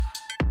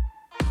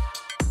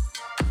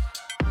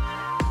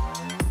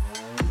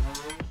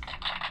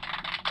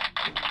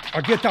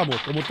Aquí estamos,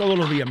 como todos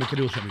los días, mis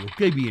queridos amigos.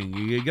 Qué bien.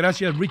 Y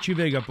gracias, Richie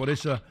Vega, por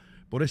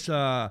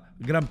esa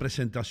gran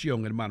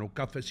presentación, hermano.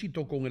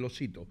 Cafecito con el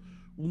Osito.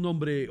 Un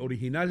nombre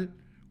original,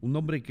 un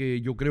nombre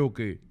que yo creo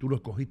que tú lo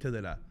escogiste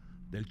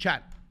del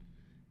chat.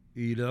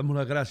 Y le damos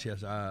las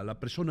gracias a la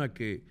persona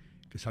que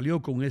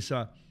salió con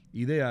esa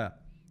idea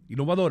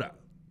innovadora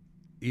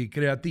y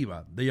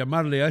creativa de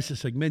llamarle a ese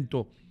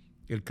segmento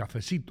el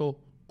cafecito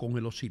con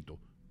el Osito.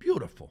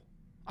 Beautiful.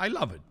 I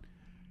love it.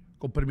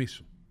 Con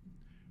permiso.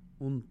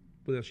 Un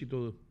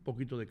pedacito,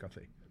 poquito de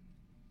café.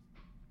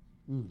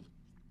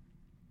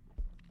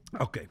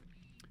 Ok.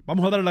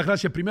 Vamos a dar las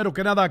gracias primero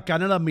que nada a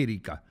Canal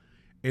América,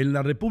 en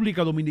la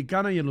República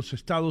Dominicana y en los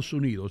Estados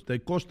Unidos,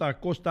 de costa a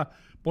costa,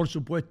 por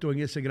supuesto, en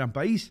ese gran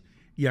país.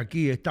 Y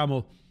aquí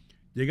estamos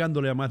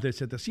llegándole a más de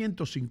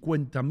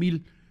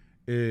 750,000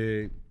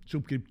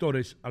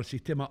 suscriptores al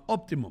sistema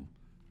Optimum.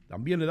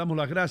 También le damos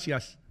las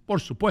gracias, por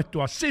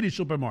supuesto, a City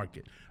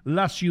Supermarket,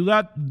 la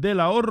ciudad del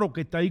ahorro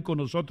que está ahí con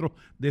nosotros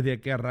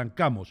desde que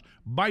arrancamos.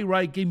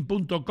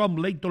 BuyRightKing.com,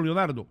 Leito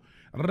Leonardo,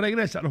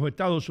 regresa a los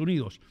Estados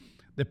Unidos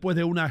después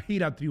de una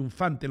gira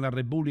triunfante en la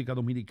República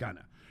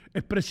Dominicana.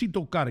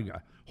 Expresito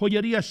Carga,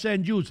 Joyería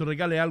St. Jude's,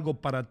 regale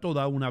algo para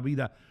toda una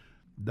vida.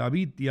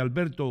 David y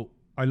Alberto,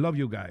 I love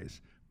you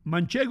guys.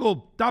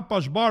 Manchego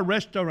Tapas Bar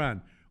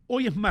Restaurant,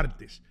 hoy es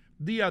martes,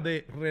 día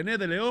de René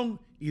de León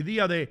y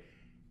día de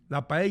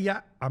la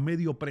paella a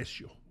medio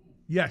precio.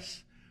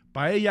 Yes,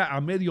 paella a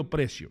medio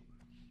precio.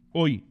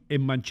 Hoy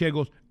en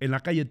Manchegos, en la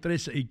calle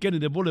 13 y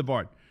Kennedy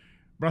Boulevard.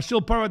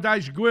 Brazil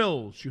Paradise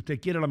Grill. Si usted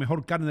quiere la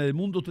mejor carne del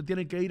mundo, usted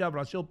tiene que ir a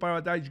Brazil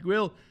Paradise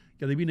Grill.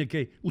 Que adivine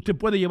qué, usted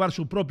puede llevar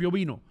su propio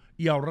vino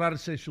y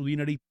ahorrarse su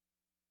dinerito.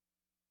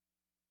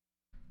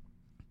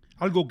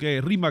 Algo que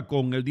rima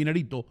con el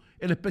dinerito,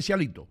 el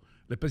Especialito.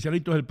 El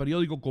Especialito es el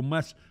periódico con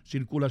más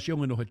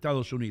circulación en los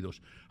Estados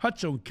Unidos.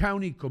 Hudson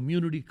County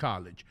Community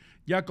College.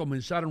 Ya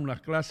comenzaron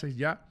las clases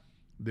ya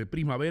de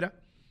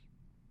primavera.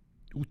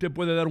 Usted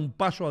puede dar un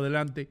paso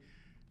adelante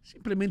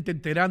simplemente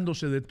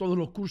enterándose de todos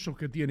los cursos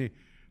que tiene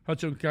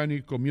Hudson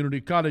County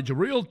Community College.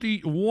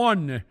 Realty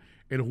One.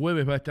 El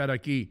jueves va a estar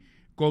aquí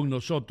con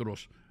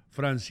nosotros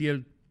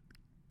Franciel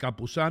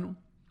Campuzano.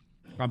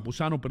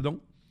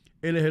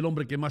 Él es el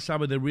hombre que más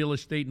sabe de real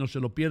estate, no se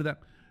lo pierda.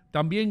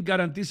 También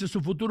garantice su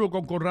futuro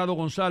con Conrado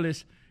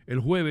González el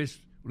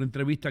jueves, una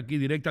entrevista aquí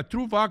directa.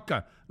 True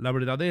Vodka, la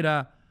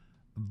verdadera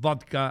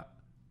vodka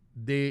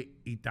de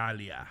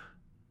Italia.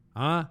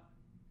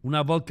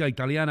 Una vodka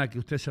italiana que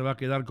usted se va a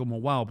quedar como,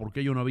 wow, ¿por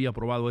qué yo no había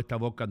probado esta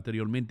vodka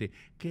anteriormente?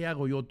 ¿Qué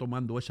hago yo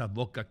tomando esas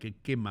vodkas que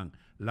queman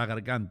la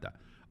garganta?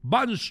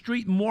 Bond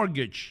Street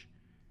Mortgage.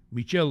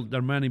 Michelle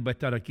Darmani va a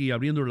estar aquí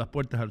abriendo las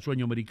puertas al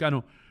sueño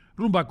americano.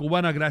 Rumba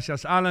Cubana,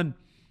 gracias Alan.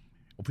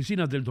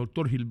 Oficinas del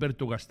doctor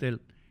Gilberto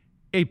Gastel.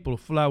 April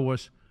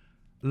Flowers.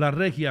 La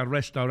Regia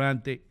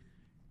Restaurante.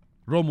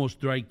 Romos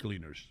Dry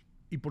Cleaners.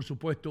 Y por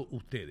supuesto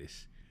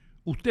ustedes.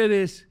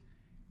 Ustedes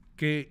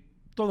que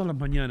todas las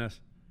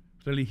mañanas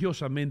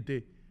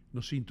religiosamente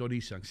nos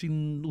sintonizan.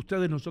 Sin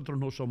ustedes nosotros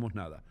no somos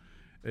nada.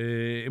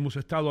 Hemos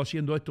estado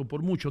haciendo esto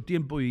por mucho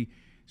tiempo y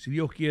si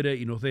Dios quiere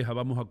y nos deja,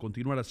 vamos a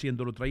continuar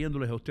haciéndolo,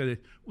 trayéndoles a ustedes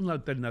una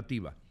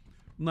alternativa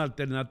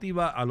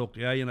a lo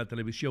que hay en la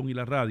televisión y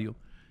la radio,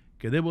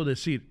 que debo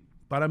decir,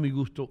 para mi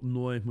gusto,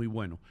 no es muy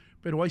bueno.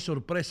 Pero hay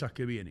sorpresas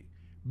que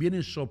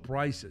vienen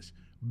surprises,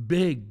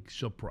 big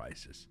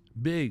surprises.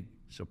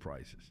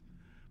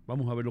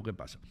 Vamos a ver lo que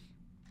pasa.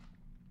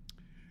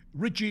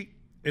 Richie,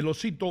 el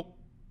Osito,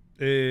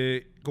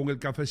 con el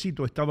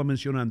cafecito, estaba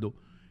mencionando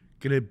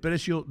que el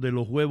precio de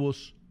los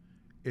huevos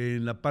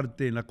en la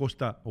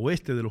costa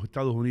oeste de los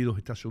Estados Unidos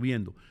está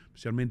subiendo,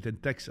 especialmente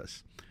en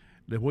Texas.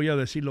 Les voy a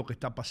decir lo que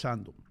está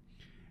pasando.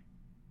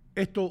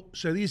 Esto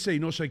se dice y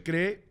no se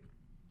cree.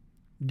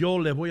 Yo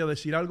les voy a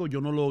decir algo,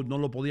 yo no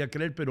lo podía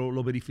creer, pero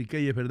lo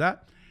verifiqué y es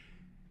verdad.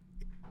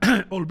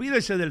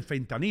 Olvídese del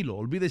fentanilo,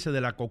 olvídese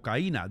de la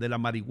cocaína, de la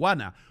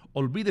marihuana,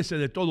 olvídese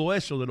de todo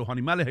eso, de los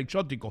animales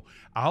exóticos.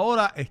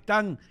 Ahora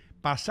están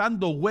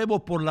pasando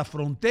huevos por la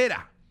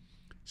frontera.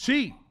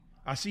 Sí,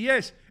 así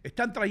es.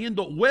 Están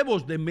trayendo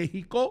huevos de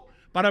México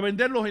para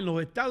venderlos en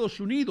los Estados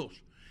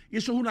Unidos. Y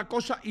eso es una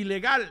cosa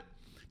ilegal.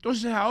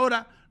 Entonces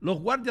ahora los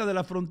guardias de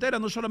la frontera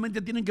no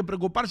solamente tienen que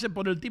preocuparse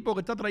por el tipo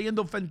que está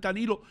trayendo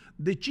fentanilo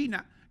de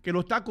China, que lo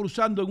está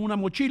cruzando en una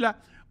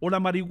mochila, o la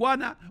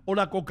marihuana, o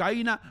la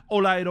cocaína,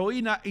 o la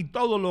heroína y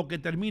todo lo que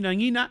termina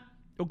en ina,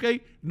 ¿ok?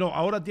 No,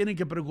 ahora tienen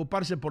que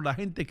preocuparse por la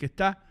gente que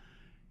está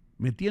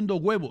metiendo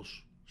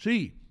huevos,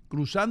 sí,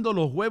 cruzando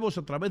los huevos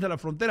a través de la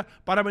frontera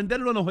para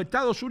venderlo en los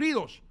Estados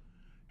Unidos.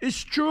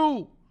 It's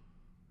true.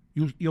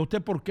 ¿Y a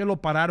usted por qué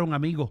lo pararon,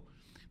 amigo?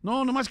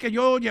 No, nomás que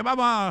yo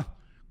llevaba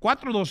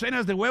 4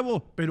 docenas de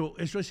huevos, pero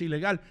eso es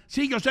ilegal.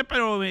 Sí, yo sé,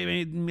 pero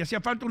me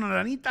hacía falta una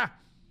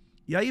lanita.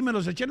 Y ahí me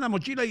los eché en la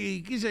mochila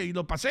y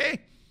lo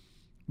pasé.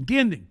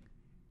 ¿Entienden?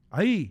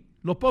 Ahí,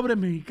 los pobres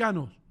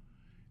mexicanos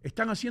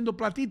están haciendo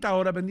platita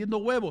ahora vendiendo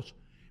huevos,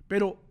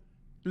 pero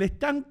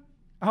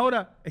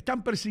ahora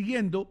están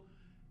persiguiendo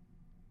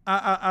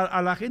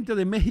a la gente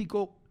de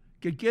México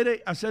que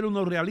quiere hacer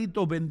unos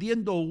realitos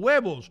vendiendo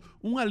huevos,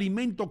 un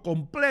alimento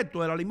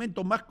completo, el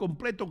alimento más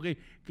completo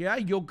que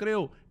hay, yo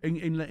creo,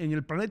 en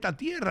el planeta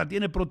Tierra.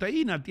 Tiene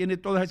proteína, tiene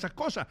todas esas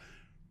cosas.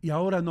 Y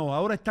ahora no,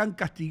 ahora están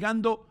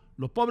castigando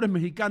los pobres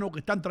mexicanos que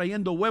están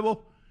trayendo huevos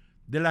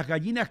de las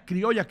gallinas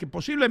criollas que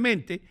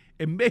posiblemente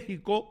en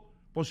México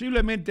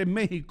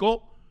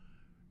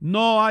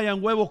no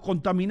hayan huevos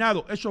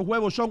contaminados. Esos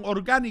huevos son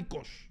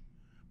orgánicos,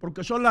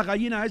 porque son las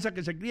gallinas esas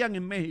que se crían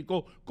en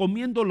México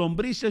comiendo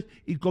lombrices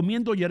y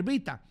comiendo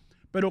hierbita.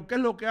 Pero ¿qué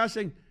es lo que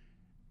hacen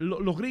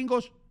los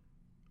gringos?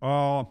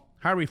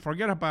 Harry,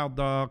 forget about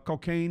the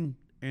cocaine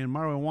and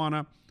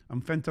marijuana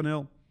and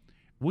fentanyl.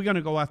 We're going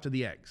to go after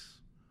the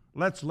eggs.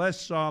 Let's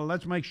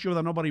make sure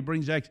that nobody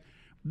brings eggs.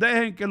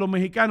 Dejen que los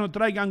mexicanos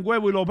traigan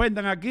huevos y los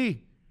vendan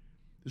aquí.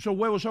 Esos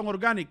huevos son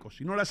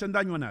orgánicos y no le hacen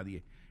daño a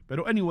nadie.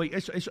 Pero anyway,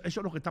 eso es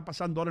lo que está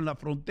pasando ahora en la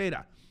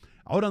frontera.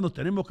 Ahora nos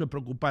tenemos que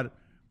preocupar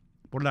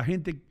por la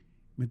gente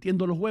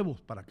metiendo los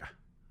huevos para acá,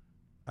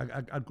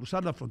 al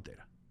cruzar la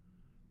frontera.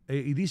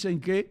 Y dicen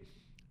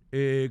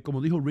que,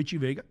 como dijo Richie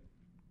Vega,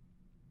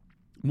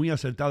 muy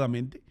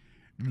acertadamente,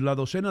 la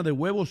docena de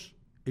huevos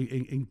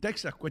en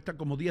Texas cuesta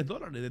como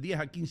 $10, de $10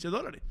 a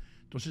 $15.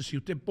 Entonces, si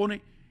usted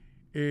pone,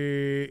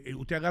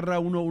 usted agarra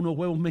unos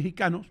huevos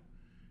mexicanos,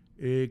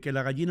 que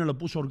la gallina lo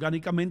puso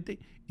orgánicamente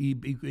y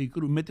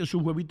mete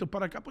sus huevitos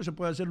para acá, pues se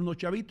puede hacer unos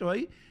chavitos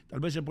ahí. Tal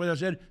vez se puede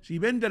hacer, si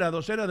vende la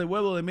docena de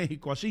huevos de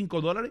México a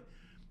 $5,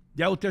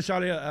 ya usted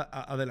sale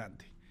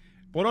adelante.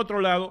 Por otro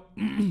lado,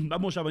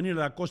 vamos a venir a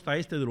la costa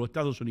este de los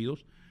Estados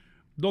Unidos,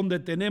 donde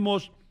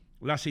tenemos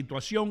la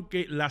situación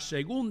que la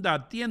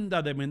segunda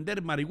tienda de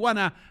vender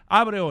marihuana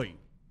abre hoy.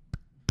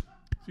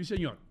 Sí,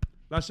 señor.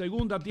 La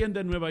segunda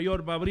tienda en Nueva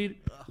York va a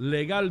abrir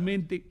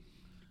legalmente.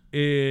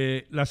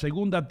 La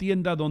segunda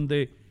tienda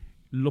donde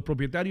los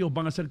propietarios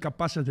van a ser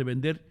capaces de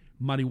vender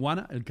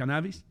marihuana, el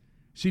cannabis,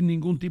 sin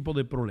ningún tipo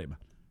de problema.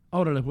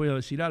 Ahora les voy a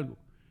decir algo.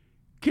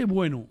 Qué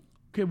bueno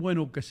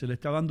que se le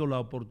está dando la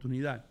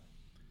oportunidad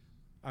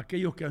a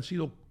aquellos que han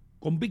sido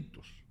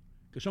convictos,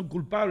 que son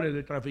culpables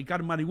de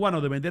traficar marihuana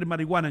o de vender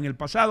marihuana en el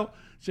pasado.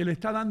 Se le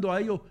está dando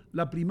a ellos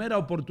la primera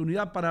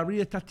oportunidad para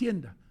abrir estas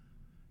tiendas.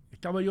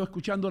 Estaba yo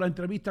escuchando la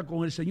entrevista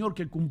con el señor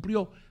que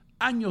cumplió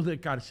años de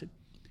cárcel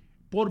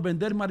por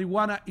vender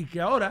marihuana y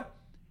que ahora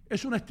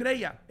es una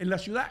estrella en la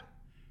ciudad.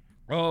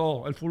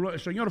 El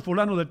señor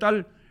fulano de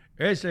tal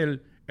es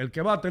el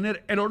que va a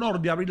tener el honor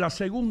de abrir la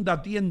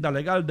segunda tienda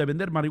legal de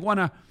vender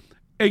marihuana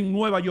en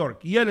Nueva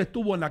York. Y él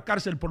estuvo en la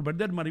cárcel por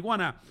vender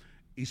marihuana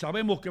y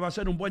sabemos que va a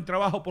hacer un buen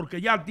trabajo porque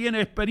ya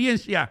tiene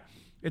experiencia.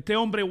 Este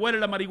hombre huele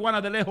la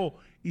marihuana de lejos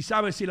y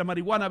sabe si la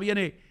marihuana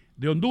viene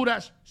de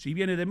Honduras, si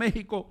viene de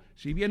México,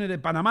 si viene de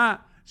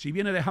Panamá, si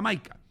viene de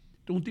Jamaica.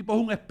 Este un tipo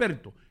es un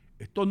experto.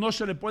 Esto no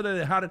se le puede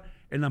dejar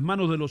en las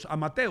manos de los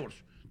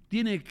amateurs.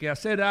 Tiene que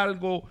hacer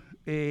algo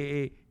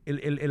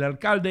el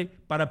alcalde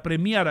para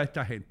premiar a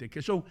esta gente,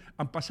 que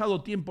han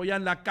pasado tiempo ya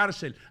en la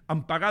cárcel,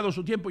 han pagado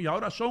su tiempo y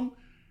ahora son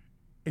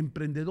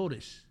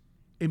emprendedores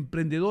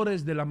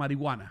de la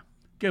marihuana.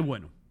 Qué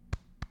bueno.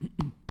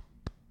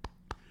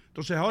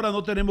 Entonces ahora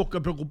no tenemos que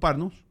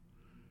preocuparnos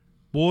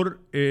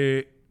por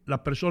las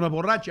personas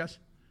borrachas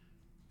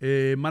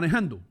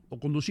manejando o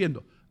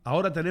conduciendo.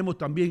 Ahora tenemos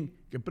también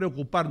que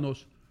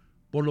preocuparnos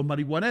por los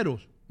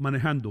marihuaneros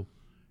manejando.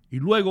 Y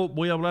luego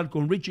voy a hablar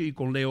con Richie y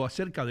con Leo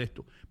acerca de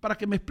esto, para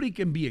que me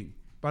expliquen bien,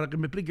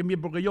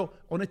 porque yo,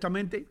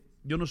 honestamente,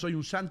 yo no soy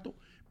un santo,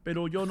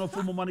 pero yo no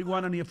fumo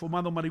marihuana, ni he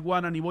fumado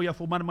marihuana, ni voy a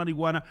fumar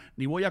marihuana,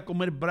 ni voy a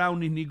comer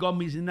brownies, ni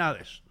gummies, ni nada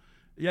de eso.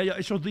 Ya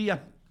esos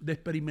días de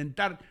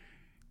experimentar,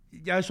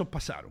 ya esos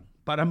pasaron,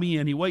 para mí,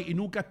 anyway, y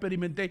nunca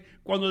experimenté.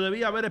 Cuando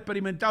debía haber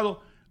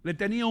experimentado, le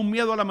tenía un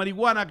miedo a la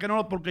marihuana, que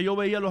no, porque yo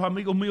veía a los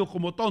amigos míos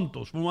como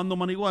tontos, fumando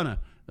marihuana.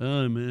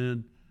 Ay,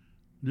 man,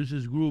 this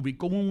is groovy.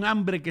 Con un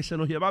hambre que se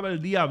los llevaba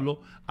el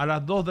diablo a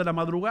las 2 de la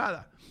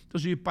madrugada.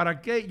 Entonces,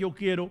 ¿para qué yo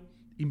quiero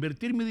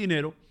invertir mi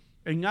dinero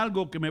en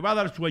algo que me va a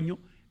dar sueño,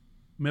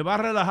 me va a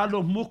relajar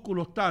los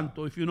músculos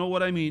tanto, if you know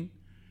what I mean,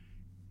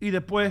 y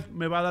después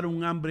me va a dar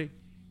un hambre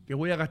que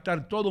voy a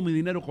gastar todo mi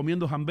dinero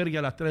comiendo hamburgues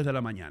a las 3 de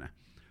la mañana?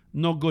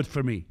 No good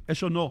for me.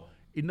 Eso no.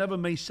 It never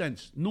made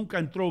sense. Nunca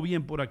entró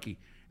bien por aquí.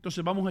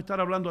 Entonces vamos a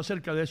estar hablando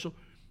acerca de eso.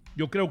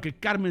 Yo creo que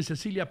Carmen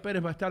Cecilia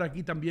Pérez va a estar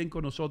aquí también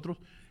con nosotros.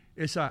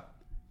 Esa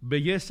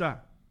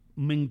belleza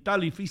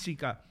mental y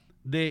física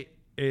de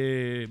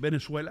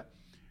Venezuela.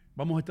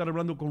 Vamos a estar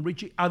hablando con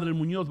Richie. Adler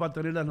Muñoz va a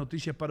tener las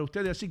noticias para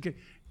ustedes. Así que,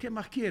 ¿qué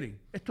más quieren?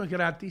 Esto es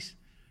gratis.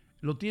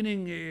 Lo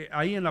tienen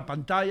ahí en la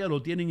pantalla,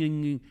 lo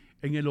tienen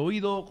en el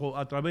oído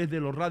a través de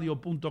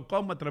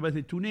losradio.com, a través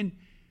de TuneIn.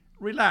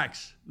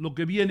 Relax. Lo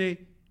que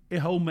viene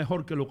es aún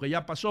mejor que lo que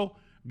ya pasó.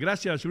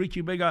 Gracias,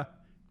 Richie Vega,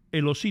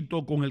 el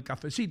osito con el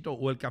cafecito,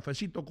 o el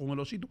cafecito con el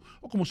osito,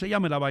 o como se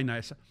llame la vaina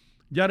esa.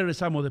 Ya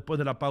regresamos después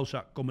de la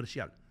pausa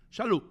comercial.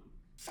 ¡Salud!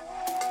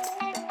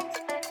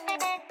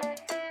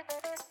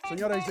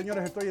 Señoras y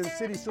señores, estoy en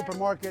City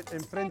Supermarket,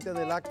 enfrente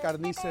de la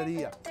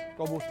carnicería.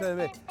 Como usted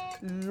ve,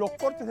 Los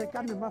cortes de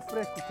carne más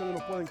frescos ustedes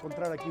los pueden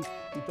encontrar aquí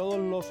y todos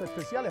los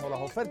especiales o las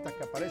ofertas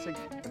que aparecen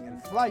en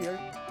el flyer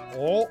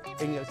o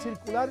en el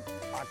circular,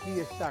 aquí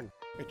están.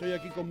 Estoy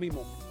aquí con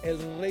Mimo, el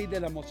rey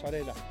de la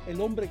mozzarella, el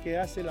hombre que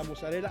hace la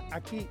mozzarella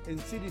aquí en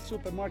City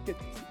Supermarket.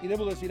 Y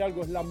debo decir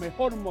algo, es la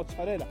mejor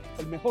mozzarella,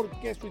 el mejor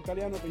queso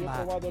italiano que yo he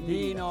probado en mi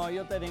vida. Dino,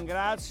 io ti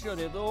ringrazio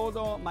di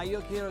tutto, ma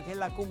io chiedo che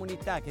la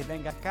comunità che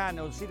venga qua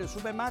nel City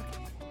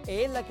Supermarket è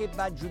quella che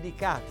va a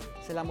giudicare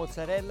se la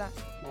mozzarella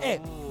è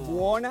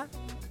buona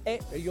e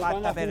ellos fatta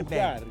van a per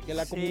juzgar, bene. que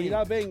la Sì.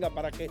 comunidad venga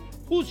para que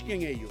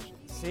juzguen ellos.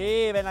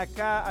 Sì, ven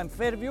acá in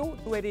Fairview,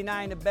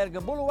 289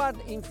 Berg Boulevard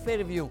in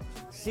Fairview.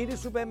 City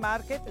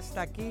Supermarket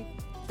sta qui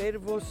per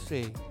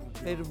voi.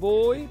 Per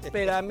voi,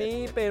 per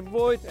me, per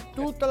voi,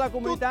 tutta la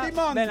comunità. Tutti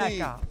mondi, Ven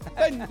acá.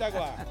 venta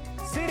qua.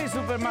 City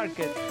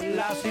Supermarket,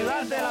 la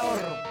ciudad del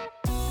ahorro.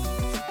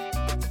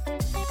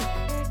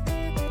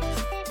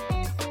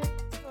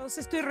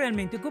 Estoy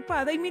realmente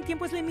ocupada y mi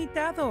tiempo es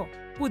limitado.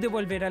 Pude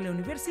volver a la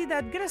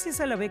universidad gracias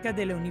a la beca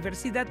de la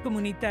Universidad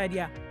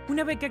Comunitaria,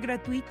 una beca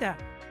gratuita.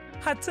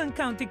 Hudson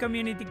County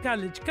Community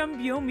College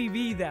cambió mi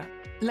vida.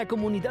 La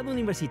comunidad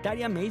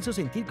universitaria me hizo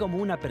sentir como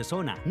una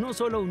persona, no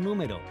solo un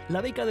número.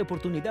 La beca de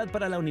oportunidad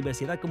para la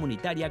universidad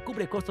comunitaria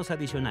cubre costos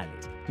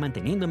adicionales,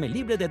 manteniéndome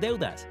libre de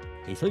deudas.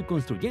 Estoy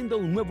construyendo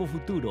un nuevo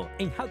futuro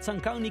en Hudson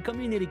County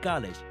Community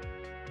College.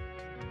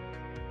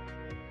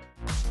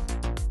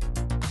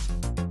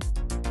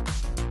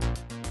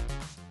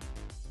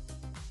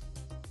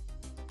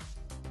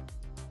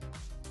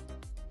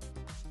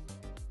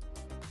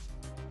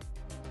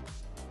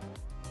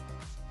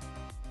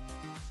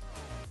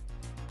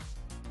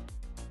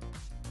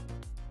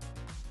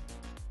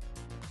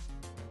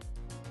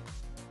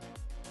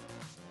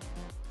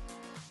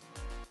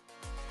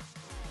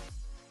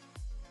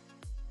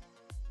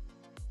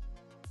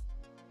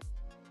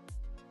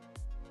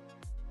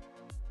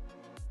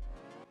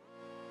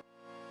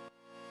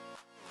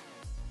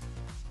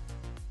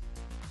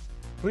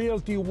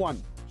 Realty One,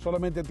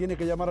 solamente tiene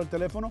que llamar al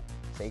teléfono.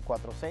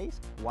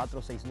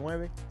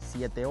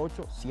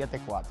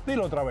 646-469-7874.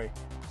 Dilo otra vez.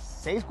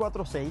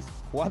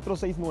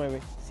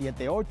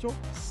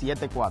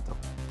 646-469-7874.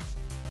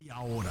 Y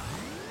ahora,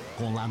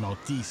 con las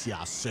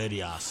noticias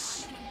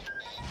serias,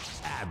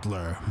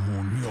 Adler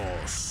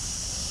Muñoz.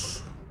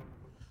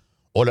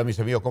 Hola mis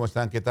amigos, ¿cómo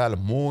están? ¿Qué tal?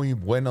 Muy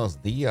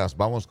buenos días.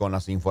 Vamos con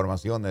las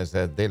informaciones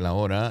de la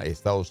hora.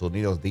 Estados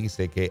Unidos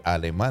dice que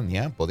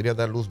Alemania podría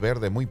dar luz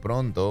verde muy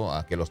pronto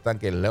a que los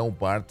tanques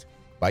Leopard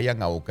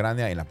vayan a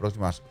Ucrania en las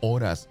próximas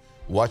horas.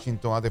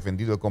 Washington ha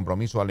defendido el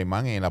compromiso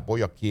alemán en el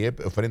apoyo a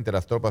Kiev frente a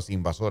las tropas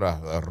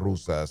invasoras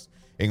rusas.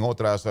 En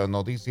otras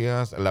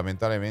noticias,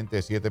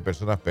 lamentablemente 7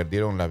 personas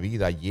perdieron la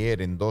vida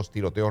ayer en 2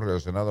 tiroteos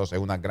relacionados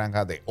en una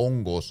granja de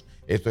hongos.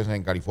 Esto es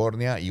en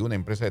California y una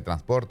empresa de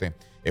transporte.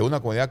 En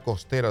una comunidad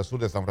costera al sur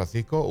de San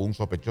Francisco, un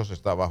sospechoso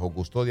está bajo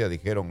custodia,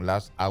 dijeron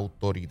las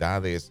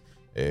autoridades.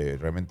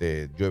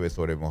 Realmente llueve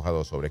sobre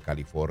mojado sobre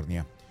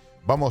California.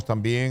 Vamos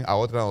también a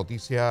otra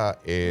noticia.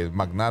 El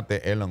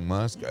magnate Elon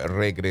Musk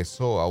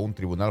regresó a un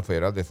tribunal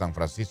federal de San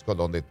Francisco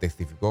donde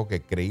testificó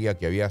que creía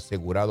que había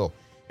asegurado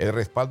el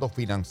respaldo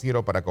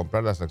financiero para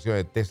comprar las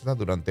acciones de Tesla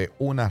durante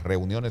unas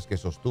reuniones que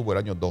sostuvo el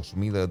año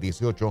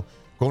 2018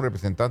 con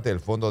representantes del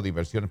Fondo de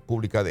Inversión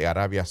Pública de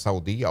Arabia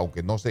Saudí,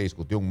 aunque no se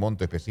discutió un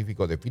monto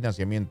específico de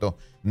financiamiento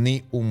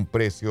ni un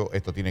precio.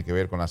 Esto tiene que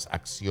ver con las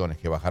acciones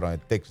que bajaron de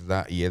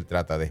Tesla y él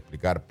trata de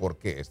explicar por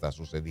qué está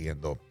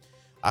sucediendo.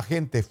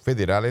 Agentes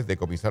federales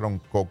decomisaron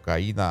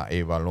cocaína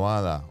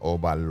evaluada o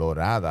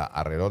valorada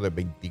alrededor de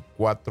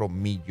 $24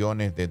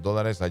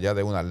 millones allá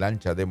de una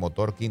lancha de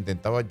motor que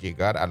intentaba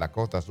llegar a la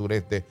costa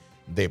sureste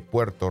de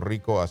Puerto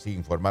Rico, así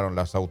informaron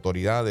las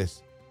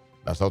autoridades.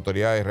 Las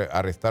autoridades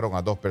arrestaron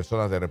a 2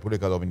 personas de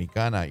República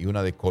Dominicana y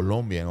una de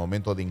Colombia en el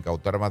momento de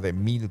incautar más de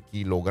 1,000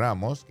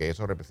 kilogramos, que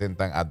eso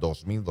representan a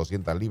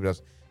 2,200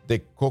 libras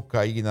de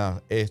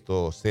cocaína,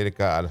 esto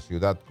cerca a la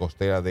ciudad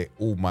costera de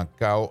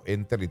Humacao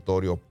en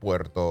territorio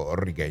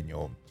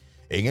puertorriqueño.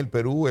 En el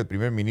Perú, el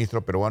primer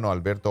ministro peruano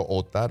Alberto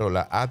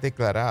Otárola ha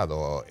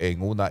declarado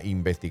en una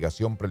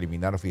investigación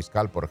preliminar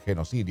fiscal por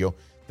genocidio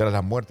tras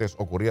las muertes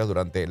ocurridas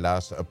durante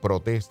las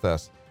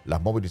protestas.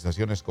 Las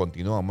movilizaciones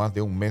continúan más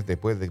de un mes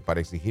después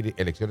para exigir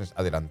elecciones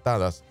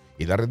adelantadas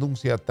y la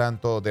renuncia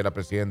tanto de la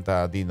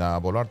presidenta Dina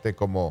Boluarte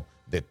como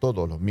de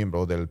todos los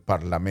miembros del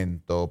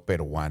Parlamento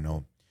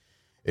peruano.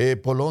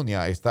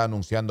 Polonia está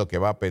anunciando que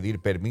va a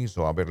pedir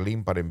permiso a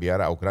Berlín para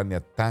enviar a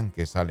Ucrania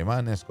tanques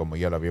alemanes, como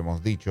ya lo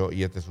habíamos dicho,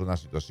 y esta es una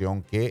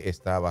situación que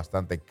está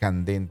bastante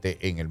candente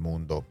en el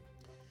mundo.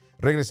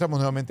 Regresamos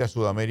nuevamente a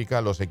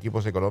Sudamérica. Los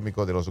equipos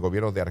económicos de los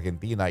gobiernos de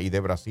Argentina y de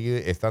Brasil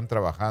están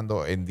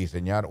trabajando en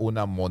diseñar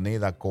una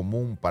moneda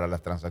común para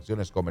las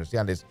transacciones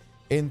comerciales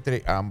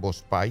entre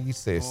ambos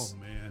países.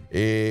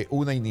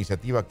 Una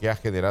iniciativa que ha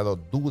generado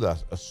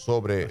dudas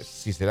sobre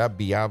si será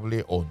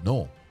viable o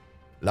no.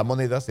 La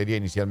moneda sería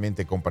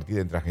inicialmente compartida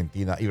entre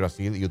Argentina y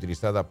Brasil y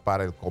utilizada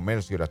para el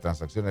comercio y las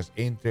transacciones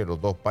entre los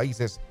dos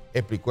países,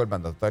 explicó el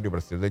mandatario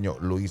brasileño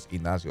Luis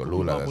Ignacio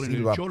Lula da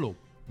Silva.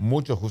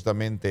 Muchos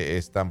justamente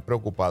están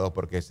preocupados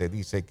porque se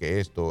dice que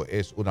esto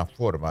es una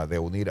forma de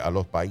unir a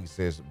los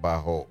países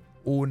bajo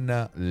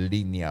una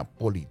línea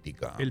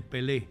política. El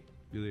Pelé,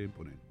 que deben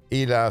poner.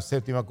 Y la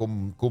séptima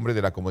cumbre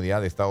de la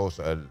Comunidad de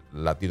Estados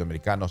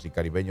Latinoamericanos y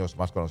Caribeños,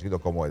 más conocido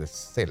como el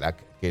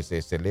CELAC, que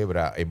se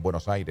celebra en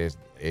Buenos Aires,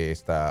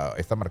 está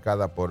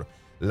marcada por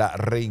la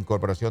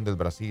reincorporación del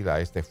Brasil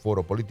a este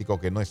foro político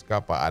que no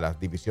escapa a las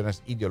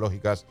divisiones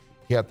ideológicas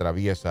que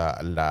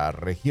atraviesa la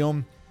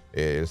región.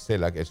 El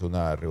CELAC es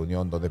una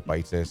reunión donde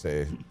países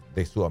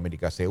de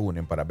Sudamérica se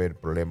unen para ver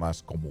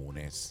problemas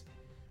comunes.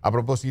 A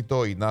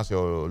propósito,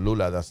 Ignacio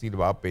Lula da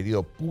Silva ha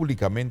pedido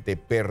públicamente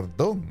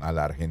perdón a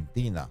la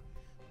Argentina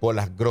por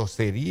las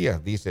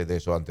groserías, dice, de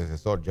su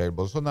antecesor Jair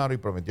Bolsonaro, y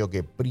prometió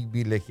que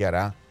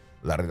privilegiará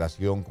la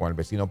relación con el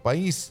vecino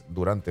país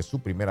durante su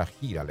primera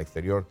gira al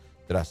exterior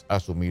tras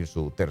asumir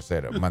su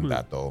tercer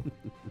mandato.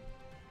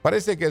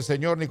 Parece que el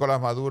señor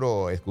Nicolás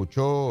Maduro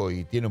escuchó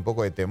y tiene un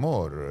poco de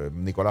temor.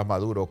 Nicolás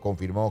Maduro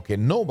confirmó que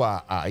no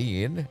va a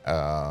ir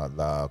a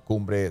la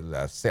cumbre de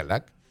la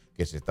CELAC,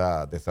 que se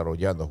está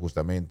desarrollando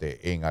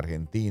justamente en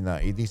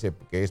Argentina, y dice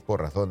que es por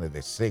razones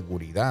de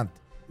seguridad.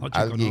 No, chico,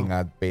 Alguien no.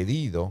 ha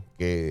pedido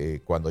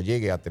que cuando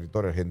llegue a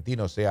territorio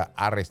argentino sea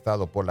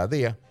arrestado por la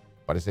DEA.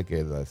 Parece que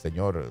el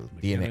señor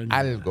tiene quieren-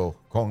 algo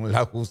con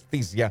la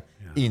justicia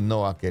y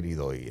no ha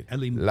querido ir.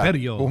 El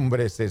imperio. La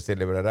cumbre se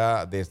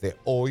celebrará desde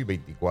hoy,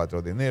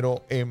 24 de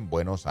enero, en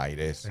Buenos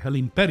Aires. Es el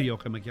imperio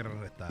que me quiere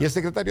arrestar. Y el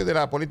secretario de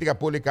la Política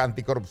Pública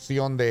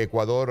Anticorrupción de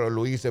Ecuador,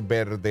 Luis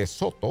Verde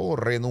Soto,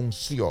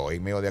 renunció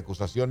en medio de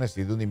acusaciones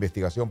y de una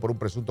investigación por un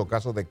presunto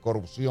caso de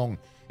corrupción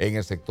en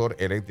el sector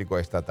eléctrico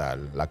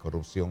estatal. La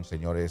corrupción,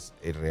 señores,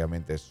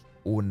 realmente es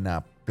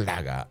una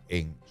plaga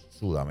en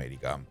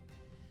Sudamérica.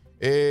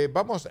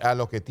 Vamos a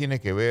lo que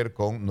tiene que ver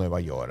con Nueva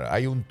York.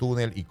 Hay un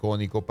túnel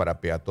icónico para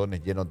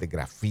peatones lleno de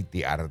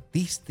grafiti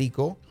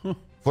artístico.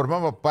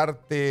 Formaba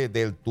parte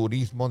del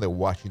turismo de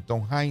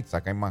Washington Heights,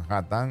 acá en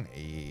Manhattan,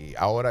 y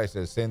ahora es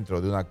el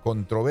centro de una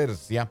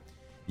controversia,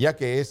 ya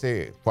que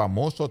ese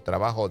famoso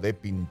trabajo de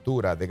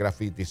pintura de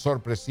grafiti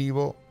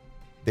sorpresivo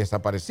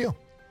desapareció.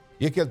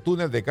 Y es que el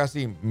túnel de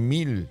casi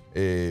 1,000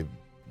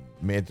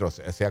 metros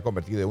se ha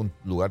convertido en un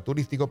lugar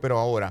turístico, pero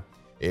ahora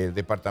el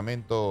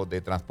Departamento de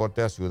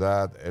Transporte de la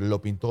ciudad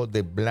lo pintó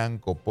de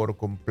blanco por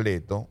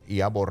completo y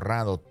ha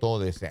borrado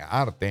todo ese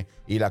arte,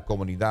 y la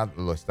comunidad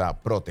lo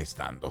está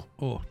protestando.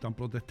 Oh, están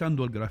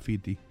protestando el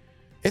graffiti.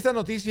 Esta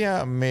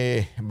noticia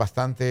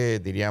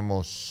bastante,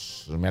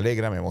 diríamos, me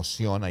alegra, me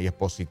emociona y es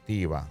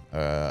positiva.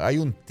 Hay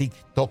un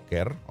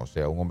TikToker, o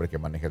sea, un hombre que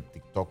maneja el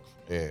TikTok,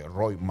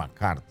 Roy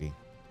McCarthy.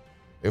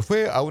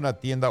 Fue a una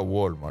tienda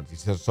Walmart y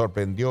se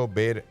sorprendió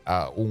ver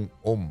a un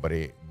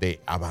hombre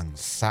de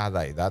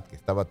avanzada edad que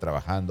estaba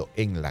trabajando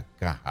en la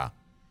caja.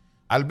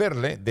 Al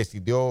verle,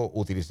 decidió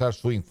utilizar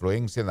su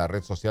influencia en la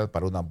red social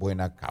para una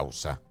buena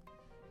causa.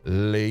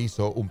 Le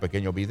hizo un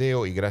pequeño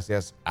video y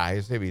gracias a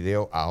ese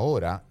video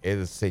ahora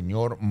el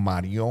señor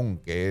Marión,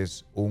 que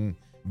es un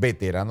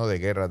veterano de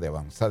guerra de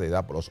avanzada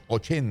edad por los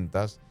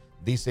 80s,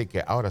 dice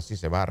que ahora sí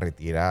se va a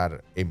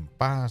retirar en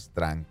paz,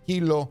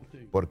 tranquilo,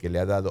 porque le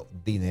ha dado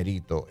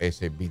dinerito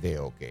ese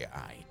video que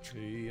ha hecho.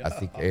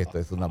 Así que esto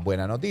es una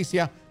buena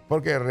noticia,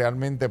 porque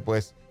realmente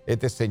pues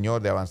este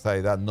señor de avanzada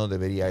edad no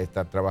debería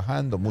estar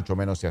trabajando, mucho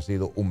menos si ha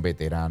sido un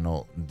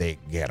veterano de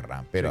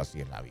guerra, pero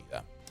así es la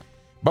vida.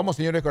 Vamos,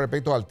 señores, con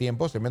respecto al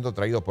tiempo, segmento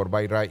traído por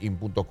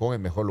BuyRide.com, el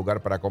mejor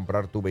lugar para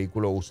comprar tu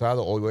vehículo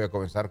usado. Hoy voy a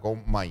comenzar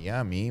con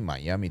Miami.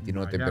 Miami tiene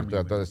una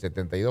temperatura actual de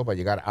 72, va a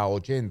llegar a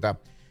 80.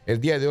 El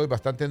día de hoy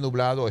bastante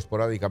nublado,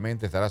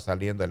 esporádicamente estará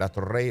saliendo el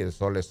astro rey, el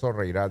sol le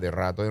sonreirá de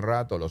rato en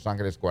rato. Los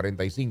Ángeles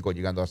 45,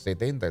 llegando a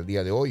 70 el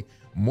día de hoy,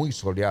 muy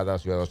soleada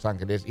Ciudad de Los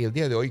Ángeles. Y el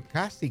día de hoy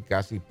casi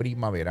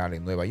primaveral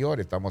en Nueva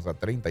York, estamos a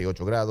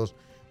 38 grados.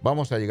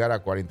 Vamos a llegar a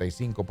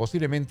 45,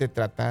 posiblemente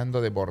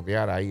tratando de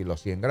bordear ahí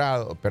los 100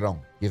 grados,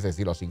 perdón, quise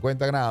decir los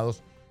 50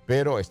 grados,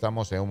 pero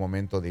estamos en un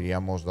momento,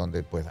 diríamos,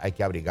 donde pues hay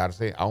que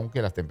abrigarse,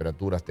 aunque las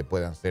temperaturas te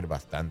puedan ser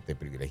bastante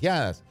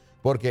privilegiadas,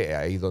 porque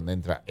ahí es donde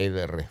entra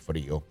el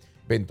resfrío.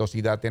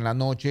 Ventosidad en la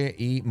noche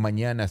y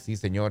mañana sí,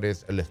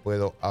 señores, les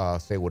puedo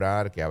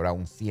asegurar que habrá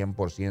un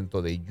 100%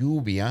 de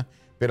lluvia,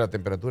 pero la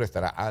temperatura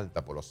estará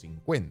alta por los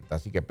 50.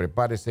 Así que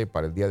prepárese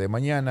para el día de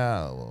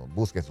mañana,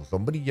 busque sus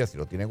sombrillas si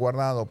lo tiene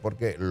guardado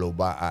porque lo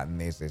va a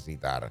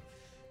necesitar.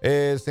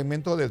 El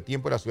segmento del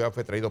tiempo de la ciudad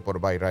fue traído por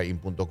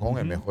BuyRide.com,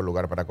 el mejor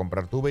lugar para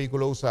comprar tu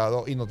vehículo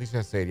usado, y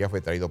Noticias Serias fue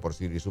traído por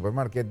Siri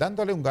Supermarket,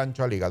 dándole un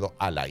gancho al hígado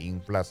a la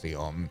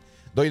inflación.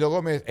 Doido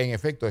Gómez, en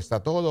efecto,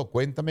 está todo.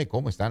 Cuéntame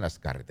cómo están las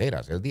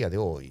carreteras el día de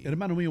hoy.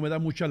 Hermano mío, me da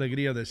mucha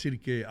alegría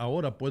decir que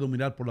ahora puedo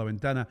mirar por la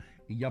ventana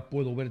y ya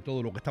puedo ver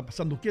todo lo que está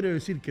pasando. Quiere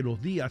decir que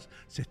los días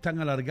se están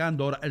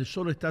alargando. Ahora el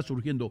sol está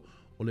surgiendo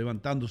o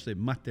levantándose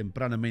más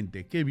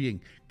tempranamente. Qué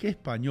bien. ¿Qué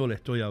español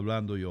estoy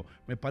hablando yo?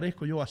 Me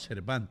parezco yo a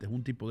Cervantes,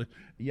 un tipo de...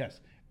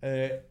 Yes.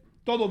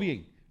 Todo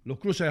bien. Los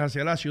cruces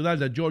hacia la ciudad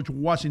de George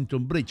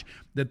Washington Bridge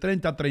de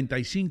 30 a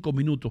 35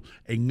 minutos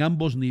en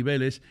ambos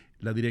niveles.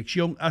 la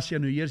dirección hacia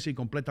New Jersey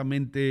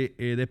completamente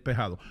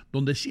despejado.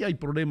 Donde sí hay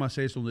problemas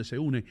es donde se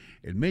une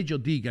el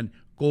Major Deegan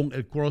con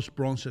el Cross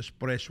Bronx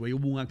Expressway.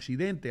 Hubo un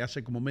accidente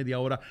hace como media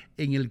hora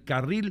en el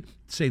carril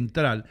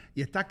central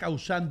y está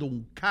causando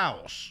un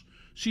caos.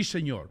 Sí,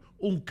 señor,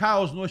 un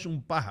caos no es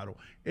un pájaro,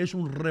 es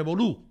un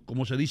revolú,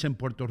 como se dice en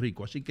Puerto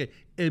Rico. Así que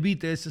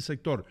evite ese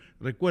sector.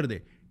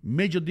 Recuerde,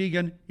 Major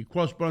Deegan y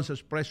Cross Bronx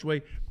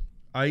Expressway,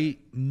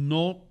 ahí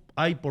no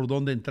hay por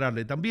dónde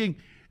entrarle. También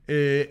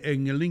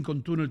en el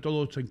Lincoln Tunnel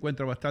todo se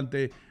encuentra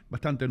bastante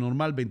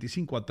normal,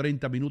 25 a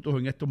 30 minutos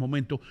en estos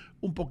momentos.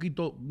 Un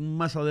poquito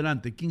más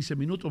adelante, 15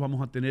 minutos,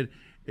 vamos a tener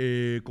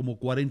como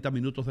 40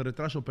 minutos de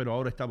retraso, pero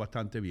ahora está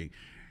bastante bien.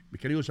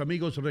 Mis queridos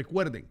amigos,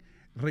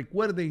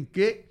 recuerden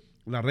que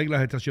las reglas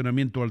de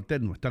estacionamiento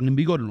alterno están en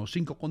vigor en los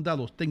 5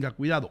 condados. Tenga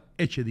cuidado,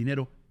 eche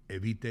dinero,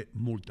 evite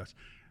multas.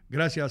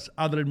 Gracias,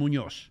 Adler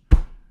Muñoz.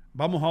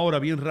 Vamos ahora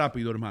bien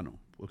rápido, hermano,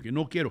 porque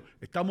no quiero.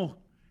 Estamos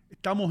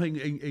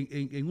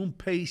en un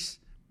pace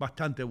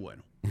bastante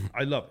bueno.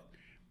 I love it.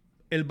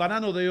 El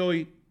banano de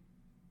hoy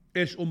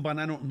es un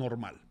banano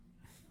normal.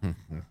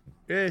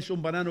 Es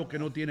un banano que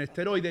no tiene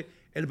esteroides.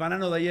 El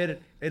banano de ayer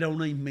era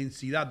una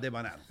inmensidad de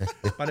banano.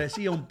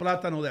 Parecía un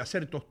plátano de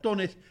hacer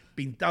tostones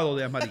pintado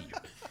de amarillo.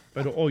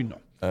 Pero hoy no.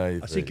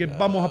 Así que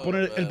vamos a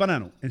poner el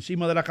banano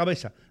encima de la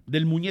cabeza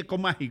del muñeco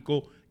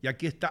mágico. Y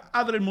aquí está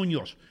Adler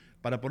Muñoz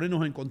para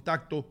ponernos en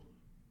contacto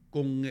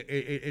con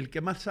el que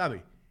más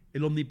sabe,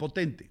 el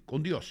omnipotente,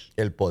 con Dios.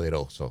 El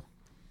poderoso.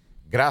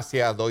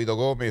 Gracias, Doido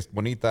Gómez.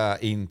 Bonita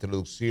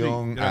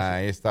introducción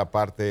a esta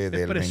parte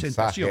del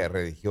mensaje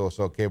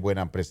religioso. Qué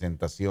buena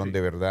presentación,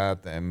 de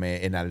verdad.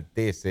 Me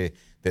enaltece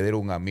tener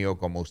un amigo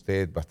como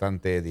usted,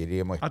 bastante,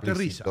 diríamos,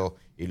 explícito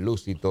y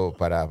lúcido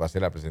para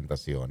hacer las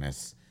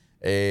presentaciones.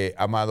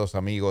 Amados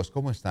amigos,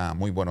 ¿cómo están?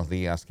 Muy buenos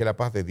días. Que la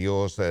paz de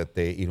Dios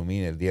te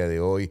ilumine el día de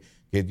hoy.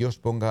 Que Dios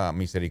ponga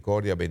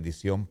misericordia,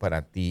 bendición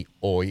para ti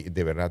hoy.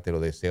 De verdad te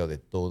lo deseo de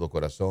todo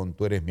corazón.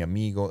 Tú eres mi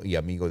amigo y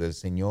amigo del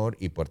Señor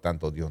y por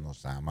tanto Dios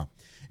nos ama.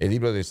 El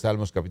libro de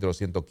Salmos capítulo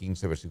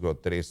 115, versículo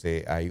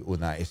 13, hay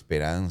una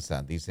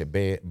esperanza. Dice,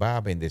 va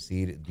a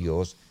bendecir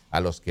Dios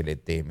a los que le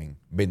temen.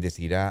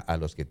 Bendecirá a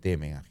los que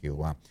temen a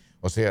Jehová.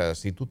 O sea,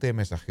 si tú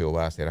temes a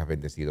Jehová, serás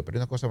bendecido. Pero hay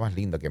una cosa más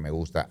linda que me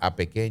gusta, a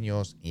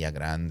pequeños y a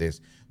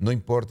grandes. No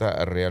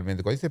importa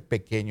realmente, cuando dice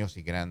pequeños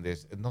y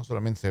grandes, no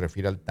solamente se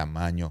refiere al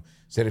tamaño,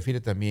 se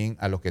refiere también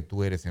a lo que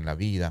tú eres en la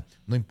vida.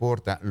 No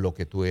importa lo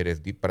que tú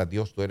eres, para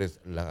Dios tú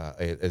eres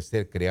el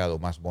ser creado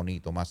más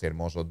bonito, más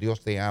hermoso. Dios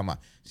te ama.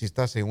 Si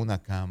estás en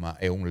una cama,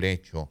 en un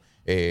lecho,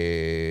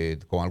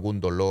 con algún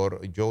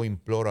dolor, yo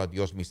imploro a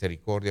Dios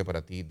misericordia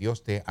para ti.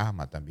 Dios te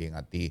ama también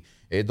a ti.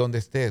 Donde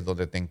estés,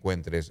 donde te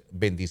encuentres,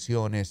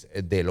 bendiciones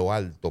de lo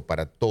alto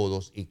para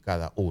todos y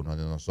cada uno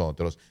de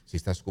nosotros. Si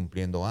estás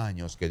cumpliendo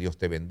años, que Dios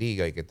te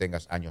bendiga y que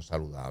tengas años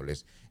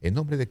saludables. En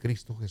nombre de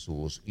Cristo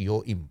Jesús,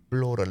 yo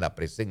imploro la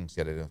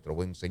presencia de nuestro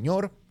buen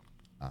Señor.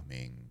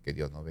 Amén. Que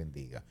Dios nos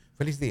bendiga.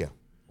 Feliz día.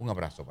 Un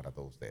abrazo para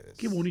todos ustedes.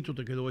 Qué bonito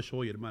te quedó eso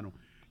hoy, hermano.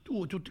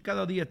 Tú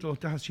cada día te lo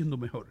estás haciendo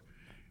mejor.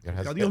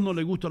 A Dios no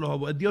le gusta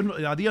a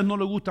Dios no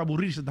le gusta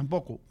aburrirse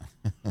tampoco.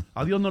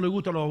 A Dios no le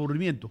gustan los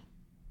aburrimientos.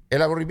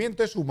 El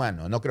aburrimiento es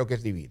humano, no creo que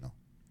es divino.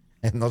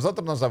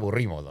 Nosotros nos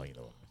aburrimos,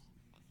 Doido.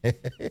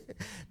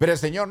 Pero el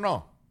Señor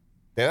no.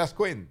 ¿Te das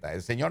cuenta?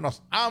 El Señor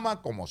nos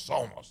ama como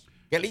somos.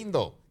 ¡Qué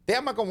lindo! Te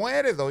ama como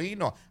eres,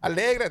 Doino.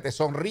 Alégrate,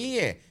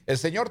 sonríe. El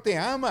Señor te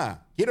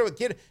ama.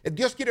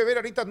 Dios quiere ver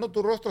ahorita no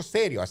tu rostro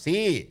serio,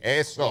 así,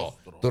 eso.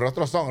 Tu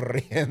rostro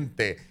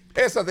sonriente.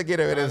 Eso te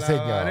quiere ver el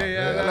Señor.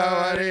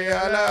 Alabaré,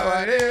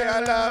 alabaré,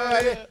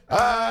 alabaré,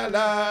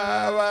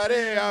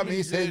 alabaré a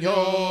mi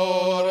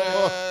Señor.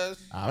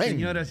 Amén.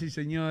 Señoras y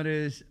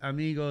señores,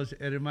 amigos,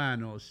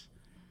 hermanos,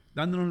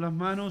 dándonos las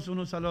manos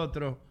unos al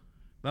otro,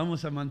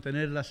 vamos a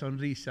mantener la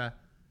sonrisa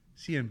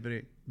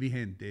siempre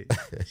vigente,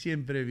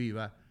 siempre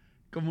viva,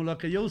 como lo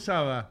que yo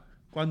usaba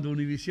cuando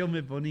Univisión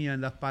me ponía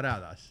en las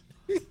paradas.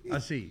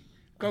 Así,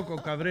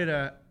 Coco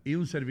Cabrera y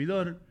un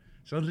servidor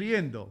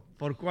sonriendo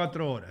por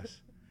 4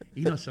 horas.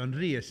 Y no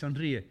sonríe.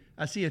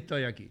 Así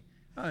estoy aquí.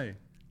 Ay.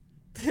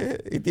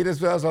 Y tienes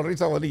una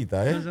sonrisa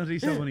bonita, ¿eh? Una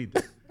sonrisa bonita.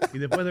 Y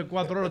después de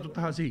 4 horas tú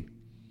estás así.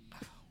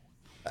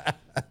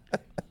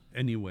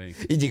 Anyway.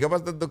 Y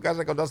llegabas a tu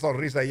casa con una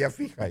sonrisa ya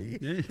fija ahí.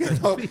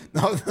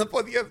 No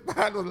podías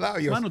bajar los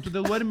labios. Mano, tú te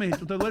duermes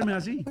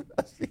así.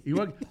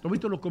 Igual, ¿tú has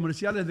visto los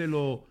comerciales de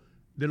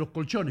los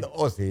colchones?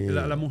 Oh, sí.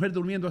 La mujer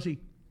durmiendo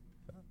así.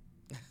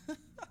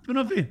 ¿Tú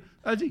no ves?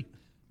 Así.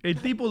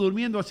 El tipo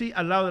durmiendo así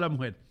al lado de la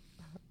mujer.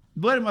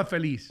 Duerma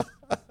feliz.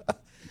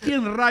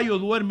 ¿Quién rayo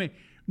duerme?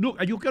 No,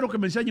 yo quiero que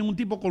me enseñen un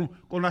tipo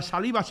con la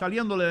saliva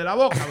saliéndole de la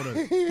boca, bro,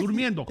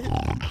 durmiendo.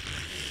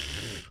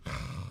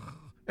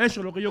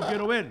 Eso es lo que yo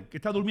quiero ver, que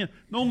está durmiendo.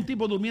 No un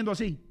tipo durmiendo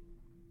así.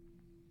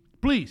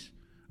 Please.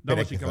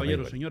 Damas y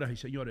caballeros, señoras y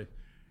señores,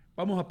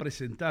 vamos a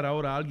presentar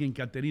ahora a alguien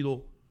que ha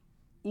tenido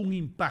un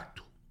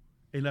impacto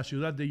en la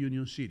ciudad de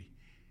Union City.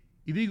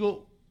 Y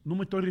digo, no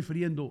me estoy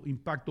refiriendo a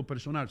impacto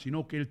personal,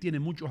 sino que él tiene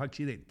muchos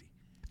accidentes.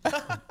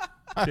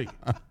 Sí.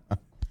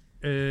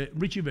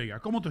 Richie Vega,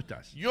 ¿cómo tú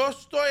estás? Yo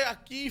estoy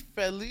aquí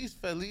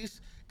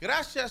feliz.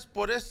 Gracias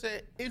por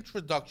ese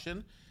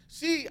introduction.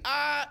 Sí,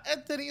 he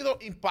tenido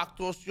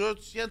impactos. Yo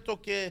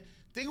siento que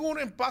tengo un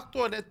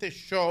impacto en este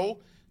show.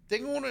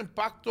 Tengo un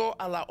impacto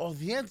a la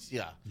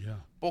audiencia.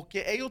 Yeah.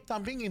 Porque ellos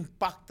también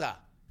impactan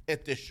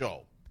este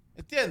show.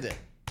 ¿Entiendes?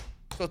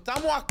 So,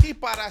 estamos aquí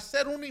para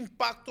hacer un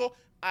impacto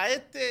a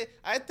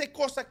este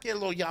cosa que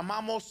lo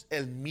llamamos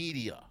el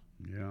media.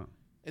 Yeah.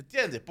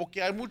 ¿Entiendes?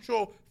 Porque hay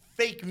mucho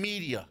fake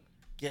media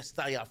que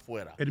está allá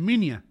afuera.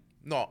 Herminia.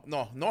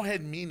 No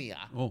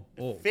Herminia. Oh.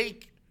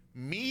 Fake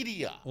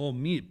media.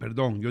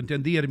 Perdón, yo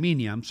entendí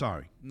Herminia, I'm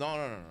sorry. No.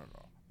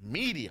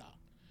 Media.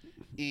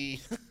 Y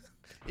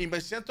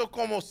me siento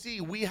como si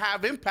we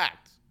have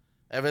impact.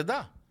 Es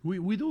verdad.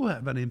 We do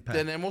have an impact.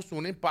 Tenemos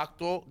un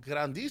impacto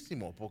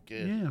grandísimo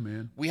porque Yeah,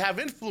 man. we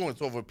have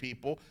influence over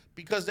people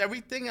because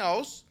everything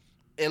else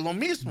es lo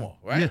mismo,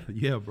 right?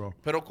 Yeah, bro.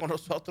 Pero con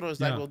nosotros es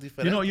Yeah. algo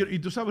diferente. Y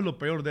tú sabes lo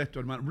peor de esto,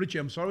 hermano. Richie,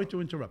 I'm sorry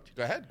to interrupt you.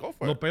 Go ahead, go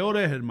for Lo it. peor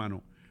es,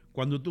 hermano,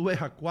 cuando tú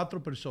ves a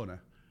 4 personas,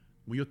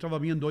 como yo estaba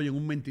viendo hoy en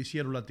un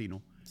menticiero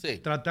latino, Sí.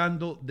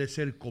 tratando de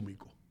ser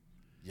cómico.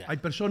 Yeah. Hay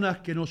personas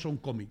que no son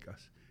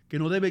cómicas, que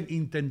no deben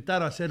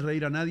intentar hacer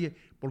reír a nadie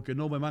porque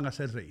no me van a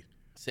hacer reír.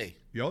 Sí.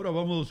 Y ahora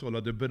vamos a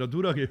la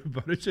temperatura que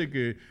parece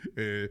que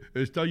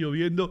está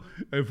lloviendo.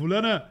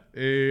 Fulana,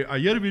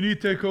 ayer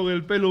viniste con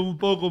el pelo un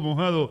poco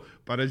mojado.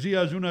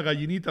 Parecías una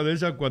gallinita de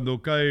esas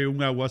cuando cae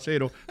un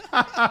aguacero.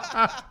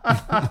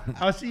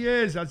 Así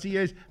es.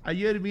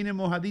 Ayer vine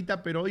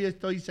mojadita, pero hoy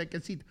estoy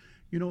sequecita.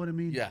 You know what I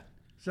mean? Yeah.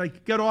 It's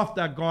like, get off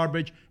that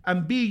garbage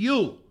and be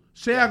you.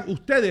 Sean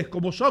ustedes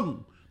como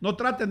son. No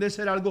traten de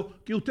ser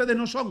algo que ustedes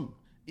no son.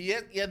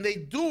 And they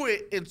do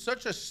it in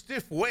such a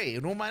stiff way,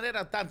 en una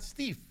manera tan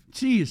stiff.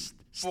 Sí,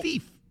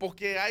 Steve.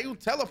 Porque hay un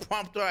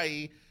teleprompter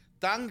ahí,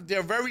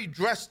 they're very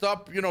dressed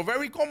up,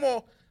 very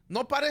como,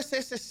 no parece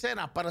esa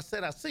escena para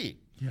ser así.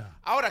 Yeah.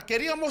 Ahora,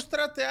 quería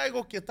mostrarte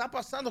algo que está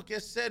pasando que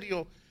es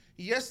serio,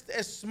 y es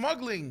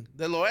smuggling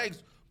de los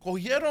eggs.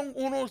 Cogieron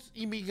unos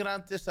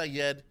inmigrantes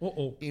ayer,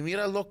 y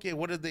mira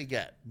what did they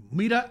get?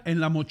 Mira, en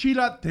la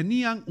mochila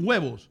tenían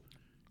huevos.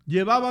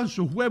 Llevaban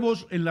sus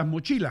huevos en las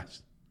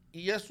mochilas.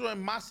 Y eso es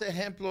más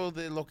ejemplo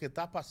de lo que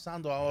está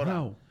pasando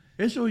ahora. Wow.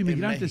 Esos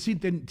inmigrantes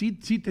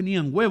sí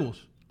tenían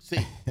huevos. Sí.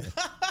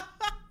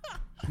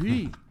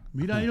 Sí.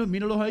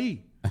 Míralos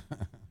ahí.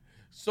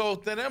 So,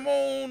 tenemos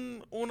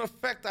un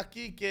efecto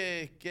aquí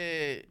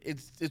que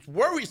it's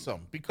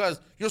worrisome, because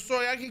yo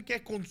soy alguien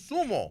que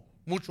consumo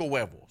muchos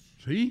huevos.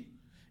 Sí.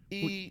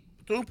 Y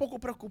estoy un poco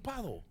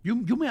preocupado. Yo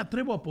me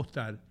atrevo a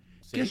apostar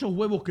que esos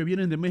huevos que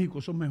vienen de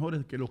México son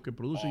mejores que los que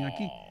producen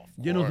aquí,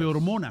 llenos de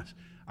hormonas.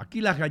 Aquí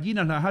las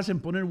gallinas las hacen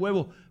poner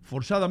huevos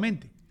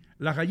forzadamente.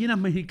 Las gallinas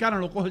mexicanas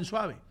lo cogen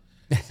suave.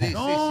 Sí,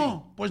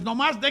 Pues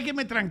nomás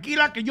déjeme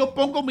tranquila que yo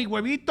pongo mi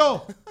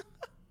huevito.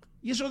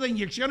 Y eso de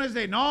inyecciones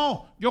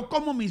yo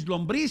como mis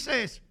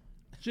lombrices.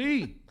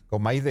 Sí.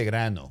 Con maíz de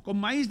grano. Con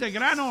maíz de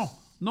grano,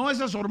 no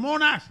esas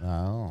hormonas.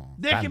 No,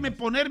 Déjeme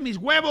poner mis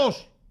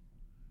huevos.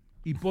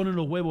 Y ponen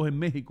los huevos en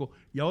México.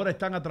 Y ahora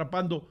están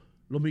atrapando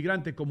los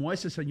migrantes como a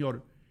ese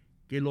señor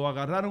que lo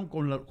agarraron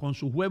con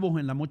sus huevos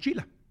en la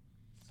mochila.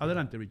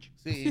 Adelante, Richie.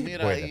 Sí,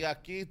 mira, Bueno. y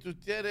aquí tú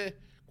tienes,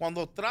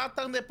 cuando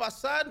tratan de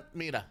pasar,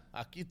 mira,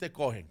 aquí te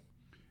cogen.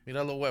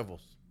 Mira los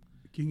huevos.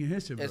 ¿Quién es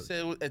ese, bro?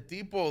 Ese el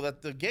tipo at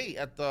the gate,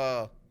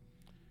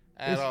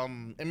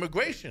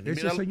 immigration.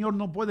 Ese señor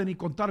no puede ni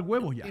contar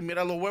huevos ya. Y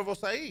mira los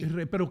huevos ahí.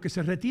 Pero que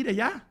se retire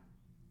ya.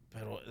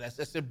 Pero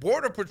es el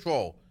Border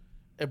Patrol.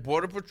 El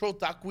Border Patrol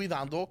está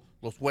cuidando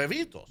los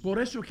huevitos.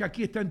 Por eso es que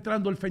aquí está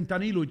entrando el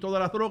fentanilo y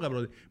todas las drogas,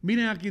 brother.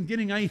 Miren a quien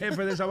tienen ahí,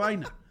 jefe de esa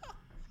vaina.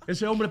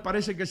 Ese hombre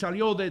parece que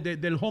salió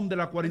del home de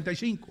la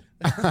 45.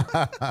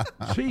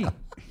 Sí.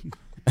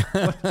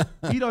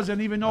 He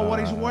doesn't even know what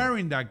he's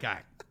wearing, that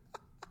guy.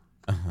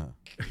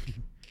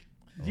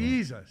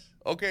 Jesus.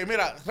 Ok,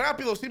 mira,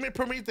 rápido, si me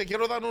permite,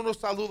 quiero dar unos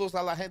saludos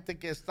a la gente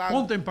que está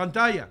Ponte en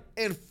pantalla.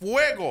 en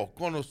fuego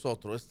con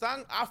nosotros.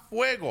 Están a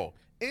fuego,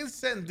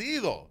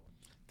 encendido.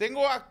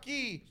 Tengo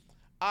aquí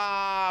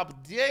a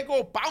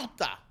Diego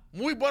Pauta.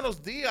 Muy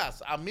buenos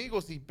días,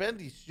 amigos, y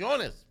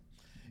bendiciones.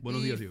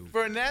 Buenos días, Diego.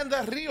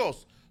 Fernanda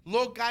Ríos.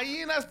 Los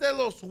gallinas de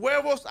los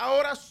huevos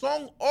ahora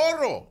son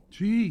oro.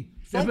 Sí,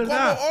 Son es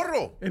verdad. como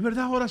oro. Es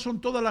verdad, ahora son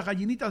todas las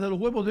gallinitas de los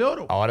huevos de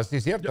oro. Ahora sí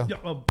es cierto.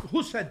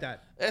 Who said that?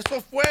 Eso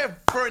fue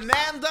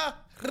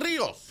Fernanda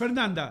Ríos.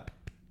 Fernanda,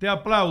 te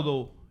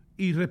aplaudo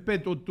y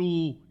respeto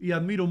y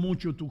admiro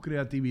mucho tu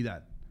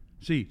creatividad.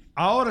 Sí,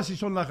 ahora sí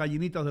son las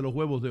gallinitas de los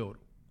huevos de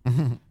oro.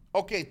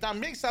 Ok,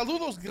 también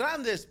saludos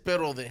grandes,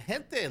 pero de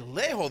gente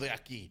lejos de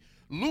aquí.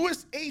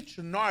 Luis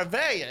H.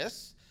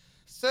 Narvaez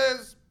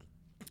says,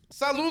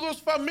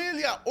 saludos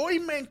familia, hoy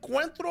me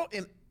encuentro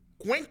en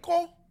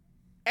Cuenco,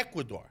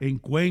 Ecuador. En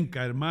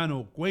Cuenca,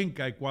 hermano,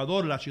 Cuenca,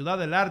 Ecuador, la ciudad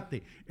del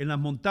arte, en las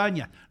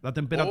montañas, la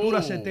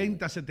temperatura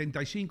 70,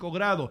 75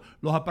 grados,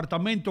 los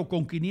apartamentos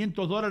con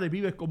 $500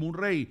 vives como un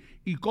rey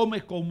y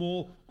comes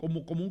como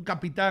un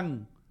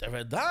capitán. ¿De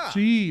verdad?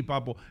 Sí,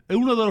 papo. Es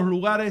uno de los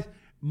lugares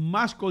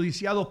más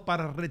codiciados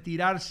para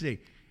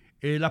retirarse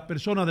las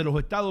personas de los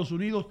Estados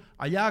Unidos,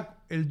 allá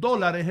el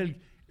dólar es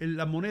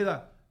la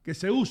moneda que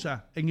se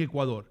usa en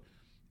Ecuador.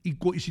 Y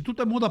si tú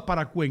te mudas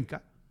para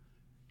Cuenca,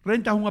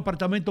 rentas un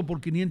apartamento por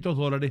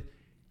 $500,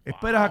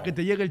 esperas a que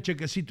te llegue el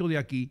chequecito de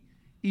aquí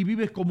y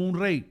vives como un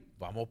rey.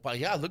 Vamos para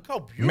allá. Look how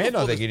beautiful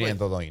Menos de this place.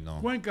 500 hoy,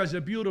 ¿no? Cuenca is a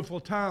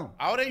beautiful town.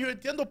 Ahora yo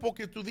entiendo por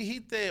qué tú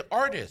dijiste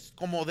artist,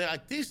 como de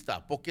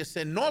artista, porque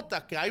se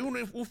nota que hay una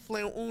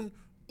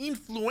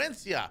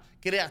influencia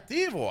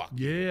creativa aquí.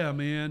 Yeah,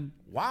 man.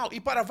 Wow, y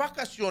para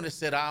vacaciones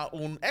será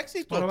un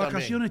éxito Para también.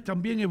 vacaciones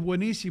también es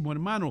buenísimo,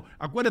 hermano.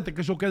 Acuérdate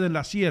que eso queda en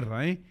la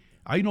sierra, ¿eh?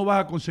 Ahí no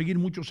vas a conseguir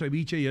mucho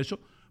ceviche y eso,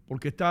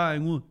 porque está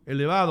en un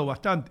elevado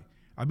bastante.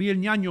 A mí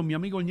mi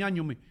amigo el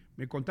ñaño,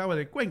 me contaba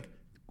de Cuenca.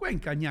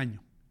 Cuenca,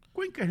 ñaño.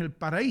 Cuenca es el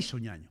paraíso,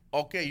 ñaño.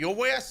 Ok, yo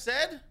voy a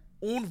hacer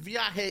un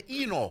viaje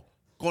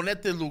con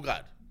este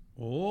lugar.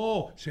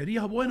 Oh,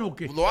 sería bueno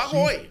que... Lo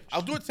hago hoy.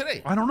 I'll do it today.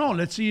 I don't know.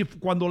 Let's see if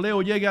cuando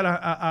Leo llegue a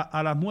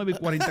las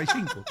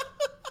 9:45.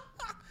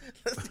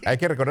 Hay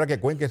que recordar que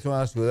Cuenca es una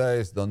de las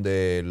ciudades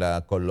donde,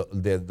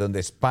 donde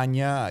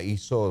España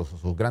hizo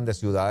sus grandes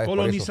ciudades.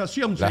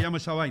 Colonización se llama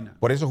esa vaina.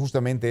 Por eso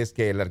justamente es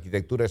que la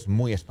arquitectura es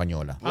muy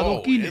española.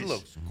 Adoquines. It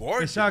looks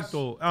gorgeous.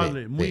 Exacto,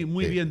 Ale,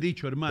 muy bien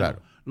dicho, hermano.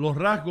 Claro. Los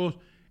rasgos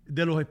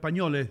de los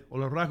españoles o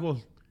los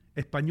rasgos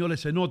españoles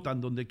se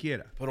notan donde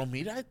quiera. Pero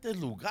mira este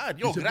lugar.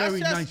 Yo, It's a very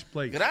gracias, nice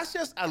place.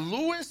 gracias a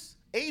Luis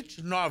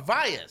H.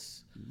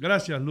 Narvaez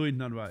Gracias, Luis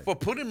Narváez. for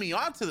putting me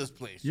onto this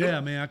place.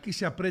 Yeah, man, aquí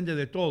se aprende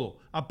de todo.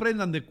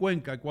 Aprendan de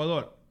Cuenca,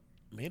 Ecuador.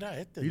 Mira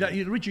este. Mira,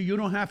 y Richie,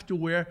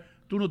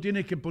 tú no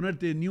tienes que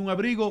ponerte ni un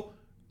abrigo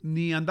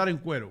ni andar en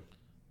cuero.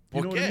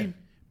 ¿Por You know qué? what I mean?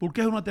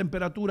 Porque es una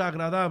temperatura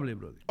agradable,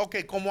 brother. Ok,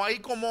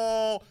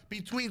 como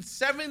between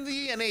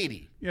 70 and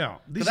 80. Yeah.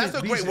 that's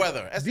a great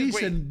weather. That's a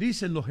great-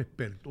 Dicen los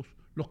expertos,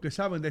 los que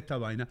saben de esta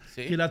vaina,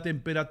 Sí. que la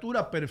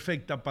temperatura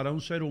perfecta para un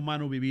ser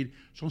humano vivir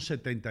son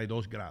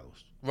 72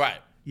 grados.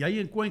 Right. Y ahí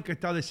en Cuenca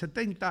está de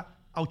 70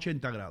 a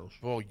 80 grados.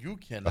 Bro, you O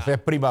cannot, sea,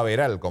 es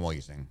primaveral, como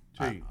dicen.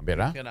 Sí.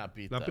 ¿Verdad? cannot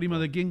beat ¿La that, prima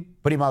bro. de quién?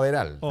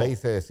 Primaveral. Oh. Se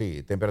dice,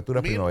 sí,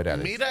 temperaturas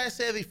primaverales. Mira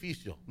ese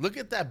edificio. Look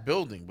at that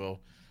building,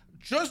 bro.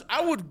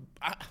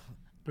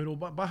 Pero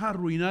vas a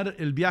arruinar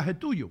el viaje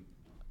tuyo.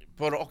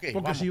 Pero, ok, Porque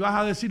vamos. si vas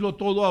a decirlo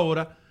todo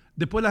ahora,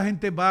 después la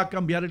gente va a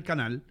cambiar el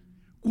canal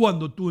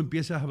cuando tú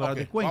empiezas a hablar Ok,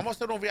 de Cuenca. vamos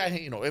a hacer un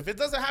viaje. If it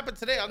doesn't happen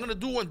today, I'm going to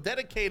do one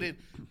dedicated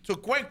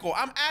to Cuenco.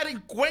 I'm adding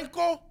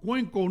Cuenco.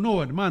 Cuenco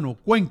no, hermano,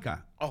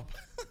 Cuenca, Oh,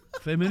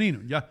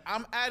 femenino, ya.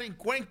 I'm adding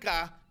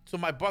Cuenca to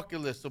my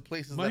bucket list of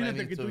places that I Imagínate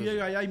need que to tú visit.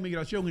 llegas allá a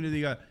inmigración y le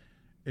digas,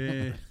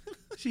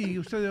 sí,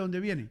 ¿usted de dónde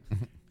viene?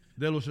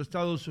 De los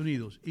Estados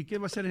Unidos. ¿Y qué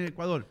va a hacer en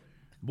Ecuador?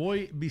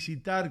 Voy a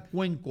visitar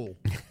Cuenco.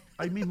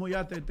 Ahí mismo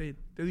ya te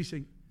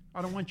dicen,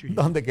 I don't want you here.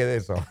 ¿Dónde queda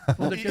eso?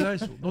 ¿Dónde queda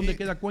eso? ¿Dónde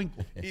queda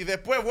Cuenco? Y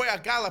después voy a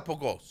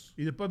Galápagos.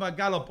 Y después va a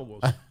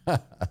Galápagos.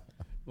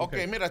 Ok,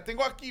 mira,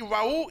 tengo aquí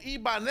Raúl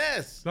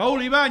Ibanez.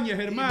 Raúl Ibáñez,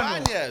 hermano.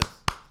 Ibáñez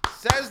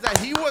says that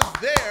he was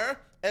there.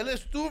 Él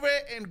estuve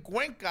en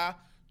Cuenca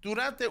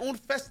durante un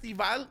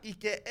festival y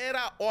que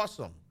era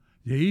awesome.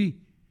 Sí,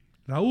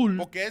 Raúl,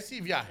 Porque es sí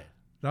viaje.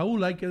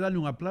 Raúl, hay que darle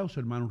un aplauso,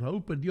 hermano.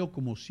 Raúl perdió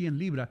como 100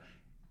 libras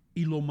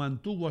y lo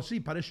mantuvo así.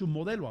 Parece un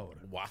modelo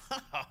ahora.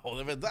 Wow,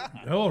 de verdad.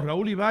 Oh,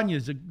 Raúl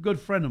Ibáñez, a good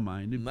friend of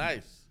mine.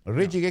 Nice.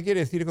 Richie, ¿qué quiere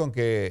decir con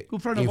que...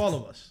 Good friend of all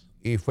of us.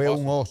 Y fue Oso.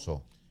 un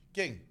oso.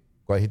 ¿Quién?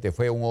 Cuando dijiste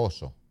fue un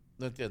oso.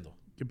 No entiendo.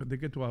 ¿De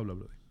qué tú hablas,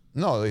 brother?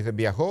 No, dice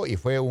viajó y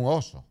fue un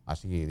oso.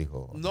 Así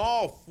dijo.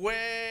 No,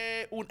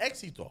 fue un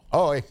éxito.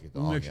 Oh, éxito.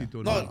 Un Oh, ya.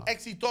 éxito. No,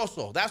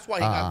 exitoso. That's why he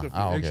got confused.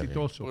 ok.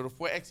 Exitoso. Pero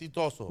fue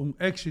exitoso. Un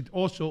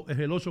exitoso es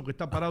el oso que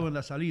está parado en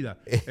la salida.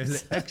 Es el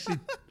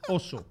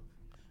exitoso.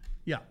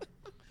 Ya.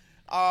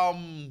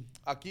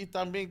 Aquí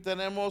también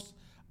tenemos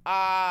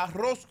a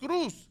Ros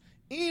Cruz.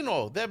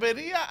 Ino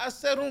debería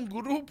hacer un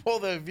grupo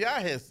de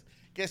viajes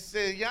que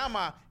se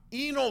llama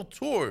Ino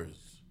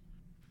Tours.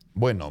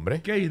 Buen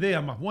nombre. Qué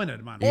idea más buena,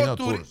 hermano. Ino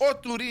Tours. O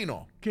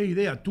Turino. Qué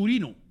idea.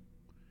 Turino.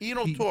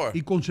 Ino Y, Tour.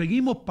 y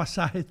conseguimos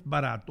pasajes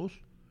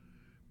baratos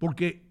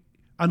porque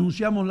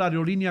anunciamos la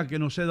aerolínea que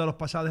nos ceda los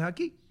pasajes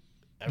aquí.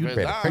 Es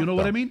verdad. You know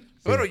what I mean?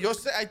 Pero yo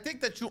sé, I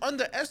think that you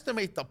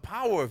underestimate the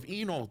power of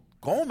Ino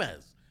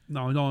Gómez.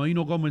 No,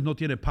 Hino Gómez no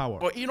tiene power.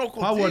 Pues Hino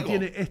Power contigo.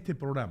 tiene este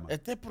programa.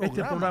 Este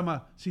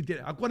programa. Sí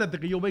tiene. Acuérdate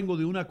que yo vengo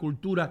de una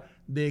cultura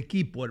de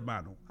equipo,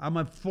 hermano. I'm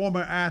a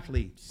former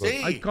athlete. Sí.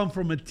 I come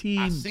from a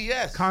team Así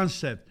es.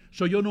 concept.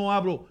 So yo no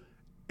hablo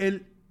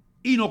el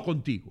Hino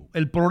contigo.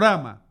 El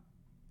programa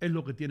es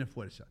lo que tiene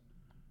fuerza.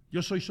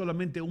 Yo soy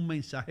solamente un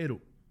mensajero.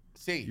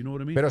 Sí. You know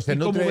what I mean? Pero se y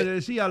como nutre- me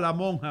decía la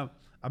monja,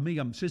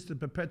 amiga, Sister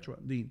Perpetua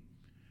Dean,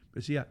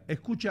 decía,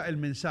 escucha el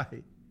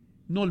mensaje,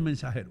 no el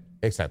mensajero.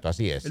 Exacto,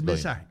 así es. El Doy.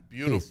 mensaje.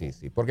 Sí,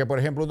 sí. Porque, por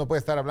ejemplo, uno puede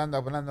estar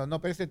hablando,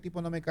 no, pero ese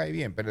tipo no me cae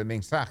bien, pero el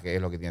mensaje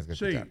es lo que tienes que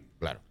Sí. escuchar.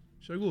 Claro.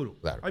 Seguro.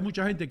 Claro. Hay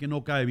mucha gente que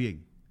no cae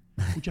bien.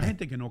 Mucha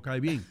gente que no cae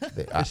bien.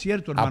 A- Es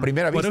cierto, a hermano.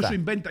 primera Por vista. eso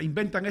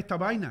inventan esta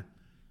vaina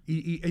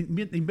y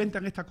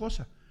inventan esta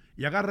cosa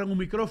y agarran un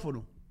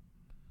micrófono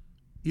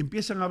y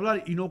empiezan a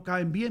hablar y no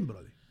caen bien,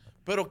 brother.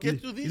 Pero ¿qué Y,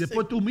 tú y dices?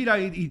 después tú miras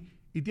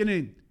y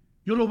tienen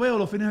Yo los veo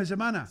los fines de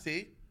semana.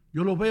 Sí.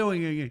 Yo los veo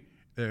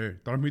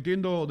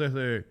transmitiendo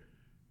desde,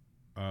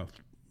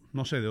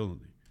 no sé de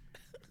dónde,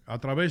 a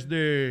través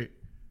de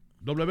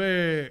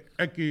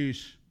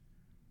WX,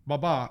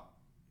 papá,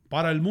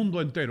 para el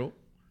mundo entero.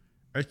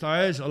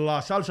 Esta es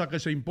la salsa que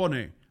se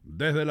impone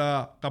desde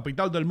la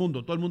capital del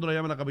mundo. Todo el mundo la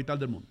llama la capital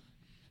del mundo.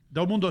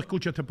 Todo el mundo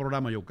escucha este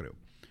programa, yo creo.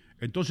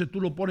 Entonces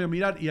tú lo pones a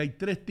mirar y hay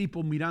 3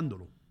 tipos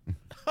mirándolo.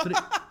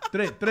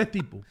 Tres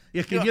tipos. Y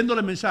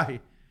escribiéndole mensajes.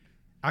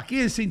 Aquí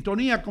en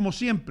sintonía, como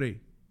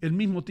siempre, el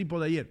mismo tipo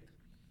de ayer.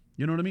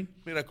 You know what I mean?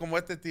 Mira, como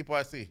este tipo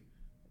así.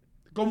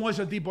 Como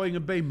ese tipo ahí en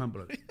el basement,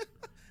 brother.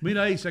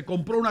 Mira ahí, se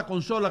compró una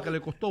consola que le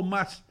costó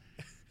más.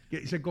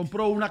 Que se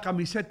compró una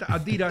camiseta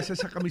Adidas.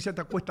 Esa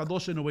camiseta cuesta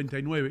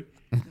 $12.99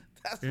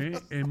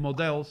 en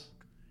Models.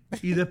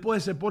 Y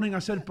después se ponen a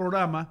hacer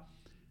programas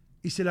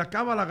y se le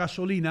acaba la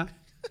gasolina.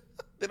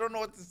 They don't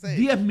know what to say.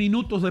 10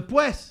 minutos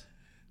después.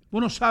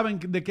 No saben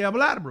de qué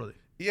hablar, brother.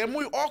 Y es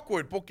muy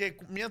awkward porque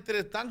mientras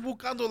están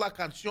buscando las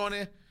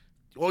canciones,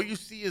 all you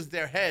see is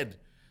their head.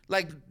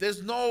 Like,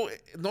 there's no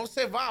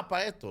se va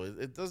para esto.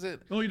 It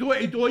doesn't. No, y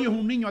tú oyes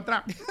un niño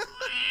atrás.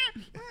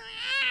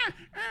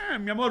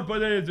 Mi amor,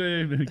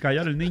 puedes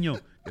callar el niño.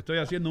 Estoy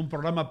haciendo un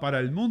programa para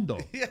el mundo.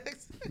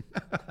 Yes.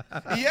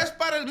 Y es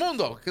para el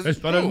mundo. Es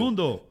para el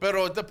mundo.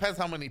 Pero it depends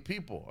how many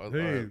people.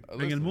 Sí,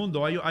 en el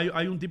mundo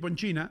hay un tipo en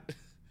China,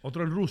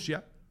 otro en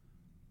Rusia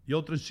y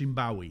otro en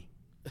Zimbabue.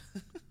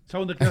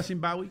 ¿Sabes dónde queda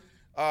Zimbabue?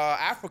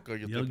 Africa,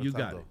 yo estoy You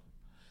got pensando.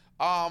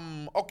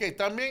 it. Ok,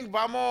 también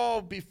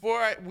vamos,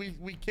 before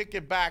we kick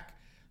it back,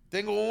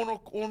 tengo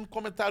un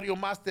comentario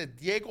más de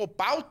Diego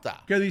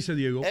Pauta. ¿Qué dice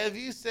Diego? Él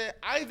dice,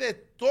 hay de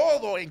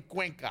todo en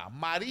Cuenca,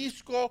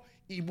 marisco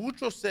y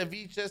muchos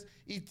ceviches,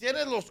 y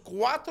tiene los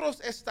 4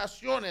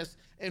 estaciones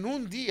en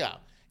un día.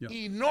 Yeah.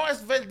 Y no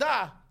es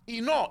verdad,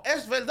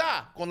 es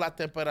verdad con la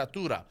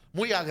temperatura.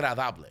 Muy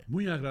agradable.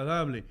 Muy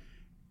agradable.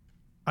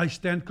 I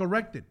stand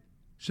corrected.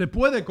 Se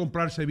puede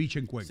comprar ceviche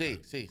en Cuenca.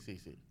 Sí.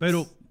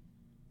 Pero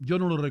yo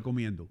no lo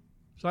recomiendo.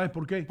 ¿Sabes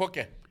por qué? ¿Por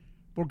qué?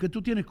 Porque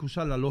tú tienes que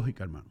usar la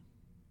lógica, hermano.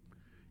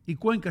 Y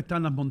Cuenca está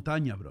en las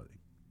montañas, brother.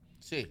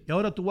 Sí. Y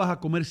ahora tú vas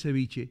a comer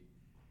ceviche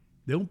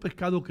de un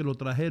pescado que lo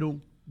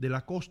trajeron de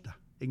la costa,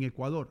 en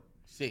Ecuador.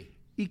 Sí.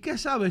 ¿Y qué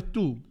sabes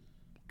tú?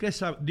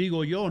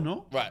 Digo yo,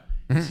 ¿no?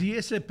 Right. Si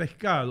ese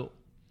pescado,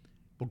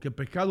 porque el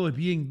pescado es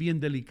bien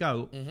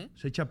delicado,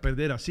 se echa a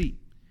perder así.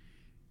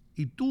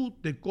 Y tú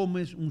te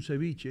comes un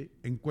ceviche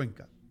en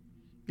Cuenca,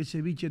 el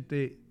ceviche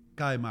te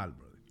cae mal,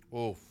 brother.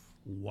 Uf.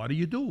 What do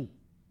you do?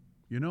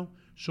 You know?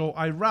 So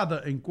I'd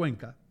rather en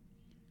Cuenca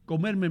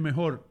comerme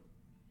mejor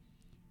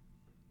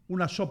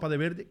una sopa de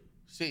verde,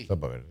 Sí.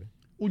 Sopa verde.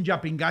 un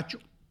yapingacho,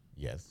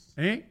 Yes.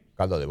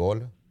 ¿Caldo de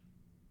bola.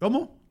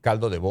 ¿Cómo?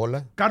 Caldo de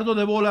bola. Caldo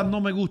de bola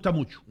no me gusta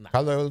mucho.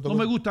 Caldo de bola. No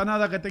me gusta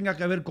nada que tenga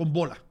que ver con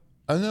bola.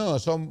 Ah, no,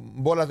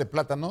 son bolas de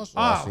plátanos.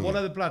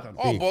 Bola de plátano.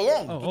 Oh, Sí.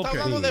 bolón. Oh, Tú estás ok.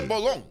 hablando de Sí.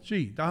 bolón.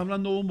 Sí, estás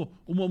hablando de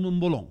un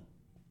bolón.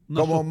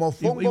 Como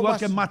mofongo Igual más-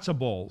 que matzo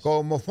balls.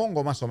 Como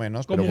mofongo más o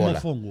menos, Como pero bola.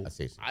 mofongo.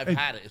 Así es. I've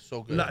had it. It's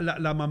so good.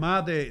 La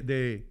mamá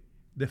de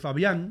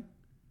Fabián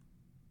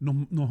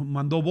nos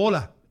mandó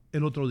bola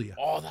el otro día.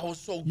 Oh, that was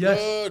so Yes.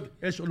 good.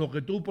 Eso, lo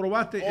que tú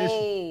probaste es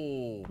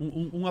Oh.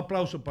 un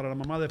aplauso para la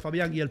mamá de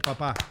Fabián y el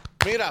papá.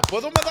 Mira,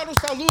 puedo mandar un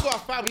saludo a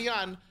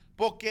Fabián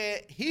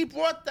porque he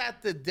brought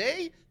that the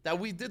day that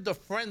we did the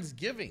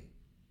Friendsgiving.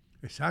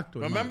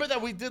 Exacto. Remember hermano.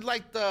 that we did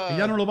like Y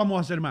ya no the... lo vamos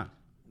a hacer más.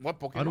 What,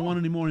 ¿por qué I don't no? want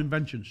any more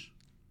inventions.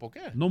 ¿Por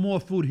qué? No more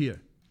food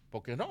here.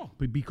 ¿Por qué no?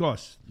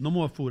 Because no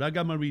more food. I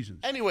got my reasons.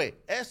 Anyway,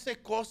 esa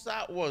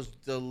cosa was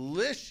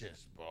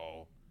delicious,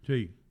 bro.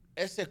 Sí.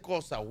 Esa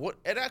cosa,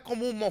 era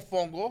como un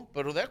mofongo,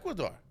 pero de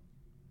Ecuador.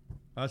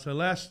 That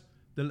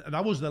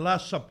was the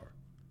last supper.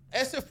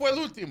 Ese fue el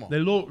último.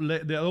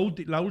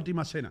 La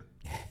última cena.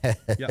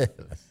 Ya.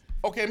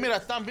 Ok, mira,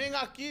 también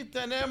aquí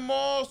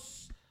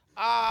tenemos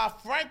a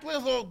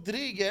Franklin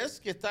Rodríguez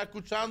que está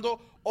escuchando.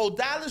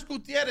 Odalis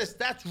Gutierrez,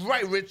 that's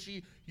right,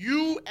 Richie.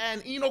 You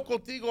and Ino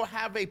Contigo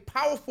have a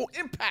powerful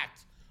impact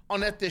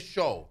on este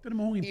show.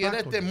 Tenemos un y en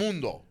impacto. este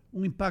mundo.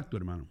 Un impacto,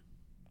 hermano.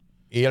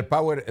 Y el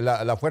power,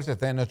 la fuerza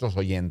está en nuestros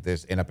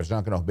oyentes, en las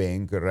personas que nos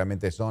ven, que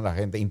realmente son la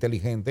gente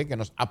inteligente que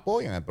nos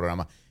apoyan en el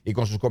programa y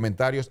con sus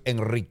comentarios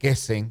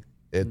enriquecen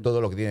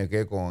todo lo que tiene que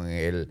ver con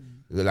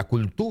la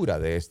cultura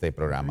de este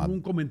programa.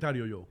 Un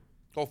comentario yo.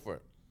 Go for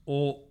it.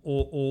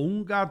 O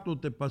un gato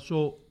te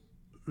pasó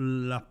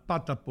las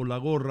patas por la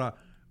gorra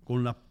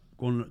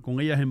con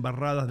ellas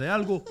embarradas de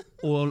algo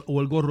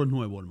o el gorro es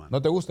nuevo, hermano.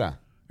 ¿No te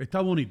gusta? Está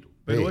bonito,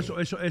 pero Sí.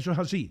 eso es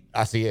así.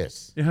 Así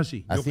es. Es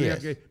así. Yo Así creía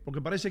es. porque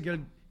parece que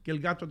el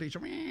gato te hizo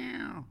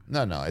miau,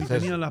 No, y eso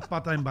es tenía las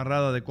patas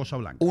embarradas de cosa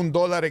blanca.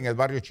 $1 en el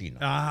barrio chino.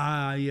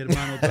 Ay,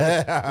 hermano, tú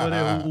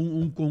eres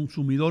un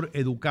consumidor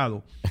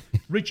educado.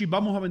 Richie,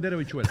 vamos a vender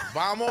habichuelas.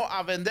 Vamos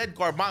a vender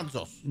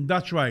garbanzos.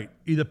 That's right.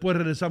 Y después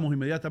regresamos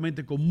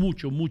inmediatamente con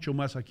mucho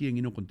más aquí en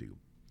Hino Contigo.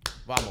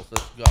 Vamos,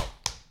 let's go.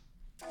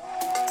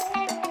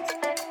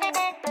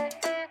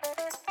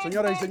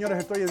 Señoras y señores,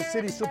 estoy en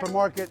City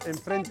Supermarket,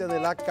 enfrente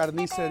de la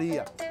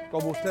carnicería.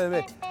 Como usted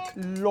ve,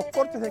 Los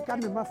cortes de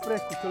carne más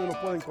frescos ustedes los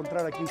pueden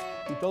encontrar aquí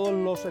y todos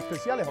los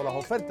especiales o las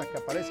ofertas que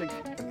aparecen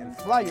en el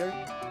flyer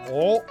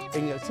o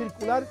en el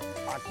circular,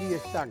 aquí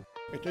están.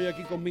 Estoy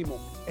aquí con Mimo,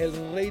 el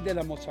rey de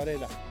la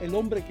mozzarella, el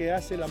hombre que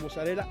hace la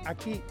mozzarella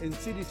aquí en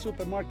City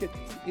Supermarket.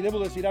 Y debo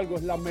decir algo,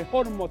 es la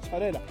mejor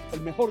mozzarella,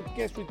 el mejor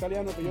queso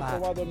italiano que yo he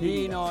probado en mi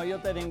vida. Dino, io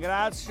te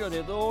ringrazio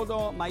di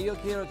tutto, ma io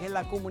quiero che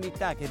la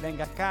comunità che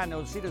venga qua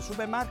nel City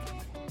Supermarket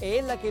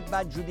è la che va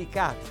a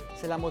giudicare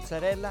se la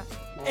mozzarella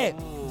è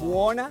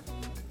buona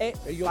e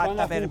ellos fatta van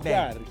a per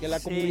juzgar, bene. que la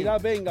Sì.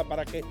 comunidad venga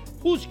para que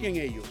juzguen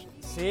ellos.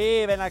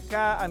 Sì, ven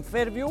acá in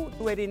Fairview,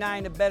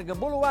 289 Berg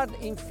Boulevard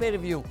in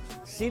Fairview.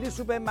 City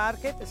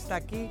Supermarket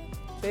sta qui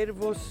per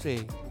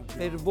você.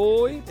 Per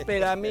voi,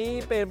 per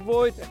me, per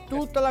voi,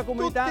 tutta la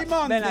comunità. Tutti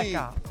mondi. Ven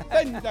acá.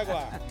 Venta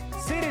qua.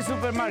 City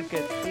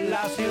Supermarket,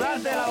 la ciudad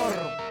del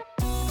ahorro.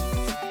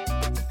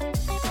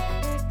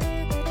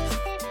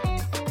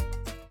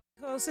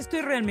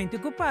 Estoy realmente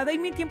ocupada y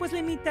mi tiempo es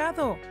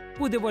limitado.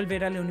 Pude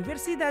volver a la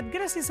universidad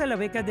gracias a la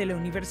beca de la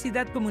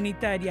Universidad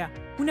Comunitaria,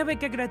 una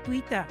beca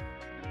gratuita.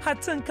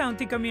 Hudson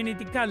County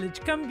Community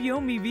College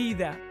cambió mi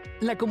vida.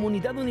 La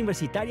comunidad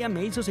universitaria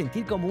me hizo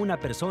sentir como una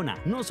persona,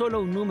 no solo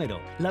un número.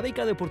 La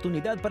beca de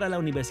oportunidad para la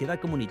universidad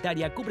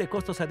comunitaria cubre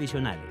costos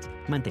adicionales,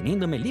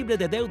 manteniéndome libre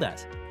de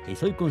deudas.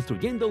 Estoy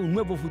construyendo un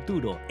nuevo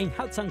futuro en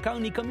Hudson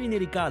County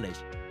Community College.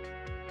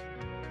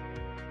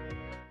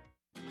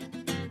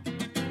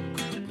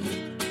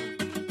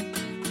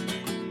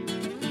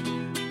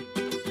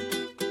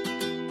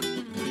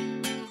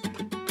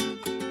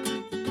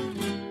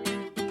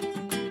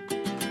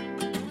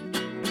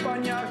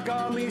 España,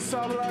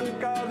 camisa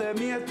blanca de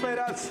mi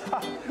esperanza.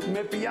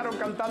 Me pillaron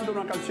cantando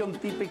una canción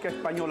típica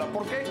española.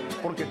 ¿Por qué?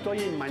 Porque estoy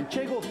en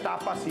Manchego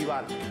Tapas y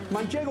Bar.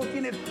 Manchego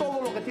tiene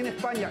todo lo que tiene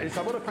España. El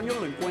sabor español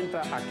lo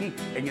encuentra aquí,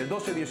 en el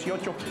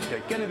 1218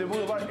 del Kennedy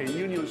Boulevard en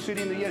Union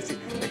City, New Jersey.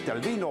 El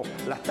vino,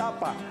 las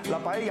tapas, la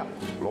paella.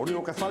 Lo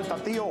único que falta,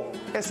 tío,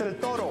 es el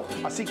toro.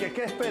 Así que,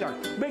 ¿qué esperan?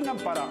 Vengan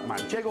para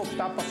Manchego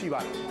Tapas y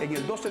Bar en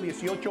el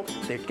 1218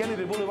 del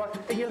Kennedy Boulevard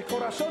en el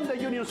corazón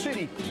de Union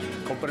City.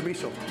 Con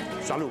permiso.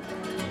 Salud.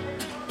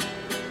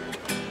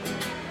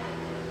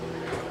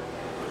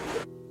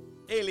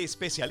 El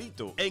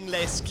Especialito, en la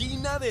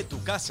esquina de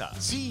tu casa.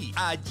 Sí,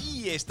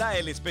 allí está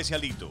El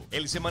Especialito,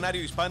 el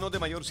semanario hispano de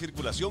mayor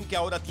circulación que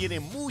ahora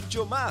tiene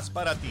mucho más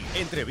para ti.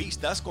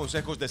 Entrevistas,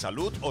 consejos de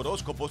salud,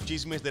 horóscopos,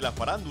 chismes de la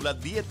farándula,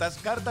 dietas,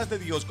 cartas de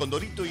Dios con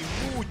Dorito y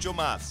mucho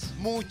más.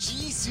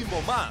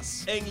 Muchísimo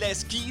más. En la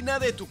esquina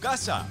de tu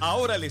casa.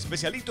 Ahora El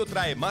Especialito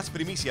trae más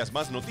primicias,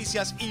 más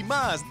noticias y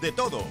más de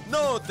todo.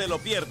 No te lo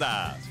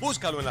pierdas.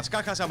 Búscalo en las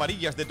cajas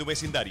amarillas de tu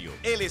vecindario.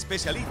 El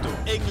Especialito,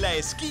 en la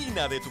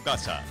esquina de tu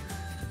casa.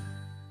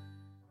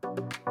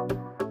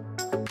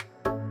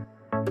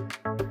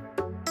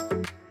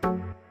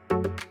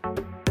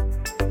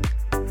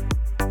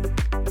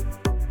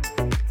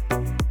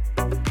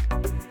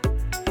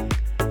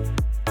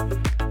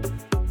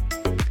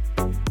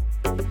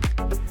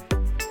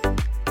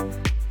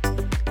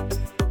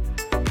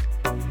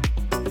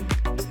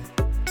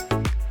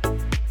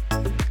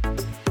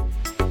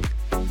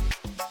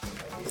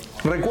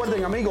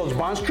 Recuerden, amigos,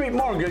 Bond Street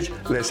Mortgage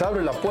les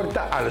abre la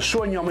puerta al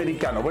sueño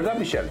americano, ¿verdad,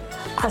 Michelle?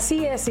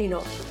 Así es, Sino,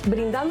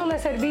 brindándole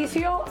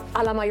servicio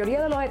a la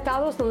mayoría de los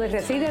estados donde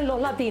residen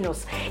los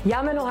latinos.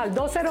 Llámenos al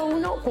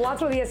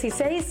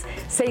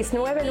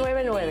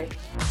 201-416-6999.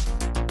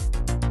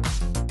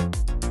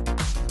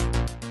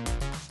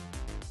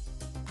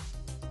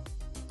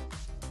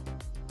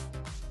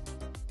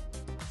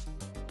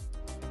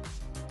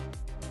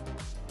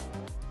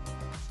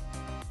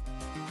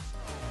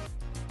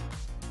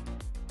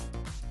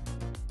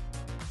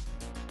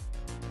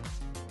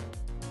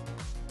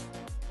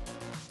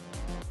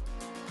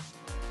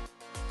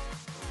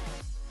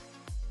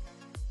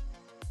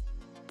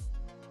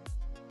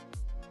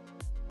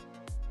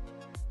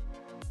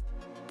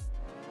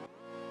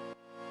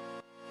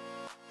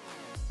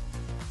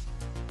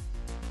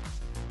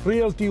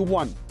 Realty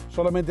One.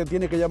 Solamente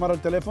tiene que llamar al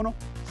teléfono.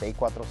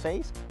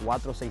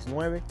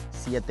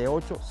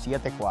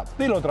 646-469-7874.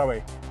 Dilo otra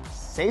vez.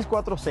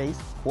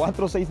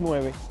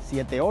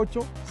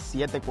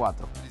 646-469-7874.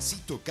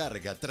 Expresito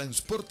Carga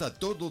transporta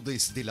todo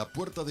desde la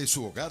puerta de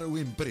su hogar o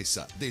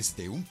empresa,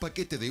 desde un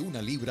paquete de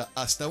 1 libra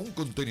hasta un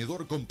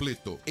contenedor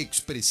completo.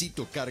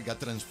 Expresito Carga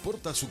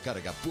transporta su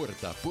carga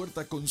puerta a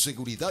puerta con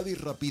seguridad y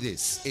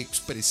rapidez.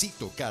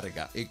 Expresito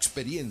Carga,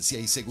 experiencia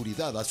y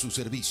seguridad a su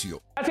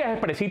servicio. Gracias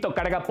Expresito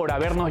Carga por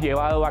habernos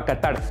llevado a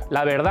Qatar.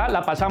 La verdad,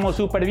 la pasamos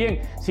súper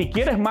bien. Si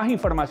quieres más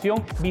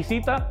información,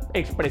 visita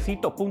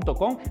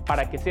expresito.com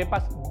para que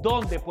sepas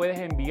dónde puedes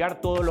enviar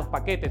todos los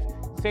paquetes.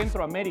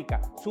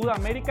 Centroamérica,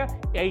 Sudamérica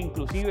e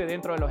inclusive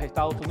dentro de los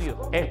Estados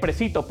Unidos.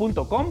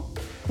 Expresito.com,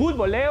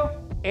 futboleo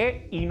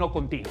y no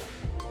contigo.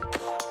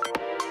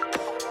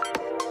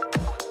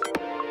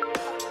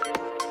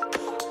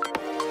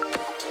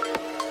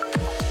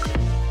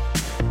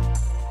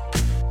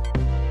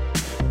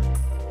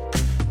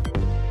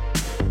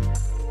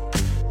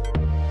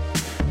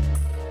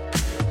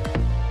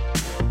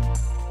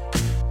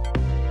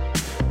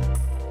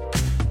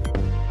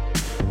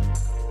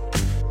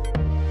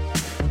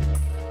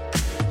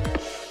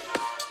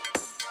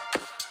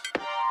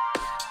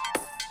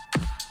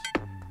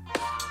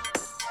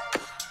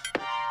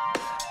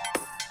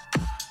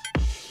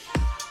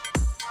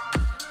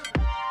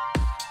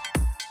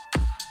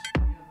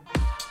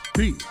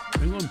 Sí,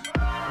 hang on.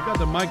 I got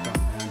the mic on,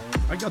 man.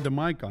 I got the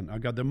mic on. I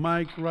got the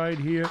mic right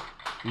here.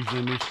 His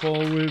name is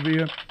Paul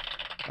Revere.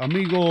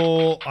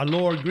 Amigo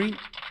Alord Green.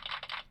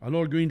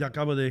 Alord Green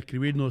acaba de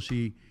escribirnos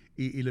y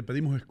le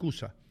pedimos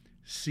excusa.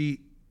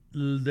 Si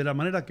de la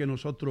manera que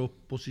nosotros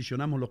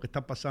posicionamos lo que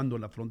está pasando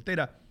en la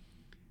frontera,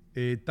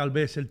 tal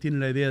vez él tiene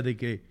la idea de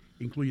que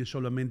incluye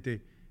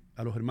solamente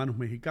a los hermanos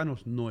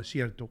mexicanos. No es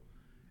cierto.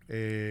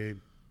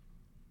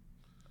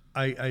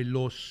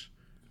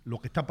 Lo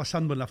que está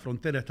pasando en la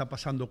frontera está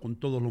pasando con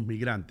todos los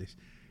migrantes.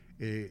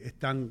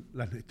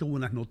 Estuvo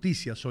unas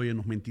noticias hoy en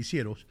los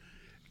noticieros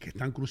que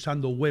están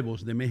cruzando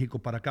huevos de México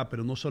para acá,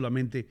 pero no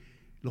solamente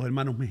los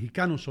hermanos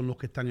mexicanos son los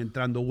que están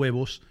entrando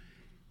huevos,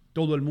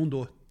 todo el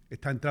mundo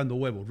está entrando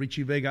huevos.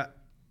 Richie Vega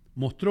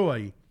mostró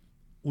ahí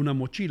una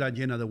mochila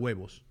llena de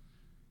huevos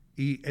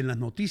y en las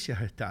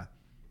noticias está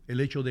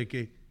el hecho de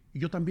que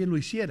yo también lo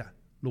hiciera.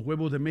 Los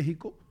huevos de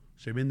México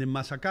se venden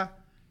más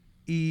acá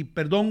y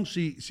perdón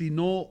si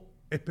no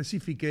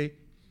especifique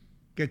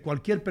que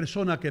cualquier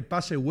persona que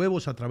pase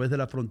huevos a través de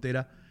la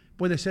frontera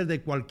puede ser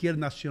de cualquier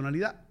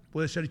nacionalidad,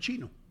 puede ser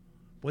chino,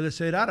 puede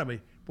ser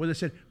árabe, puede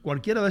ser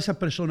cualquiera de esas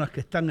personas que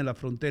están en la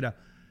frontera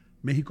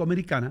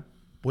México-americana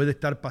puede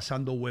estar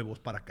pasando huevos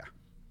para acá.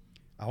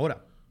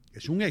 Ahora,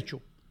 es un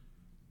hecho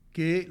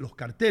que los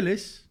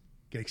carteles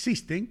que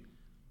existen,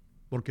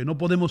 porque no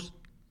podemos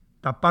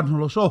taparnos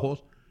los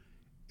ojos,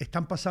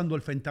 están pasando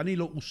el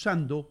fentanilo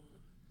usando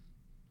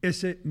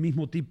ese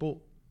mismo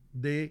tipo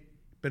de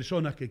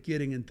personas que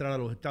quieren entrar a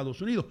los Estados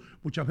Unidos.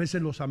 Muchas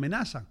veces los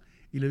amenazan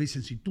y le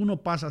dicen, si tú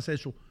no pasas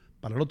eso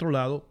para el otro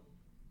lado,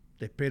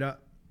 te espera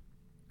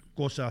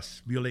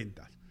cosas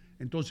violentas.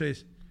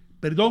 Entonces,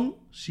 perdón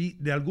si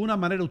de alguna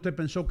manera usted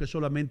pensó que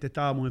solamente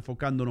estábamos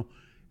enfocándonos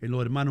en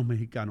los hermanos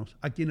mexicanos,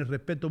 a quienes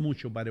respeto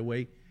mucho, by the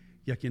way,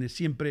 y a quienes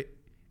siempre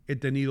he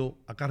tenido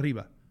acá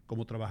arriba,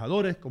 como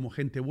trabajadores, como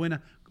gente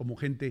buena, como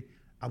gente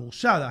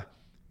abusada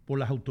por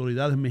las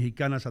autoridades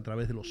mexicanas a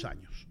través de los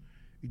años.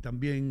 Y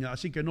también,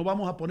 así que no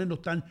vamos a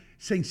ponernos tan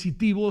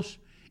sensitivos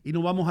y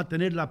no vamos a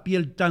tener la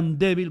piel tan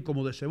débil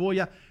como de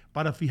cebolla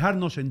para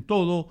fijarnos en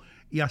todo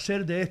y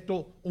hacer de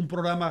esto un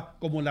programa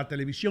como en la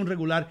televisión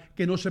regular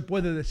que no se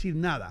puede decir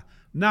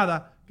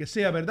nada que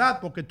sea verdad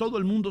porque todo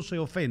el mundo se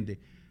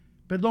ofende.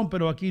 Perdón,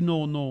 pero aquí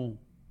no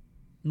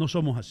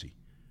somos así.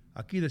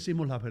 Aquí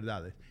decimos las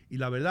verdades y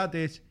la verdad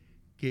es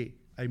que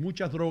hay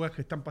muchas drogas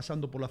que están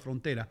pasando por la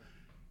frontera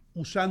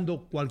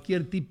usando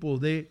cualquier tipo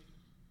de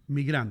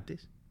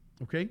migrantes.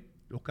 ¿Okay?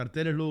 Los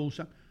carteles lo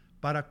usan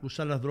para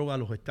cruzar las drogas a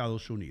los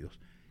Estados Unidos.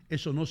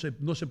 Eso no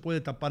se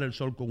puede tapar el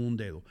sol con un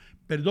dedo.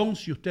 Perdón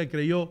si usted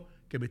creyó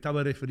que me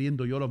estaba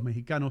refiriendo yo a los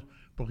mexicanos,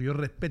 porque yo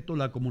respeto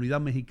la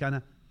comunidad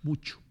mexicana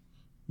mucho,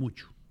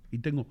 mucho. Y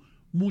tengo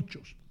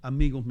muchos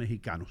amigos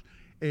mexicanos.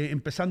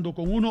 Empezando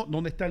con uno,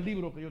 ¿dónde está el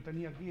libro que yo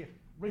tenía aquí?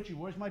 Richie,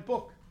 where's my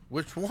book?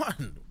 Which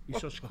one?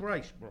 Jesus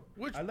Christ, bro.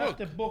 Which I left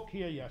the book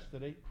here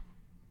yesterday,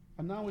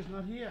 and now it's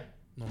not here.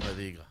 No me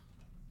diga.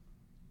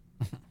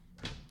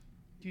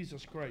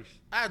 Jesus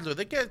Christ. Adler,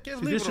 ¿de qué See,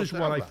 libro this is se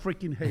what habla? I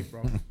freaking hate,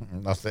 bro.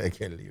 No sé de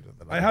qué libro.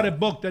 I had a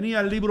book. Tenía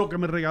el libro que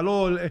me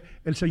regaló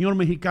el señor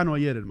mexicano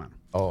ayer, hermano.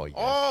 Oh, yes.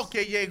 Oh,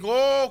 que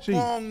llegó Sí.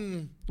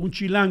 con... Un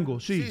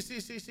chilango, sí.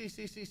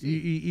 Sí.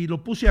 Y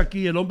lo puse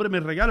aquí. El hombre me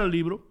regala el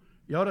libro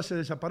y ahora se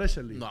desaparece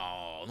el libro.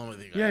 No me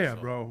diga Yeah,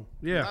 eso. bro.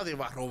 Yeah. Nadie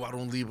va a robar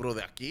un libro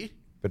de aquí.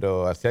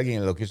 Pero si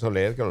alguien lo quiso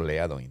leer, que lo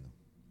lea, Don Hino.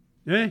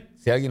 ¿Eh?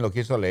 Si alguien lo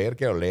quiso leer,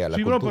 que lo lea. La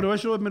Sí, bro, cultura. pero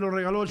eso me lo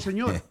regaló el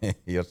señor.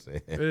 Yo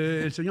sé.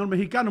 El señor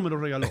mexicano me lo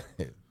regaló.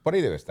 Por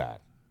ahí debe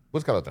estar.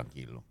 Búscalo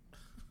tranquilo.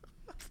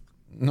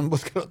 No,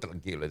 búscalo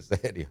tranquilo, en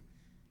serio.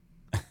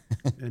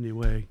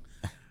 Anyway.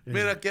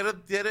 Mira,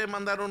 quiere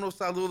mandar unos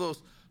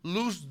saludos.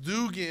 Luz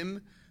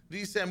Dugan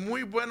dice,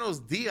 muy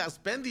buenos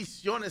días,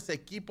 bendiciones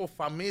equipo,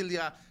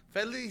 familia,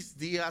 feliz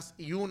días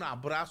y un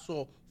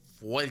abrazo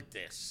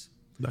fuertes.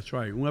 That's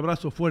right. Un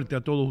abrazo fuerte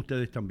a todos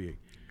ustedes también.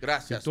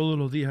 Gracias. Que todos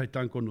los días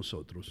están con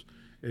nosotros.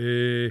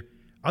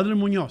 Adler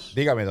Muñoz.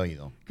 Dígame, Don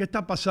Hino. ¿Qué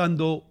está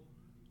pasando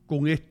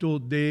con esto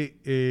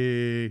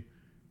de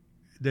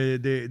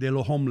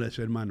los homeless,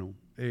 hermano,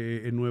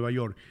 en Nueva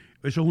York?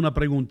 Eso es una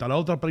pregunta. La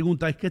otra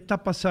pregunta es, ¿qué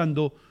está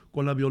pasando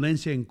con la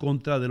violencia en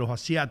contra de los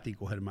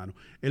asiáticos, hermano?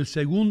 El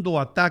segundo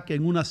ataque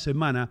en una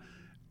semana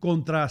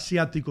contra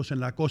asiáticos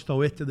en la costa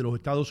oeste de los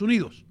Estados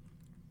Unidos.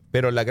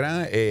 Pero la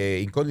gran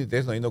incógnita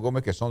es, Don Hino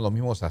Gómez, que son los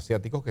mismos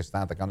asiáticos que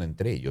están atacando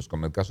entre ellos.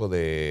 Como el caso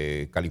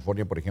de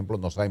California, por ejemplo,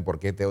 no saben por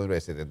qué este hombre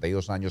de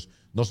 72 años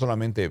no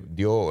solamente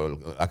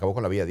acabó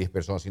con la vida de 10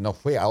 personas, sino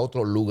fue a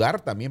otro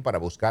lugar también para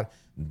buscar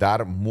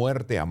dar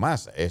muerte a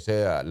más.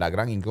 Esa es la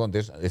gran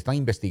incógnita. Están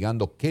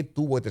investigando qué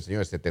tuvo este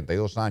señor de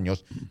 72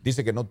 años.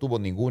 Dice que no tuvo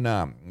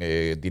ninguna,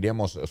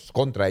 diríamos,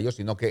 contra ellos,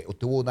 sino que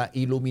tuvo una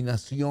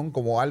iluminación,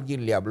 como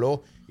alguien le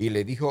habló y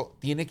le dijo,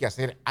 tiene que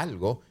hacer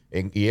algo.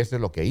 y eso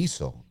es lo que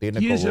hizo.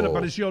 ¿Quién se le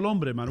apareció al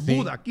hombre, hermano? Sí,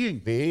 ¿Buda?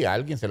 ¿Quién? Sí, a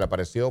alguien se le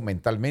apareció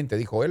mentalmente,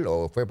 dijo él,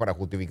 o fue para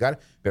justificar,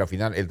 pero al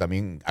final él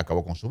también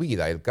acabó con su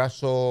vida. El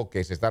caso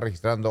que se está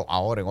registrando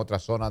ahora en otra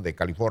zona de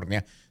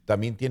California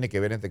también tiene que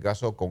ver en este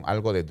caso con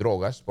algo de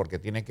drogas, porque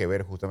tiene que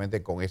ver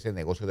justamente con ese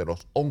negocio de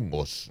los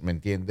hongos, ¿me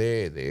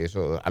entiende? De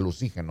esos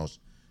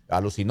alucinógenos,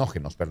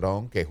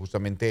 que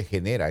justamente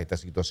genera esta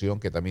situación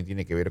que también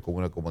tiene que ver con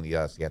una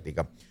comunidad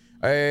asiática.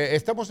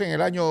 Estamos en el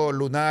año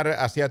lunar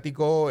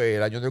asiático,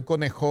 el año del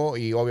conejo,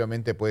 y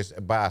obviamente pues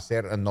va a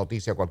ser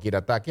noticia cualquier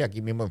ataque.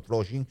 Aquí mismo en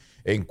Flushing,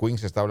 en Queens,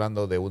 se está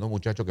hablando de unos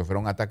muchachos que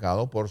fueron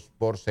atacados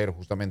por ser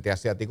justamente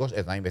asiáticos.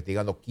 Están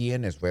investigando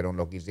quiénes fueron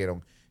los que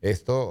hicieron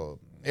esto.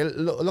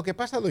 Lo que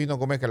pasa, Doino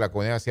Gómez, que la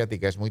comunidad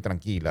asiática es muy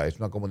tranquila, es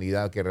una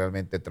comunidad que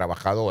realmente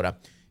trabajadora,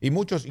 y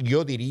muchos,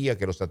 yo diría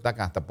que los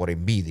atacan hasta por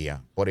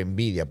envidia,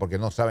 porque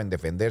no saben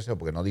defenderse o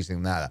porque no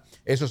dicen nada.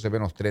 Eso se ve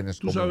en los trenes.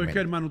 Tú sabes qué,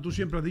 hermano, tú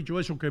siempre has dicho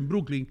eso, que en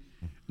Brooklyn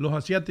los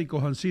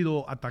asiáticos han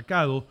sido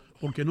atacados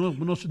porque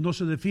no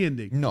se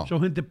defienden. No.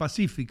 Son gente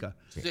pacífica,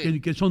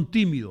 Sí. que son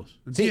tímidos.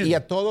 ¿entiendes? Sí, y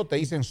a todo te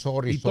dicen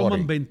sorry, y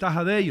toman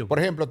ventaja de ellos. Por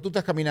ejemplo, tú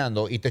estás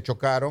caminando y te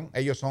chocaron,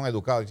 ellos son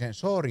educados, dicen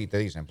sorry, te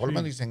dicen, por lo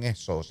menos dicen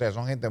eso. O sea,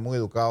 son gente muy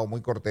educada,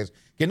 muy cortés,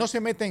 que no se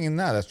meten en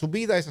nada. Su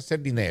vida es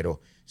hacer dinero.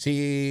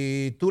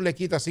 Si tú le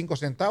quitas 5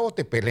 centavos,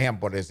 te pelean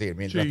por decir.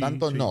 Mientras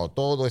tanto, no,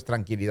 todo es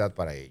tranquilidad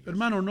para ellos.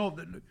 Hermano, no.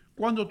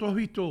 ¿Cuándo tú has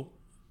visto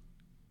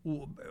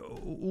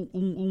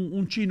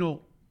un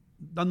chino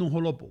dando un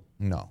jolopo?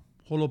 No.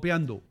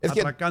 Jolopeando, Es que-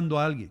 atracando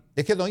a alguien.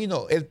 Es que,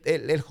 Doino,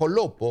 el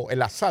jolopo,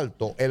 el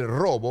asalto, el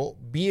robo,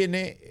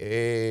 viene,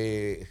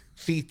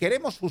 si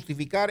queremos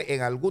justificar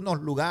en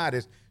algunos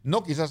lugares,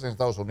 no quizás en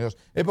Estados Unidos,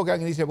 es porque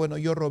alguien dice, bueno,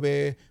 yo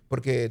robé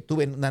porque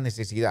tuve una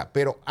necesidad,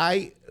 pero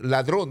hay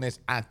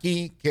ladrones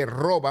aquí que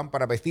roban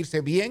para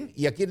vestirse bien,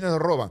 y a quienes los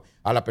roban,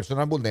 a las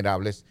personas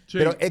vulnerables. Sí.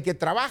 Pero el que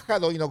trabaja,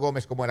 Doino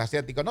Gómez, como el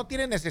asiático, no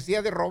tiene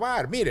necesidad de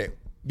robar. Mire,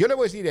 yo le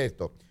voy a decir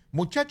esto,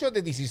 muchachos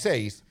de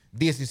 16,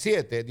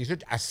 17,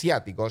 18,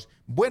 asiáticos,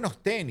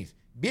 buenos tenis,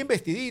 bien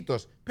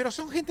vestiditos, pero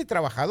son gente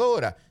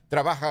trabajadora.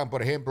 Trabajan,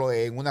 por ejemplo,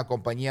 en una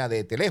compañía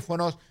de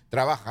teléfonos,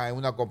 trabajan en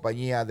una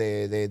compañía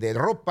de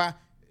ropa.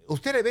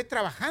 Usted le ve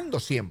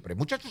trabajando siempre,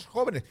 muchachos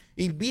jóvenes,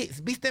 y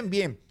visten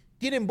bien,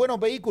 tienen buenos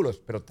vehículos,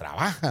 pero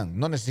trabajan,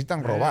 no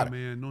necesitan robar. Man,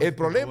 no El necesitan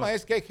problema robar.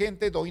 es que hay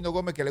gente, Doino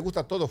Gómez, que le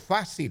gusta todo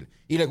fácil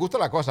y le gusta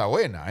la cosa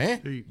buena,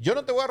 ¿eh? Sí. Yo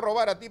no te voy a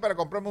robar a ti para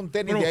comprarme un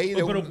tenis Pero, de ahí.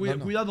 De pero un,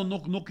 cuidado,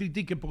 no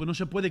critiquen, porque no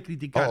se puede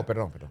criticar. Oh,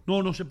 perdón.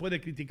 No se puede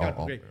criticar,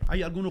 Oh, porque perdón.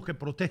 hay algunos que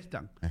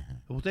protestan.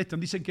 Protestan,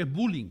 dicen que es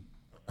bullying.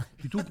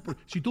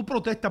 Si tú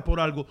protestas por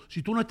algo,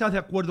 si tú no estás de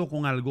acuerdo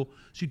con algo,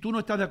 si tú no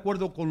estás de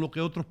acuerdo con lo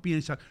que otros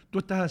piensan, tú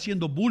estás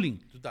haciendo bullying.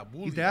 Tú estás Y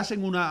bullying. te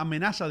hacen una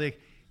amenaza de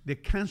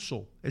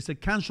cancel. Es el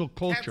cancel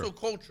culture. Cancel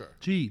culture.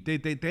 Sí,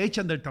 te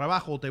echan del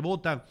trabajo, te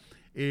votan,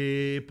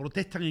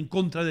 protestan en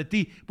contra de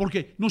ti,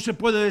 porque no se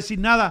puede decir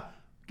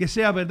nada que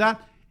sea verdad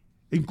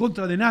en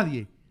contra de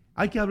nadie.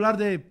 Hay que hablar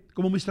de,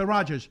 como Mr.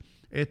 Rogers,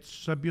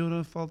 it's a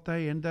beautiful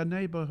day in the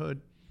neighborhood.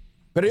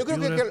 Pero yo creo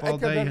que hay Beautiful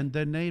que day hablar- in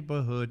the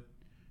neighborhood.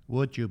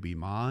 Would you be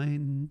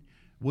mine?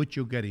 Would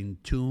you get in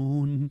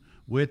tune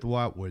with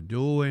what we're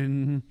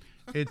doing?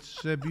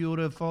 It's a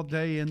beautiful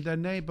day in the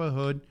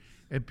neighborhood.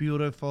 A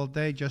beautiful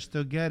day just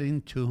to get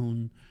in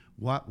tune.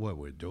 What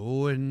we're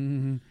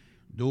doing.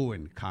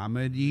 Doing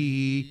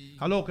comedy.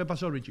 Hello, ¿qué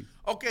pasó, Richie?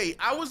 Okay,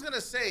 I was going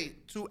to say,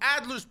 to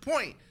Adler's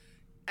point,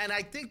 and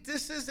I think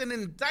this is an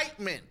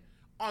indictment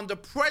on the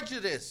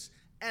prejudice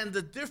and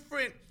the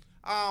different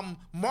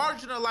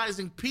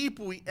marginalizing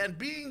people and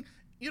being,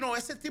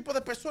 ese tipo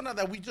de persona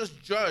that we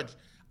just judge.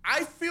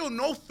 I feel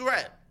no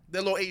threat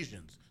de los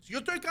Asians. Si yo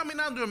estoy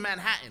caminando en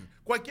Manhattan,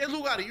 cualquier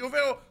lugar, y yo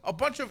veo a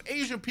bunch of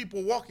Asian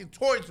people walking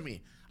towards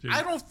me,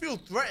 I don't feel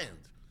threatened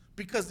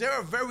because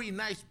they're very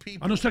nice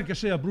people. A no ser que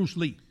sea Bruce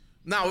Lee.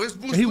 Now, it's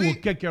Bruce He Lee. will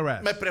kick your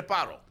ass. Me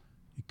preparo.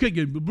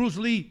 Bruce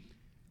Lee,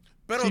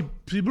 Pero,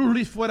 si Bruce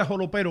Lee fuera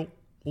jolopero,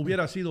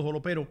 hubiera sido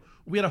jolopero,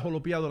 hubiera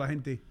jolopeado a la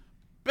gente.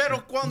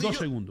 Pero cuando 2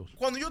 segundos.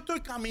 Cuando yo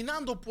estoy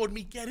caminando por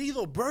mi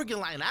querido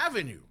Bergenline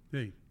Avenue,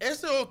 Sí.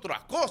 esa es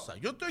otra cosa.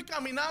 Yo estoy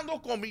caminando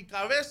con mi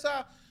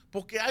cabeza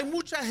porque hay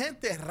mucha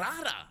gente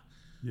rara.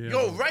 Yeah.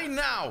 Yo, right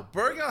now,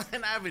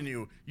 Bergenline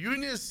Avenue,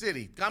 Union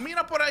City,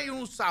 camina por ahí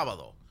un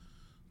sábado.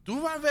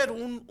 Tú vas a ver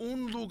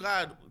un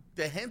lugar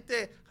de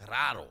gente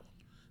raro.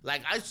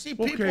 Like, I see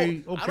people,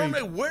 I don't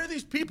know where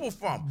these people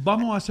from.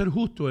 Vamos a ser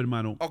justos,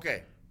 hermano.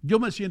 Okay. Yo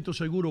me siento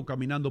seguro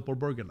caminando por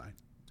Burger Line.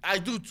 I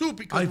do too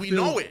because we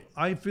know it.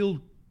 I feel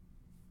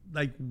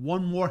like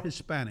one more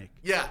Hispanic.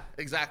 Yeah,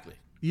 exactly.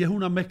 Y es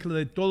una mezcla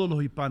de todos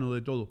los hispanos,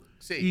 de todo.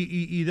 Sí.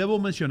 Y debo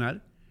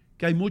mencionar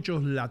que hay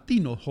muchos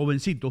latinos,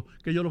 jovencitos,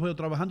 que yo los veo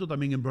trabajando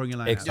también en Burger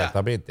Line.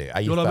 Exactamente.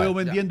 Ahí Yo está. los veo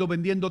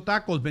vendiendo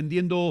tacos,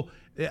 vendiendo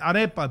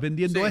arepas,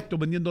 vendiendo esto,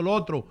 vendiendo lo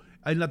otro.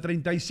 En la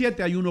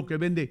 37 hay uno que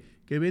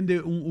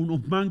vende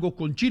unos mangos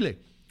con chile.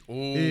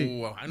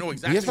 I know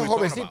exactly Y esos what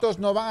you're talking jovencitos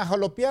no van a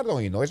jalopear,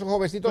 ¿no? Esos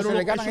jovencitos Pero se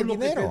le ganan eso es el lo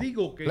dinero. que te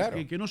digo,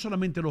 Claro. que no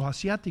solamente los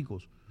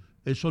asiáticos,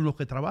 son los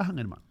que trabajan,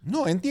 hermano.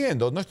 No,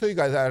 entiendo. No estoy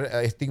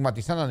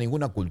estigmatizando a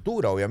ninguna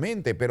cultura,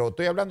 obviamente, pero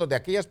estoy hablando de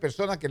aquellas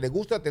personas que les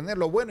gusta tener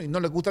lo bueno y no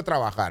les gusta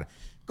trabajar.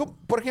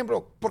 Por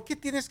ejemplo, ¿por qué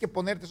tienes que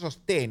ponerte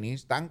esos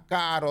tenis tan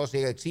caros y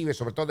exhibes,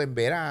 sobre todo en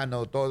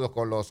verano, todos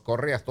con los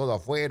correas todo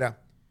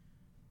afuera,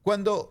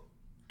 cuando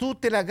tú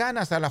te la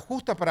ganas a la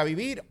justa para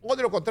vivir o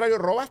de lo contrario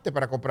robaste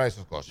para comprar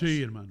esas cosas?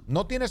 Sí, hermano.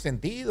 No tiene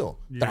sentido.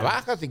 Yeah.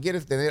 Trabaja si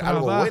quieres tener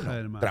algo bueno.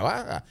 Hermano.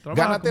 Trabaja.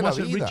 Gánate como la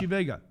hace vida. Richie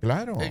Vega.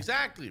 Claro.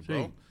 Exactly,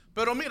 bro. Sí.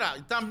 Pero mira,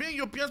 también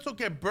yo pienso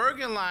que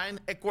Bergen Line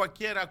es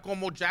cualquiera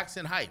como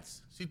Jackson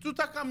Heights. Si tú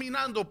estás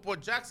caminando por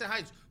Jackson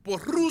Heights,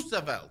 por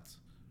Roosevelt,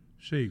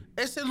 Sí.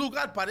 ese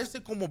lugar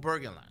parece como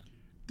Bergen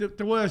Line.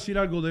 Te voy a decir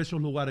algo de esos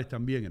lugares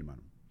también,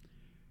 hermano.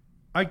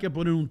 Hay que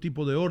poner un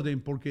tipo de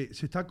orden porque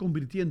se está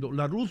convirtiendo,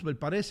 la Roosevelt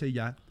parece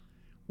ya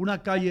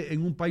una calle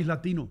en un país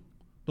latino,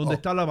 donde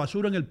está la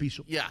basura en el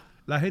piso. Yeah.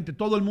 La gente,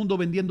 todo el mundo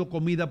vendiendo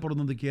comida por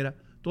donde quiera.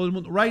 Todo el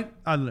mundo, right,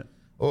 Adler?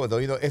 Oh,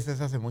 Doido, eso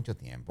es hace mucho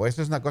tiempo.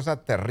 Eso es una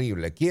cosa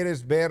terrible.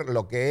 Quieres ver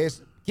lo que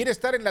es, quieres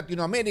estar en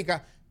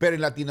Latinoamérica, pero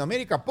en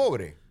Latinoamérica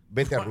pobre.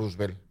 Vete a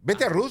Roosevelt.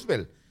 Vete a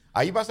Roosevelt.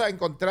 Ahí vas a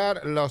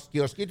encontrar los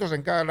kiosquitos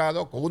en cada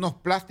lado con unos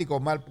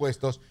plásticos mal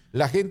puestos.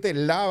 La gente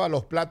lava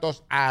los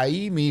platos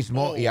ahí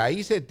mismo y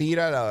ahí se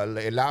tira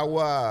el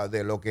agua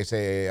de lo que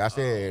se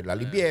hace la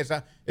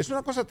limpieza. Es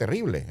una cosa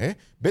terrible, ¿eh?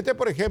 Vete,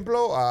 por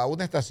ejemplo, a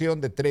una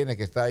estación de trenes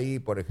que está ahí,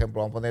 por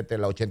ejemplo, vamos a ponerte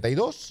la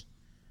 82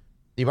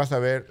 y vas a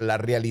ver la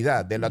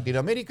realidad de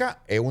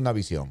Latinoamérica en una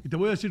visión. Y te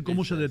voy a decir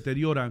cómo se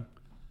deterioran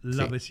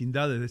las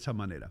vecindades de esa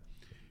manera.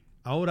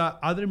 Ahora,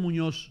 Adrián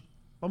Muñoz,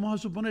 vamos a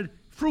suponer,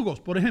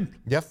 Frugos, por ejemplo.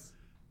 Yes.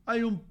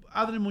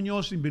 Adrián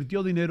Muñoz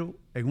invirtió dinero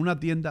en una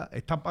tienda,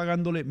 está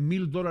pagándole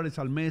 $1,000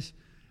 al mes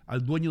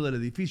al dueño del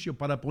edificio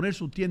para poner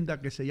su tienda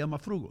que se llama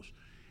Frugos.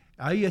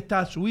 Ahí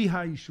está su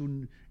hija y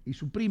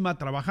su prima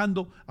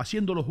trabajando,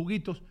 haciendo los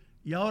juguitos,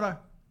 y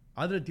ahora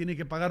Adrián tiene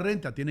que pagar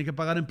renta, tiene que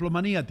pagar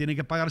emplomanía, tiene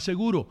que pagar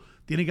seguro,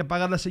 tiene que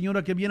pagar la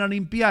señora que viene a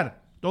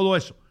limpiar, todo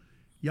eso.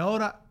 Y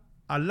ahora,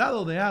 al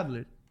lado de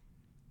Adler,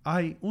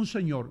 hay un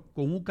señor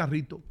con un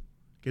carrito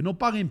que no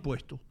paga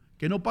impuestos,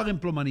 que no paga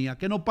emplomanía,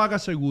 que no paga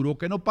seguro,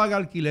 que no paga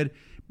alquiler,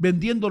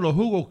 vendiendo los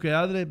jugos que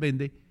Adler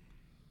vende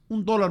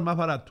 $1 más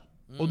barato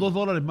o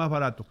 $2 más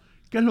barato.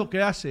 ¿Qué es lo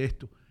que hace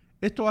esto?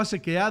 Esto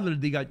hace que Adler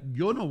diga,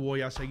 yo no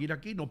voy a seguir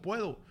aquí, no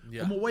puedo.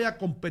 Yeah. ¿Cómo voy a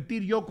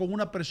competir yo con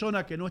una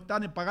persona que no está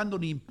pagando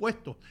ni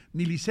impuestos,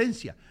 ni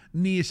licencia,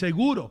 ni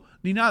seguro,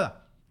 ni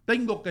nada?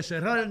 Tengo que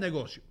cerrar el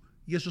negocio.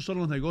 Y esos son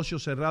los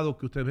negocios cerrados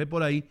que usted ve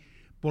por ahí,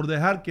 por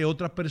dejar que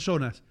otras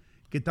personas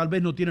que tal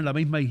vez no tienen la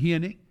misma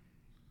higiene,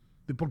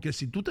 porque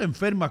si tú te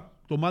enfermas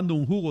tomando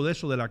un jugo de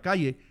eso de la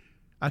calle,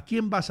 ¿a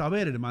quién vas a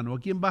ver, hermano? ¿A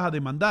quién vas a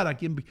demandar? ¿A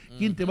quién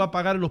te va a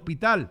pagar el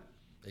hospital?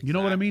 You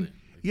know what I mean?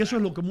 Y eso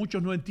es lo que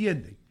muchos no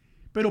entienden.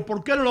 Pero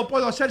 ¿por qué no lo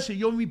puedo hacer si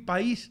yo en mi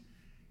país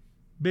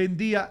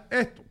vendía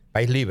esto?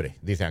 País libre,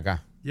 dicen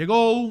acá.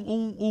 Llegó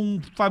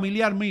un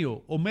familiar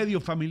mío, o medio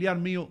familiar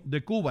mío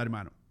de Cuba,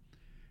 hermano.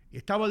 Y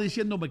estaba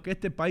diciéndome que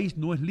este país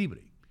no es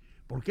libre.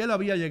 Porque él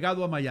había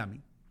llegado a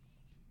Miami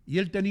y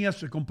él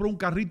se compró un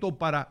carrito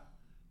para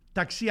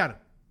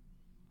taxiar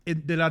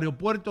del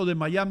aeropuerto de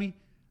Miami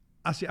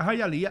hacia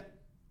Hialeah,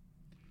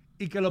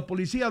 y que la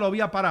policía lo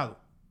había parado.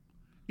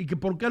 Y que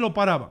por qué lo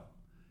paraban.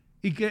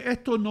 Y que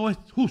esto no es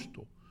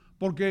justo.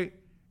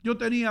 Porque yo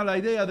tenía la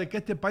idea de que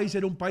este país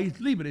era un país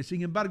libre.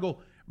 Sin embargo,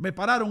 me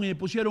pararon y me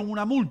pusieron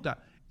una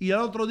multa. Y al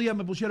otro día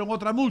me pusieron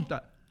otra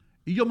multa.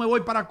 Y yo me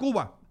voy para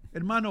Cuba.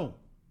 Hermano,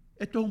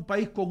 esto es un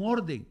país con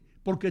orden.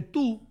 Porque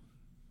tú,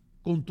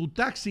 con tu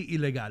taxi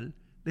ilegal,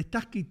 le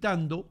estás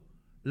quitando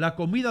la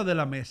comida de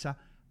la mesa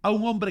a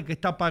un hombre que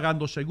está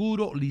pagando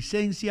seguro,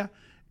 licencia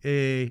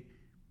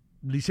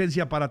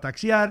para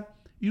taxiar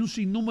y un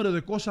sinnúmero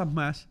de cosas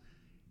más,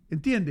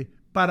 ¿entiendes?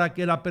 Para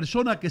que la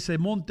persona que se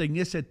monte en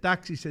ese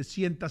taxi se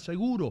sienta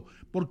seguro,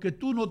 porque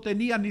tú no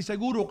tenías ni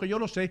seguro, que yo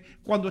lo sé,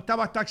 cuando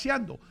estabas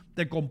taxiando.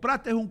 Te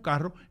compraste un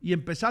carro y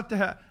empezaste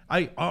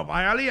vamos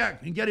para Hialeah,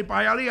 ¿quién quiere ir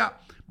para Hialeah?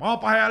 Vamos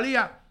para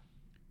Hialeah.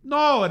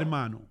 No,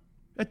 hermano.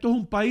 Esto es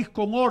un país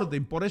con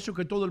orden, por eso es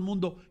que todo el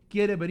mundo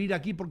quiere venir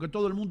aquí, porque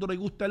todo el mundo le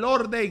gusta el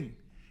orden.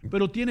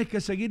 Pero tienes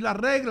que seguir las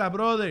reglas,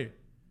 brother.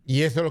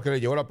 Y eso es lo que le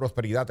llevó la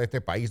prosperidad a este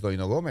país,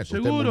 Doino Gómez.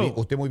 Seguro.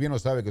 Usted muy bien lo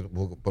sabe,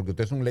 porque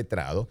usted es un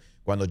letrado.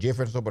 Cuando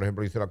Jefferson, por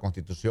ejemplo, hizo la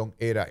Constitución,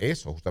 era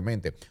eso,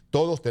 justamente.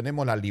 Todos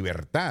tenemos la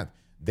libertad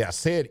de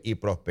hacer y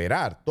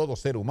prosperar, todo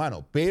ser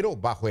humano, pero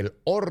bajo el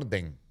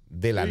orden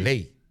de la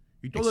ley.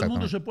 Y todo el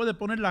mundo se puede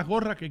poner las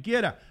gorras que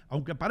quiera,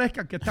 aunque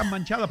parezcan que están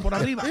manchadas por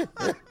arriba.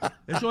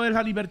 Eso es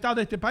la libertad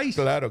de este país.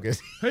 Claro que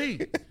sí.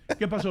 Hey,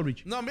 ¿qué pasó,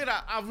 Rich? No, mira,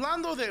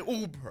 hablando de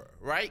Uber,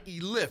 right,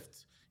 y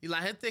Lyft, y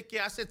la gente que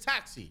hace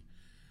taxi,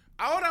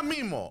 ahora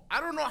mismo, I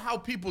don't know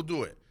how people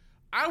do it.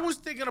 I was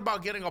thinking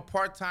about getting a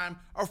part-time.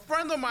 A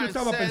friend of mine Yo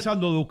estaba said,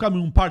 pensando de buscarme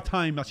un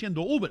part-time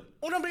haciendo Uber.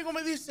 un amigo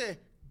me dice,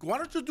 why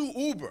don't you do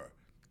Uber?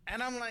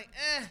 And I'm like,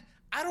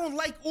 I don't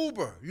like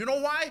Uber. You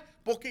know why?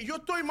 Porque yo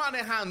estoy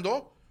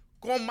manejando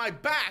con my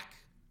back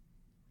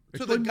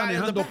to Estoy the guy in the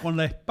manejando back. con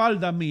la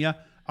espalda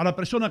mía a la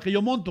persona que yo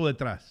monto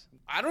detrás.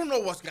 I don't know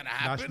what's going to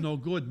happen. That's no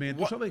good, man.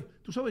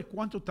 ¿Tú sabes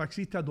cuántos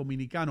taxistas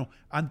dominicanos,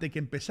 antes que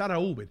empezara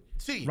Uber,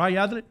 Sí. right,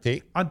 Adler?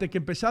 Sí. Antes que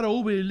empezara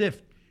Uber y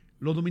Lyft,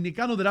 los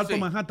dominicanos del Alto Sí.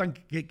 Manhattan,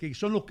 que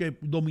son los que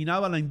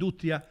dominaban la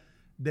industria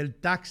del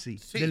taxi,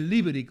 Sí. del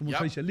livery, como Yep.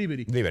 se dice,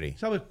 livery. Livery.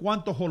 ¿Sabes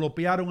cuántos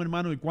jolopearon,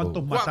 hermano, y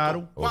cuántos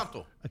mataron?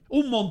 ¿Cuánto?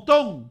 Un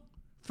montón.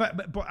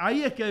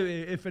 Ahí es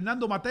que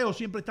Fernando Mateo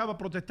siempre estaba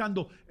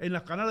protestando en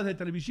los canales de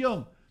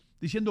televisión,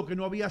 diciendo que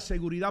no había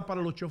seguridad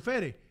para los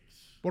choferes.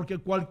 Porque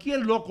cualquier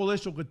loco de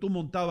eso que tú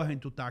montabas en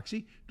tu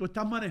taxi, tú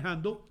estás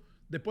manejando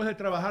después de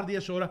trabajar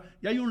 10 horas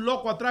y hay un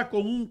loco atrás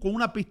con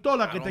una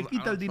pistola que te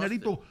quita el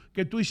dinerito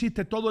que tú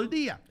hiciste todo el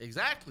día.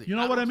 Exactly. You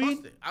know what I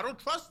mean? I don't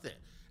trust it.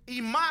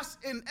 Y más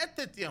en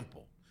este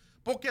tiempo.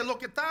 Porque lo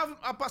que está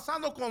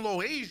pasando con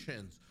los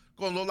Asians,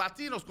 con los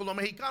latinos, con los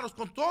mexicanos,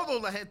 con toda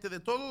la gente de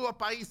todos los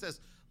países,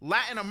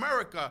 Latin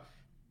America,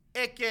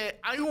 es que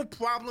hay un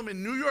problema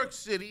en New York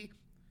City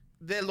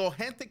de la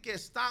gente que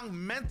están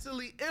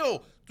mentally ill.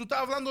 Tú estás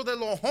hablando de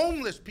los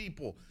homeless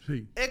people.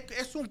 Sí.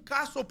 Es un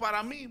caso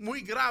para mí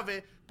muy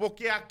grave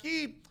porque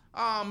aquí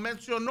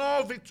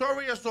mencionó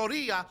Victoria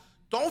Soria.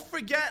 Don't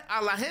forget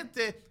a la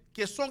gente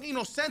que son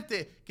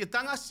inocentes, que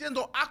están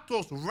haciendo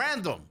actos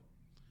random.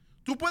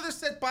 Tú puedes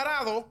ser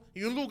parado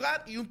en un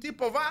lugar y un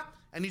tipo va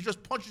and he just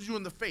punches you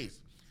in the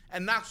face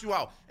and knocks you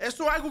out.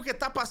 Eso es algo que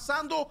está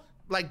pasando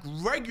like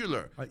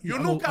regular. Yo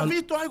nunca he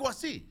visto algo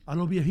así. A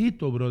los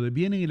viejitos, brother,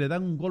 vienen y le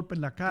dan un golpe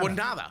en la cara. Por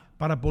nada.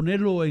 Para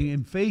ponerlo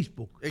en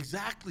Facebook.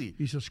 Exactly.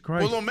 Jesus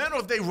Christ. Por lo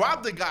menos they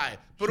robbed the guy.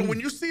 But when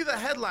you see the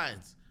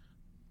headlines,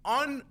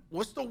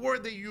 what's the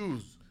word they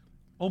use?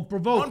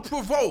 Unprovoked.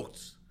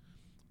 Unprovoked.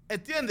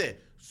 ¿Entiende?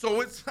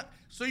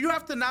 So you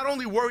have to not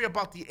only worry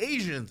about the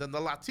Asians and the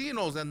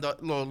Latinos and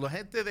la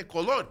gente de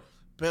color,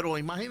 pero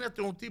imagínate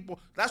un tipo.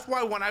 That's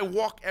why when I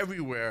walk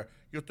everywhere,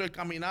 yo estoy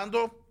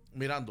caminando,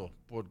 mirando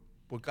por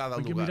cada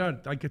Hay que lugar.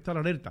 mirar, hay que estar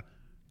alerta.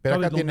 Pero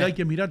 ¿Sabes acá dónde tiene- hay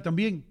que mirar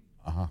también?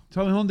 Ajá.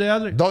 ¿Sabes dónde,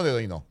 Adler? ¿Dónde,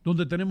 Doino?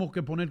 Donde tenemos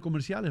que poner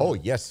comerciales. Oh,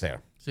 ¿no? yes, sir.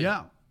 Sí.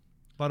 Ya.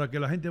 Para que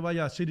la gente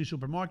vaya a City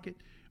Supermarket,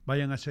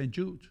 vayan a St.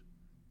 Jude's.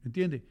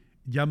 ¿Entiendes?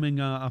 Llamen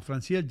a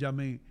Franciel,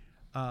 llamen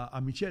a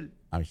Michelle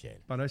A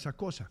Michelle. para esas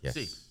cosas. Yes.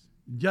 Sí.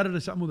 Ya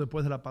regresamos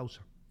después de la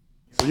pausa.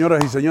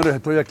 Señoras y señores,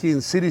 estoy aquí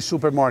en City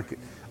Supermarket,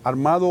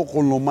 armado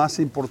con lo más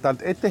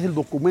importante. Este es el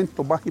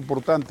documento más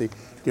importante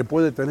que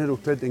puede tener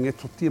usted en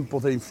estos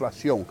tiempos de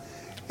inflación.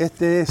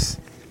 Este es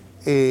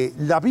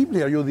la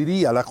Biblia, yo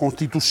diría, la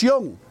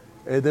constitución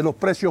de los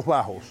precios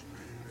bajos.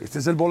 Este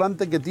es el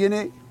volante que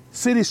tiene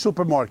City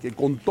Supermarket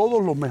con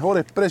todos los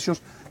mejores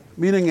precios.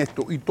 Miren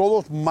esto, y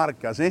todos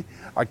marcas, ¿eh?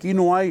 Aquí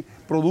no hay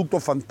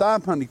productos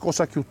fantasma ni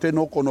cosas que usted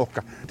no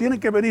conozca. Tienen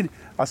que venir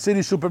a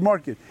City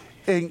Supermarket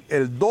en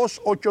el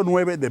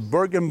 289 de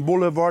Bergen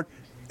Boulevard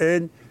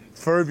en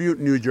Fairview,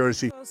 New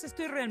Jersey.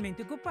 Estoy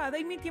realmente ocupada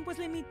y mi tiempo es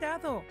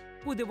limitado.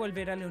 Pude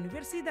volver a la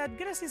universidad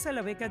gracias a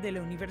la beca de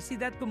la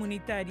Universidad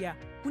Comunitaria,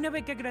 una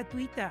beca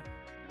gratuita.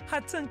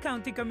 Hudson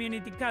County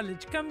Community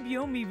College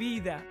cambió mi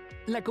vida.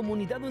 La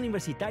comunidad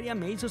universitaria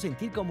me hizo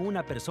sentir como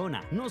una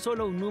persona, no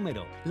solo un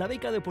número. La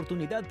beca de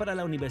oportunidad para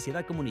la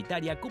universidad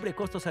comunitaria cubre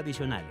costos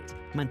adicionales,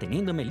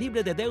 manteniéndome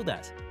libre de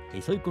deudas.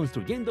 Estoy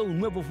construyendo un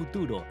nuevo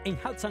futuro en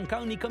Hudson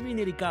County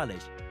Community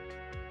College.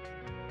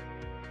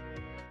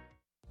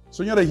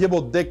 Señores,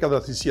 llevo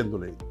décadas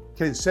diciéndole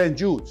que en St.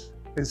 Jude's,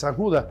 en San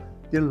Judas,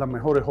 tienen las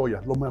mejores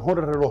joyas, los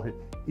mejores relojes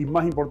y,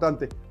 más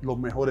importante, los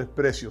mejores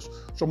precios.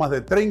 Son más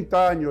de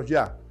 30 años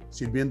ya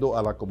sirviendo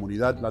a la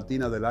comunidad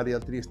latina del área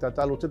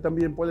triestatal. Usted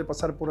también puede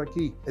pasar por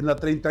aquí, en la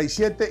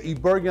 37 y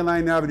Bergen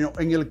Line Avenue,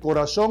 en el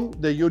corazón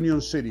de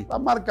Union City. La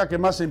marca que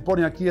más se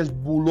impone aquí es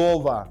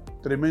Bulova.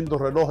 Tremendos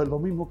relojes, lo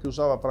mismo que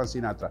usaba Frank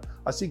Sinatra.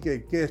 Así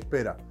que, ¿qué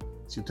espera?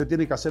 Si usted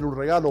tiene que hacer un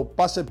regalo,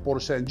 pase por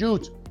St.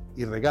 Jude's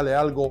y regale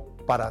algo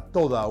para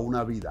toda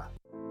una vida.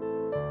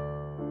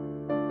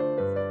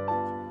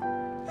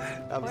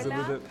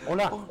 Hola.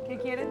 Hola. ¿Qué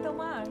quieren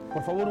tomar?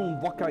 Por favor, un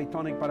vodka y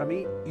tonic para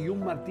mí y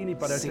un martini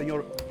para Sí. el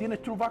señor.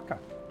 ¿Tienes True Vodka?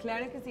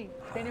 Claro que sí.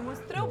 Tenemos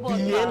True Vodka.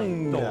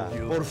 Bien.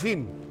 Por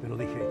fin. Te lo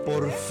dije.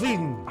 Por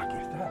fin. Aquí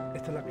está.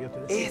 Esta es la que yo te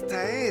decía.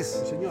 Esta es.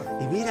 Sí, señor.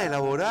 Y mira,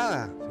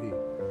 elaborada. Sí.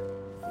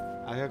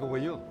 Haga como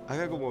yo,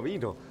 haga como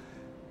vino.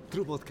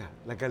 True Vodka,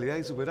 la calidad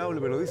insuperable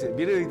me lo dice.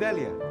 Viene de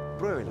Italia,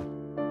 pruébela.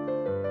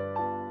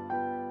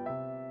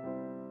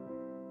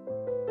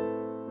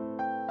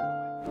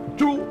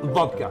 True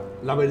Vodka,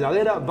 la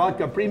verdadera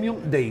vodka premium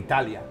de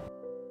Italia.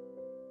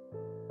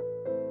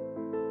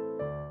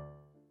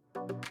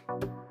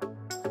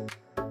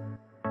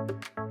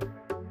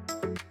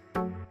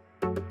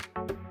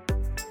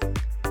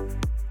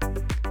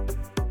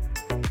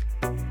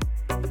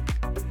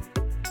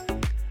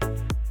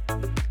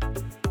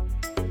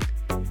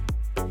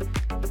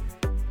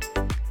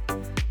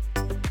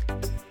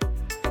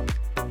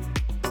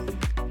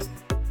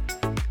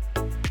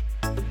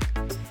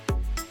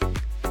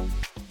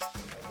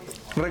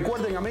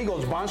 Recuerden,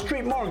 amigos, Bond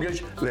Street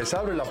Mortgage les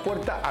abre la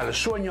puerta al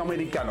sueño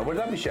americano,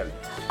 ¿verdad, Michelle?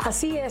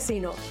 Así es,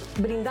 Sino,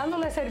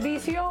 brindándole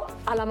servicio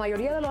a la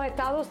mayoría de los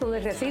estados donde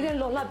residen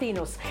los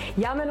latinos.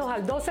 Llámenos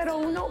al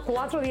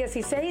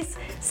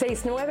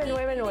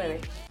 201-416-6999.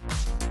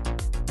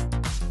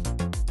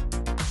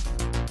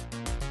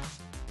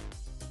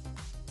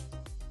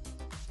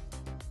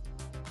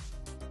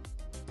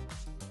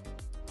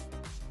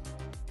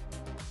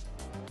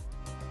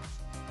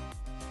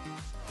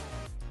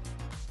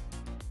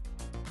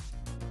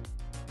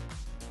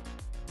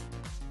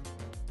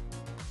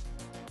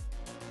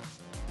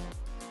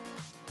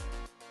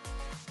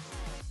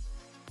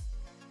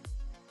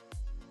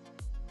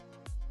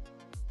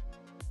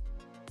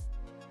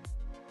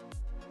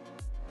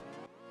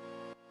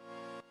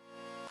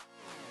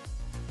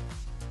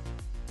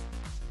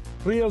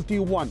 Realty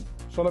One.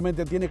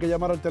 Solamente tiene que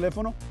llamar al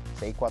teléfono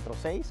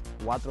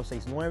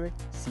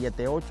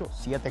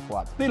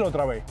 646-469-7874. Dilo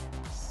otra vez.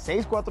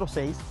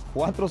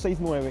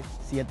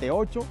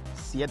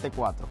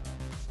 646-469-7874.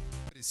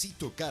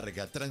 Expresito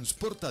Carga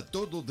transporta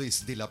todo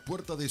desde la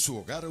puerta de su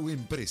hogar o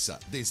empresa,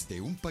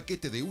 desde un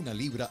paquete de 1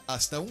 libra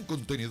hasta un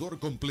contenedor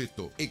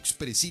completo.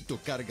 Expresito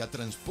Carga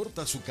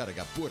transporta su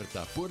carga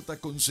puerta a puerta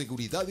con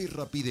seguridad y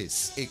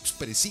rapidez.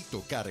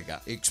 Expresito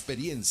Carga,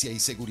 experiencia y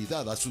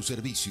seguridad a su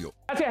servicio.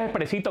 Gracias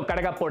Expresito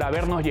Carga por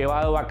habernos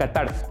llevado a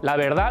Qatar. La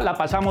verdad, la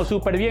pasamos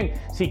súper bien.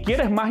 Si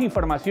quieres más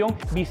información,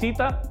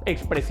 visita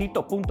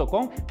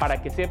expresito.com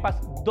para que sepas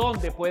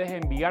dónde puedes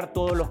enviar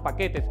todos los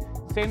paquetes.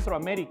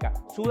 Centroamérica,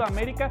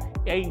 Sudamérica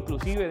e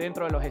inclusive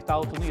dentro de los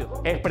Estados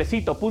Unidos.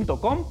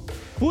 Expresito.com,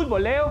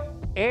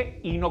 futboleo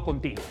y no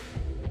contigo.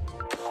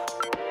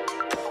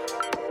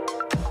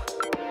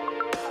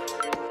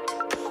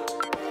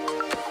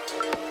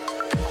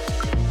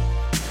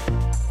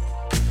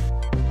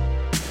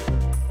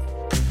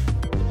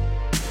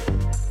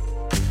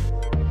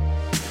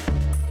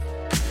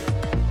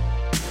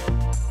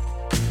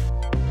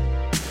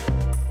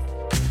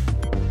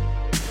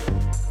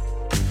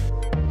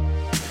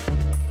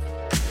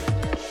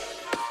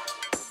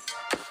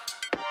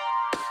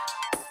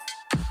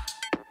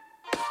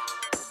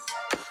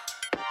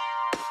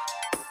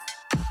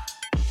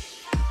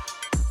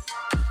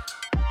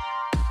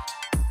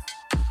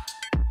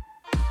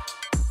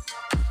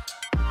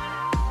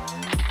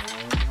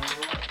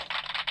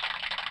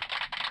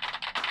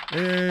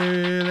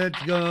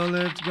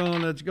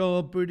 Let's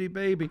go, pretty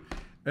baby.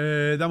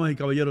 Damas y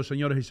caballeros,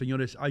 señores y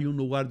señores, hay un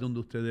lugar donde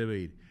usted debe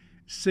ir.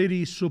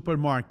 City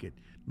Supermarket.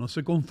 No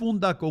se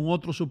confunda con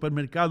otros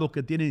supermercados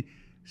que tienen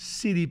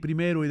City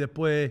primero y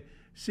después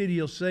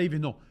City o Savings.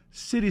 No,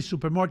 City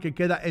Supermarket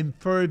queda en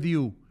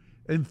Fairview,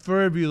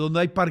 donde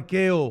hay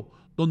parqueo,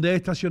 donde hay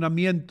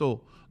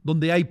estacionamiento,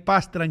 donde hay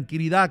paz,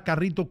 tranquilidad,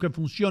 carritos que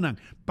funcionan,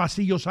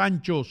 pasillos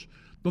anchos,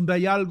 donde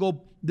hay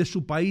algo de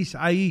su país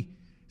ahí.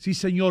 Sí,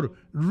 señor.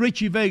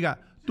 Richie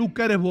Vega, tú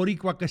que eres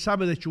boricua, que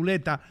sabe de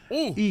chuleta.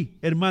 Y,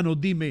 hermano,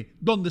 dime,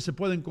 ¿dónde se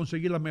pueden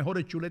conseguir las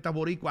mejores chuletas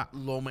boricua?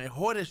 Los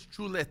mejores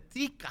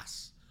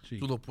chuleticas. Sí.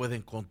 Tú lo puedes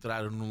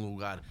encontrar en un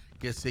lugar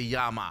que se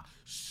llama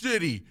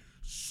City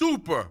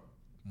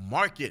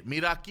Supermarket.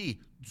 Mira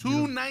aquí,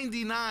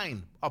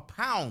 $2.99 a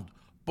pound,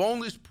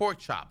 boneless pork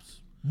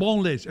chops.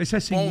 Boneless, ese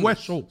es sin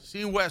hueso.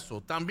 Sin hueso.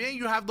 También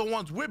you have the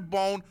ones with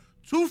bone,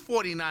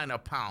 $2.49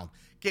 a pound.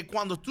 Que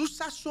cuando tú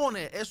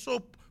sazones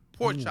esos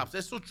pork chops,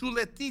 esos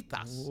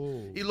chuletitas,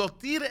 y los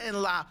tires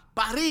en la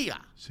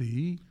parrilla.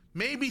 Sí.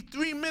 Maybe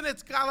 3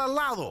 minutes cada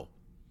lado.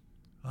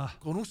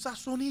 Con un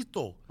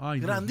sazonito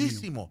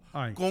grandísimo.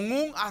 Con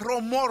un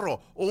arroz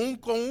morro o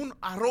con un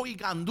arroz y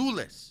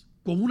gandules.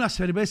 Con una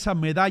cerveza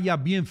medalla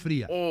bien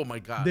fría. Oh, my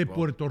God, de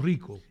Puerto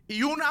Rico.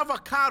 Y un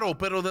avocado,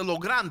 pero de lo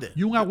grande.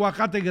 Y un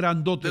aguacate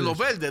grandote. De lo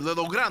verde, de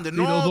lo grande.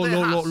 No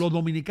los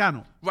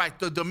dominicanos. Right,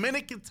 the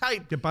Dominican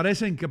type. Que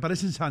parecen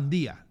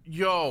sandía.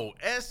 Yo,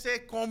 esa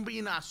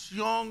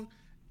combinación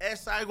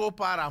es algo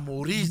para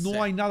morirse.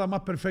 No hay nada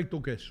más perfecto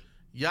que eso.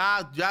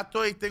 Ya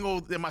tengo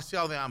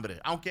demasiado de hambre.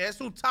 Aunque es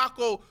un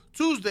Taco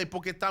Tuesday,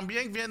 porque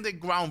también vende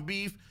ground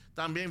beef,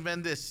 también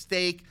vende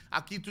steak.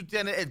 Aquí tú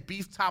tienes el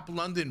Beef Top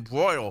London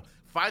Broil,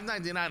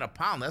 $5.99 a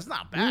pound. That's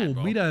not bad,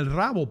 bro. Mira el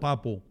rabo,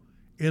 papo.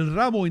 El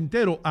rabo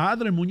entero. A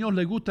Adler Muñoz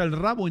le gusta el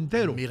rabo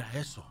entero. Mira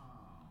eso.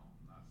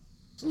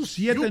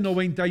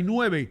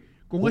 $7.99.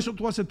 Con eso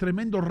tú haces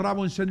tremendo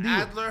rabo encendido.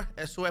 Adler,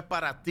 eso es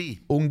para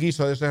ti. Un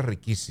guiso de eso es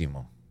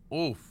riquísimo.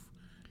 Uf.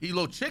 Y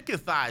los chicken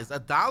thighs,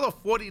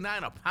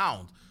 $1.49 a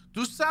pound.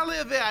 Tú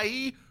sales de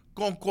ahí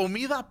con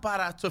comida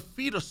to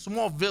feed a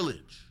small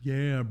village.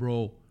 Yeah,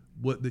 bro.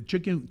 What, the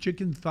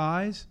chicken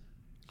thighs,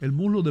 el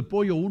muslo de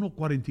pollo,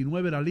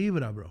 $1.49 la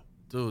libra, bro.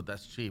 Dude,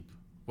 that's cheap.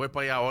 Voy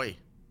para allá hoy.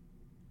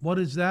 What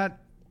is that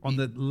on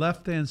the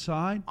left-hand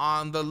side?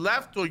 On the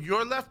left or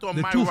your left or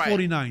my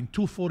right?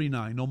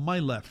 $2.49 on my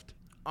left.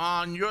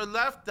 On your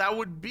left, that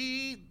would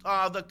be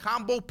the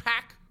combo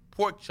pack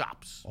pork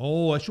chops.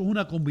 Oh, eso es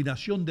una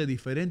combinación de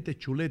diferentes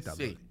chuletas.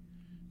 Sí.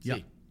 Yeah.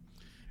 Sí.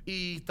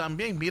 Y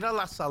también mira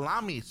las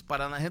salamis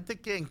para la gente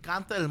que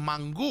encanta el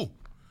mangú.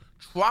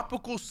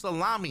 Tropical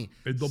salami.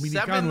 El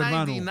dominicano,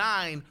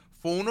 $7.99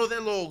 fue uno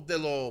de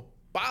los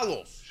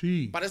palos.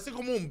 Sí. Parece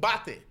como un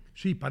bate.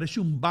 Sí, parece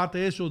un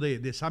bate eso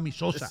de Sammy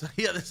Sosa.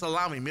 De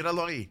salami,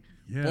 míralo ahí.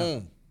 Yeah.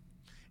 Boom.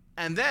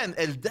 And then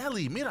el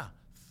deli, mira,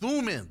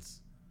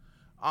 Thumans,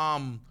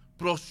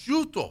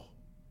 prosciutto.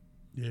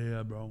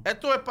 Yeah, bro.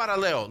 Esto es para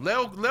Leo.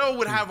 Leo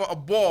would have a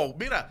ball.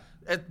 Mira,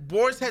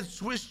 Boar's Head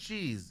Swiss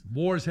cheese.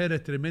 Boar's Head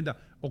es tremenda.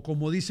 O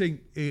como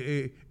dicen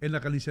en la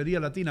carnicería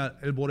latina,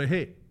 el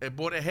borejé. El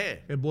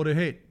borejé. El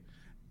borejé.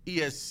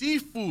 Y el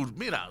seafood,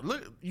 mira,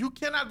 look, you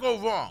cannot go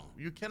wrong.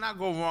 You cannot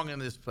go wrong in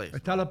this place.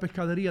 Está la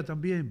pescadería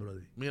también,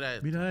 brother.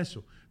 Mira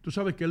eso. Tú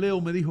sabes que Leo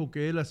me dijo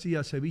que él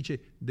hacía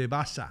ceviche de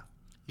basa.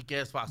 ¿Y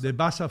qué es basa? De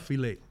basa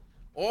filet.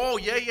 Oh,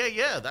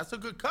 yeah. That's a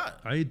good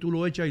cut. Ahí tú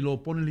lo echas y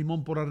lo pones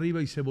limón por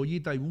arriba y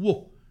cebollita y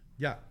 ¡wow!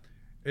 Ya.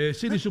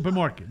 City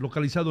Supermarket,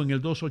 localizado en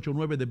el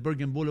 289 de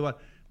Bergen Boulevard.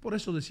 Por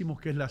eso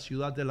decimos que es la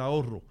ciudad del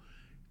ahorro.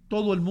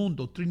 Todo el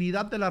mundo.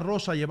 Trinidad de la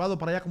Rosa ha llevado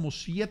para allá como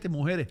 7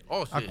 mujeres.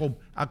 Oh, sí.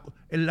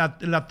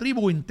 La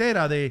tribu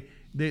entera de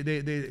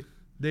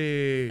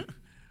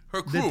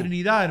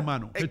Trinidad,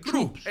 hermano. El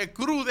crew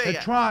de el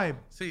ella. tribe.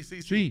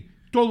 Sí.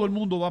 Todo el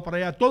mundo va para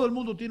allá. Todo el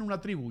mundo tiene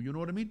una tribu. You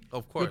know what I mean?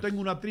 Of course. Yo tengo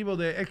una tribu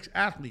de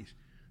ex-athletes.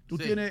 Tú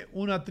tienes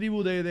una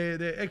tribu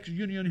de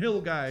ex-Union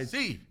Hill guys.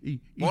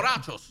 Sí.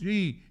 Borrachos.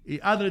 Sí. Y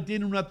Adre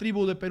tiene una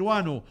tribu de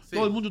peruanos. Sí.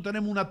 Todo el mundo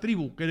tenemos una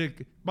tribu.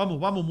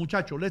 Vamos,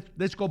 muchachos.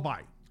 Let's go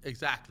buy.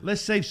 Exactly.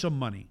 Let's save some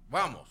money.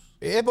 Vamos.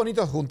 Es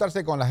bonito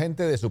juntarse con la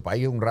gente de su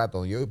país un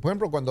rato. Por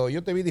ejemplo, cuando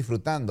yo te vi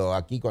disfrutando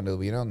aquí, cuando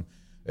vinieron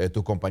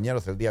tus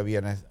compañeros el día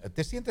viernes,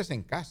 te sientes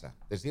en casa,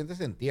 te sientes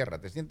en tierra,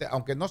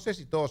 aunque no sé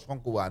si todos son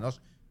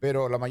cubanos,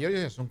 pero la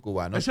mayoría son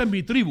cubanos. Esa es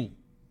mi tribu.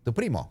 ¿Tu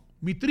primo?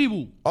 Mi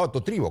tribu. Oh,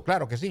 tu tribu,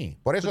 claro que sí.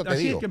 Por eso te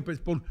digo. Es que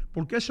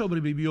 ¿por qué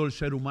sobrevivió el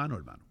ser humano,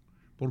 hermano?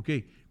 ¿Por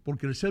qué?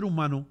 Porque el ser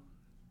humano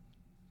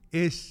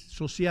es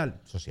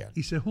social.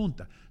 Y se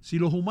junta. Si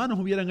los humanos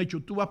hubieran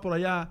hecho, tú vas por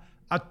allá,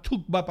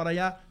 Atuk va para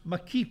allá,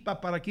 Maquis va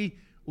para aquí,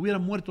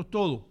 hubieran muerto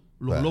todos.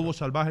 Los lobos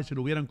salvajes se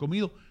lo hubieran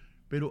comido,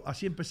 pero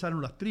así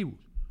empezaron las tribus.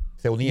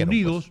 Se unieron.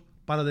 Unidos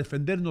para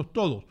defendernos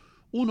todos.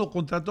 Uno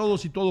contra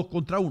todos y todos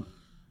contra uno.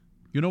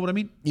 You know what I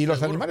mean? Y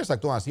los animales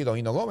actúan así, don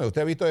Hino Gómez.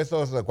 Usted ha visto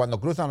esos, cuando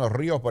cruzan los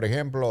ríos, por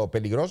ejemplo,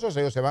 peligrosos,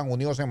 ellos se van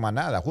unidos en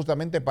manada,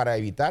 justamente para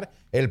evitar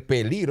el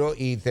peligro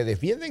y se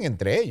defienden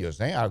entre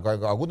ellos.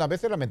 Algunas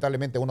veces,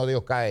 lamentablemente, uno de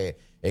ellos cae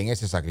en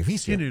ese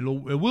sacrificio. Tiene el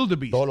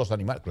wildebeest. Todos los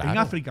animales, claro. En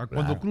África,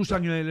 cuando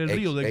cruzan el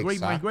río, de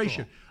Great Exacto.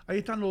 Migration. Ahí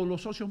están los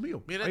socios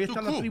míos. Mira, ahí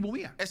está la tribu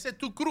mía. Ese es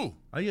tu crew.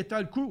 Ahí está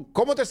el crew.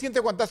 ¿Cómo te sientes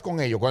cuando estás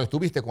con ellos, cuando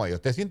estuviste con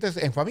ellos? ¿Te sientes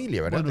en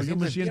familia, verdad? Bueno, yo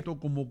me siento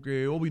como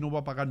que Obi no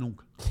va a pagar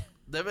nunca.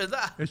 De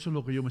verdad. Eso es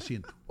lo que yo me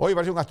siento. Hoy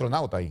parece un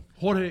astronauta ahí.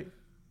 Jorge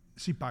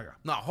sí paga.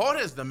 No,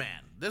 Jorge is the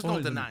man. There's no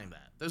Jorge is the denying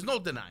that. There's no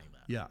denying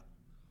that. Yeah.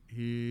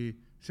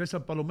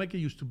 César Palomeque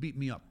used to beat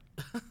me up.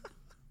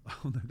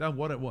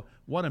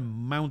 What a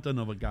mountain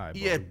of a guy.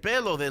 Y el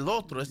pelo del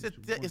otro. Ese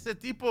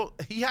tipo,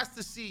 he has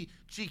to see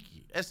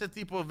Chiqui. Ese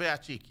tipo ve a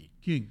Chiqui.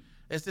 ¿Quién?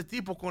 Ese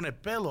tipo con el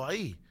pelo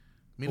ahí.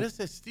 Mira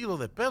ese estilo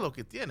de pelo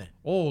que tiene.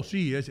 Oh,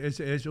 sí,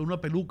 es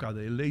una peluca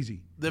de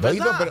Lazy. ¿De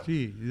verdad?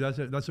 Sí,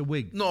 that's a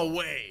wig. No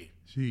way.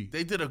 Sí.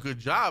 They did a good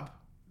job.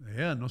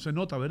 Yeah, no se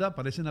nota, ¿verdad?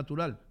 Parece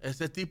natural.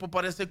 Ese tipo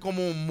parece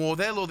como un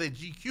modelo de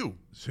GQ.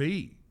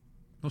 Sí.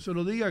 No se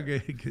lo diga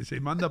que se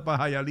manda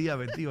para Hialeah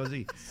vestido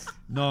así.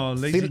 No,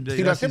 si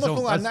le hacemos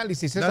un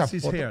análisis esa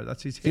foto,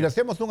 si le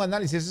hacemos un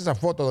análisis esa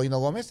foto de Hino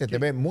Gómez, se te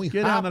ve muy happy.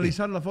 ¿Quieres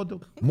analizar la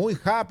foto? Muy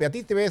happy. A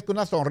ti te ves con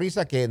una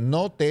sonrisa que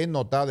no te he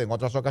notado en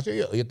otras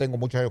ocasiones. Yo tengo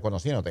muchos años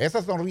conociéndote.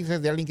 Esa sonrisa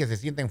es de alguien que se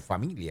siente en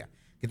familia,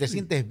 que te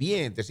sientes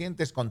bien, te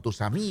sientes con tus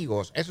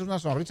amigos. Esa es una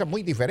sonrisa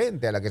muy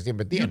diferente a la que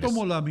siempre tienes. Yo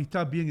tomo la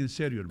amistad bien en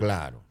serio,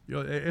 hermano.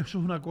 Claro. Eso es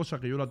una cosa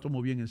que yo la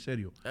tomo bien en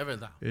serio. Es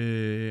verdad.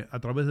 A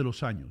través de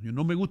los años.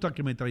 No me gusta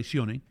que me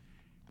traicionen,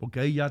 porque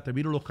ahí ya te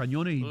viro los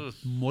cañones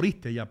y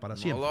moriste ya para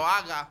siempre. No lo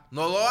haga,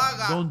 no lo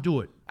haga. Don't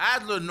do it.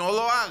 Adler, no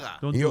lo haga.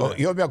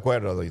 Yo me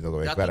acuerdo de Hino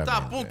Gómez. Ya tú estás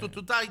a punto,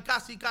 tú estás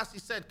ahí casi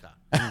cerca.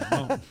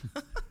 No.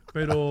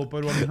 Pero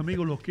a mis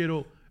amigos los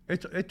quiero.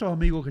 Estos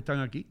amigos que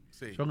están aquí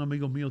son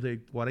amigos míos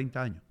de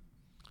 40 años.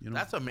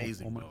 That's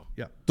amazing, bro.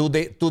 Yeah.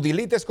 Tu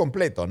delete es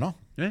completo, ¿no?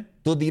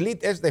 Tu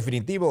delete es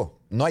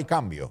definitivo, no hay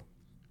cambio.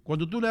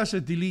 Cuando tú le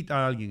haces delete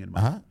a alguien,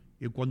 hermano,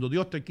 y cuando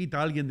Dios te quita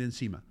a alguien de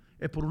encima,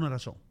 es por una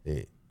razón.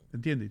 Sí.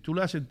 ¿Entiendes? Tú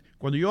le haces,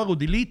 cuando yo hago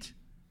delete,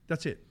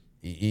 that's it.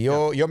 Y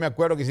yo me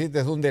acuerdo que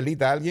hiciste un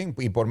delete a alguien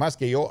y por más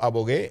que yo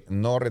abogué,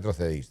 no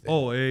retrocediste.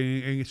 Oh,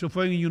 eso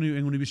fue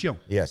en Univision.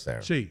 Yes, sir.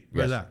 Sí, yes,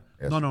 ¿verdad?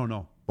 Yes.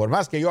 No. Por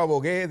más que yo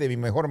abogué de mi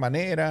mejor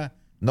manera,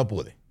 no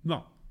pude.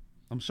 No.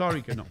 I'm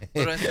sorry que no.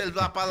 Pero esa es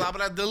la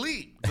palabra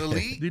delete.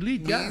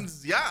 Delete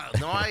means,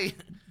 no hay...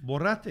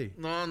 Borraste.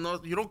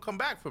 No, you don't come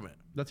back from it.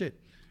 That's it.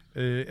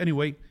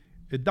 Anyway,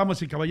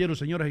 damas y caballeros,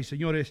 señoras y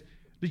señores,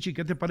 Richie,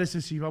 ¿qué te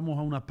parece si vamos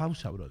a una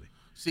pausa, brother?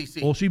 Sí.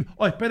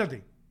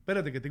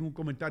 Espérate que tengo un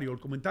comentario. El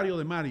comentario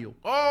de Mario.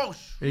 Oh,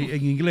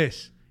 en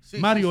inglés. Sí,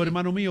 Mario,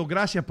 hermano mío,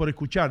 gracias por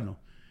escucharnos.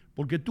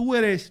 Porque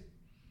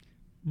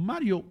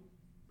Mario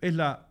es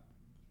la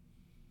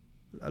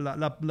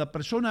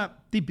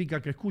persona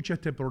típica que escucha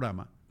este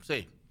programa.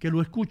 Sí. que lo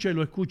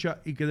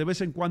escucha y que de vez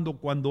en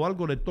cuando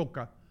algo le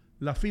toca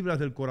las fibras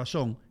del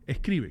corazón,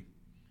 escribe.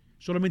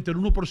 Solamente el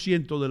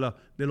 1%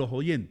 de los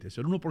oyentes,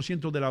 el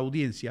 1% de la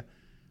audiencia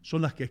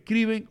son las que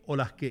escriben o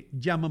las que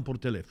llaman por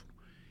teléfono.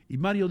 Y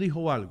Mario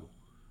dijo algo.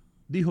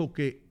 Dijo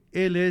que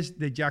él es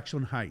de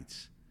Jackson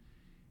Heights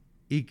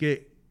y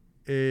que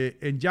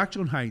en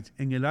Jackson Heights,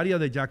 en el área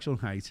de Jackson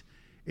Heights,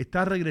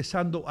 está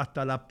regresando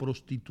hasta la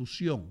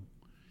prostitución,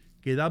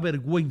 que da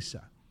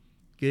vergüenza,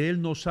 que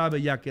él no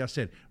sabe ya qué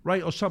hacer,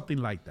 right? Or something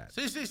like that.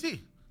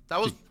 Sí. That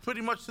was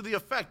pretty much to the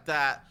effect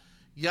that,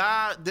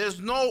 there's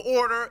no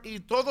order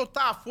y todo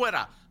está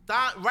afuera.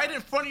 Está right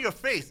in front of your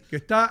face. Que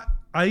está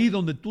ahí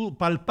donde tú,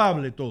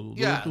 palpable todo.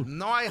 Yeah,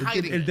 no hay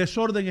hiding. El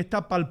desorden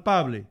está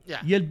palpable.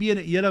 Yeah. Y él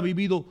viene, y él ha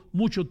vivido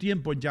mucho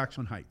tiempo en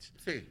Jackson Heights.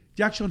 Sí.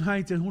 Jackson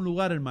Heights es un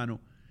lugar, hermano,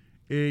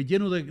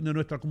 lleno de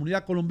nuestra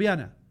comunidad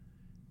colombiana,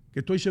 que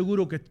estoy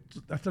seguro que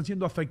están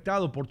siendo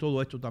afectados por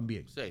todo esto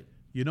también. Sí.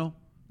 You know?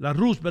 La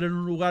Roosevelt era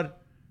un lugar,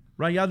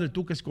 Ray Adler,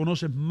 tú que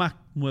conoces más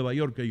Nueva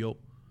York que yo,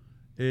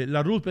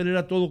 la Roosevelt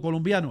era todo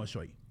colombiano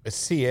eso ahí.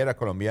 Sí, era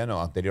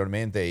colombiano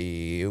anteriormente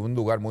y un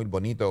lugar muy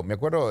bonito. Me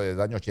acuerdo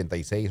del año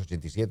 86,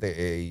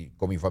 87, y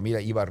con mi familia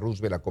iba a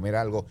Roosevelt a comer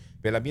algo,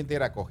 pero el ambiente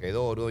era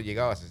acogedor, uno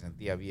llegaba, se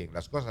sentía bien.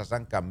 Las cosas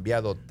han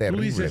cambiado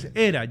terriblemente. Tú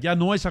dices, ya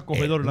no es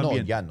acogedor el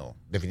ambiente. No, ya no,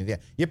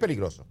 definitivamente. Y es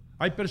peligroso.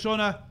 Hay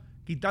personas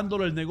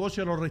quitándole el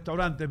negocio a los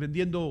restaurantes,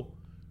 vendiendo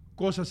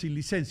cosas sin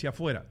licencia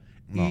afuera.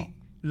 No. Y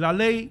la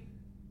ley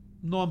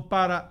no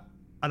ampara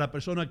a la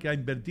persona que ha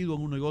invertido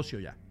en un negocio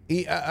ya.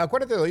 Y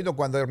acuérdate, Doito,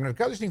 cuando el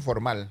mercado es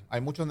informal, hay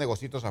muchos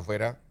negocios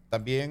afuera,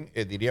 también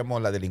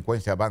diríamos la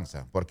delincuencia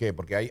avanza. ¿Por qué?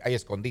 Porque hay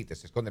escondites,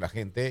 se esconde la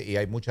gente y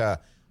hay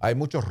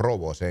muchos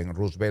robos en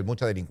Roosevelt,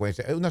 mucha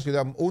delincuencia. Es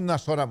una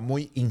zona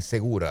muy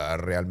insegura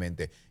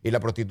realmente. Y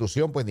la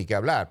prostitución, pues ni qué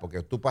hablar,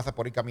 porque tú pasas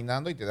por ahí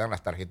caminando y te dan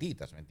las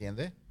tarjetitas, ¿me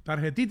entiendes?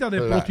 ¿Tarjetitas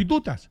de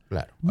prostitutas?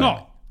 Claro.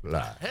 No.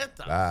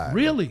 Claro.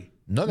 ¿Really?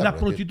 No, ¿Las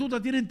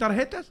prostitutas tienen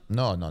tarjetas?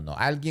 No.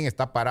 Alguien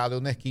está parado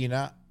en una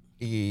esquina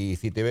y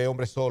si te ve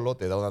hombre solo,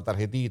 te da una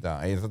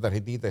tarjetita. En esa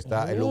tarjetita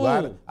está el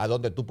lugar a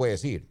donde tú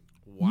puedes ir.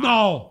 Wow.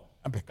 ¡No!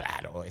 Pues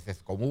claro, ese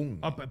es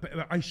común.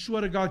 I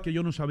swear to God que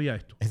yo no sabía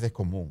esto. Ese es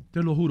común.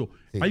 Te lo juro.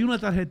 Sí. Hay una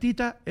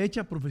tarjetita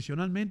hecha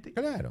profesionalmente.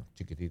 Claro,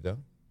 chiquitita.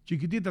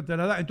 Chiquitita te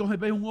la da. Entonces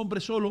ves un hombre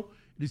solo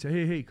y dice,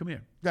 hey, come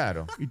here.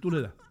 Claro. Y tú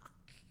le das.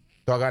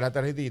 Tú agarras la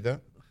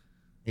tarjetita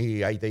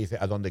y ahí te dice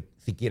a dónde,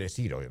 si quieres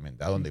ir,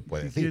 obviamente, a dónde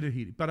puedes ir. Quieres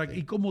ir.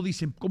 ¿Y cómo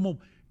dicen?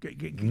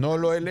 No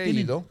lo he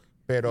leído,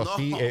 pero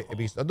sí he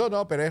visto.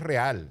 No, pero es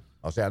real.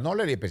 O sea, no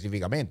lo leí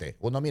específicamente.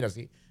 Uno mira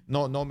así.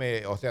 No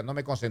me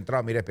he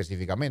concentrado, mira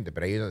específicamente,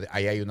 pero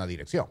ahí hay una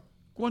dirección.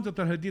 ¿Cuántas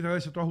tarjetitas de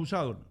esas tú has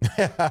usado?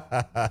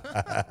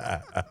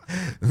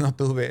 No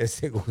tuve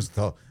ese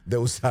gusto de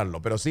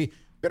usarlo, pero sí.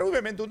 Pero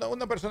obviamente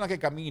una persona que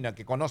camina,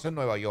 que conoce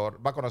Nueva York,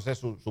 va a conocer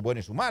su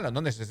bueno y su malo.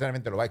 No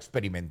necesariamente lo va a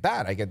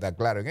experimentar, hay que estar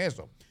claro en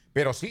eso.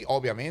 Pero sí,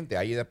 obviamente,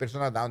 hay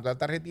personas dando la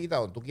tarjetita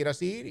donde tú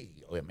quieras ir y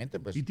obviamente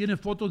pues... ¿Y tienes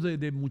fotos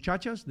de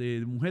muchachas,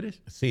 de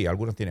mujeres? Sí,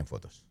 algunos tienen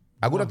fotos.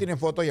 Algunos tienen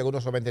fotos y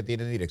algunos solamente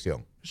tienen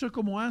dirección. Eso es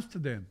como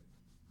Amsterdam.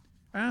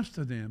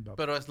 Papá.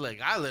 Pero es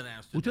legal en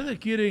Amsterdam. Ustedes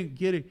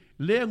quieren,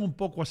 lean un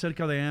poco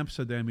acerca de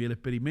Amsterdam y el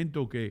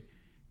experimento que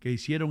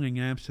hicieron en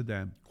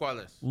Amsterdam.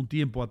 ¿Cuál es? Un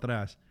tiempo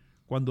atrás,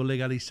 cuando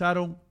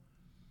legalizaron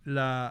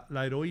la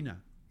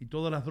heroína y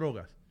todas las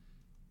drogas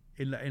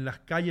en las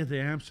calles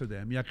de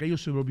Amsterdam, y aquello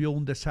se volvió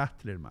un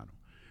desastre, hermano.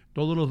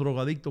 Todos los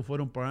drogadictos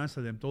fueron para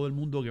Amsterdam, todo el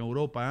mundo en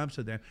Europa,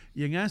 Amsterdam.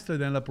 Y en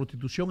Amsterdam la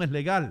prostitución es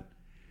legal.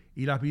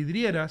 Y las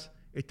vidrieras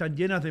están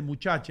llenas de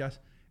muchachas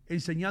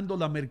enseñando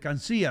la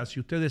mercancía, si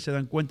ustedes se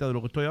dan cuenta de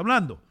lo que estoy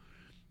hablando.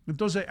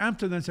 Entonces,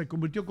 Amsterdam se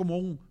convirtió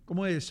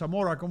 ¿cómo es?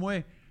 Zamora, ¿cómo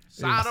es?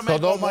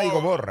 Sodoma y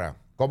Gomorra.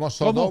 Como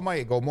Sodoma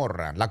y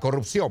Gomorra. La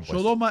corrupción, pues.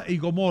 Sodoma y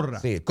Gomorra.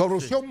 Sí,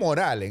 corrupción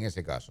moral en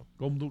ese caso.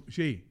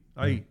 Sí,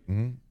 ahí.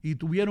 Y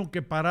tuvieron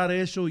que parar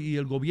eso y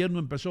el gobierno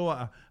empezó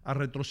a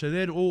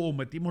retroceder.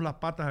 Metimos las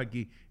patas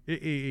aquí.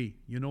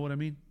 You know what I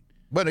mean?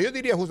 Bueno, yo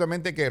diría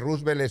justamente que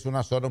Roosevelt es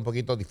una zona un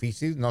poquito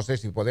difícil, no sé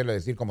si poderle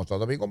decir como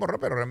Sodoma y Gomorra,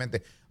 pero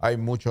realmente hay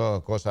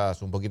muchas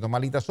cosas un poquito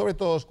malitas, sobre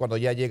todo cuando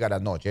ya llega la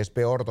noche, es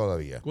peor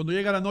todavía. Cuando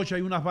llega la noche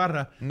hay unas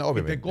barras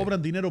que te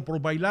cobran dinero por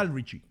bailar,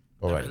 Richie.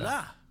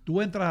 ¿Verdad?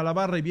 Tú entras a la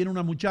barra y viene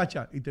una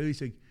muchacha y te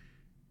dice,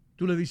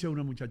 tú le dices a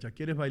una muchacha,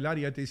 ¿quieres bailar?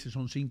 Y ella te dice,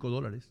 son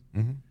 $5.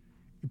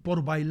 Y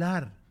por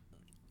bailar.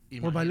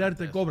 Por bailar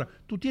te cobra.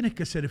 Tú tienes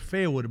que ser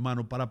feo,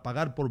 hermano, para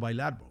pagar por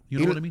bailar. You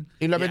know what I mean?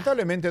 Y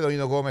lamentablemente,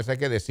 Donino Gómez, hay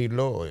que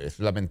decirlo,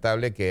 es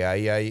lamentable que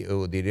hay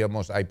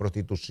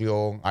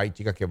prostitución, hay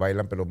chicas que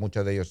bailan, pero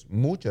muchas de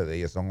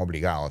ellas son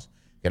obligados,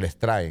 que les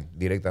traen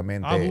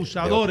directamente.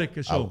 Abusadores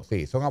que son.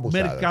 Sí, son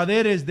abusadas.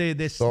 Mercaderes de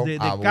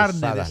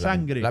carne, de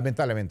sangre.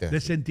 Lamentablemente.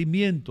 De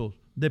sentimientos,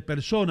 de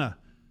personas.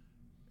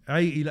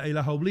 Y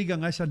las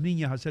obligan a esas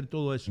niñas a hacer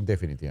todo eso.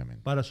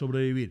 Definitivamente. Para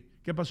sobrevivir.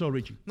 ¿Qué pasó,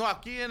 Richie? No,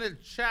 aquí en el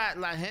chat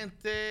la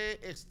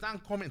gente están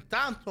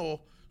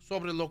comentando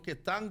sobre lo que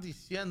están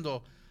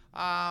diciendo.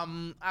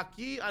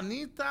 Aquí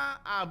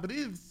Anita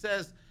Abril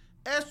says,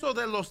 eso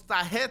de las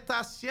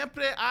tarjetas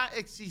siempre ha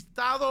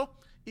existido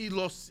y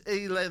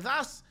le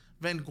das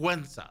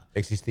vergüenza.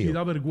 Existido. Y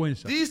da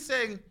vergüenza.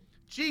 Dicen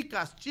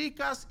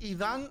chicas y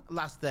dan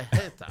las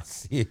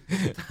tarjetas. Sí,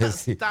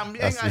 sí,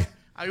 También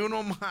hay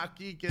uno más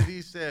aquí que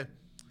dice,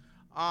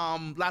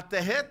 las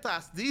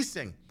tarjetas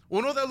dicen,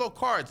 uno de los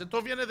cards,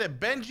 esto viene de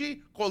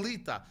Benji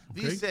Colita,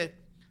 dice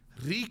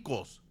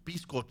ricos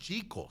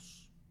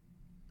bizcochicos.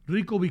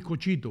 Rico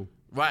bizcochito.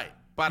 Right,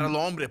 para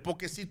los hombres,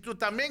 porque si tú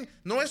también,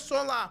 no es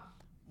solo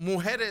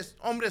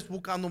hombres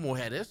buscando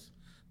mujeres,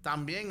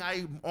 también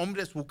hay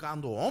hombres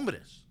buscando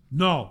hombres.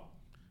 No.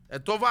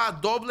 Esto va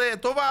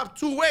esto va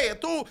two-way,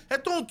 esto es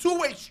un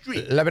two-way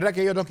street. La verdad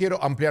que yo no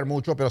quiero ampliar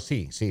mucho, pero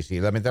sí,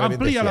 lamentablemente.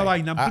 Amplía sí la hay.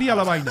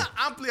 vaina.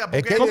 Amplia,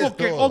 Es que ¿Cómo es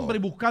que todo. hombre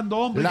buscando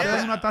hombre y te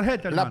dan una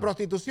tarjeta, La hermano?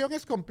 prostitución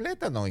es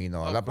completa, ¿no?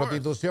 La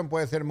prostitución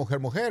puede ser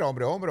mujer-mujer,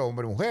 hombre-hombre,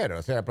 hombre-mujer.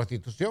 O sea, la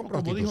prostitución.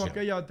 Como dijo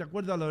aquella, ¿te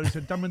acuerdas del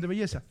certamen de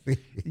belleza?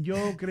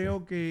 Yo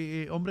creo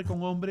que hombre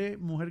con hombre,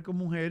 mujer con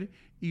mujer,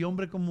 y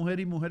hombre con mujer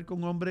y mujer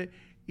con hombre,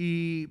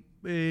 y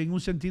en un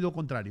sentido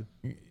contrario.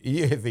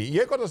 Y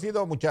he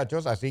conocido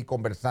muchachos así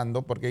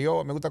conversando, porque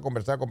yo me gusta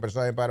conversar con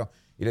personas de paro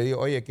y le digo,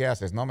 oye, ¿qué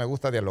haces? No, me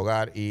gusta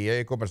dialogar, y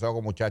he conversado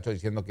con muchachos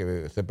diciendo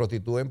que se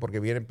prostituyen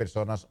porque vienen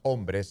personas,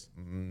 hombres,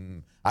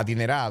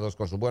 adinerados,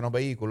 con sus buenos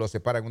vehículos,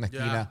 se paran en una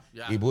esquina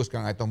y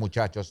buscan a estos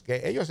muchachos,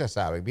 que ellos ya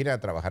saben, vienen a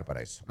trabajar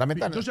para eso.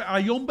 Lamentablemente. Entonces,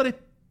 hay hombres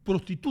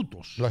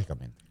prostitutos.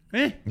 Lógicamente.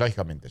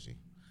 Lógicamente, sí.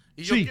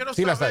 Y yo quiero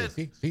sí saber, las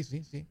hay,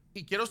 sí.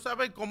 Y quiero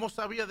saber cómo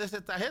sabía de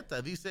esa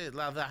tarjeta. Dice,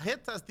 las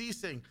tarjetas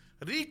dicen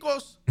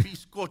ricos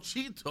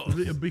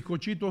bizcochitos.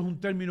 Bizcochito es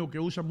un término que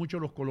usan mucho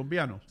los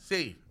colombianos.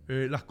 Sí.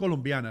 Las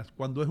colombianas,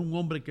 cuando es un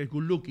hombre que es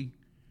good looking,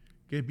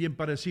 que es bien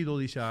parecido,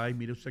 dice, ay,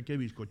 mire usted qué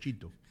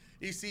bizcochito.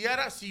 Y si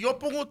yo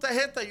pongo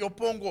tarjeta, yo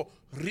pongo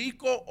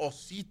rico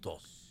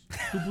ositos.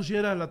 Tú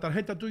pusieras la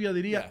tarjeta tuya,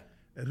 diría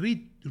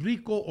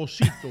rico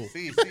osito.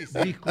 Sí.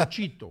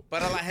 Bizcochito.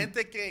 Para la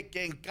gente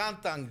que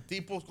encantan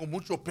tipos con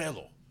mucho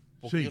pelo.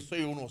 Porque yo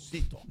soy un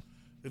osito.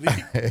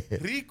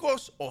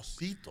 Ricos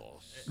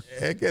ositos.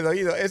 Es que,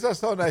 Doido, esa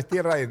zona es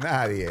tierra de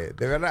nadie,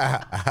 de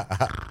verdad.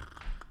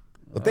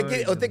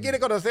 ¿Usted quiere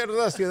conocer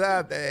una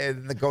ciudad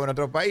como en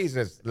otros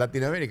países,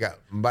 Latinoamérica?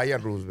 Vaya a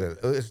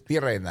Roosevelt, es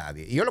tierra de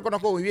nadie. Y yo lo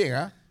conozco muy bien,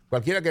 ¿ah?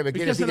 Cualquiera que me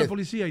quiera decir. ¿Qué hace la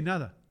policía y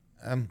nada?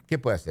 ¿Qué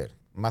puede hacer?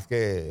 Más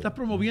que... Estás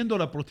promoviendo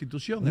la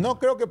prostitución. No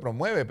creo que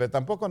promueve, pero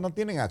tampoco no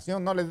tienen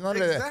acción.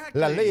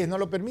 Las leyes no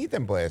lo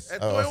permiten, pues.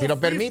 Si lo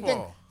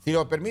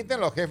permiten,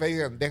 los jefes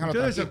dicen, déjanlo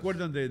 ¿Ustedes se tranquilo.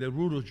 acuerdan de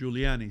Rudo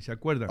Giuliani? ¿Se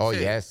acuerdan? Oh,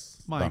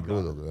 yes. My Don God.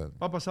 Rudo.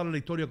 Va a pasar a la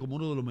historia como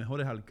uno de los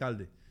mejores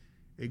alcaldes.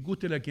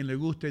 Gústele a quien le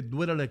guste,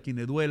 duélale a quien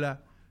le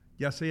duela,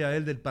 ya sea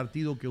él del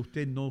partido que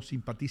usted no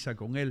simpatiza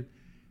con él.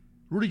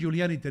 Rudy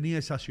Giuliani tenía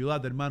esa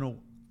ciudad,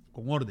 hermano,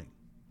 con orden.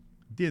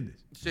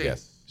 ¿Entiendes? Sí.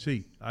 Yes.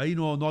 Sí, ahí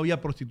no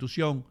había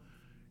prostitución.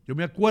 Yo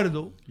me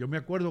acuerdo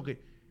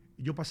que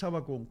yo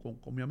pasaba con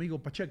mi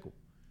amigo Pacheco.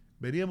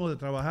 Veníamos de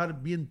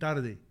trabajar bien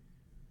tarde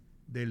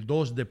del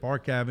 2 de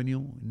Park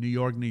Avenue, New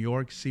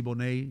York,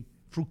 Siboney,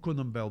 Fruit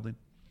Condom Building.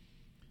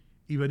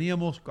 Y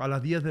veníamos a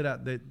las 10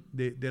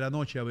 de la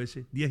noche a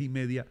veces,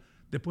 10:30,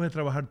 después de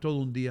trabajar todo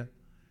un día,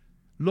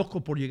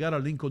 locos por llegar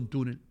al Lincoln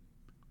Tunnel,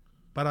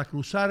 para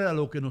cruzar a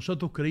lo que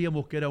nosotros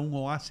creíamos que era un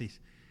oasis,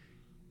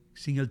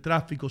 sin el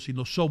tráfico, sin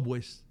los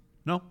subways,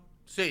 ¿no?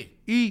 Sí.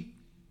 Y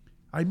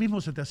ahí mismo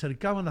se te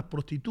acercaban las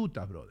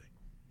prostitutas, brother,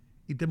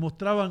 y te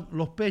mostraban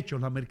los pechos,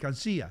 la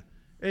mercancía.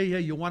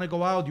 Hey, you wanna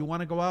go out,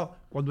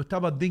 cuando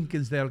estaba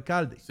Dinkins de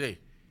alcalde. Sí.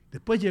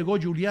 Después llegó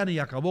Giuliani y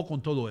acabó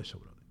con todo eso,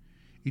 brother.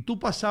 Y tú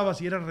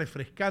pasabas y era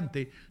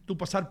refrescante tú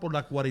pasar por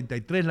la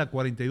 43, la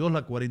 42,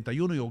 la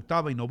 41 y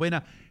octava y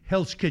novena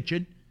Hell's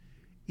Kitchen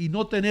y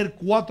no tener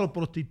 4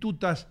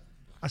 prostitutas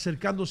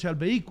acercándose al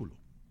vehículo.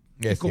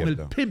 Es y con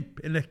cierto. el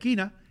pimp en la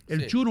esquina,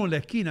 el chuno en la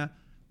esquina,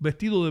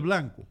 vestido de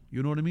blanco.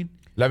 You know what I mean?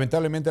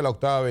 Lamentablemente la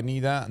octava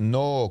avenida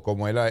no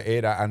como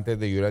era antes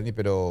de Giuliani,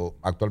 pero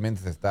actualmente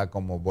se está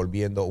como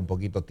volviendo un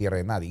poquito tierra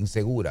de nadie,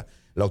 insegura.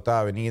 La octava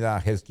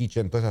avenida, Hell's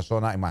Kitchen, toda esa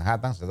zona en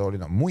Manhattan se está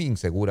volviendo muy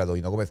insegura,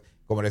 Doino Gómez.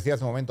 Como le decía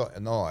hace un momento,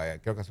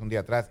 creo que hace un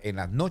día atrás, en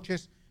las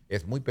noches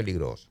es muy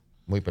peligroso.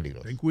 Muy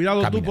peligroso. Ten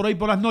cuidado tú por ahí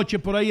por las noches,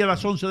 por ahí a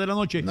las 11 de la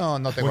noche.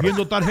 No te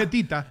cogiendo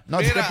tarjetita. No,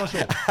 Mira, ¿qué pasó?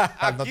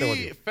 No te aquí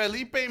volví.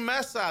 Felipe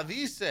Mesa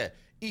dice,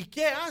 ¿y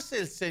qué hace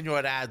el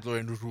señor Adler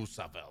en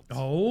Roosevelt?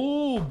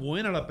 Oh,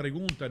 buena la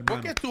pregunta, hermano.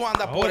 ¿Por qué tú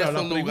andas por Ahora, esos la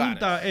pregunta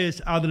lugares?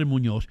 es Adler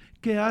Muñoz.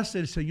 ¿Qué hace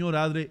el señor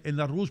Adler en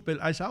la Roosevelt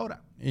a esa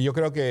hora? Y yo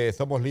creo que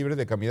somos libres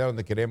de caminar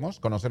donde queremos,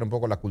 conocer un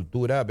poco la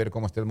cultura, ver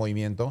cómo está el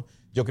movimiento.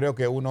 Yo creo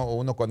que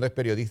uno cuando es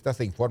periodista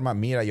se informa,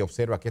 mira y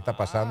observa qué está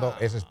pasando.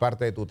 Eso es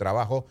parte de tu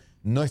trabajo.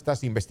 No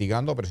estás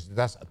investigando, pero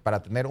estás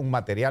para tener un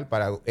material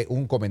para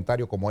un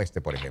comentario como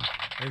este, por ejemplo.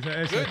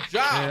 Good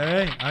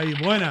job. Ahí,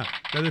 buena.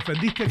 Te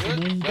defendiste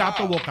como un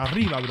gato boca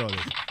arriba, brother.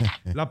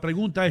 La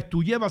pregunta es,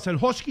 ¿tú llevas el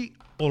husky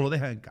o lo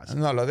dejas en casa?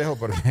 No, lo dejo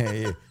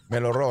porque me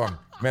lo roban.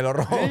 Me lo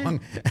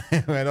roban.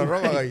 Me lo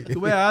roban ahí.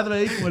 Tú ves a Adler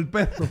ahí con el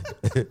perro.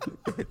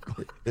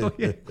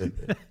 Oye,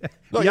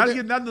 y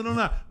alguien dándole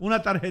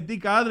una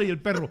tarjetica a Adler y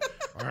el perro.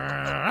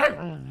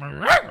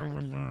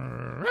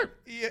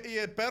 Y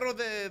el perro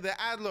de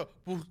Adler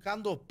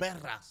buscando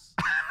perras.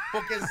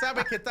 Porque él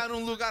sabe que está en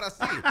un lugar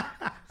así.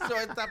 So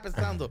él está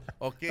pensando,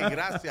 ok,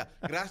 gracias,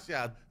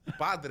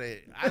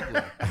 padre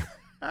Adler.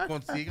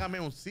 Consígame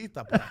un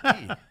cita por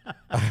aquí.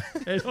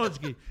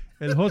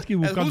 El husky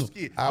buscando.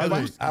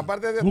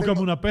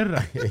 Búscame una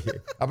perra.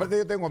 Aparte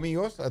yo tengo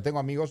amigos.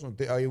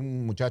 Hay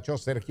un muchacho,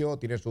 Sergio,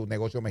 tiene su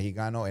negocio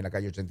mexicano en la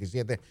calle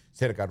 87,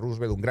 cerca de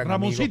Roosevelt, un gran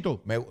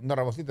Ramoncito. amigo. No,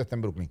 Ramoncito está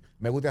en Brooklyn.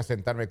 Me gusta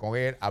sentarme con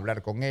él,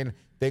 hablar con él.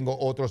 Tengo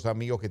otros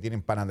amigos que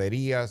tienen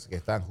panaderías, que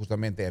están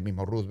justamente en el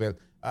mismo Roosevelt.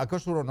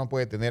 ¿Acaso uno no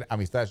puede tener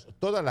amistades?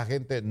 Toda la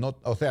gente, no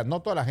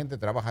toda la gente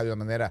trabaja de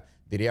una manera,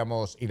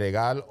 diríamos,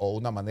 ilegal o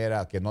una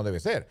manera que no debe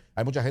ser.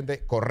 Hay mucha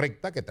gente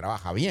correcta que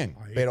trabaja bien,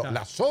 pero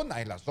la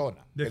zona es la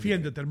zona.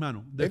 Defiéndete,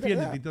 hermano.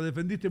 Defiéndete. Y te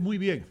defendiste muy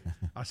bien.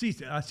 Así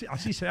se habla.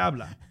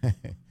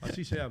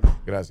 Así se habla.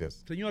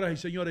 Gracias. Señoras y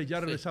señores, ya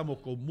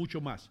regresamos con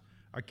mucho más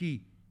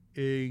aquí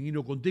en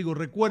Hino Contigo.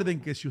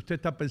 Recuerden que si usted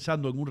está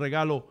pensando en un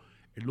regalo,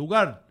 el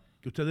lugar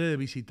que usted debe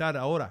visitar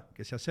ahora,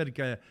 que se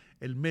acerca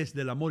el mes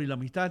del amor y la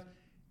amistad,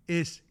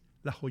 es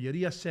la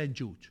joyería St.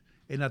 Jude,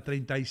 en la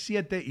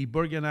 37 y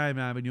Bergen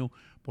Avenue,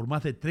 por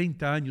más de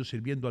 30 años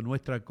sirviendo a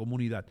nuestra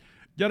comunidad.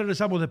 Ya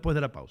regresamos después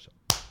de la pausa.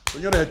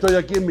 Señores, estoy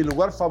aquí en mi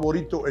lugar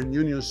favorito en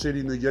Union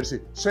City, New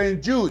Jersey,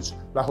 St. Jude's,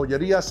 la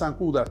joyería San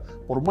Judas.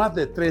 Por más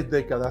de 3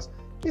 décadas,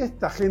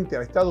 esta gente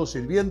ha estado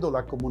sirviendo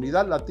la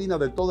comunidad latina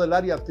de todo el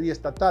área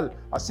triestatal.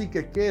 Así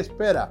que, ¿qué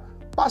espera?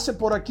 Pase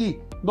por aquí,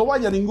 no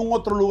vaya a ningún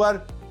otro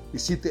lugar.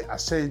 Visite a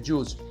St.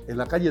 Jude's en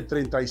la calle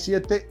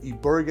 37 y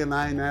Bergen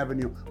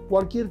Avenue.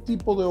 Cualquier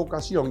tipo de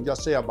ocasión, ya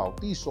sea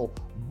bautizo,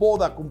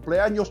 boda,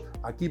 cumpleaños,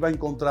 aquí va a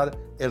encontrar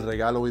el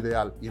regalo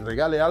ideal y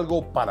regale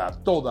algo para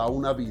toda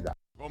una vida.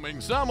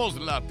 Comenzamos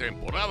la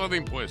temporada de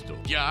impuestos.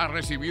 ¿Ya ha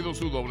recibido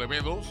su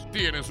W2?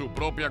 ¿Tiene su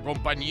propia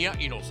compañía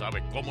y no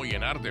sabe cómo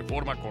llenar de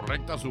forma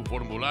correcta su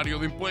formulario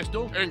de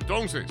impuestos?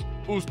 Entonces,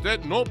 usted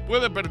no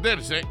puede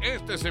perderse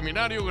este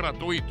seminario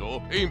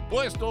gratuito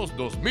Impuestos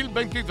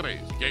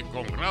 2023 que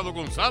Conrado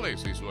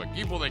González y su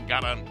equipo de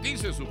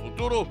Garantice su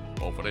Futuro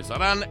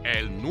ofrecerán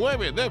el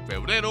 9 de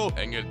febrero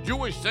en el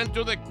Jewish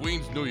Center de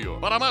Queens, New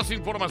York. Para más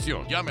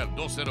información, llame al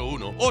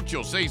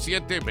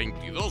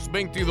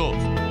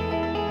 201-867-2222.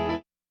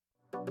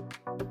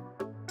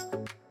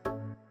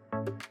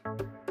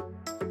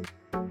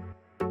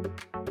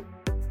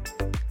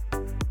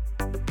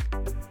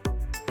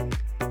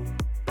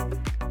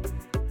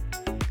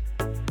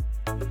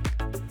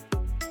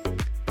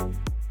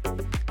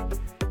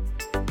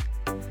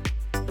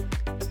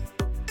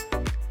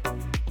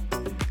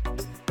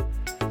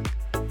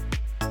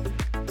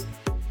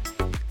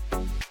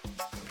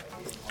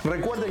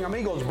 Recuerden,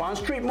 amigos, Bond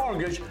Street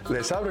Mortgage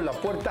les abre la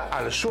puerta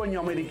al sueño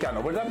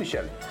americano, ¿verdad,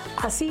 Michelle?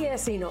 Así es,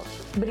 Sino,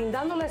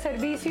 brindándole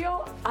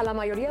servicio a la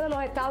mayoría de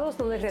los estados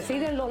donde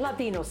residen los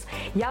latinos.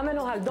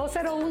 Llámenos al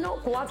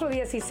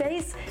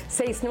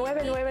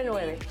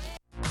 201-416-6999.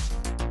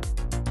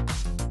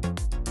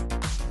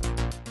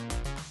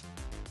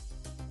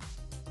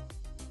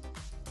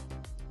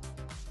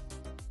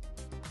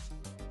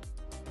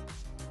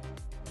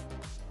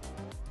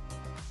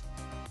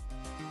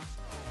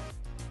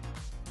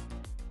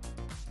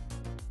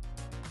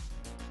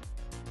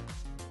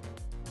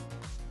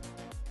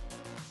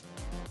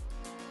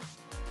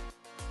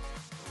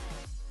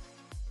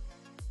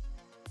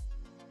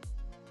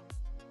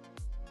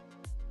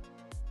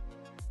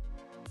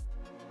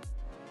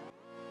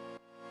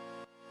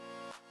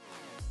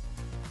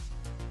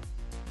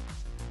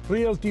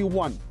 Realty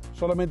One.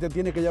 Solamente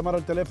tiene que llamar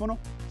al teléfono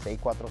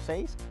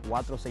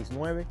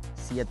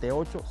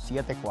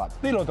 646-469-7874.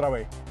 Dilo otra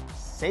vez.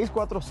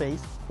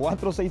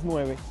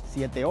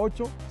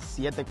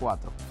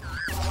 646-469-7874.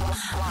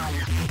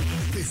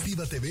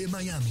 Festiva TV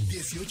Miami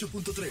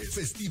 18.3,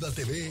 Festiva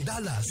TV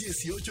Dallas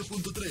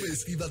 18.3,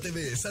 Festiva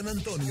TV San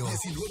Antonio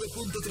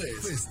 19.3,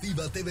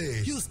 Festiva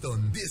TV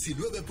Houston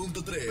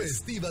 19.3,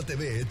 Festiva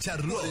TV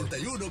Charlotte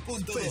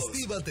 41.2,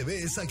 Festiva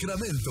TV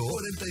Sacramento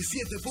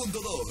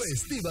 47.2,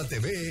 Festiva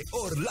TV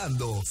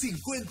Orlando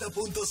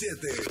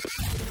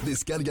 50.7.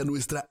 Descarga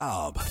nuestra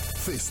app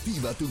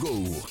Festiva To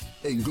Go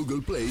en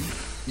Google Play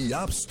y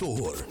App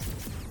Store.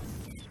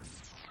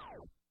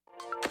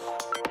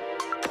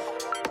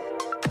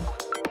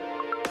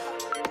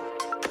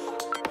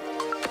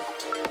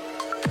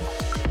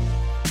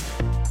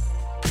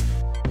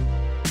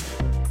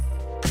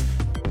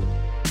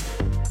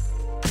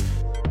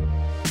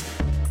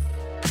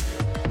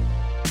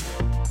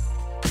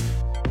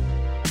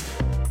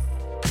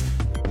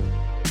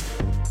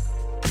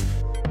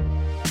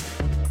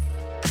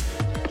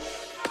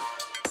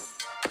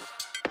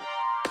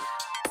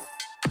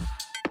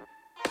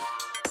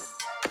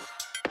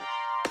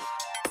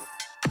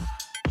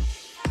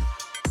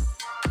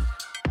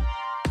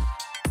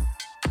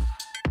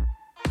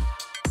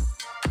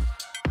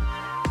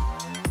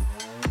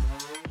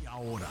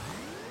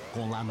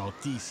 las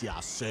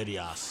noticias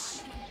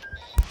serias.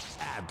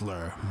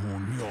 Adler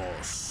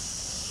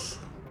Muñoz.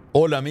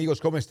 Hola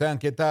amigos, ¿cómo están?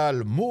 ¿Qué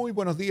tal? Muy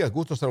buenos días,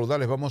 gusto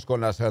saludarles. Vamos con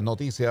las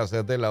noticias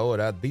de la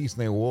hora.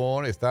 Disney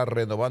World está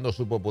renovando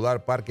su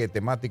popular parque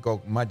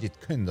temático Magic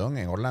Kingdom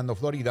en Orlando,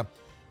 Florida,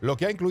 lo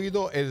que ha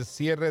incluido el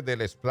cierre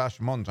del Splash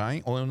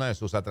Mountain, una de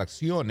sus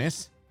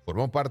atracciones.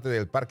 Formó parte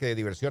del parque de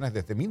diversiones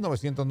desde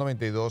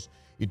 1992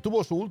 y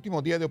tuvo su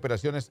último día de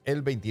operaciones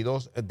el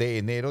 22 de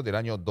enero del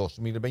año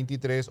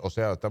 2023, o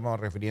sea, estamos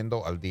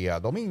refiriendo al día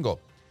domingo.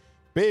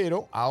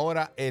 Pero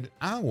ahora el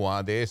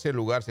agua de ese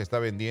lugar se está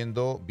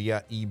vendiendo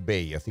vía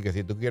eBay. Así que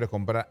si tú quieres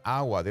comprar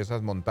agua de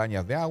esas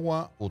montañas de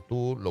agua,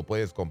 tú lo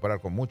puedes comprar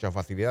con mucha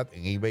facilidad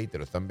en eBay, te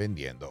lo están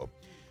vendiendo.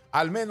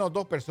 Al menos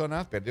 2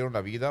 personas perdieron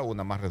la vida,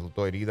 una más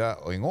resultó herida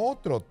en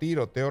otro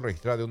tiroteo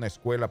registrado de una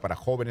escuela para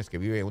jóvenes que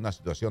vive en una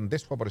situación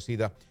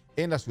desfavorecida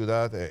en la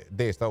ciudad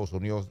de Estados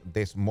Unidos,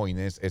 Des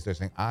Moines, esto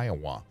es en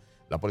Iowa.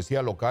 La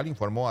policía local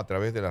informó a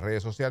través de las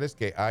redes sociales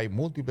que hay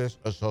múltiples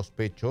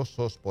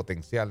sospechosos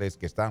potenciales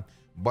que están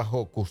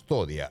bajo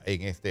custodia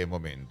en este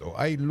momento.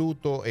 Hay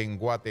luto en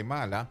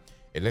Guatemala.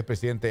 El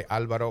expresidente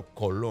Álvaro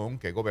Colón,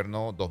 que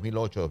gobernó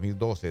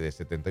 2008-2012 de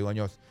 71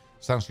 años,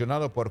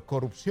 sancionado por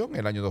corrupción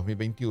el año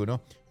 2021,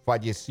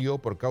 falleció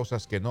por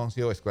causas que no han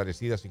sido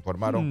esclarecidas,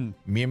 informaron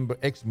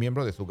ex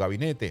miembros de su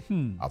gabinete.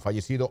 Ha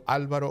fallecido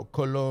Álvaro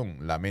Colón,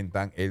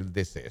 lamentan el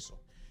deceso.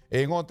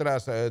 En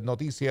otras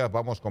noticias,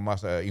 vamos con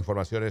más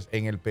informaciones.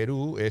 En el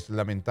Perú es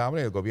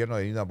lamentable, el gobierno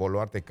de Dina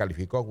Boluarte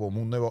calificó como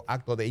un nuevo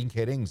acto de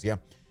injerencia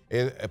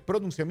el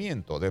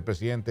pronunciamiento del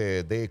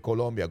presidente de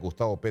Colombia,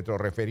 Gustavo Petro,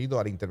 referido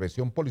a la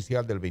intervención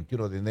policial del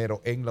 21 de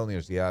enero en la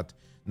Universidad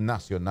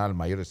Nacional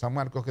Mayor de San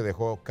Marcos, que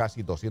dejó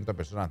casi 200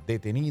 personas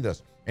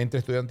detenidas, entre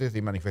estudiantes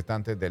y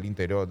manifestantes del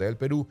interior del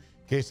Perú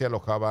que se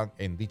alojaban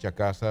en dicha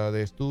casa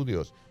de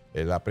estudios.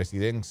 La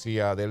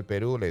presidencia del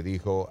Perú le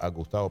dijo a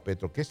Gustavo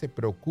Petro que se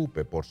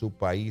preocupe por su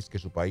país, que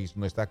su país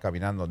no está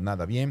caminando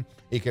nada bien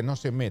y que no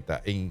se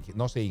meta,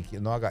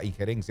 no haga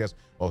injerencias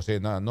o sea,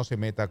 no se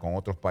meta con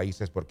otros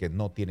países porque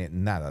no tiene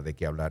nada de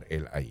qué hablar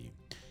él ahí.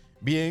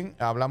 Bien,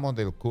 hablamos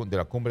de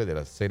la cumbre de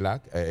la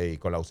CELAC y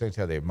con la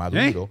ausencia de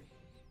Maduro,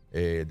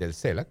 del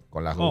CELAC,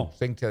 con la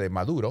ausencia de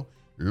Maduro,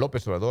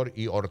 López Obrador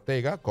y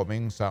Ortega,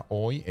 comienza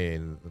hoy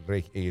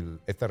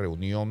esta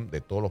reunión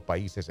de todos los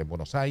países en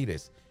Buenos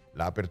Aires.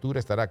 La apertura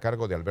estará a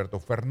cargo de Alberto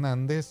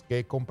Fernández,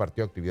 que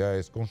compartió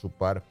actividades con su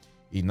par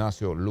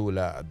Ignacio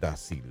Lula da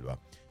Silva.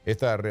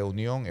 Esta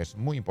reunión es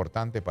muy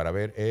importante para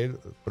ver el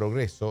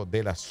progreso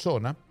de la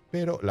zona,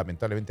 pero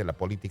lamentablemente la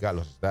política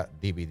los está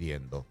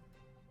dividiendo.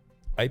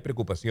 Hay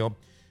preocupación.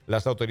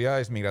 Las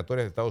autoridades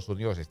migratorias de Estados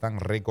Unidos están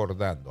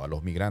recordando a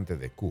los migrantes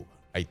de Cuba,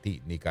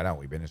 Haití,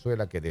 Nicaragua y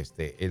Venezuela que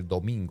desde el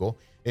domingo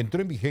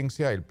entró en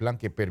vigencia el plan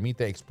que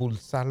permite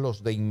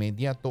expulsarlos de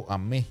inmediato a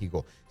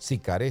México si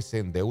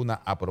carecen de una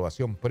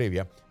aprobación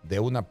previa de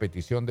una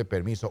petición de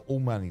permiso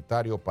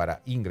humanitario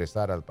para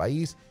ingresar al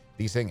país.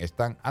 Dicen,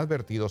 están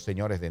advertidos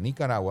señores de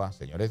Nicaragua,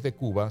 señores de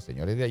Cuba,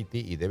 señores de Haití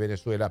y de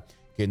Venezuela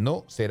que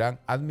no serán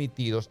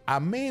admitidos a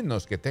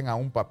menos que tengan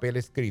un papel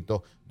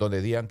escrito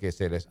donde digan que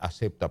se les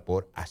acepta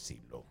por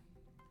asilo.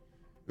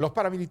 Los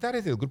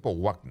paramilitares del grupo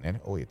Wagner,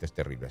 esto es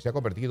terrible, se ha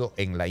convertido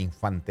en la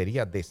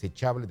infantería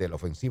desechable de la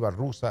ofensiva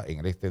rusa en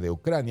el este de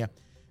Ucrania.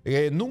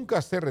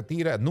 Nunca se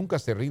retira, nunca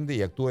se rinde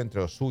y actúa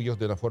entre los suyos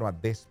de una forma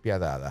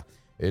despiadada.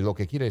 Lo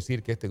que quiere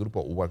decir que este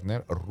grupo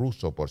Wagner,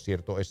 ruso por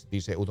cierto, es,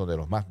 dice, uno de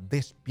los más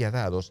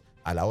despiadados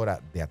a la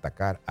hora de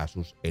atacar a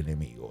sus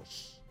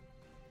enemigos.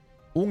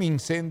 Un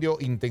incendio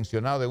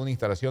intencionado de una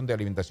instalación de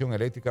alimentación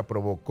eléctrica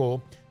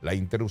provocó la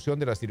interrupción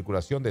de la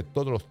circulación de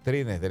todos los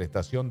trenes de la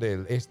estación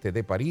del este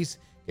de París,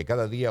 que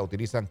cada día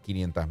utilizan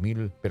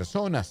 500.000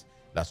 personas.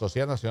 La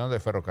Sociedad Nacional de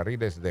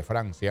Ferrocarriles de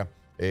Francia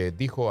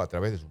dijo a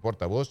través de su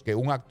portavoz que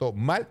un acto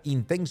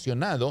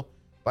malintencionado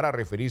para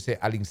referirse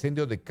al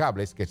incendio de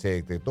cables que se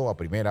detectó a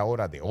primera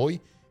hora de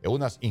hoy en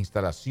unas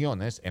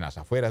instalaciones en las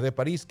afueras de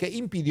París que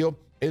impidió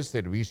el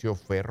servicio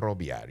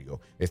ferroviario.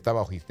 Está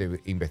bajo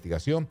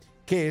investigación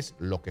qué es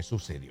lo que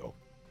sucedió.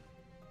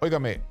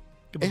 Óigame,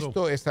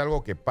 esto es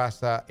algo que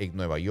pasa en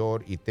Nueva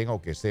York y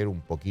tengo que ser un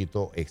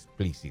poquito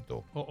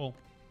explícito.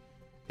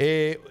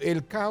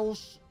 El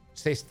caos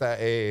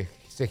se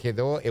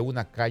quedó en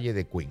una calle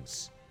de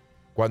Queens.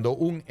 Cuando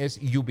un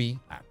SUV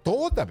a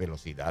toda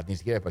velocidad, ni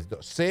siquiera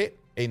despacito, se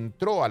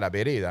entró a la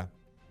vereda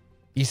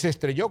y se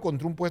estrelló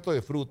contra un puesto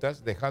de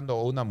frutas, dejando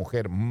a una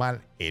mujer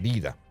mal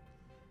herida.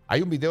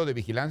 Hay un video de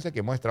vigilancia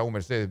que muestra a un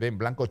Mercedes-Benz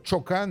blanco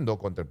chocando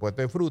contra el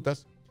puesto de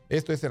frutas.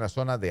 Esto es en la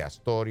zona de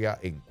Astoria,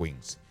 en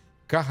Queens.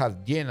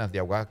 Cajas llenas de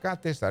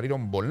aguacates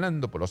salieron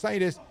volando por los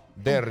aires,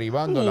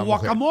 derribando a la mujer.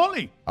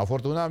 ¡Guacamole!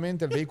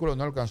 Afortunadamente, el vehículo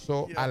no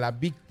alcanzó a la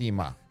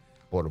víctima.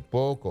 Por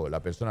poco,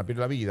 la persona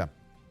pierde la vida.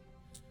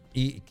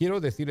 Y quiero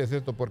decirles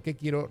esto, ¿por qué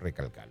quiero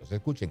recalcarlos?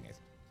 Escuchen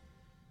esto.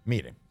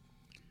 Miren,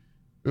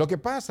 lo que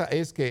pasa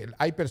es que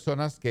hay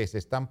personas que se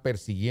están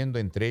persiguiendo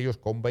entre ellos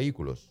con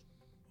vehículos.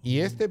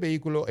 Y este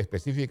vehículo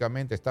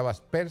específicamente estaba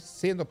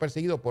siendo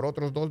perseguido por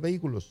otros 2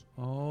 vehículos.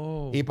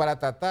 Y para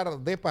tratar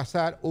de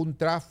pasar un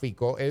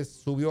tráfico, él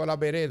subió a la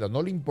vereda.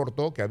 No le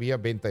importó que había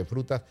venta de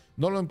frutas,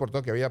 no le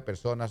importó que había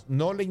personas,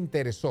 no le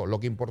interesó. Lo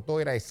que importó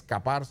era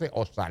escaparse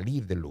o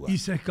salir del lugar. ¿Y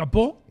se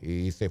escapó?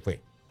 Y se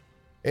fue.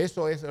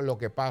 Eso es lo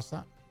que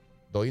pasa,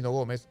 Doino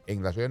Gómez,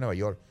 en la ciudad de Nueva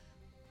York.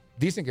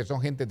 Dicen que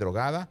son gente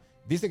drogada.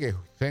 Dice que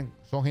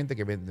son gente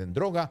que venden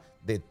droga,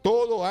 de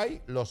todo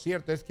hay. Lo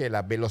cierto es que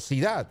la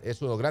velocidad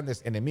es uno de los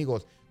grandes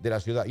enemigos de la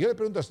ciudad. Yo le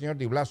pregunto al señor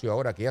Di Blasio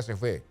ahora que ya se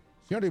fue.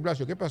 Señor Di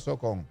Blasio, ¿qué pasó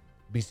con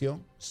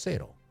Visión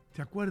Cero?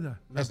 ¿Te acuerdas?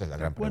 Esa es la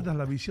gran pregunta.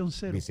 La Visión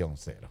Cero? Visión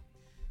Cero.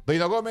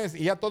 Doña Gómez,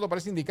 y ya todo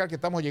parece indicar que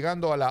estamos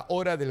llegando a la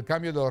hora del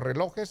cambio de los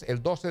relojes.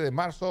 El 12 de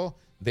marzo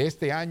de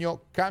este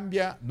año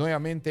cambia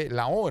nuevamente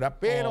la hora,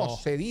 pero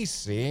se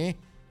dice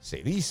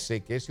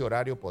que ese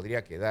horario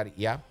podría quedar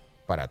ya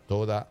para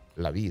toda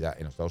la vida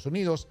en los Estados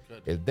Unidos,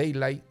 el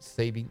Daylight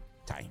Saving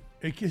Time.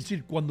 Es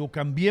decir, cuando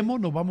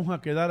cambiemos nos vamos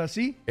a quedar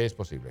así. Es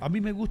posible. A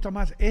mí me gusta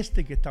más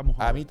que estamos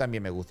ahora. A mí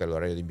también me gusta el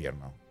horario de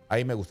invierno.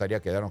 Ahí me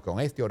gustaría quedarnos con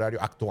este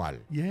horario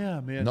actual,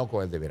 no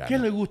con el de verano. ¿Qué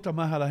le gusta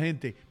más a la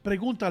gente?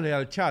 Pregúntale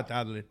al chat,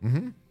 Adler.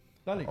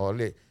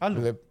 Dale.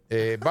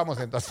 Vamos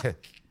entonces.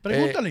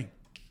 Pregúntale.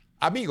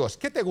 Amigos,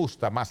 ¿qué te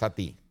gusta más a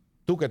ti?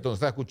 Tú que nos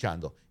estás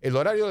escuchando, ¿el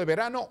horario de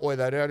verano o el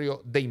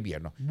horario de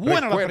invierno?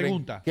 Buena la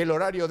pregunta. Que el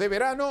horario de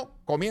verano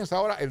comienza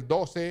ahora el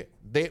 12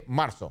 de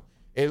marzo.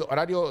 El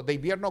horario de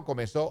invierno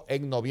comenzó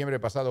en noviembre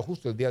pasado,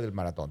 justo el día del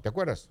maratón. ¿Te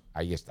acuerdas?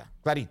 Ahí está,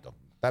 clarito.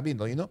 ¿Estás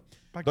viendo, Doino?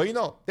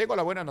 Doino, tengo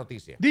la buena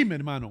noticia. Dime,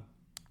 hermano.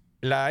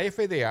 La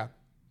FDA,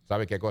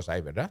 ¿sabe qué cosa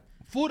es, verdad?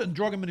 Food and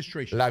Drug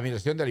Administration. La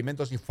Administración de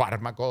Alimentos y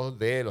Fármacos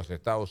de los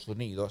Estados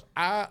Unidos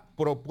ha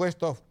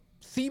propuesto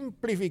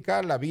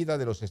simplificar la vida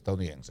de los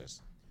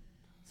estadounidenses.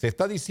 Se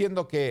está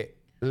diciendo que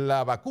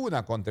la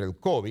vacuna contra el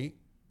COVID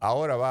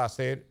ahora va a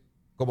ser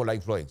como la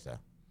influenza.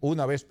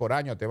 Una vez por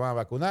año te van a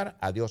vacunar,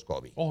 adiós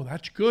COVID. Oh,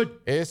 that's good.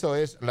 Eso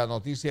es la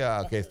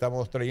noticia que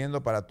estamos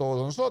trayendo para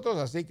todos nosotros.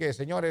 Así que,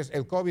 señores,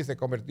 el COVID se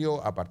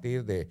convirtió a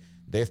partir de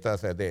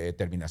estas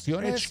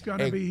determinaciones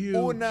en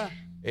una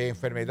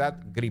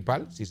enfermedad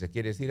gripal, si se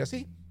quiere decir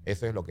así.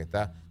 Eso es lo que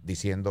está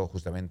diciendo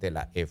justamente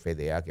la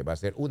FDA, que va a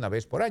ser una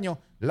vez por año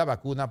la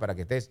vacuna para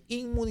que estés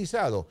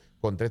inmunizado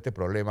contra este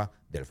problema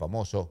del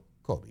famoso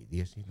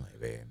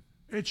COVID-19.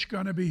 It's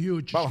going to be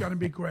huge. It's going to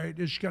be great.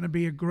 It's going to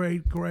be a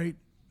great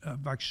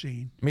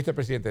vaccine. Mr.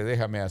 Presidente,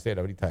 déjame hacer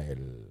ahorita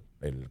el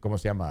 ¿cómo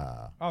se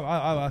llama?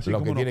 Sí,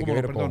 lo que tiene que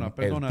ver perdona,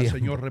 con el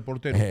señor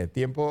reportero.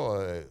 Tiempo,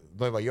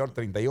 Nueva York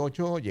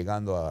 38,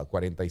 llegando a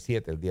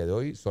 47 el día de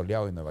hoy,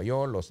 soleado en Nueva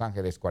York, Los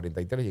Ángeles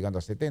 43, llegando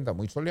a 70,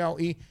 muy soleado,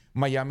 y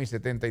Miami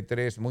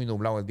 73, muy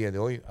nublado el día de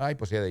hoy. Hay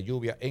posibilidad de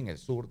lluvia en el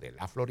sur de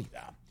la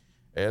Florida.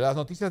 Las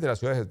noticias de las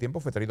ciudades del tiempo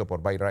fue traído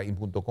por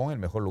buyrain.com, el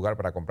mejor lugar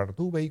para comprar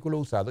tu vehículo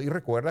usado. Y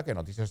recuerda que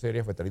Noticias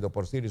Serias fue traído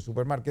por Siri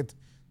Supermarket,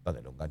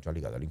 donde un gancho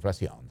ligado a la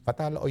inflación.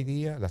 Fatal, hoy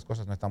día las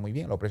cosas no están muy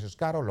bien, los precios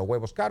caros, los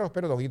huevos caros,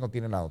 pero Doguino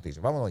tiene la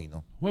noticia. Vamos,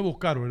 Doguino. Huevos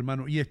caros,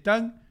 hermano. Y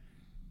están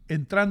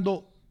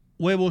entrando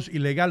huevos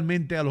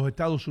ilegalmente a los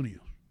Estados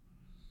Unidos.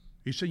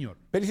 Sí, señor.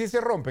 Pero si se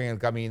rompen en el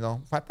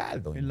camino,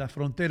 fatal, Doguino. En la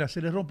frontera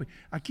se les rompe.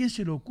 ¿A quién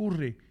se le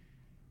ocurre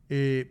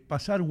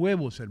pasar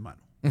huevos,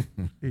 hermano?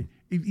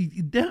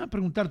 Y déjame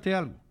preguntarte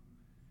algo.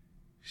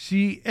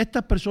 Si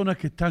estas personas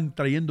que están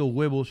trayendo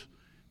huevos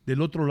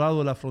del otro lado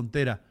de la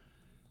frontera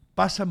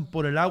pasan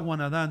por el agua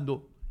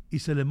nadando y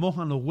se les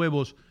mojan los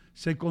huevos,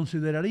 ¿se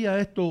consideraría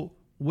esto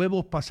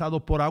huevos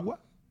pasados por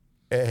agua?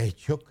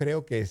 Yo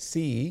creo que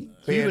sí,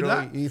 pero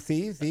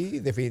sí,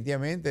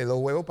 definitivamente los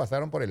huevos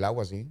pasaron por el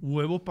agua, sí.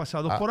 Huevos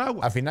pasados por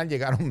agua. Al final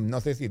llegaron,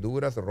 no sé si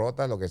duras,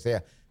 rotas, lo que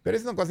sea. Pero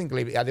es una cosa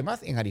increíble. Además,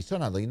 en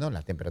Arizona, no,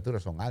 las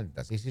temperaturas son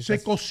altas.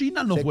 Se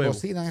cocinan los huevos.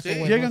 Cocinan esos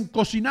huevos. Llegan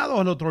cocinados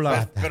al otro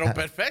lado. Pero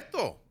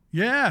perfecto.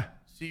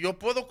 Yeah. Si yo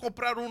puedo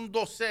comprar un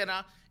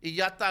docena y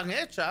ya están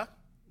hechas,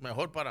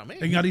 mejor para mí.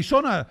 En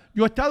Arizona,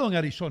 yo he estado en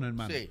Arizona,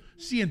 hermano. Sí.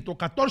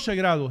 114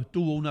 grados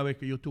estuvo una vez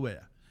que yo estuve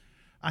allá.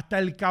 Hasta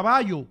el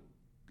caballo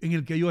en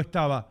el que yo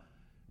estaba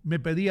me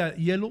pedía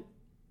hielo.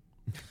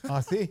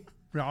 ¿Ah, sí?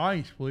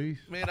 Ice,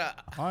 please. Mira.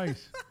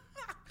 Ice.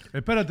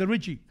 Espérate,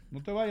 Richie,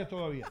 no te vayas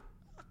todavía.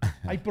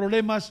 Hay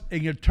problemas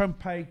en el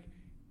Turnpike.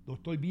 Lo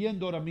estoy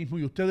viendo ahora mismo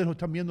y ustedes lo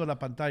están viendo en la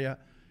pantalla.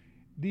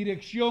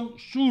 Dirección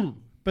sur,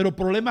 pero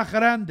problemas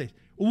grandes.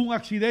 Hubo un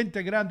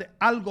accidente grande,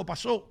 algo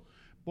pasó,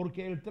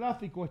 porque el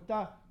tráfico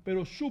está,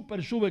 pero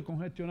súper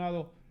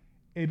congestionado.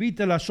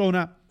 Evite la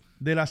zona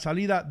de la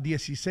salida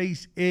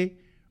 16E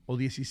o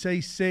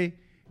 16C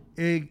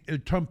en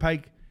el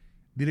Turnpike,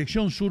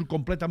 dirección sur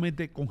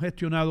completamente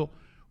congestionado.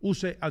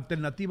 Use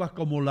alternativas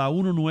como la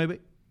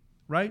 19,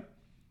 right?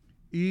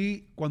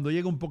 Y cuando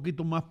llegue un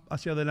poquito más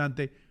hacia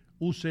adelante,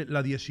 use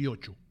la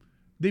 18.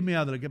 Dime,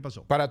 Adler, ¿qué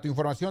pasó? Para tu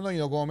información,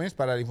 Doña Gómez,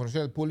 para la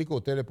información del público,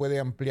 usted le puede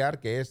ampliar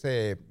que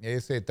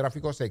ese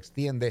tráfico se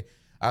extiende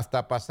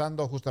hasta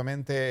pasando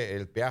justamente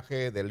el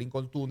peaje del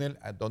Lincoln Tunnel,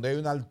 donde hay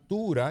una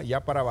altura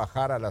ya para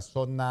bajar a la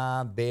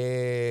zona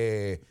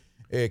de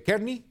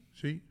Kearney.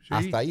 Sí.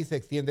 Hasta ahí se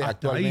extiende Hasta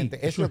actualmente.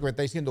 ahí. Eso es lo que me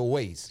está diciendo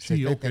Waze. Se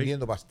está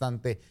extendiendo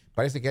bastante.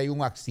 Parece que hay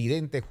un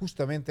accidente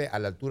justamente a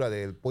la altura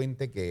del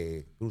puente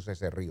que cruza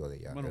ese río de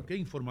allá. Bueno, qué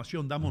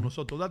información damos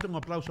nosotros. Date un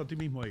aplauso a ti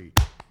mismo ahí.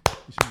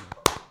 Sí, señor.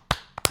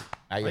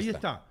 Ahí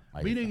está.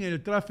 Ahí Miren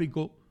el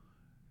tráfico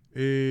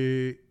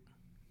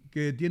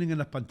que tienen en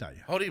las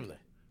pantallas.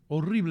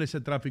 Horrible ese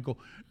tráfico.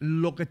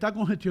 Lo que está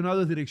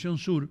congestionado es dirección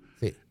sur.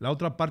 La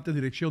otra parte es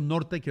dirección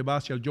norte que va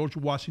hacia el George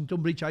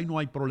Washington Bridge. Ahí no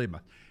hay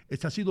problemas.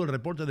 Este ha sido el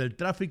reporte del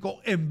tráfico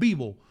en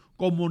vivo,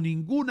 como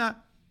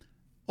ninguna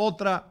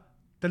otra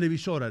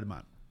televisora,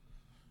 hermano.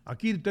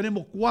 Aquí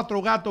tenemos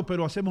 4 gatos,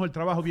 pero hacemos el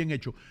trabajo bien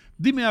hecho.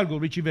 Dime algo,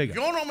 Richie Vega.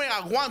 Yo no me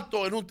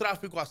aguanto en un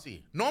tráfico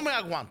así. No me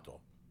aguanto.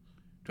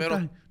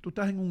 Pero tú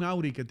estás en un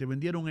Audi que te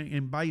vendieron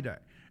en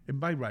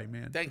Byright,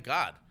 man. Thank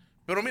God.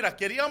 Pero mira,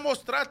 quería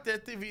mostrarte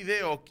este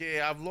video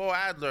que habló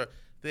Adler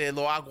de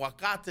los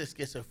aguacates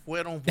que se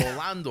fueron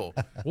volando.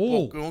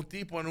 Porque un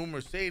tipo en un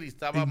Mercedes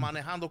estaba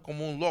manejando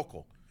como un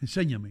loco.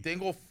 Enséñame.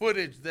 Tengo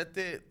footage de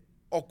esta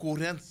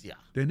ocurrencia.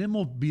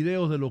 Tenemos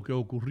videos de lo que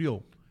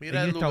ocurrió Mira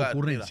en el esta lugar,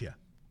 ocurrencia. mira.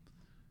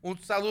 Un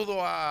saludo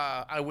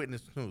a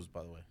Eyewitness News,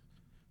 by the way.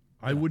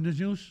 Eyewitness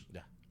News.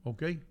 Ya.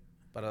 Ok.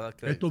 Para dar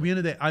crédito. Esto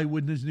viene de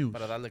Eyewitness News.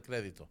 Para darle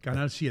crédito.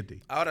 Canal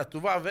 7. Ahora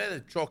tú vas a ver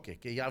el choque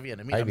que ya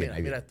viene. Mira, Ahí viene, mira,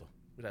 ahí mira viene. esto.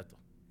 Mira esto.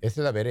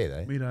 Esa es la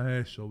vereda, ¿eh? Mira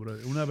eso, bro.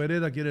 Una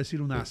vereda quiere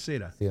decir una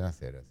acera. Sí, una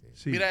acera, sí.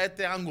 Sí. Mira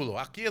este ángulo.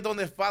 Aquí es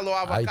donde va los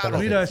Ahí está avocados. la-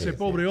 Mira sí, ese sí,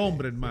 pobre sí,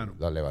 hombre, sí, hermano.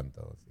 Lo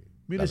levantó, sí.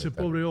 Mira ese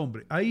pobre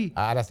hombre. Ahí.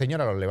 Ah, la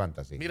señora lo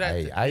levanta, sí. Mira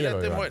ahí, este, ahí mira lo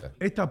este levanta.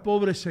 Esta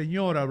pobre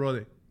señora,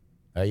 brother.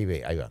 Ahí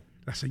ve, ahí va.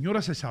 La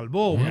señora se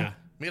salvó, bro.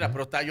 Mira,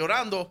 pero está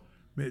llorando.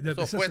 Eso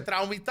Esa fue se-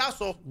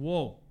 traumitazo.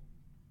 Wow.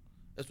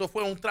 Eso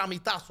fue un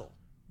tramitazo.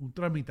 Un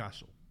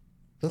tramitazo.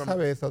 ¿Tú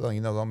sabes eso, don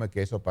Hino Gómez,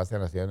 que eso pasa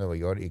en la ciudad de Nueva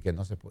York y que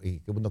no se y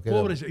que uno queda...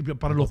 Pobre, y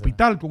para el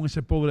hospital con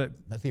ese pobre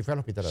Sí, fue al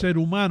hospital. ser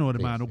humano, Sí,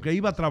 hermano, sí. que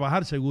iba a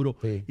trabajar seguro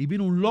Sí. y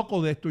vino un loco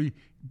de esto y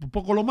por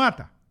poco lo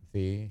mata.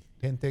 Sí,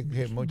 gente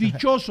que...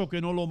 Dichoso que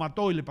no lo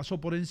mató y le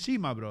pasó por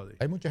encima, brother.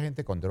 Hay mucha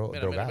gente con Mira,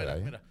 drogada, mira,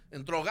 ¿eh? mira.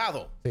 En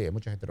drogado. Sí, hay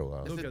mucha gente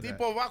drogada. Ese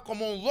tipo va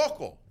como un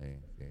loco.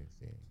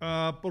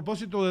 A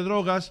propósito de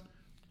drogas,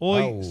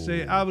 hoy Au.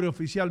 se abre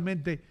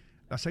oficialmente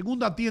la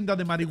segunda tienda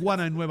de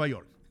marihuana en Nueva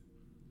York.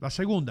 La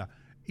segunda.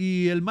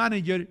 Y el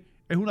manager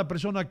es una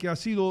persona que ha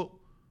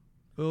sido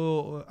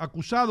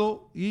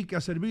acusado y que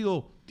ha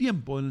servido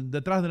tiempo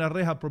detrás de la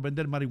reja por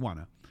vender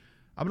marihuana.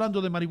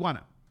 Hablando de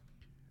marihuana.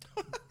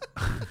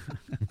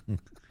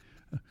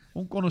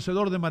 Un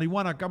conocedor de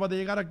marihuana acaba de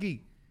llegar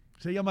aquí.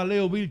 Se llama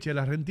Leo Vilche, el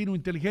argentino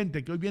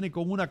inteligente, que hoy viene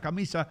con una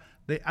camisa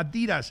de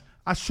Adidas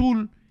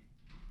azul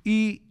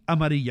y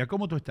amarilla.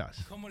 ¿Cómo tú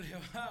estás? ¿Cómo le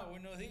va?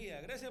 Buenos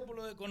días. Gracias por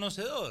lo de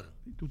conocedor.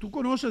 ¿Tú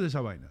conoces de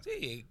esa vaina?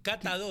 Sí,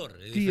 catador.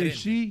 Es diferente.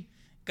 THC.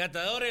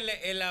 Catador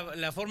es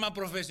la forma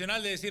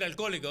profesional de decir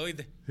alcohólico,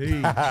 ¿oíste? Sí,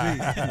 sí.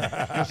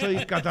 Yo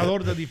soy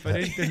catador de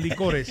diferentes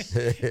licores.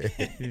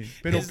 Sí.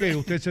 ¿Pero qué?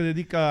 ¿Usted se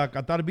dedica a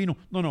catar vino?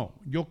 No,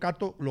 yo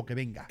cato lo que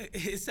venga.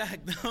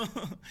 Exacto.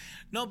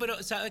 No,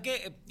 pero ¿sabe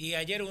qué? Y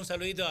ayer un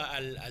saludito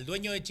al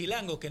dueño de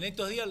Chilangos, que en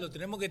estos días lo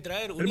tenemos que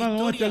traer. Una Hermano,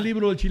 ¿dónde está historia. el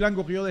libro del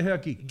chilango que yo dejé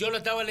aquí? Yo lo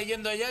estaba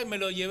leyendo allá y me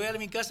lo llevé a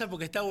mi casa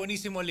porque está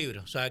buenísimo el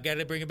libro. So I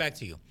gotta bring it back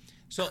to you.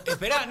 So,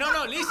 espera, no,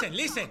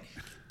 listen.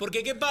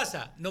 Porque ¿qué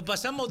pasa? Nos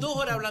pasamos 2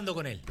 horas hablando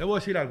con él. Te voy a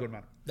decir algo,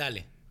 hermano.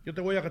 Dale. Yo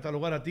te voy a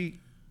catalogar a ti.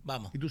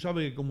 Vamos. Y tú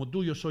sabes que como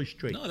tú yo soy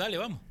straight. No, dale,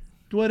 vamos.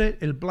 Tú eres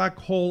el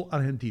black hole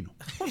argentino.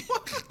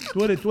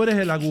 tú eres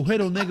el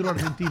agujero negro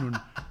argentino.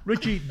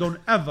 Richie, don't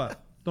ever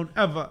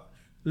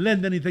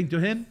lend anything to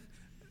him.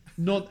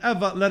 Not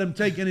ever let him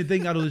take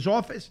anything out of his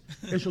office.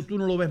 Eso tú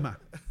no lo ves más.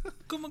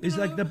 ¿Cómo que It's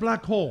no like lo the ves?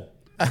 black hole.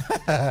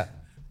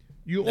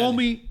 You owe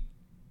me.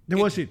 Te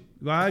voy a decir.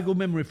 I have good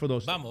memory for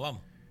those. Vamos.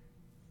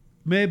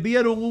 Me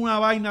vieron una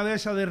vaina de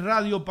esa de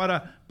radio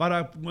para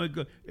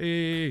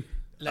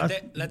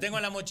La tengo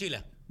en la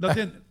mochila.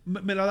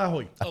 me la das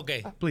hoy. Ok,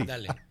 Please.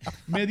 dale.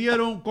 Me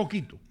dieron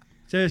coquito.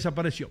 Se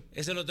desapareció.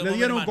 Ese lo tomó Le mi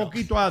dieron hermano.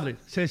 coquito a Adler.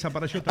 Se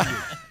desapareció también.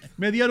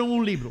 Me dieron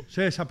un libro.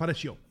 Se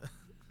desapareció.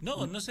 No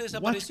se What's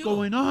desapareció.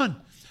 going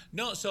on?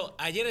 No,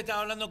 ayer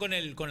estaba hablando con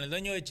el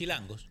dueño de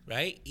Chilangos,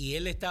 right? Y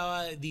él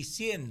estaba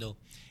diciendo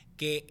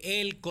que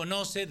él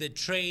conoce the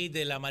trade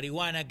de la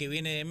marihuana que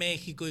viene de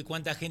México y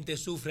cuánta gente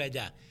sufre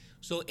allá.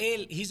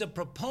 He's a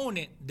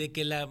proponent de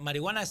que la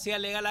marihuana sea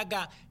legal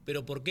acá,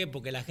 pero ¿por qué?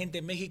 Porque la gente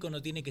en México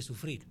no tiene que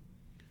sufrir.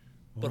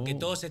 Porque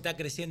todo se está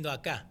creciendo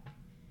acá.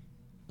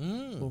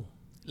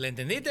 ¿Le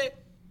entendiste?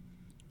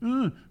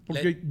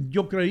 Porque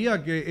yo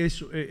creía que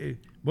es,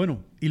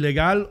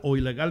 ilegal o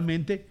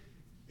ilegalmente,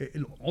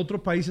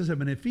 otros países se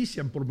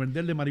benefician por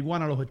venderle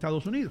marihuana a los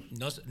Estados Unidos.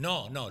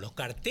 No, los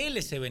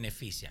carteles se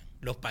benefician.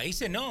 Los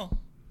países no.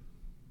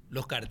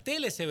 Los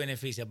carteles se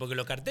benefician, porque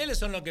los carteles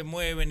son los que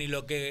mueven y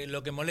lo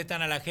que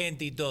molestan a la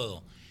gente y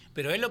todo.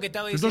 Pero es lo que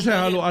estaba diciendo. Entonces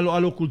ayer. a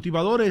los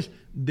cultivadores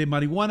de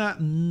marihuana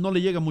no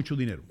le llega mucho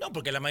dinero. No,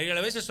 porque la mayoría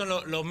de las veces son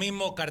los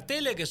mismos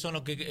carteles que son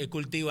los que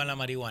cultivan la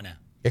marihuana.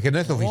 Es que no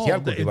es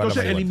oficial cultivar la Entonces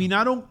marihuana.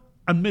 eliminaron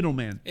and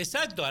middleman.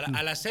 Exacto,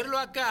 al hacerlo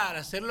acá, al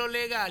hacerlo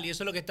legal, y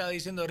eso es lo que estaba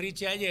diciendo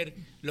Richie ayer,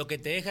 lo que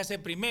te deja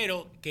hacer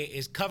primero, que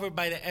es covered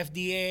by the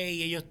FDA,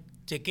 y ellos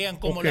chequean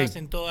cómo lo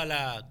hacen toda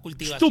la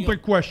cultivación. Stupid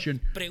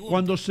question. Pregunta.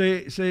 Cuando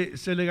se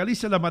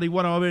legalice la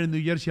marihuana, va a haber en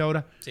New Jersey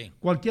ahora, Sí.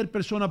 cualquier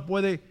persona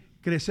puede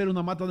crecer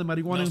una mata de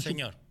marihuana. No, en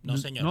señor. su... No,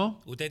 señor.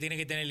 ¿No? Usted tiene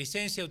que tener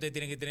licencia, usted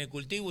tiene que tener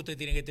cultivo, usted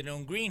tiene que tener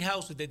un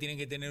greenhouse, usted tiene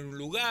que tener un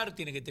lugar,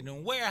 tiene que tener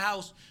un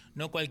warehouse.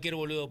 No cualquier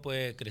boludo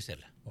puede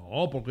crecerla.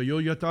 Oh, porque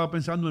yo estaba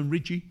pensando en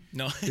Richie.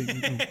 No.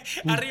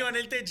 Arriba en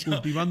el techo.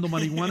 Cultivando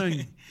marihuana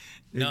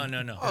No.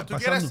 Tú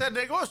quieres hacer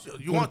negocio.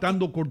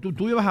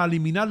 Tú ibas a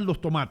eliminar los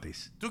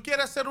tomates. Tú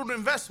quieres hacer un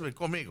investment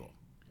conmigo.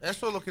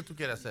 Eso es lo que tú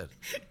quieres hacer.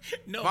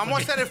 No, Vamos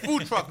a hacer el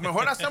food truck.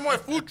 Mejor hacemos el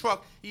food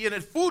truck. Y en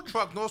el food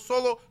truck no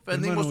solo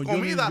vendimos Hermano,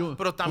 comida,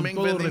 pero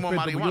también vendimos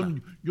marihuana.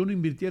 Yo no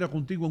invirtiera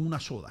contigo en una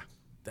soda.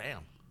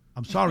 Damn.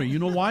 I'm sorry. You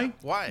know why?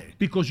 Why?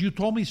 Because you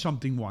told me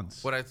something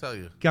once. What I tell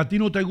you? Que a ti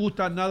no te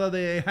gusta nada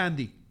de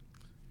handy.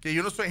 Que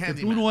yo no soy Que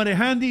handyman. tú no eres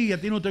handy y a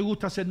ti no te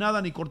gusta hacer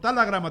nada, ni cortar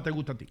la grama te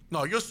gusta a ti.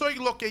 No, yo soy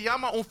lo que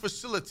llama un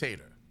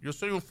facilitator. Yo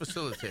soy un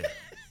facilitator.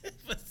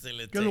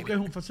 ¿Qué es lo que es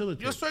un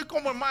facilitator? Yo soy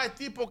como el más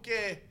tipo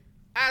que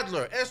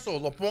Adler, eso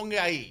lo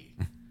ponga ahí.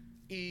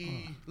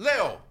 Y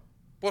Leo,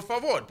 por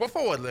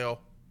favor,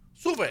 Leo,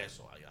 sube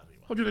eso allá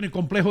arriba. Tú tienes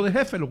complejo de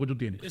jefe lo que tú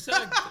tienes.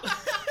 Exacto.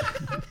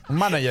 Un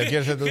manager,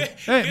 ¿quieres ser tú?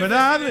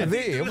 ¿Verdad, Adler?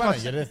 Sí, un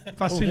manager.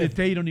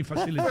 Facilitator ni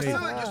facilitator.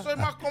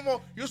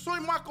 Yo soy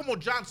más como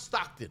John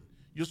Stockton.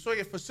 Yo soy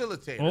el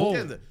facilitator, Oh.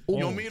 ¿entiendes?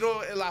 Yo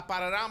miro el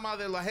panorama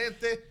de la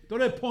gente. Tú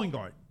eres point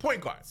guard.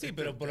 Point guard. Sí,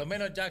 pero por lo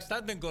menos Jack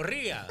Stanton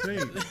corría. Sí.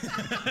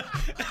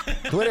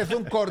 Tú eres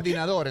un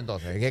coordinador,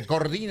 entonces, que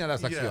coordina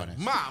las acciones.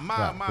 Más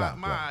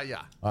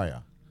allá. Ah,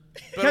 ya.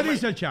 ¿Qué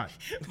dice el chat?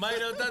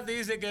 Mayro Tati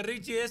dice que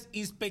Richie es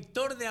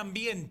inspector de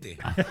ambiente.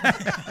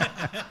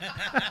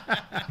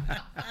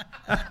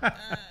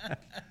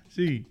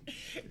 Sí.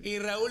 Y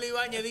Raúl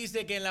Ibáñez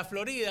dice que en la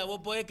Florida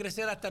vos podés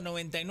crecer hasta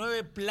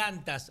 99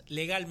 plantas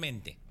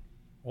legalmente.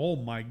 Oh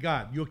my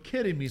God, you're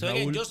kidding me, So,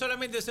 Raúl. yo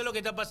solamente sé lo que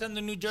está pasando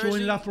en New So,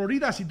 Jersey. en la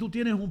Florida, si tú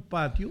tienes un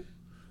patio,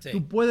 Sí.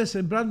 tú puedes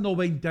sembrar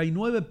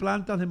 99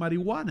 plantas de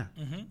marihuana.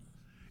 Ujú.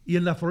 Y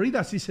en la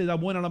Florida sí se da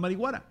buena la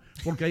marihuana,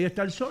 porque ahí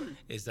está el sol.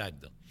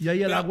 Exacto. Y ahí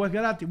el Pero- agua es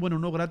gratis. Bueno,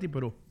 no gratis,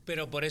 pero...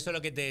 Pero por eso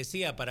lo que te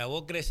decía, para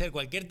vos crecer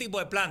cualquier tipo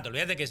de planta,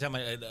 olvídate que se llama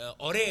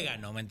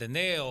orégano, ¿me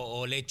entendés?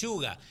 O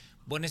lechuga,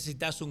 vos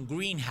necesitas un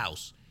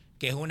greenhouse,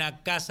 que es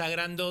una casa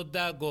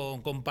grandota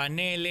con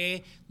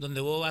paneles,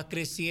 donde vos vas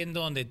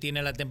creciendo, donde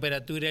tiene la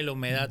temperatura y la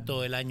humedad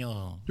todo el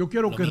año. Yo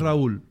quiero lo que mismo.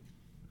 Raúl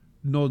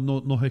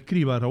nos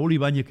escriba, Raúl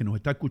Ibáñez, que nos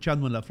está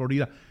escuchando en la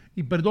Florida.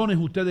 Y perdonen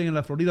ustedes en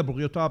la Florida,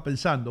 porque yo estaba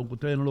pensando, aunque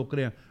ustedes no lo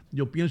crean,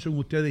 yo pienso en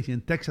ustedes y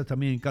en Texas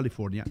también, en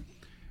California.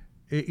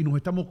 Y hoy nos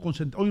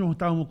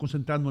estábamos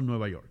concentrando en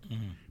Nueva York.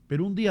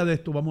 Pero un día de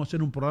esto vamos a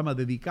hacer un programa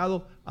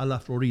dedicado a la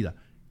Florida.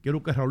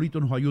 Quiero que Raulito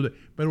nos ayude.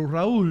 Pero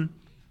Raúl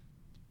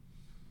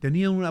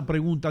tenía una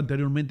pregunta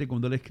anteriormente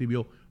cuando él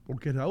escribió,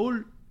 porque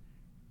Raúl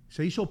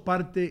se hizo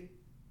parte...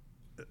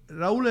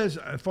 Raúl es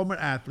a former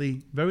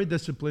athlete, very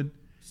disciplined,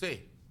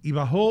 Sí. y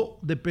bajó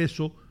de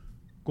peso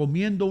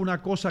comiendo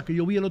una cosa que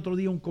yo vi el otro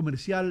día, un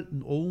comercial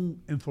o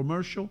un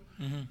infomercial,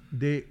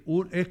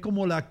 es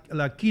como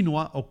la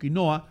quinoa o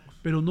quinoa,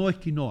 pero no es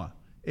quinoa,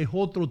 es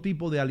otro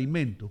tipo de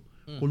alimento,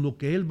 con lo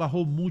que él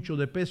bajó mucho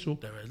de peso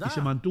y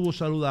se mantuvo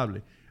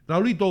saludable.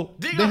 Raulito,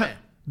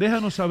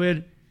 déjanos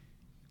saber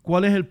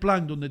cuál es el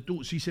plan donde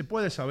tú, si se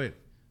puede saber,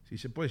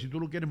 si tú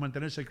lo quieres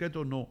mantener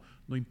secreto, no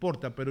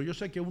importa, pero yo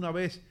sé que una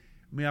vez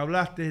me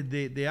hablaste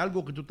de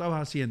algo que tú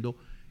estabas haciendo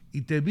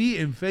y te vi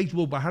en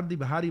Facebook bajar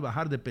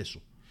de peso.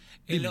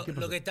 Dime, Lo ¿qué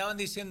pasó? que estaban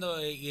diciendo,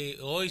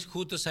 hoy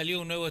justo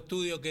salió un nuevo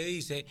estudio que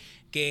dice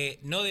que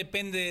no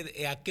depende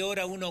de a qué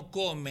hora uno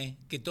come,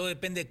 que todo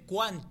depende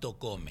cuánto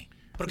come.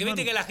 Porque Hermano,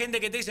 viste que la gente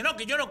que te dice, no,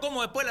 que yo no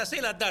como después de las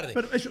 6 de la tarde.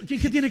 Pero eso, ¿qué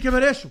tiene que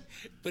ver eso?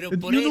 Pero Yo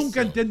por nunca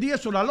eso. entendí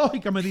eso. La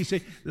lógica me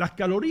dice, las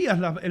calorías,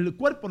 el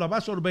cuerpo las va a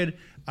absorber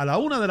a la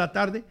 1 de la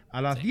tarde,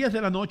 a las 10 de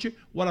la noche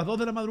o a las 2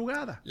 de la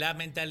madrugada. La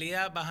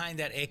mentalidad behind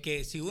that es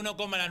que si uno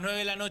come a las 9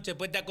 de la noche,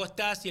 después te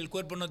acostás y el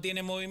cuerpo no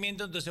tiene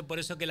movimiento, entonces por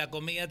eso que la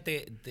comida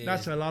te...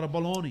 That's a lot of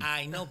baloney.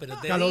 Ay, no, pero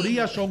te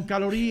Calorías digo, son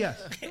calorías.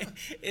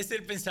 es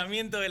el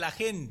pensamiento de la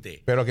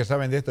gente. Pero que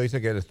saben de esto,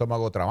 dice que el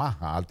estómago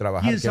trabaja. Al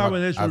trabajar, ¿Quién sabe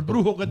de eso? El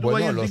brujo que tú bueno,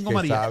 ahí en los Tingo que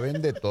María.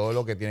 saben de todo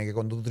lo que tiene que ver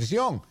con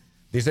nutrición.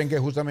 Dicen que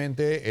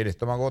justamente el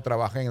estómago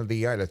trabaja en el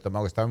día, el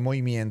estómago está en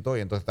movimiento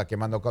y entonces está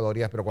quemando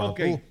calorías, pero cuando Ok,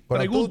 tú...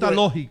 pregunta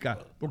lógica,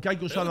 porque hay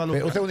que usar la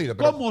lógica. Un segundito,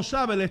 pero- ¿Cómo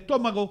sabe el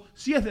estómago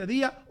si es de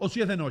día o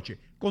si es de noche?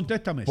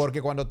 Contéstame. Porque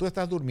cuando tú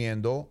estás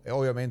durmiendo,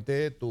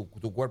 obviamente tu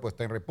cuerpo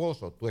está en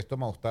reposo, tu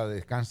estómago está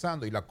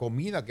descansando y la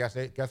comida que has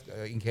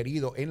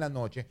ingerido en la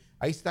noche,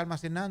 ahí se está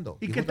almacenando.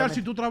 ¿Y qué tal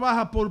si tú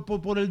trabajas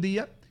por el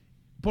día,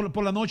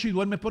 por la noche y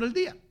duermes por el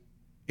día?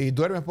 Y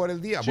duermes por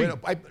el día. Sí.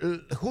 Bueno,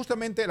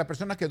 justamente las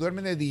personas que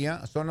duermen de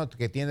día son los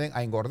que tienden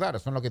a engordar,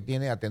 son los que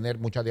tienden a tener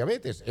mucha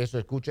diabetes.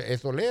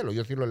 Eso léelo.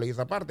 Yo sí lo leí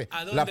esa parte.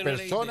 Las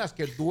personas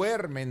que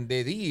duermen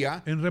de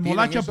día. En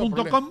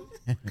remolacha.com.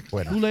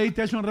 Bueno, ¿Tú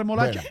leíste eso en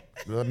Remolacha?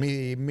 Bueno,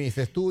 mis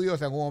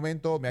estudios en algún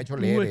momento me ha hecho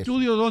leer ¿Tu eso.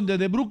 estudio dónde?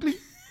 ¿De Brooklyn?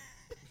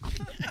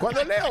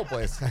 ¿Cuándo leo,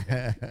 pues? Ahí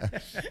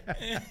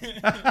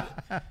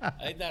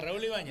está,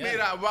 Raúl Ibañez.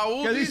 Mira,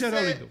 Raúl ¿Qué dice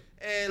Raulito?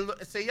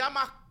 Se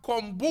llama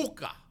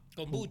kombucha.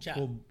 Kombucha.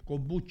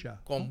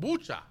 Kombucha.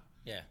 Kombucha.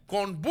 Yeah.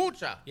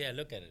 Kombucha. Yeah,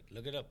 look at it.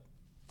 Look it up.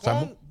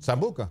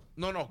 ¿Sambuca?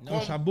 No. No,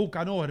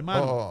 Sambuca no,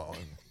 hermano. Oh.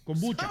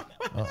 Kombucha.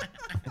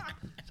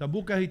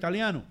 Sambuca es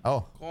italiano.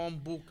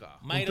 Kombucha.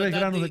 Con 3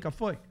 granos de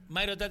café.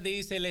 Mayro Tati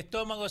dice, el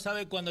estómago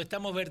sabe cuando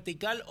estamos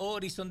vertical o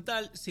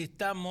horizontal. Si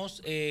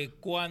estamos,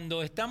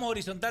 cuando estamos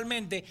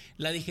horizontalmente,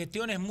 la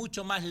digestión es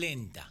mucho más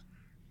lenta.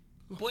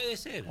 Puede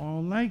ser.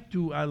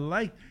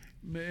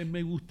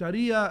 Me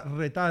gustaría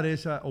retar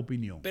esa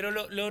opinión. Pero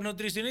los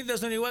nutricionistas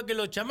son igual que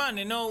los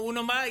chamanes, ¿no?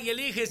 Uno más y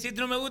elige, si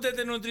no me gusta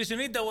este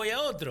nutricionista, voy a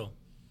otro.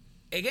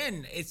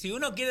 Again, si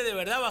uno quiere de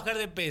verdad bajar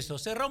de peso,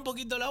 cerra un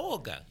poquito la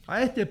boca.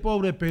 A este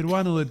pobre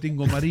peruano de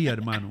Tingo María,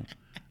 hermano,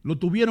 lo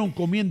tuvieron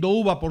comiendo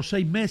uva por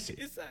 6 meses.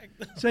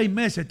 Exacto. 6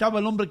 meses. Estaba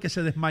el hombre que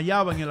se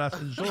desmayaba en el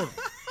ascensor.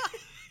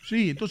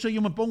 Sí, entonces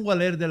yo me pongo a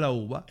leer de la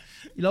uva.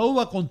 Y la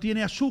uva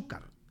contiene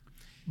azúcar.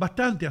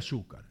 Bastante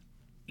azúcar.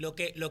 Lo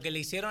que le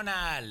hicieron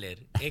a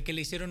Adler es que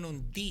le hicieron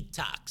un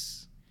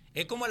detox.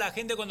 Es como la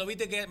gente cuando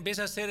viste que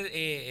empieza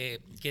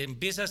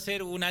a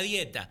hacer una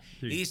dieta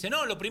y dice,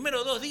 no, los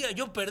primeros 2 días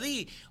yo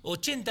perdí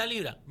 80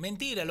 libras.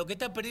 Mentira, lo que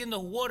estás perdiendo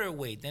es water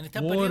weight.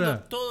 Estás perdiendo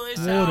toda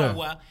esa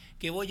agua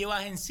que vos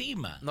llevas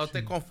encima. No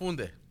te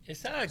confundes.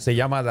 Exacto. Se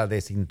llama la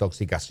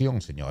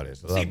desintoxicación, señores.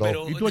 Sí,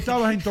 pero... ¿Y tú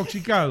estabas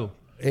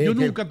intoxicado? Yo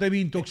nunca te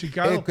vi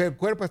intoxicado. El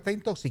cuerpo está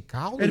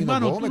intoxicado.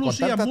 Hermano, tú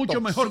lucías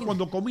mucho mejor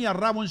cuando comías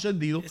rabo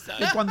encendido que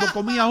cuando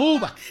comías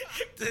uva.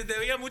 Te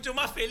veía mucho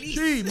más feliz.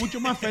 Sí, mucho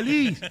más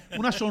feliz.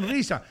 Una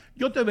sonrisa.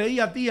 Yo te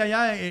veía a ti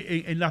allá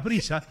en las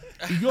brisas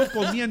y yo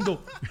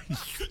comiendo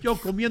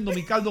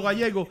mi caldo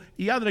gallego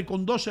y Adre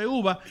con 12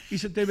 uvas y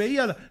se te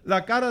veía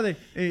la cara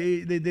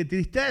de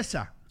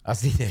tristeza.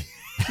 Así es.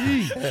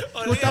 Sí.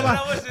 Él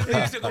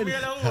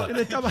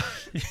estaba...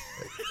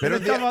 Pero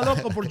estaba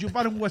loco por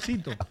chupar un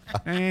huesito.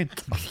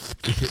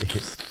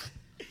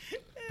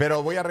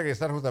 Pero voy a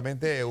regresar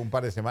justamente un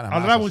par de semanas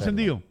más. ¿Al rabo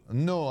encendido?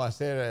 No, a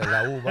hacer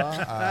la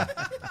uva.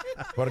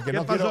 Porque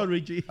 ¿Qué pasó,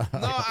 Richie?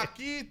 No,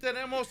 aquí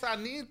tenemos a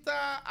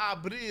Anita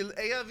Abril.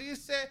 Ella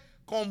dice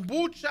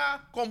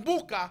kombucha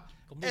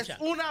es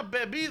una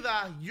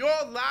bebida. Yo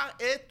la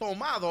he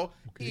tomado.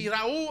 Okay. Y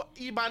Raúl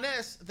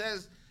Ibanez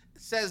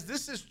says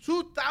this is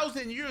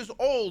 2,000 years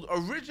old,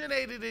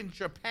 originated in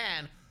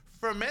Japan.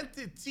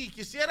 Fermented tea.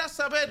 Quisiera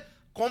saber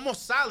cómo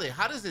sale.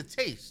 How does it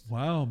taste?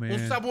 Wow, man.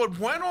 ¿Un sabor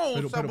bueno o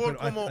un sabor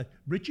como...?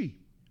 Richie,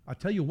 I'll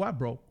tell you what,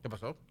 bro. ¿Qué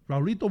pasó?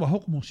 Raulito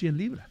bajó como 100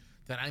 libras.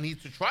 Then I need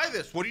to try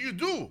this. What do you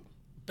do?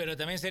 Pero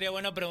también sería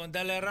bueno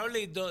preguntarle a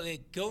Raulito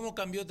de cómo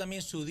cambió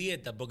también su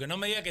dieta. Porque no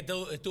me diga que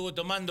estuvo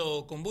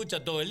tomando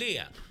kombucha todo el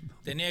día.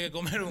 Tenía que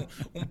comer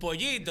un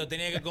pollito,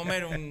 tenía que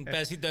comer un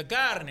pedacito de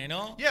carne,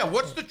 ¿no? Yeah,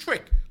 what's the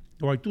trick?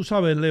 Right, tú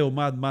sabes, Leo,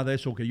 más de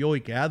eso que yo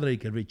y que Adre y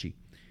que Richie.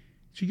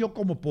 Si yo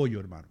como pollo,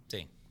 hermano,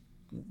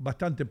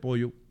 bastante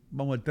pollo,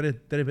 vamos a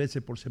ver 3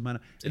 veces por semana.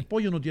 Sí. El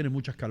pollo no tiene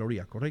muchas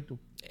calorías, ¿correcto?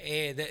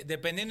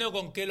 Dependiendo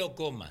con qué lo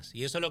comas.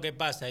 Y eso es lo que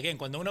pasa. Again,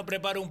 cuando uno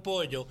prepara un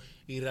pollo,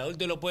 y Raúl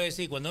te lo puede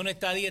decir, cuando uno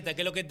está a dieta,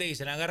 ¿qué es lo que te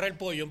dicen? Agarra el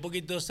pollo, un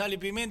poquito de sal y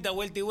pimienta,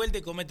 vuelta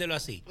y cómetelo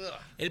así.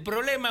 El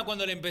problema es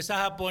cuando le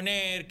empezás a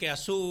poner que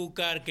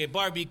azúcar, que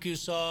barbecue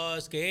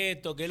sauce, que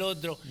esto, que el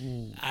otro.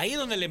 Ahí es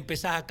donde le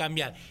empezás a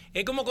cambiar.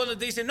 Es como cuando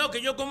te dicen, no,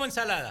 que yo como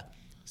ensalada.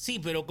 Sí,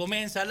 pero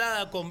comes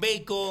ensalada con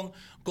bacon,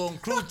 con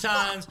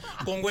croutons,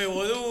 con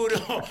huevo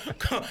duro,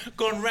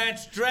 con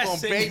ranch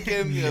dressing. Con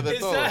bacon y de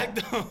todo.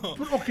 Exacto.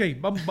 Ok,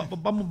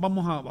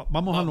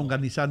 vamos a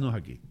longanizarnos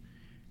aquí.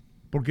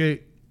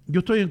 Porque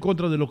yo estoy en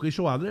contra de lo que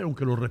hizo Adler,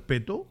 aunque lo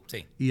respeto.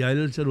 Sí. Y a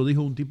él se lo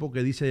dijo un tipo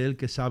que dice él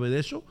que sabe de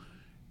eso.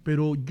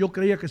 Pero yo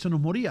creía que se nos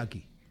moría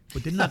aquí.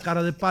 Pues tiene una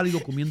cara de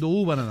pálido comiendo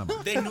uva nada más.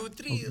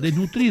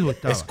 Desnutrido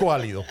estaba.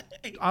 Escuálido.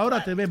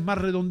 Ahora te ves más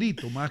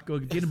redondito,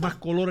 tienes más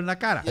color en la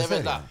cara. Es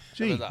verdad.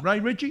 Sí,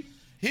 right, Richie?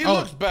 He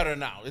looks better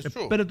now, it's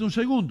true. Espérate un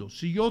segundo.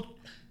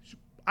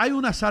 Hay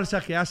una salsa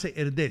que hace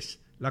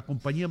Herdez, la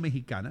compañía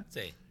mexicana.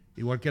 Sí.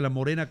 Igual que La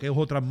Morena, que es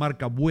otra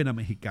marca buena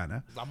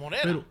mexicana. La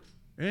Morena. Pero,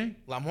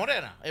 La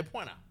Morena es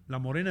buena. La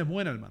Morena es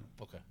buena, hermano.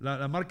 Okay.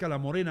 La marca La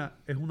Morena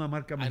es una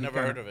marca mexicana. I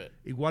never heard of it.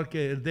 Igual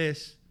que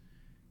Herdez.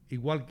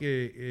 Igual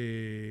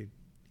que,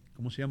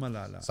 ¿cómo se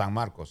llama? San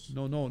Marcos.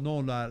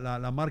 No,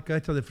 la marca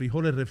esta de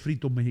frijoles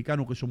refritos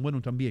mexicanos que son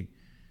buenos también.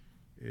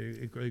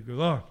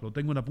 Lo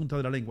tengo en la punta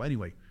de la lengua.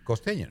 Anyway.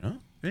 Costeña,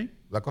 ¿no?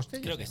 La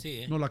Costeña. Creo que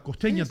sí. No, la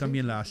Costeña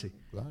también la hace.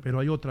 Claro.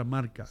 Pero hay otra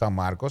marca. San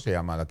Marcos se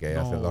llama la que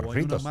hace los fritos.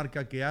 Hay una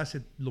marca que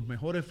hace los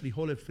mejores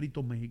frijoles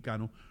fritos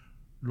mexicanos.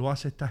 Lo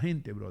hace esta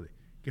gente, brother.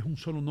 Que es un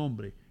solo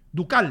nombre.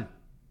 Ducal.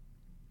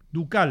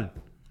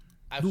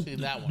 I've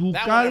seen that one.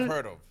 That one I've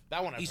heard of.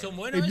 That one I've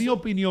heard of. En mi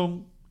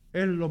opinión,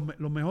 es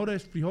los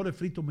mejores frijoles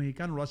fritos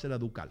mexicanos lo hace la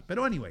Ducal.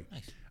 Pero anyway,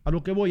 a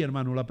lo que voy,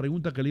 hermano, la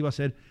pregunta que le iba a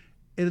hacer.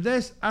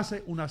 Herdez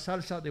hace una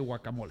salsa de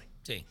guacamole.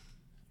 Sí.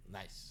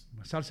 Nice.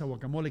 Una salsa de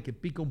guacamole que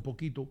pica un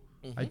poquito.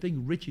 I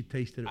think Richie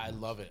tasted it. I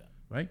love it.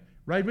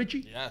 Right,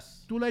 Richie?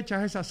 Yes. Tú le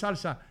echas esa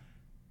salsa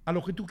a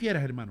lo que tú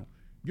quieras, hermano.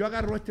 Yo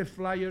agarro este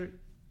flyer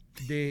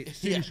de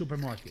City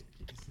Supermarket.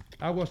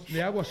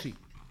 Le hago así.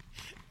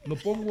 Lo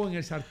pongo en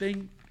el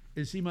sartén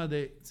encima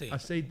de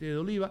aceite de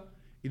oliva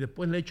y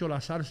después le echo la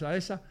salsa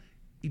esa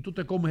y tú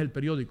te comes el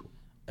periódico.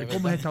 Te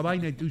comes esta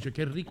vaina y tú dices,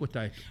 qué rico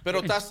está esto. Pero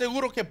 ¿estás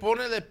seguro que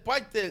pone de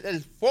parte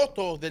el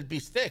foto del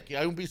bistec? Que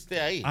hay un bistec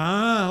ahí.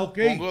 Ah, ok.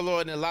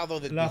 Póngalo en el lado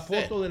del bistec. La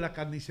foto de la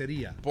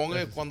carnicería.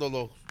 Ponga cuando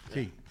lo...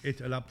 Sí,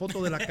 la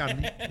foto de la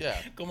carne.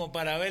 Como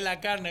para ver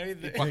la carne,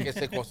 ¿viste? Para que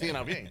se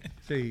cocina bien.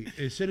 Sí,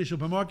 el City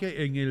Supermarket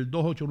en el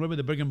 289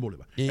 de Bergen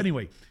Boulevard.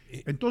 Anyway,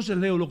 entonces,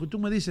 Leo, lo que tú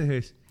me dices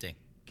es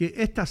que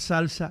esta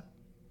salsa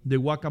de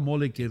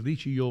guacamole que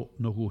Rich y yo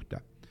nos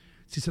gusta,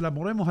 si se la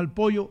ponemos al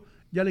pollo,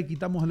 ya le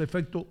quitamos el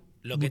efecto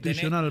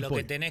nutricional al pollo. Lo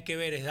que tenés que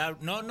ver es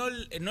dar, no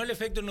el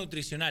efecto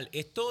nutricional,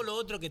 es todo lo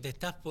otro que te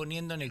estás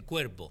poniendo en el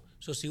cuerpo.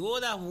 Si vos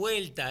das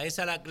vuelta,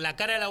 la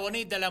cara de la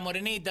bonita, la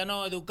morenita,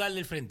 no, Ducal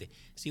del frente.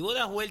 Si vos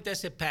das vuelta a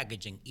ese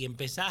packaging y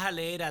empezás a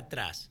leer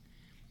atrás,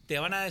 te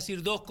van a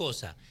decir dos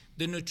cosas.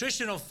 The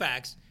nutritional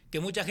facts,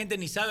 que mucha gente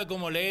ni sabe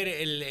cómo leer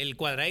el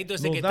cuadradito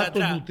ese que está atrás.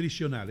 Los datos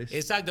nutricionales.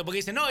 Exacto, porque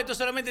dicen, no, esto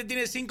solamente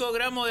tiene 5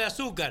 gramos de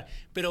azúcar,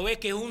 pero ves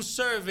que es un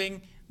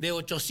serving de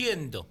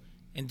 800.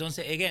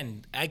 Entonces,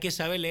 again, hay que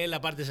saber leer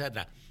la parte de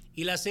atrás.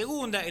 Y la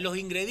segunda es los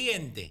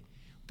ingredientes.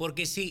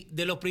 Porque si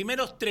de los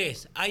primeros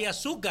 3 hay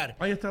azúcar,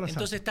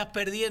 entonces estás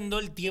perdiendo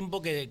el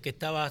tiempo que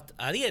estabas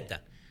a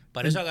dieta.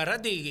 Para eso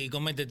agarrate y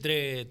comete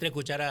 3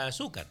 cucharadas de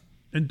azúcar.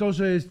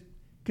 Entonces,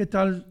 ¿qué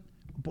tal?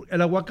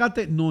 El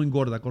aguacate no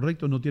engorda,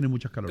 ¿correcto? No tiene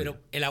muchas calorías.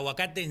 Pero el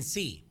aguacate en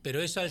sí, pero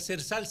eso al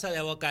ser salsa de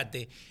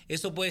aguacate,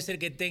 eso puede ser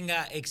que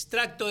tenga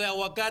extracto de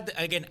aguacate.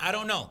 Again, I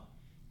don't know.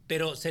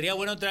 Pero sería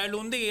bueno traerlo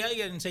un día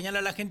y enseñarle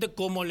a la gente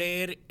cómo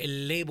leer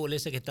el label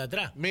ese que está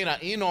atrás. Mira,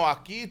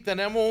 aquí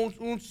tenemos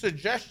un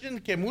suggestion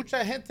que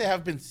mucha gente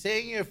have been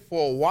saying it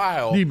for a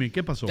while. Dime,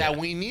 ¿qué pasó? That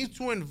we need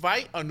to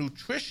invite a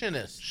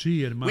nutritionist.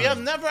 Sí, hermano. We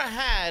have never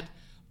had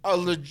a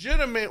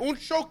legitimate, un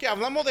show que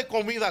hablamos de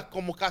comida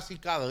como casi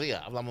cada día.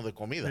 Hablamos de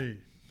comida. Sí.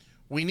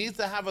 We need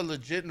to have a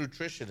legit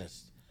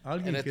nutritionist.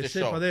 Alguien que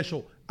sepa de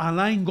eso.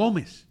 Alain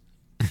Gómez.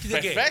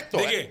 Perfecto.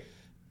 ¿De qué?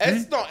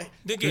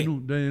 ¿De qué?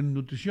 De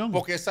nutrición.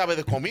 Porque él sabe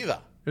de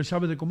comida. Él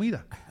sabe de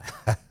comida.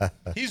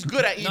 He's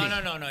good at eating.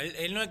 No.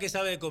 Él no es que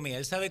sabe de comida,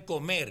 él sabe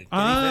comer.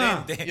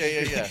 Que es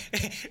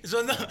diferente.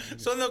 Yeah.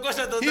 son dos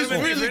cosas totalmente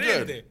really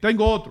diferentes.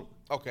 Tengo otro.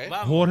 Okay.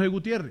 Jorge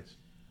Gutiérrez.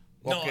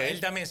 No, él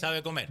también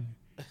sabe comer.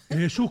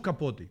 Jesús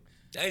Capote.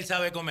 Él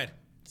sabe comer.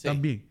 Sí.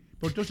 También.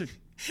 Por entonces...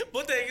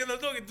 Vos te diciendo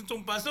todo que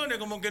son pasones,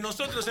 como que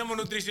nosotros somos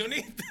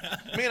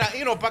nutricionistas. Mira,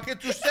 para que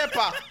tú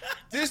sepas,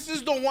 this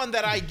is the one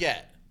that I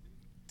get.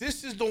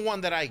 This is the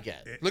one that I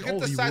get. Look at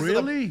the size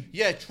of the...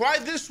 Yeah, try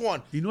this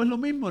one. Y no es lo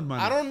mismo,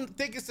 hermano. I don't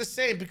think it's the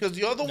same because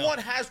the other one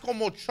has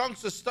como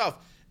chunks of stuff.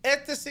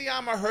 Este se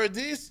llama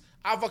Herdez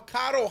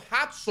Avocado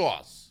Hot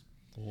Sauce.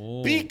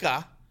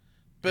 Pica,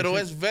 pero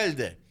es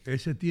verde.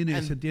 Ese tiene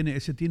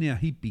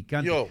ají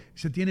picante.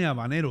 Ese tiene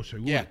habanero,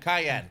 seguro. Yeah,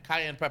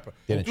 cayenne pepper.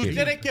 Tú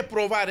tienes que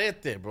probar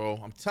este, bro.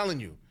 I'm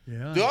telling you.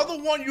 Yeah. The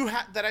other one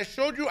that I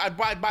showed you, I'd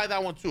buy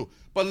that one too.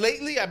 But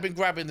lately, I've been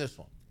grabbing this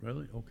one.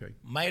 Really? Okay.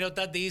 Mayro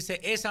Tati dice,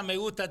 esa me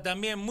gusta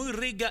también, muy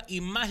rica y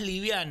más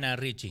liviana,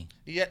 Richie.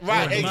 Yeah,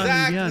 right,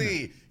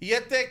 exactly. Y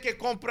este que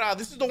compra,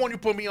 this is the one you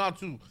put me on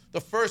to the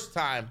first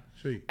time.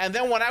 Sí. And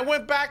then when I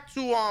went back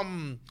to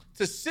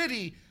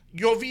City,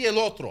 yo vi el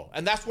otro.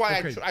 And that's why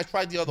I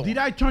tried the other one. Did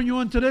I turn you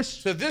on to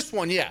this? To this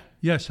one, yeah.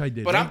 Yes, I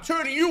did. But I'm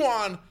turning you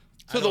on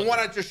to the one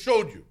I just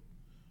showed you.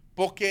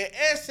 Porque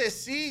ese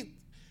sí,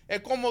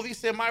 es como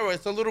dice Myra,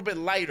 it's a little bit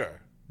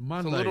lighter.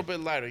 It's a little bit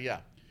lighter,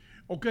 yeah.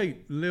 Ok,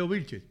 Leo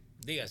Vilches.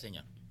 Diga,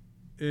 señor.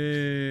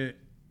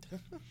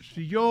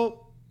 Si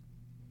yo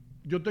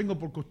tengo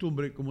por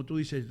costumbre, como tú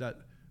dices,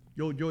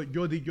 yo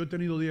he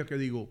tenido días que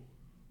digo,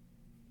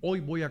 hoy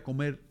voy a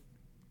comer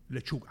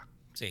lechuga.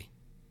 Sí.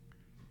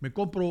 Me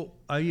compro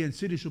ahí en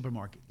City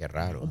Supermarket. Qué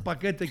raro. Un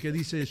paquete que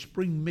dice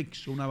Spring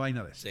Mix, una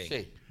vaina de eso.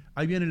 Sí.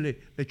 Ahí viene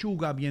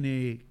lechuga,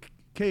 viene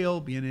kale,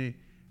 viene...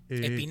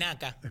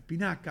 espinaca.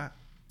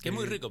 Que es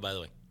muy rico, by the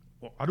way.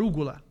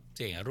 Arúgula.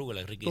 Sí,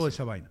 arrúgala es riquísimo. Toda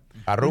esa vaina.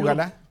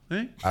 ¿Arrúgala?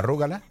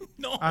 ¿Arrúgala?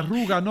 No.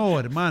 Arruga no,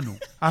 hermano.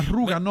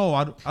 Arruga no,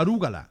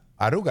 arúgala.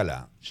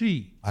 ¿Arúgala?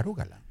 Sí.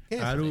 ¿Arúgala? ¿Qué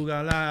es?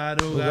 Arúgala.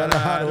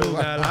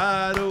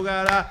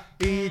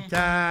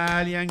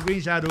 Italian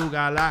Greens,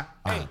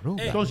 arúgala.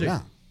 Entonces,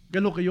 ¿qué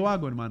es lo que yo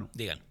hago, hermano?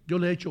 Díganlo. Yo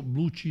le echo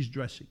blue cheese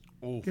dressing,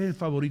 que es el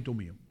favorito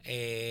mío.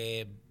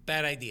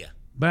 Bad idea.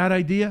 Bad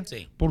idea.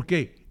 Sí. ¿Por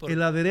qué?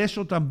 El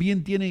aderezo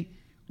también tiene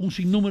un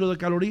sinnúmero de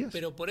calorías.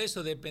 Pero por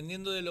eso,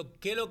 dependiendo de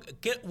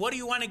what do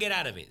you want to get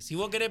out of it? Si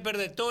vos querés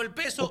perder todo el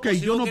peso,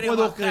 yo no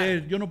puedo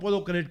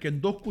bajar. creer que en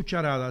 2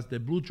 cucharadas de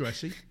blue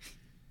dressing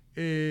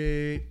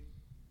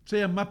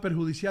sean más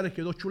perjudiciales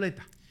que 2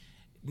 chuletas.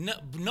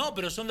 No,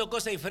 pero son 2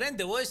 cosas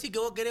diferentes. Vos decís que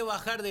vos querés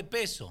bajar de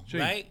peso, Sí.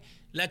 right?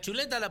 La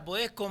chuleta la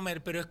podés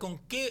comer, pero es con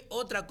qué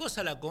otra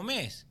cosa la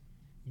comés.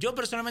 Yo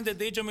personalmente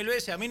te he dicho 1000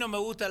 veces, a mí no me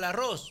gusta el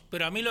arroz,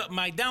 pero a mí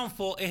my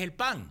downfall es el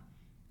pan.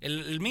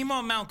 El mismo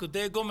amount que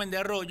ustedes comen de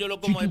arroz, yo lo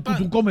como de pan.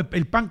 Tú comes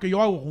el pan que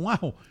yo hago con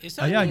ajo.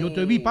 Exacto. Allá, yo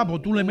te vi, papo,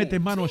 tú le metes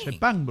mano a ese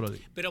pan,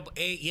 brother. Pero,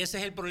 y ese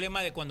es el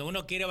problema de cuando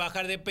uno quiere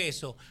bajar de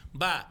peso,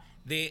 va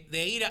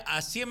de ir a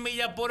 100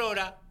 millas por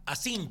hora a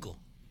 5.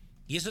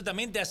 Y eso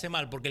también te hace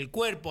mal, porque el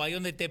cuerpo ahí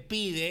donde te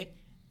pide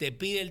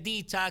el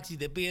detox y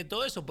te pide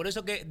todo eso. Por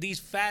eso que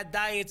these fat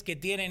diets que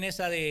tienen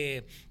esa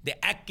de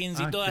Atkins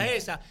y todas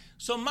esas,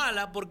 son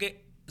malas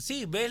porque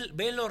sí,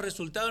 ves los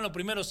resultados en los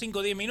primeros 5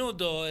 o 10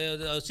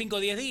 minutos, 5 o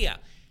 10 días,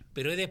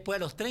 pero es después a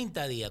los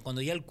 30 días,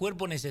 cuando ya el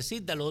cuerpo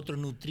necesita los otros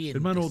nutrientes.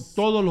 Hermano,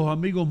 todos los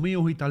amigos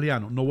míos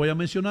italianos, no voy a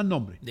mencionar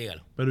nombres,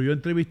 Dígalo. pero yo he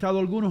entrevistado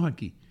a algunos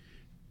aquí.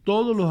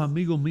 Todos los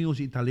amigos míos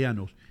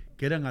italianos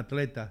que eran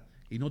atletas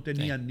y no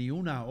tenían ni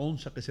una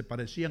onza que se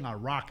parecían a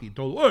Rocky y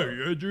todo.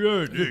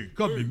 Hey,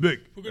 come in,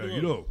 Mick.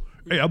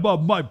 Hey, how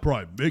about my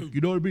prime, Mick?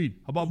 You know what I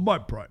mean? How about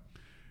my prime?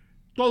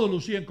 Todos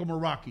lucían como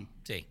Rocky.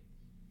 Sí.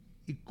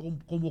 Y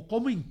como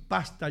comen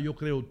pasta, yo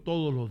creo,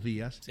 todos los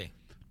días, Sí.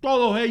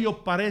 todos ellos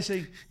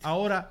parecen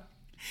ahora,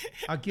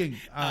 ¿a quién?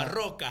 A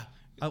Roca.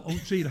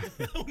 Sí,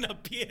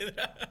 Una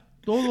piedra.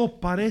 todos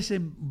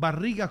parecen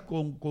barrigas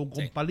con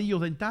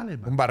palillos dentales.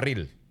 Un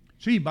barril.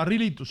 Sí,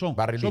 barrilitos son.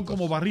 Barrilitos. Son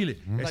como barriles.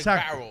 Like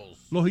Exacto. barrels.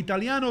 Los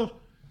italianos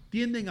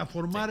tienden a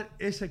formar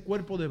ese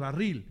cuerpo de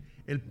barril.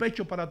 El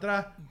pecho para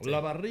atrás, la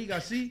barriga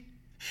así.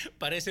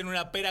 Parecen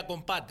una pera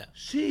con pata.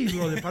 Sí,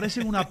 le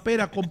parecen una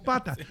pera con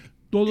patas.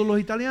 Todos los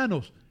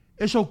italianos.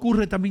 ¿Eso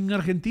ocurre también en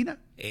Argentina?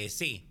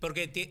 Sí,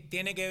 porque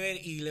tiene que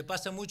ver, y le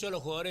pasa mucho a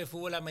los jugadores de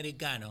fútbol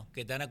americano,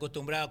 que están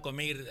acostumbrados a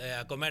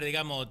comer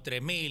digamos,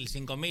 3.000,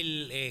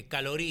 5.000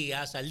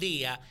 calorías al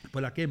día.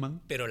 Pues la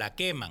queman. Pero la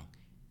queman.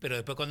 Pero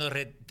después cuando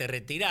te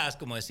retirás,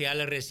 como decía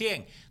Ale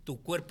recién,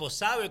 tu cuerpo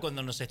sabe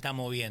cuando no se está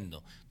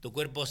moviendo. Tu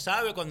cuerpo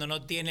sabe cuando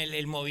no tiene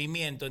el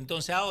movimiento.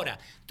 Entonces ahora,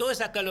 toda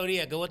esa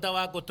caloría que vos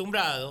estabas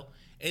acostumbrado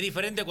es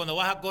diferente cuando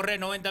vas a correr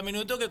 90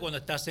 minutos que cuando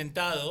estás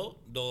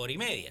sentado 2 horas y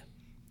media.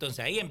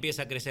 Entonces ahí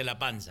empieza a crecer la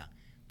panza.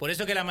 Por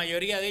eso que la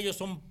mayoría de ellos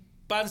son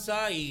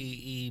panza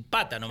y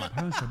pata nomás.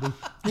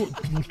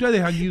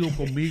 Ustedes han ido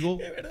conmigo,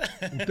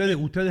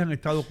 ustedes han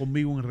estado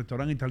conmigo en el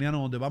restaurante italiano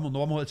donde vamos, no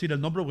vamos a decir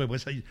el nombre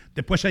porque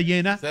después se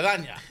llena. Se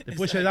daña.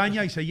 Después se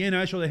daña y se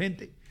llena eso de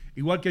gente.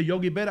 Igual que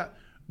Yogi Berra,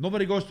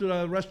 nobody goes to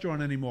the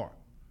restaurant anymore.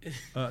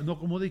 No,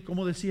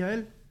 ¿cómo decía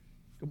él?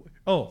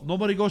 Oh,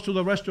 nobody goes to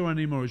the restaurant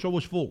anymore, it's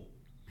always full.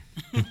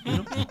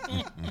 ¿No?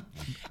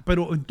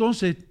 Pero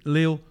entonces,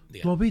 Leo,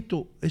 ¿tú has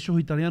visto esos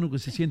italianos que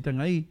se sientan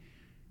ahí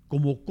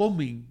como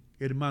comen,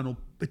 hermano?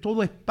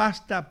 Todo es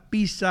pasta,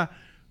 pizza,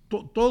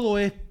 todo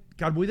es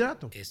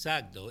carbohidrato.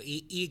 Exacto.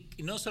 Y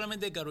no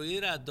solamente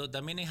carbohidrato,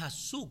 también es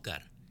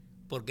azúcar.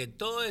 Porque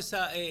todo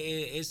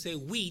ese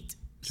wheat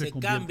se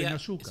cambia,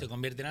 se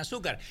convierte en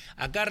azúcar.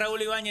 Acá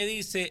Raúl Ibáñez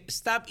dice,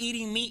 stop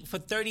eating meat for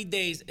 30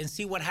 days and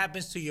see what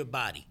happens to your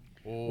body.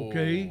 Ok.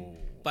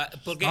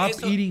 Porque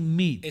Stop eating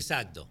meat.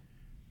 Exacto.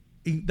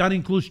 That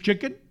includes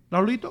chicken,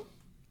 Raulito?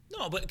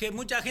 No, porque hay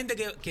mucha gente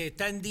que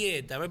está en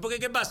dieta. Porque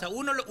 ¿qué pasa?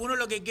 Uno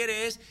lo que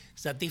quiere es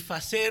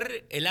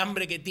satisfacer el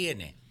hambre que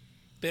tiene.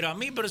 Pero a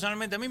mí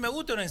personalmente, a mí me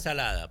gusta una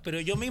ensalada, pero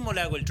yo mismo le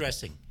hago el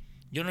dressing.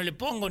 Yo no le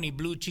pongo ni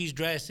blue cheese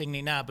dressing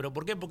ni nada. ¿Pero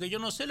por qué? Porque yo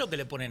no sé lo que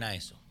le ponen a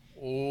eso.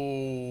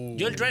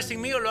 Yo el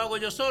dressing mío lo hago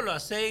yo solo,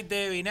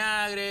 aceite,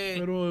 vinagre.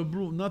 Pero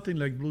nothing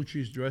like blue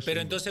cheese dressing.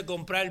 Pero entonces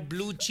comprar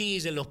blue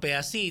cheese en los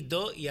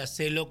pedacitos y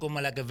hacerlo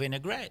como la que es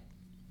vinaigrette.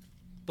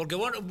 Porque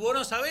vos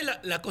no sabés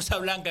la cosa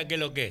blanca que es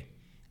lo que es.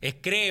 Es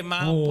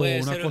crema,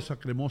 puede una ser cosa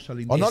cremosa,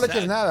 linda. O no le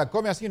eches nada,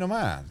 come así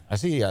nomás.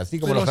 Así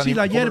como pero los así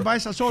la hierba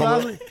esa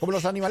sola. Como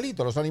los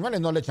animalitos. Los animales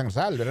no le echan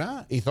sal,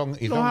 ¿verdad? Y son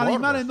los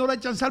animales gordos. no le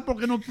echan sal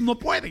porque no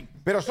pueden.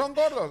 Pero son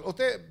gordos.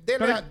 Usted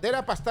déle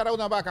a pastar a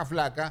una vaca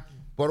flaca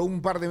por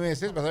un par de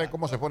meses, vas a ver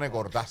cómo se pone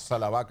gordaza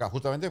la vaca,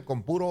 justamente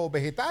con puro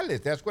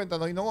vegetales. ¿Te das cuenta,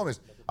 Noino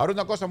Gómez? Ahora,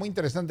 una cosa muy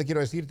interesante quiero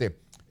decirte.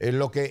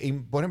 Por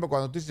ejemplo,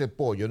 cuando tú dices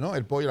pollo, ¿no?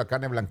 El pollo, la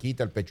carne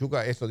blanquita, el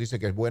pechuga, esto dice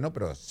que es bueno,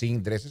 pero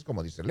sin dreses,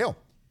 como dice Leo.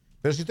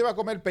 Pero si usted va a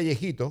comer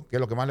pellejito, que es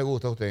lo que más le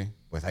gusta a usted,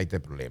 pues ahí está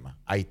el problema.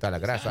 Ahí está la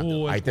grasa,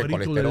 ahí está el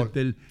colesterol.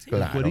 El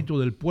cuerito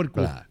del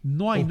puerco. Claro.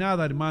 No hay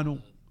nada,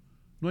 hermano,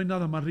 no hay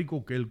nada más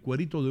rico que el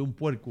cuerito de un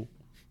puerco,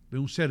 de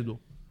un cerdo,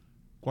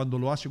 cuando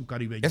lo hace un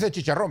caribeño. Ese es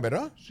chicharrón,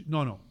 ¿verdad?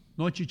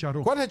 No es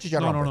chicharrón. ¿Cuál es el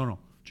chicharrón?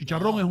 No.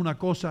 Chicharrón es una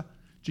cosa.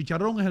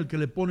 Chicharrón es el que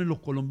le ponen los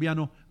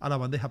colombianos a la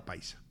bandeja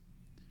paisa.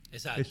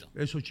 Exacto.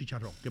 Eso es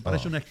chicharrón, que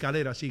parece una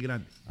escalera así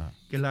grande.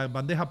 Que es la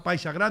bandeja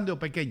paisa grande o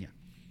pequeña.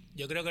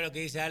 Yo creo que lo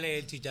que dice Ale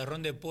es el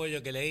chicharrón de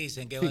pollo que le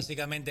dicen, que es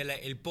básicamente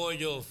el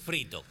pollo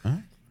frito.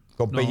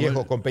 Con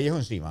pellejo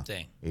encima.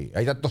 Sí. Y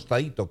ahí está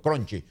tostadito,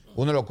 crunchy.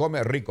 Uno lo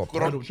come rico.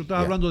 Claro, yo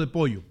estaba hablando de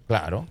pollo.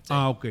 Claro. Sí.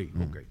 Ok.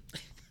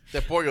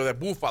 De pollo, de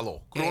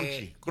búfalo,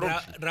 crunchy.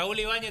 Raúl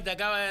Ibáñez te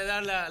acaba de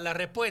dar la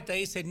respuesta.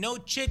 Dice, no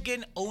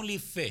chicken, only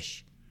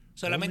fish.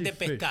 solamente Only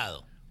fish.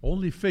 pescado.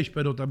 Only fish,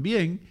 pero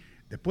también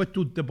después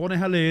tú te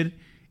pones a leer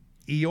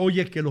y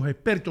oyes que los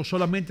expertos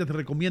solamente te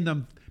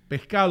recomiendan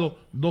pescado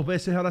 2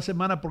 veces a la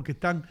semana porque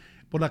están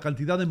por la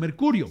cantidad de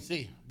mercurio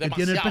que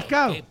tiene el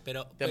pescado.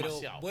 Pero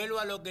vuelvo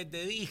a lo que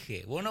te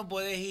dije. Vos no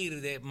podés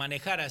ir de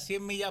manejar a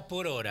 100 millas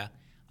por hora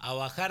a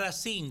bajar a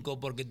 5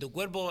 porque tu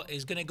cuerpo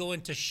is going to go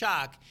into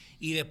shock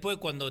y después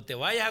cuando te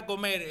vayas a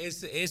comer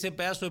ese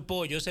pedazo de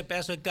pollo, ese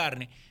pedazo de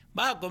carne,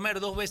 vas a comer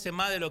 2 veces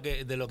más de lo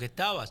que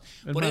estabas.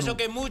 Hermano. Por eso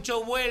que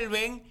muchos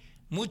vuelven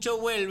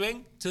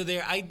to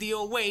their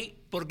ideal weight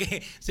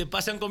porque se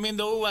pasan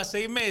comiendo uvas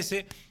 6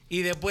 meses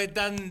y después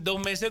están 2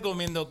 meses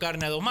comiendo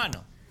carne a 2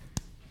 manos.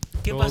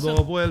 ¿Qué Todos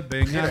pasó?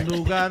 vuelven al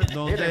lugar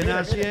donde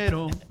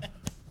nacieron,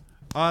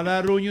 al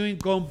arruño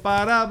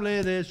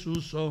incomparable de su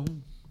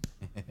son.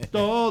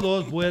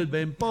 Todos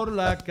vuelven por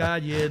la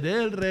calle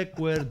del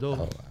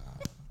recuerdo,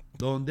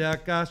 donde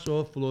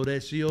acaso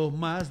floreció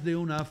más de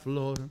una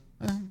flor.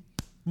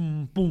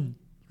 Pum, pum.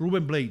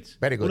 Rubén Blades,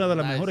 una de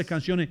las mejores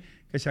canciones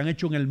que se han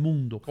hecho en el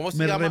mundo. ¿Cómo se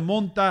Me llama?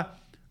 remonta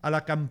a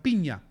la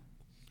campiña.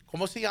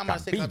 ¿Cómo se llama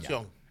esa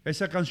canción?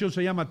 Esa canción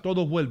se llama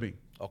Todos vuelven.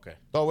 Okay.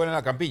 Todo bueno en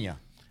la campiña.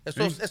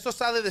 Eso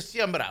sale de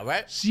Siembra,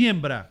 right?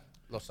 Siembra.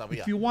 Lo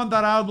sabía. If you want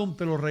that album,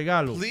 te lo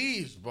regalo.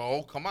 Please,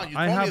 bro, come on, you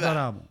I told me have that that.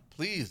 album.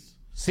 Please.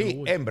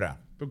 Sí, hembra.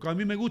 Porque a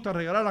mí me gusta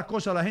regalar las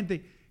cosas a la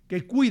gente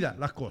que cuida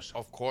las cosas.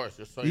 Of course,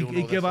 yo soy uno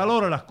Y de que esos.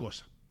 valora las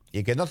cosas.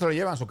 Y que no se lo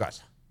llevan a su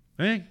casa.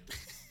 ¿Eh?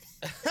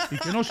 Y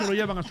que no se lo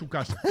llevan a su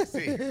casa.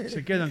 Sí.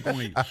 Se quedan con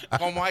ellos.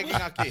 Como alguien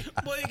aquí.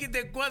 Vos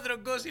dijiste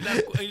 4 cosas y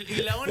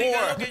la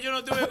única 2 que yo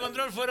no tuve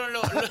control fueron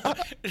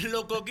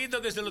los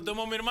coquitos que se los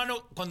tomó mi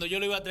hermano cuando yo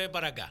lo iba a traer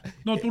para acá.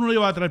 No, tú no lo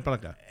ibas a traer para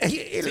acá.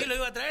 Sí, lo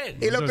iba a traer.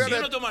 Y lo peor yo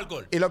de- no tomo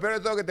alcohol. Y lo peor de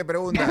todo que te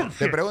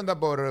preguntan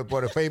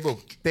por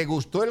Facebook, ¿te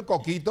gustó el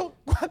coquito?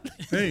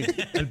 Sí,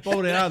 el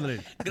pobre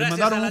Adler. Gracias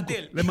a la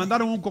tiel. Le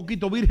mandaron un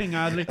coquito virgen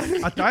a Adler.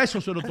 Hasta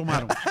eso se lo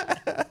tomaron.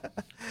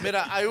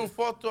 Mira, hay una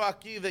foto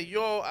aquí de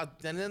yo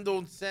teniendo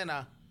una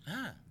cena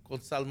con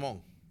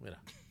salmón.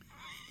 Mira.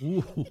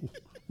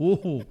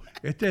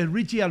 Este es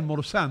Richie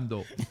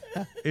almorzando.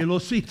 El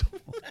osito.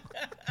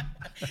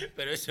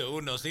 Pero ese es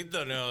un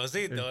osito, no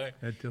osito,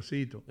 Este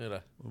osito.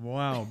 Mira.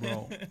 Wow,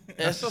 bro.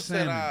 Eso That's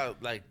será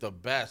like the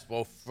best,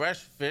 bro.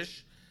 Fresh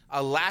fish,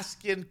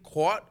 Alaskan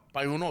caught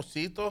by un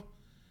osito.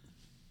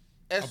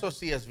 Eso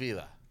sí es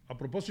vida. A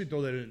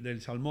propósito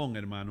del salmón,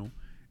 hermano.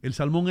 El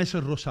salmón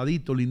ese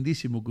rosadito,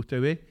 lindísimo que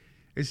usted ve,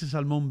 ese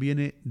salmón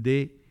viene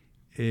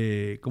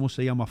de, ¿cómo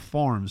se llama?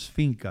 Farms,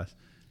 fincas.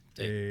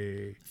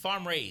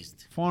 Farm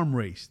raised. Farm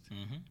raised.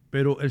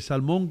 Pero el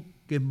salmón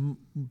que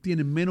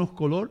tiene menos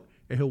color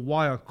es el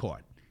wild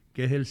caught,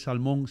 que es el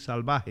salmón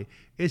salvaje.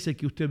 Ese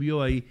que usted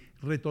vio ahí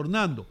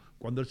retornando.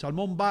 Cuando el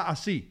salmón va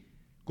así,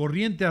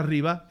 corriente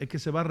arriba, es que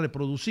se va a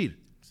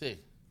reproducir.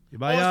 Sí. Y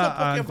vaya eso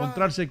porque a va-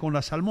 encontrarse con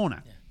la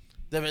salmona.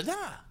 De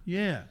verdad.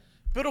 Yeah.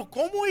 Pero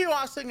 ¿cómo ellos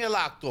hacen el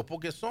acto?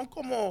 Porque son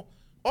como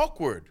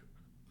awkward.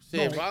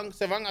 Se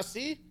van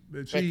así,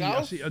 Sí,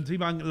 pegados. así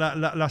van.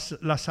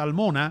 La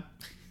salmona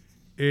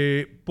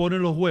pone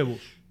los huevos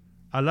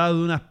al lado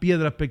de unas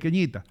piedras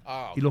pequeñitas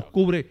y los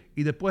cubre,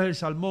 y después el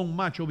salmón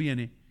macho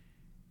viene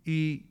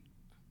y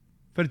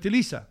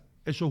fertiliza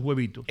esos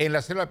huevitos. En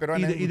la selva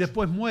peruana hay Y mucho.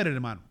 después muere,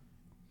 hermano.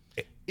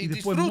 Y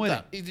después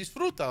disfruta. ¿Y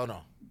disfruta o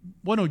no?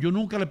 Bueno, yo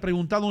nunca le he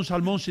preguntado a un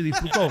salmón si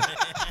disfrutó.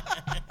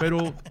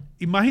 Pero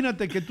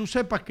imagínate que tú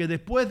sepas que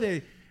después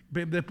de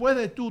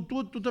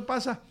tú te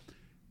pasas,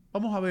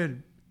 vamos a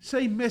ver,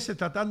 6 meses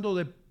tratando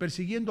de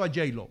persiguiendo a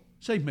J-Lo,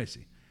 6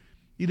 meses.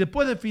 Y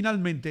después de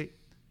finalmente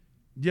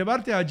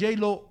llevarte a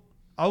J-Lo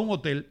a un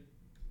hotel,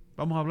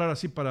 vamos a hablar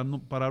así para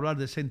hablar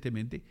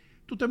decentemente,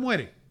 tú te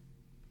mueres.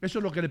 Eso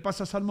es lo que le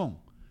pasa al salmón.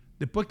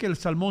 Después que el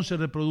salmón se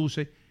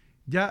reproduce,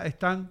 ya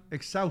están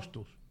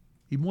exhaustos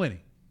y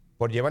mueren.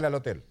 Por llevarle al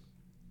hotel.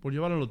 Por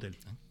llevarlo al hotel.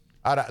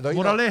 Ahora,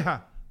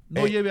 Moraleja,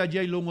 no lleve a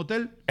J-Lo a un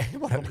hotel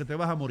porque te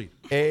vas a morir.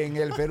 En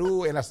el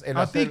Perú, en la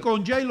A ti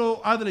con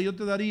J-Lo, Adre, yo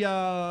te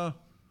daría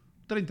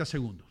 30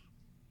 segundos.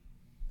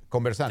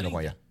 conversando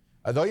con ella.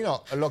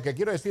 Doino, lo que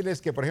quiero decir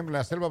es que, por ejemplo, en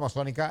la selva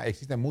amazónica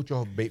existen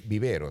muchos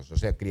viveros, o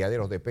sea,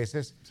 criaderos de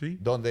peces,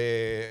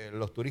 donde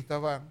los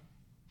turistas van,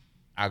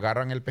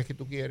 agarran el pez que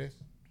tú quieres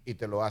y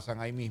te lo asan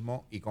ahí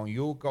mismo, y con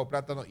yuca o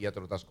plátano ya te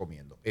lo estás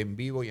comiendo, en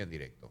vivo y en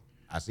directo.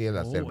 Así es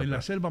la selva. En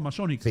la selva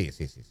amazónica. Sí.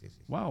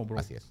 Wow, bro.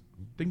 Así es.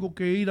 Tengo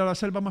que ir a la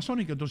selva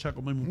amazónica entonces a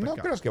comerme un No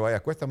pescado. creo que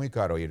vayas, cuesta muy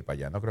caro ir para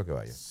allá, no creo que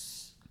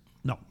vayas.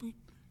 No.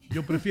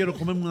 Yo prefiero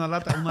comerme una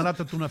lata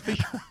de tuna fish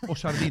o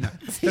sardina.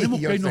 Tenemos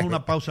yo que irnos sé. a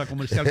una pausa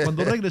comercial.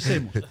 Cuando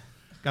regresemos,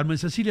 Carmen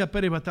Cecilia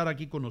Pérez va a estar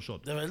aquí con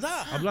nosotros. De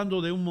verdad.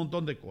 Hablando de un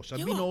montón de cosas.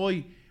 Vino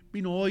hoy,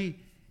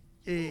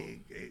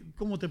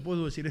 ¿cómo te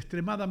puedo decir?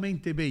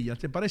 Extremadamente bella.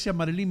 ¿Te parece a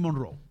Marilyn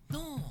Monroe?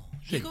 No,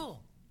 Sí.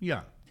 llegó.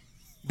 Ya,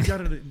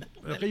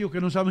 aquellos que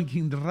no saben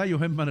quién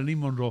rayos es Marilyn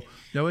Monroe,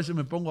 yo a veces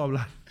me pongo a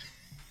hablar.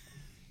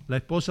 La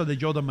esposa de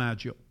Joe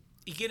DiMaggio.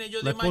 ¿Y quién es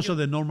Joe La esposa DiMaggio?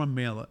 de Norman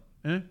Mailer.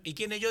 ¿Y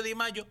quién es Joe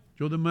DiMaggio?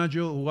 Joe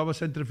DiMaggio jugaba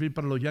centerfield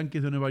para los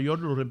Yankees de Nueva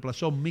York, lo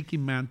reemplazó Mickey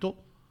Mantle.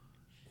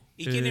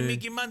 ¿Y quién es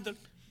Mickey Mantle?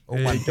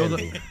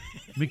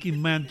 Mickey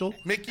Mantle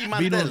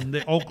vino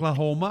de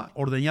Oklahoma,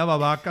 ordeñaba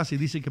vacas y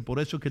dice que por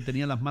eso es que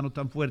tenía las manos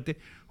tan fuertes.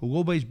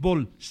 Jugó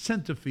béisbol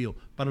centerfield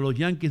para los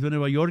Yankees de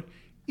Nueva York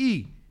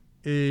y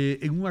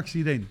en un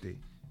accidente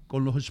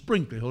con los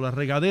sprinklers o las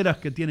regaderas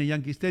que tiene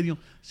Yankee Stadium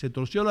se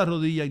torció la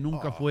rodilla y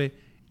nunca fue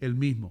el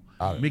mismo.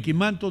 Mickey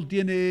Mantle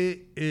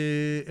tiene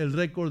el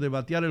récord de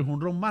batear el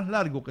jonrón más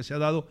largo que se ha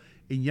dado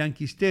en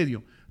Yankee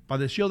Stadium.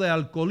 Padeció de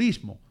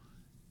alcoholismo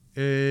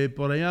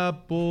por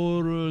allá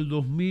por el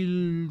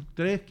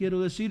 2003,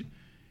 quiero decir,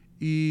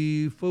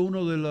 y fue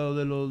uno de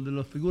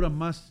las figuras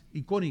más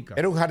icónicas.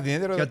 Era un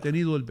jardinero que ha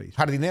tenido el béisbol.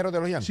 ¿Jardinero de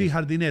los Yankees? Sí,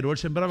 jardinero. Él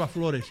sembraba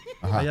flores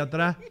allá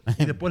atrás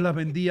y después las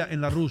vendía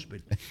en la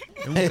Roosevelt,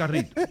 en un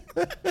carrito.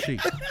 Sí.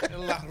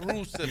 En la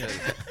Roosevelt.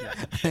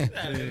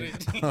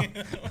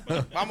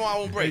 Vamos a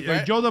un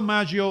break. Joe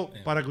DiMaggio,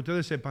 para que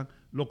ustedes sepan,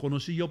 lo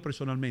conocí yo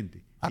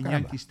personalmente en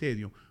Yankee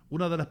Stadium.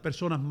 Una de las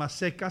personas más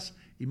secas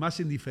y más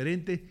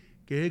indiferentes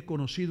que he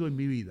conocido en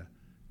mi vida.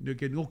 De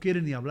que no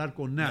quiere ni hablar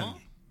con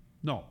nadie.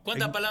 No.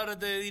 ¿Cuántas palabras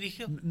te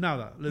dirigió?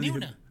 Nada. Le ¿Ni dije,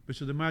 una?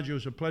 Mr. DiMaggio,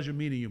 it's a pleasure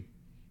meeting you.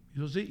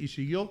 Dijo sí, y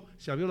siguió,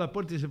 se abrió la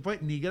puerta y se fue.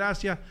 Ni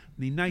gracias,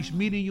 ni nice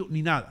meeting you,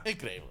 ni nada.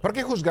 Increíble. ¿Por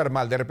qué juzgar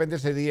mal? De repente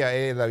ese día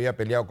él había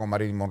peleado con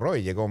Marilyn Monroe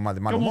y llegó mal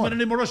humor. ¿Cómo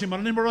Marilyn Monroe? Si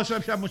Marilyn Monroe se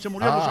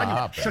murió en los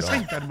años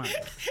 60, hermano.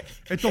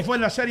 Esto fue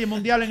en la Serie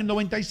Mundial en el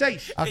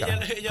 96.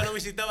 Ella lo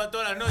visitaba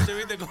todas las noches,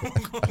 ¿viste?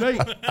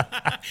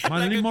 Sí.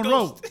 Marilyn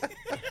Monroe.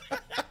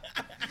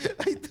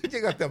 Ay, tú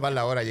llegaste a mal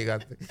la hora,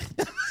 llegaste.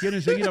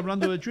 ¿Quieren seguir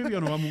hablando de trivia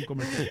o nos vamos a un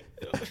comercial?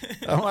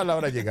 Vamos a la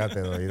hora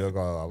llegaste, Doido.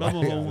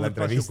 Vamos a un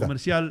espacio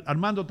comercial.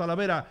 Armando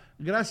Talavera,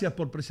 gracias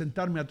por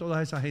presentarme a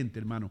toda esa gente,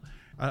 hermano.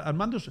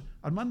 Armando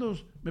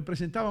me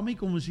presentaba a mí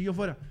como si yo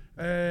fuera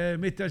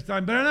Mr.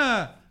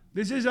 Steinbrenner,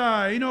 this is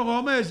Hino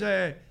Gómez.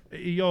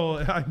 Y yo,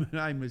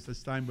 I'm Mr.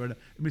 Steinbrenner.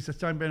 Mr.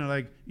 Steinbrenner,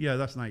 like, yeah,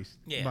 that's nice.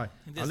 Yeah, bye.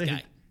 this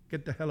guy.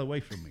 Get the hell away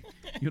from me.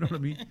 You know what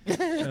I mean?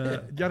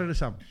 Ya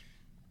regresamos.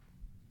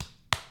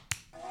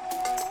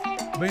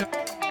 Venga.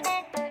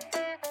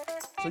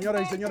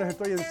 Señoras y señores,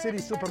 estoy en City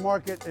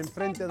Supermarket,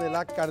 enfrente de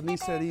la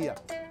carnicería.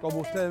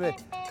 Como ustedes ven,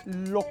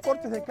 los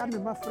cortes de carne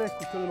más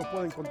frescos ustedes los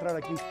pueden encontrar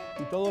aquí.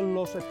 Y todos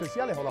los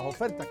especiales o las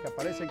ofertas que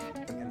aparecen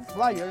en el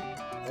flyer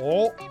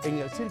o en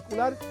el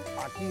circular,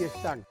 aquí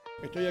están.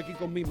 Estoy aquí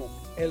con Mimo,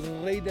 el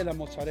rey de la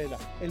mozzarella,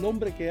 el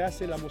hombre que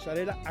hace la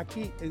mozzarella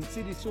aquí en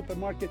City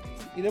Supermarket.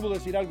 Y debo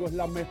decir algo, es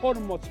la mejor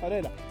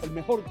mozzarella, el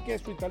mejor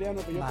queso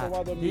italiano que yo he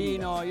probado en mi vida.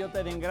 Dino, io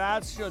te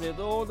ringrazio di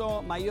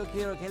tutto, ma io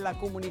chiedo che la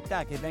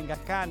comunità che venga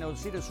qua nel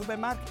City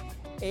Supermarket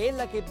è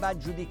la che va a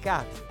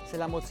giudicare se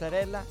la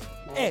mozzarella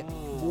è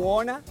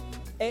buona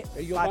e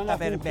ellos fatta van a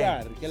per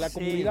juzgar, bene. que la Sì.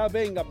 comunidad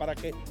venga para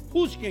que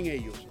juzguen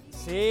ellos.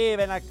 Sì,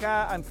 ven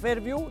acá in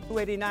Fairview,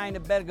 289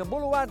 Berg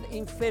Boulevard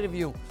in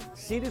Fairview.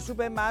 City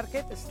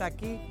Supermarket sta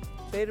qui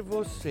per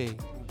você.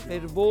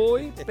 Per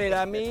voi,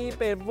 per me,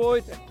 per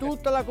voi,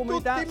 tutta la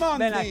comunità, Tutti mondi.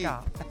 ven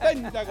acá.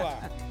 Venta qua.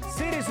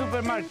 City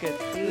Supermarket,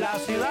 la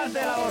ciudad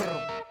del ahorro.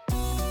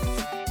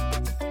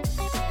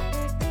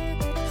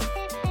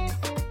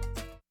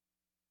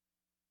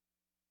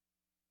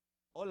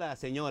 Hola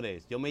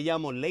señores, yo me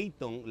llamo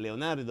Leighton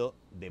Leonardo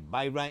de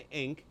Buy Right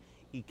Inc.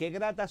 Y qué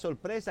grata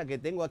sorpresa que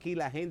tengo aquí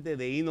la gente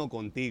de Hino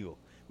Contigo.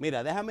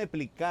 Mira, déjame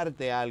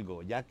explicarte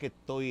algo, ya que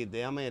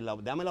dame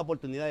la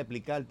oportunidad de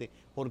explicarte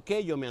por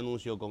qué yo me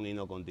anuncio con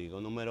Hino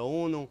Contigo. Número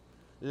uno,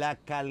 la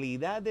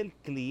calidad del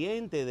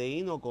cliente de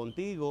Hino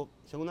Contigo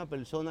son una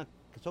persona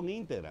que son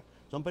íntegras,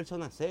 son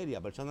personas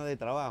serias, personas de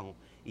trabajo.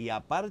 Y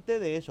aparte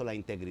de eso, la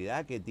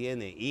integridad que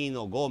tiene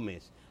Hino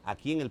Gómez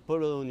aquí en el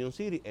pueblo de Union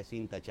City es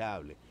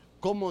intachable.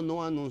 ¿Cómo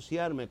no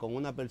anunciarme con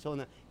una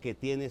persona que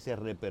tiene ese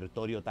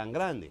repertorio tan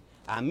grande?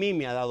 A mí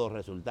me ha dado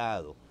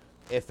resultados.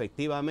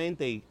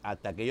 Efectivamente, y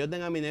hasta que yo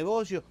tenga mi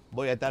negocio,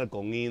 voy a estar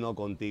con Hino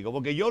Contigo,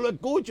 porque yo lo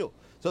escucho.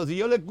 Si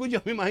yo lo escucho,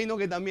 me imagino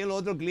que también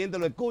los otros clientes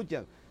lo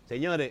escuchan.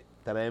 Señores,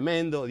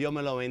 tremendo, Dios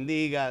me lo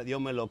bendiga,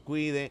 Dios me lo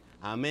cuide,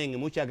 amén. Y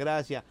muchas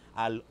gracias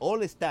al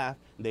all staff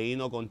de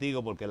Hino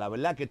Contigo, porque la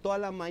verdad que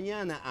todas las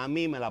mañanas a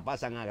mí me la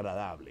pasan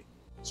agradable.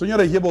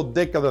 Señores, llevo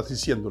décadas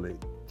diciéndole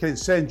que en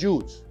St.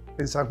 Jude's,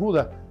 en San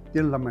Judas,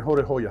 tienen las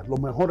mejores joyas, los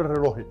mejores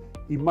relojes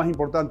y, más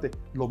importante,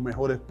 los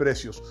mejores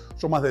precios.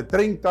 Son más de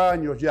 30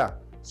 años ya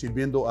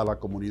sirviendo a la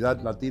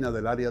comunidad latina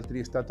del área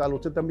triestatal.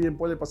 Usted también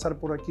puede pasar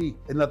por aquí,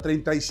 en la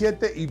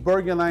 37 y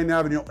Bergen Line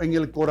Avenue, en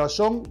el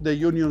corazón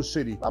de Union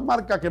City. La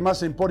marca que más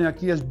se impone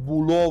aquí es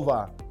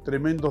Bulova.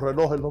 Tremendos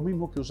relojes, lo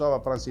mismo que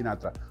usaba Frank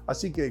Sinatra.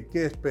 Así que,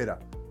 ¿qué espera?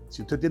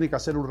 Si usted tiene que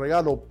hacer un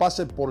regalo,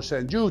 pase por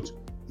St. Jude's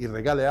y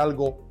regale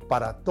algo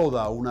para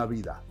toda una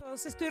vida.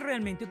 Estoy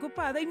realmente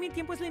ocupada y mi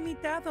tiempo es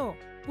limitado.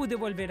 Pude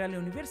volver a la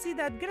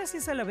universidad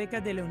gracias a la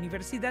beca de la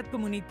Universidad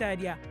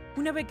Comunitaria,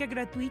 una beca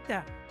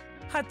gratuita.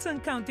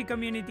 Hudson County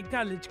Community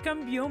College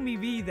cambió mi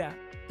vida.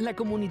 La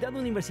comunidad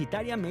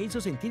universitaria me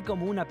hizo sentir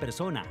como una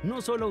persona,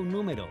 no solo un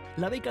número.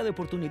 La beca de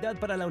oportunidad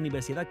para la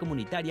universidad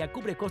comunitaria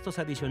cubre costos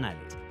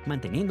adicionales,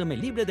 manteniéndome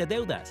libre de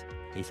deudas.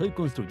 Estoy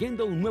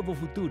construyendo un nuevo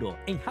futuro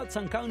en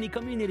Hudson County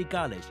Community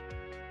College.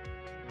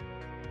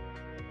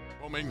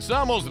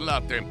 Comenzamos la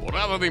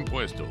temporada de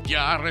impuestos.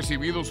 ¿Ya ha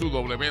recibido su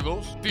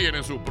W2?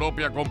 ¿Tiene su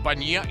propia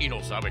compañía y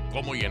no sabe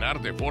cómo llenar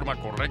de forma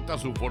correcta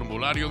su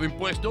formulario de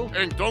impuestos?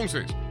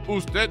 Entonces,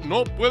 usted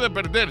no puede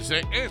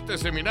perderse este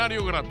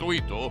seminario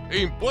gratuito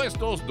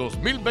Impuestos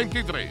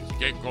 2023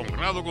 que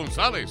Conrado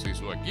González y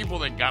su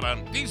equipo de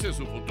Garantice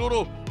su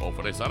Futuro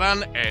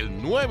ofrecerán el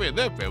 9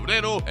 de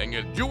febrero en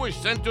el Jewish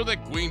Center de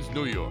Queens,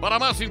 New York. Para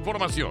más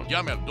información,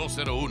 llame al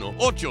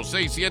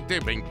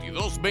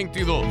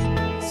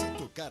 201-867-2222.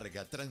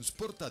 Carga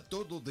transporta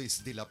todo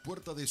desde la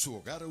puerta de su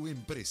hogar o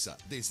empresa,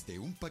 desde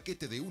un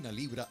paquete de 1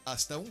 libra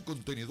hasta un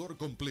contenedor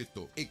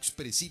completo.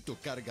 Expresito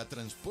Carga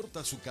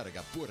transporta su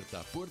carga puerta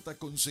a puerta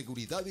con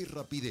seguridad y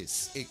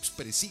rapidez.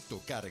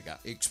 Expresito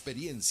Carga,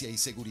 experiencia y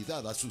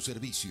seguridad a su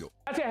servicio.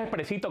 Gracias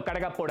Expresito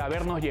Carga por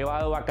habernos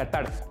llevado a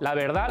Qatar. La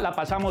verdad, la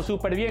pasamos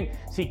súper bien.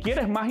 Si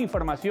quieres más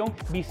información,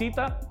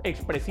 visita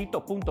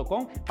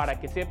expresito.com para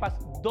que sepas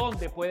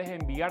dónde puedes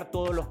enviar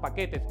todos los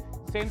paquetes.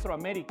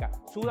 Centroamérica,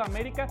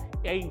 Sudamérica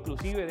e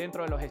inclusive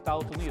dentro de los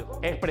Estados Unidos.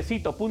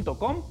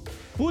 Expresito.com,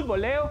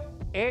 futboleo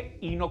e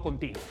hino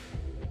contigo.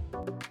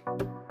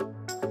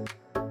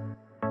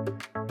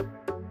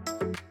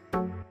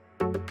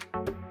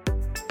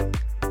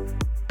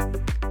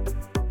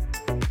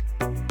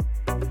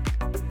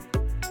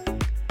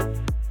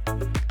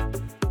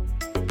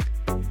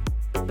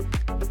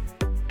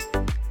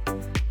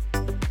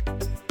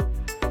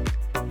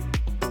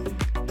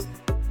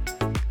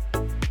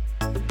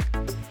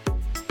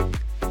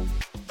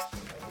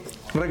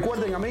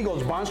 Recuerden,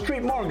 amigos, Bond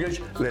Street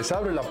Mortgage les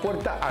abre la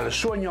puerta al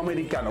sueño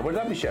americano,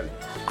 ¿verdad, Michelle?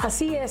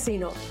 Así es,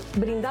 Sino,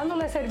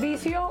 brindándole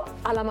servicio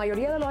a la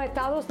mayoría de los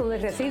estados donde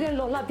residen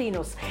los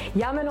latinos.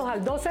 Llámenos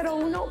al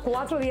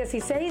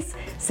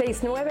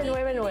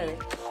 201-416-6999.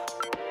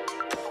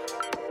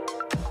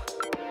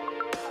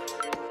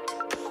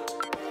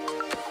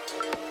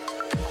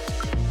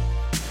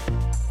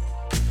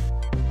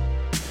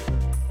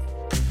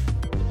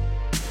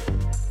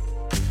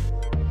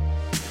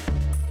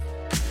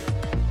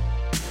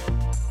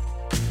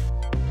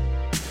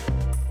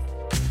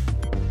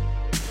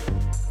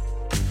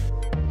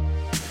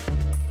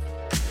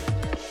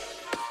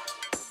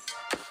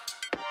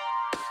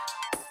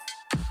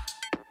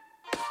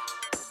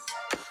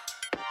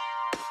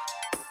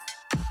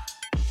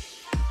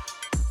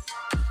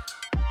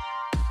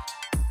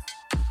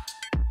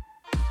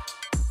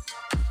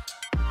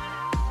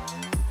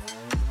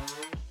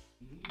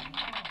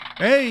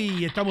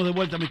 ¡Hey! Estamos de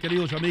vuelta, mis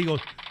queridos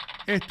amigos.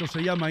 Esto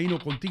se llama Hino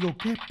Contigo.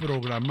 ¡Qué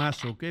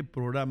programazo! ¡Qué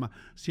programa!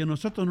 Si a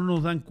nosotros no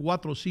nos dan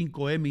 4 o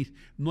 5 Emmys,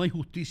 no hay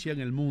justicia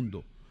en el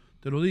mundo.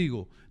 Te lo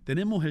digo.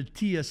 Tenemos el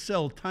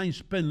TSL, Time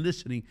Spent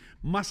Listening,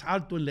 más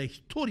alto en la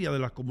historia de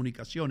las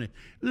comunicaciones.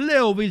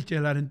 Leo Vilches,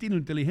 el argentino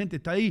inteligente,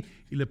 está ahí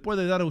y le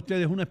puede dar a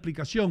ustedes una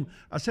explicación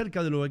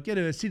acerca de lo que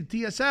quiere decir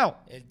TSL.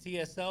 El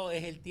TSL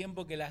es el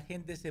tiempo que la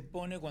gente se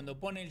pone, cuando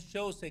pone el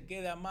show se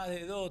queda más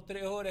de 2 o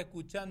 3 horas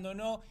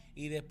escuchándonos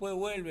y después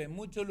vuelve. En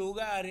muchos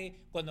lugares,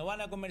 cuando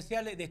van a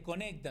comerciales,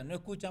 desconectan, no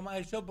escuchan más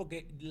el show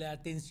porque la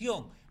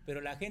atención, pero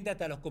la gente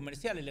hasta los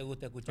comerciales le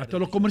gusta escuchar. Hasta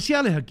los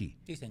comerciales aquí.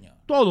 Sí, señor.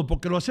 Todo,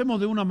 porque lo hacemos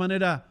de una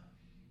manera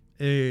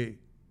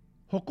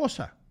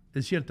jocosa,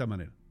 en cierta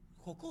manera.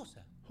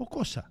 ¿Jocosa?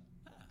 Jocosa.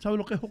 ¿Sabe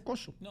lo que es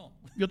jocoso? No.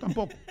 Yo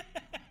tampoco.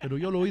 Pero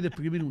yo lo oí de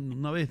escribir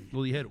una vez,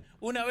 lo dijeron.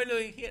 Una vez lo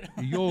dijeron.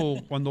 Y yo,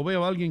 cuando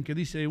veo a alguien que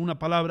dice una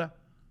palabra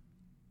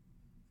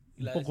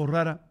un poco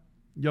rara,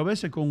 yo a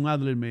veces con un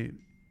Adler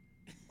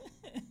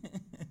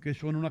que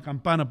suena una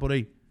campana por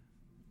ahí.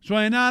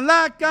 Suena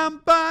la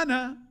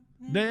campana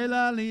de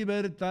la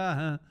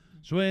libertad.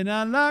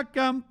 Suena la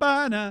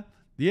campana,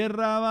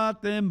 tierra va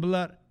a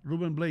temblar.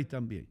 Ruben Blades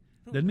también.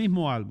 Del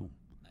mismo álbum.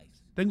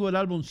 Nice. Tengo el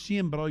álbum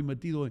Siembra hoy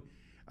metido.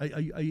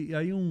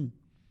 Hay un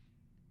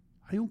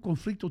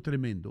conflicto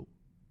tremendo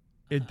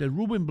entre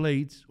Ruben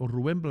Blades o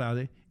Rubén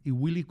Blades y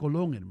Willie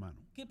Colón, hermano.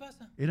 ¿Qué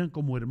pasa? Eran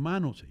como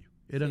hermanos ellos.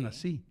 Eran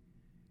así.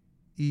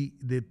 Y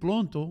de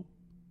pronto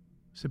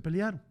se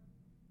pelearon.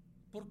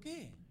 ¿Por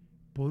qué?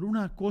 Por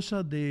una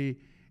cosa de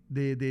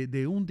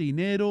un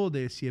dinero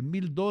de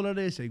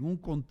 $100,000 en un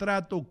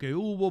contrato que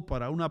hubo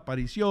para una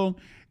aparición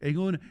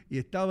y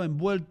estaba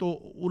envuelto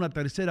una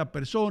tercera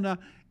persona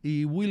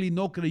y Willie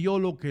no creyó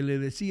lo que le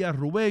decía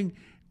Rubén.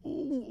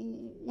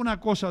 Una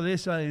cosa de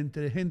esa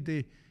entre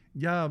gente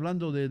ya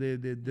hablando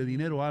de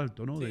dinero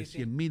alto, ¿no? Sí, de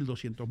 $100,000,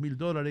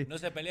 $200,000. No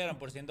se pelearon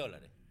por $100.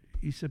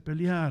 Y se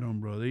pelearon,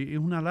 brother. Es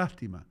una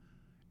lástima.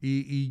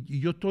 Y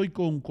yo estoy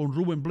con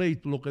Ruben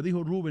Blades. Lo que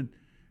dijo Ruben,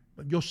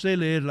 yo sé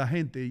leer la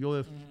gente. Yo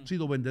he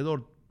sido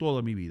vendedor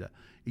toda mi vida.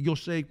 Y yo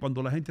sé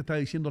cuando la gente está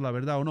diciendo la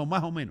verdad o no,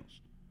 más o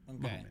menos.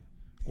 Okay. Más o menos.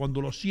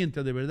 Cuando lo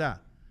siente de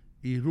verdad.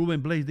 Y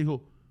Ruben Blades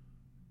dijo,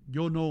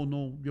 yo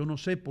no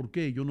sé por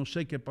qué, yo no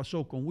sé qué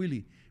pasó con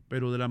Willie,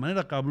 pero de la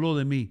manera que habló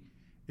de mí,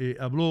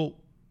 habló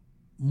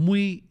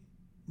muy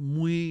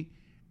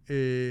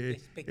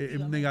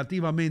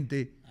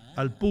negativamente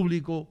al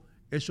público.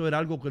 Eso era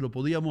algo que lo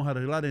podíamos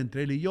arreglar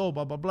entre él y yo,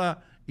 bla, bla,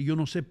 bla, y yo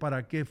no sé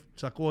para qué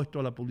sacó esto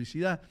a la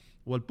publicidad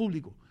o al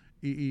público.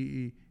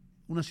 Y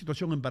una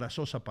situación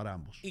embarazosa para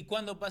ambos. ¿Y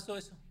cuándo pasó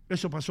eso?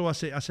 Eso pasó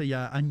hace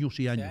ya años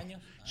y años. ¿Hace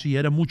años? Sí,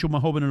 eran mucho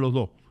más jóvenes los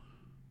dos.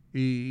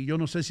 Y yo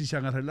no sé si se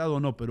han arreglado o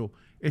no, pero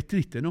es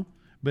triste, ¿no?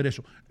 Ver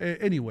eso.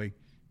 Anyway,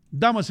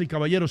 damas y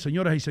caballeros,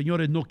 señoras y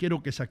señores, no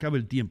quiero que se acabe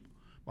el tiempo.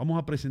 Vamos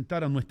a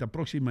presentar a nuestra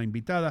próxima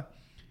invitada,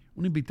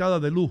 una invitada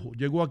de lujo.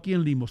 Llegó aquí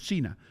en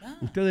limusina.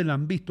 Ustedes la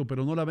han visto,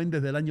 pero no la ven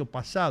desde el año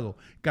pasado.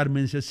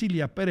 Carmen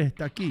Cecilia Pérez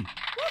está aquí.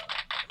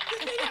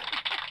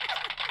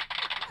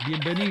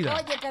 Bienvenida.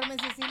 Oye, Carmen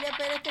Cecilia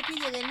Pérez está aquí.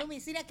 Llegué en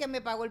limusina que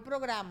me pagó el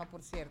programa,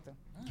 por cierto.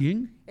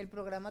 ¿Quién? El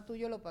programa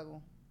tuyo lo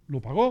pagó.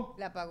 ¿Lo pagó?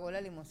 La pagó la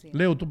limusina.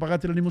 Leo, ¿tú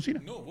pagaste la limusina?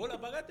 No, ¿vos la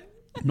pagaste?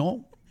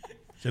 No.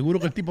 Seguro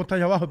que el tipo está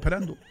allá abajo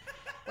esperando.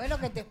 Bueno,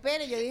 que te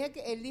espere. Yo dije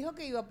que él dijo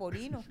que iba por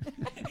Hino.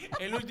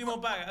 El último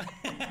paga.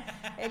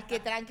 El que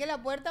tranque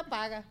la puerta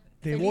paga.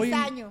 Te Feliz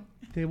año.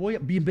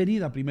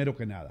 Bienvenida primero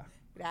que nada.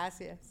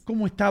 Gracias.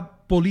 ¿Cómo está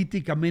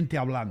políticamente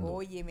hablando?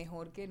 Oye,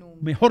 mejor que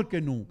nunca. Mejor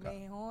que nunca.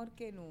 Mejor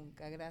que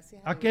nunca,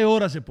 gracias. ¿A qué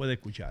hora se puede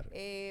escuchar?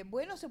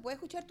 Bueno, se puede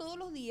escuchar todos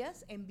los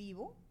días en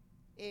vivo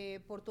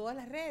por todas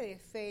las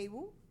redes,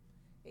 Facebook,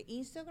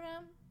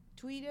 Instagram,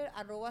 Twitter,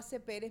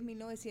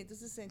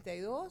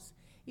 @cperez1962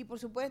 y por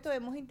supuesto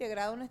hemos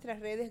integrado nuestras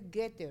redes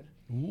Getter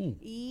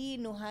y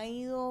nos ha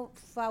ido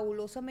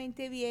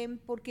fabulosamente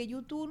bien porque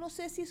YouTube, no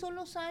sé si son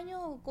los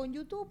años con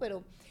YouTube,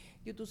 pero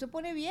YouTube se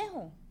pone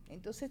viejo.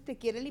 Entonces te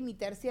quiere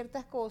limitar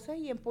ciertas cosas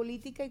y en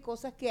política hay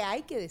cosas que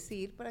hay que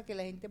decir para que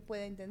la gente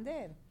pueda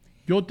entender.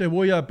 Yo te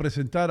voy a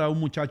presentar a un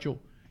muchacho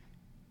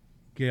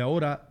que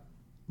ahora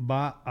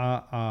va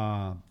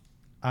a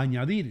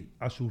añadir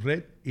a su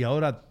red y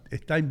ahora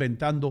está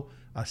inventando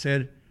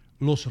hacer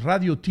los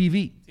radio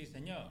TV. Sí,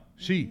 señor.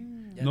 Sí,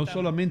 no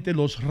solamente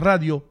los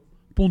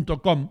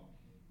radio.com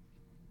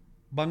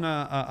van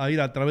a ir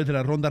a través de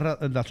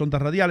las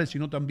ondas radiales,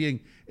 sino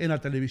también en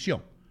la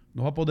televisión.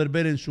 Nos va a poder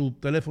ver en su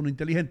teléfono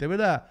inteligente,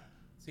 ¿verdad?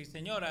 Sí,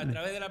 señora, a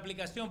través de la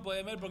aplicación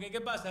pueden ver, porque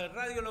 ¿qué pasa? El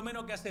radio es lo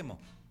menos que hacemos,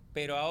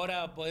 pero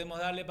ahora podemos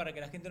darle para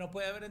que la gente nos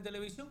pueda ver en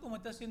televisión, como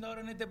está haciendo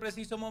ahora en este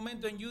preciso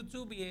momento en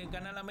YouTube y en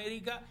Canal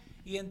América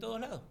y en todos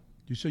lados.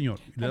 Sí, señor.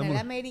 Canal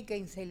América,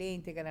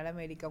 excelente, Canal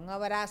América. Un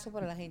abrazo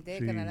para la gente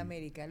de Canal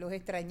América. Los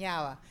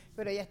extrañaba,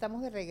 pero ya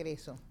estamos de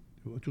regreso.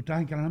 ¿Tú estás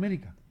en Canal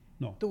América?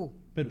 No. Tú.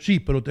 Pero sí,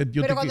 pero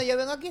cuando yo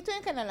vengo aquí estoy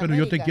en Canal América.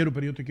 Yo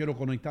te quiero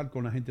conectar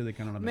con la gente de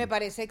Canal América. Me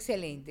parece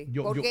excelente.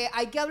 Porque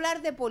hay que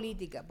hablar de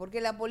política, porque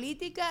la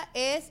política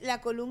es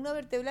la columna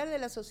vertebral de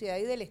la sociedad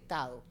y del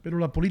Estado. Pero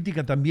la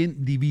política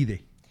también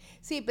divide.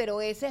 Sí,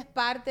 pero esa es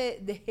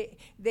parte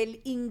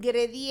del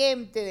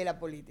ingrediente de la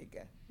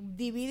política.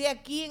 Divide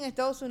aquí en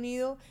Estados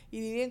Unidos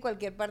y divide en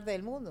cualquier parte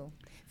del mundo.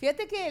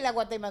 Fíjate que la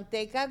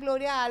guatemalteca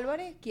Gloria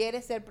Álvarez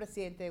quiere ser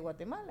presidente de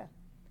Guatemala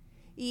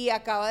y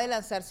acaba de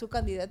lanzar su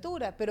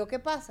candidatura. Pero ¿qué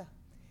pasa?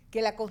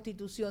 Que la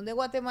Constitución de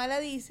Guatemala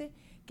dice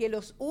que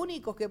los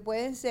únicos que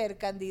pueden ser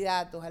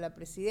candidatos a la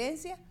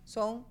presidencia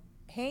son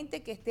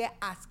gente que esté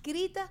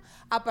adscrita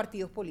a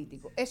partidos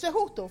políticos. ¿Eso es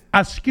justo?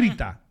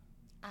 Adscrita.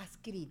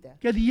 Adscrita.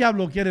 ¿Qué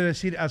diablo quiere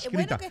decir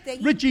adscrita? Bueno, que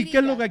Richie, ¿qué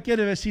es lo que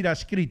quiere decir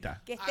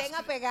adscrita? Que estén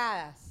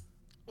apegadas.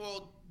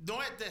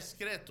 No es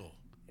discreto.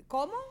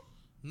 ¿Cómo?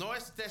 No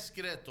es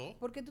discreto.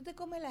 ¿Por qué tú te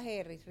comes las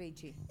R,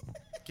 Richie?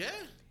 ¿Qué?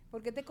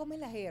 ¿Por qué te comes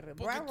las R?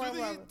 Porque tú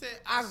dijiste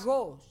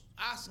arroz.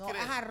 No,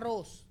 es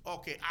arroz.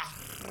 Ok,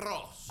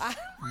 arroz.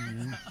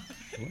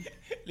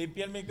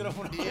 Limpia el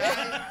micrófono. Y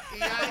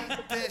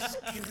hay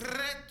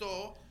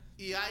discreto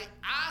y hay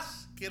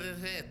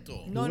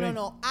ascreto.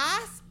 No.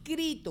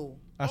 Adscrito.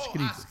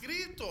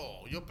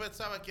 Adscrito. Yo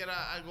pensaba que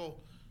era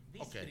algo...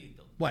 Okay.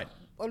 Bueno.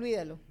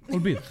 Olvídalo.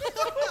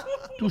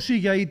 Tú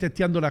sigue ahí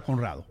testeándola a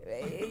Conrado.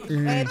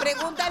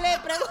 Pregúntale.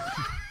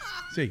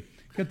 Sí.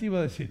 ¿Qué te iba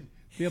a decir?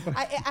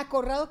 A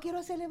Conrado quiero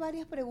hacerle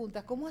varias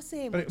preguntas. ¿Cómo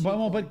hacemos?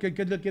 Vamos a ver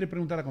qué le quiere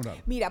preguntar a Conrado.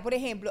 Mira, por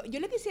ejemplo, yo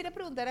le quisiera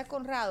preguntar a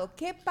Conrado,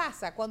 ¿qué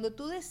pasa cuando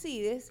tú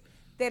decides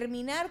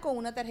terminar con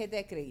una tarjeta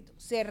de crédito,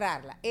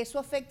 cerrarla? ¿Eso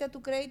afecta a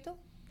tu crédito?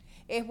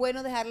 ¿Es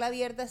bueno dejarla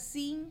abierta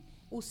sin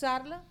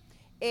usarla?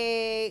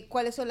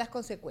 ¿Cuáles son las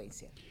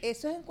consecuencias?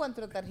 Eso es en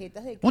cuanto a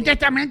tarjetas de crédito. Un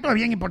testamento es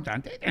bien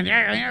importante.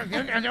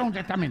 Un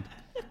testamento.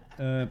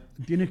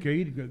 Tienes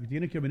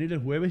que venir el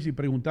jueves y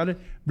preguntarle.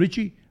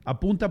 Richie,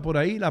 apunta por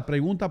ahí la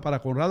pregunta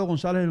para Conrado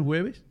González el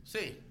jueves.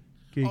 Sí.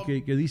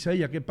 Que dice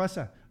ella, ¿qué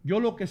pasa? Yo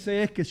lo que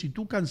sé es que si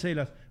tú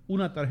cancelas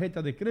una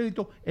tarjeta de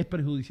crédito es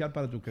perjudicial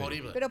para tu crédito.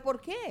 Horrible. ¿Pero por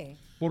qué?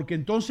 Porque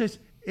entonces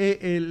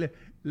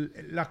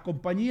las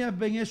compañías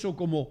ven eso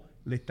como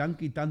le están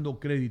quitando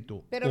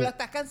crédito. Pero lo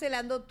estás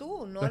cancelando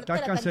tú, ¿no? Lo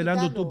estás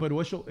cancelando tú,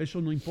 pero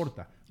eso no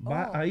importa.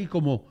 Va ahí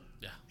como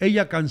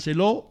ella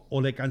canceló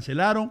o le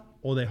cancelaron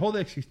o dejó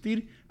de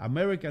existir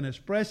American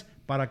Express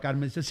para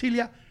Carmen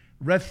Cecilia,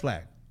 red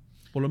flag.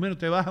 Por lo menos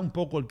te baja un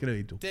poco el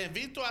crédito. Te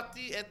invito a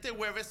ti este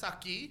jueves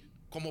aquí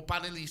como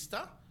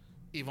panelista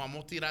y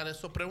vamos a tirar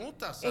esas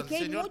preguntas al señor Conrado. Es que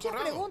hay muchas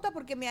preguntas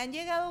porque me han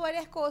llegado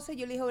varias cosas.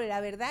 Yo le dije,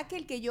 la verdad que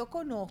el que yo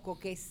conozco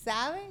que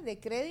sabe de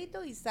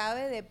crédito y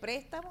sabe de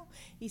préstamo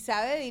y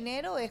sabe de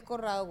dinero es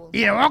Conrado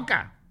González. ¿Y de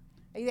boca?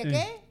 ¿Y de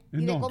qué?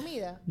 ¿Y de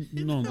comida?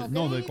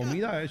 No, de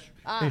comida es...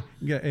 Ah.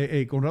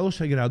 Conrado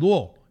se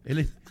graduó.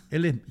 Él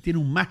tiene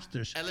un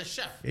master's. Él es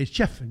chef. Es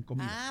chef en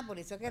comida. Ah, por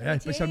eso que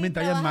Especialmente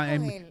Richie allá trabaja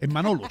con él. en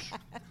Manolos.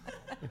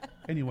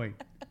 Anyway,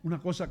 una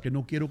cosa que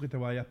no quiero que te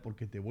vayas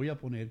porque te voy a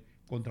poner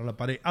contra la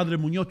pared. Adler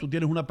Muñoz, tú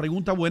tienes una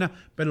pregunta buena,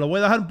 pero la voy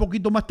a dejar un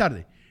poquito más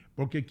tarde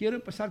porque quiero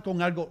empezar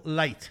con algo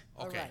light.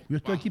 Okay. Yo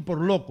estoy aquí por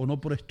loco,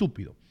 no por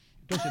estúpido.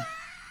 Entonces,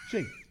 sí,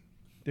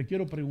 te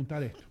quiero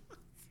preguntar esto.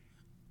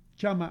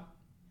 Chama,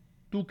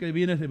 tú que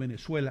vienes de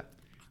Venezuela,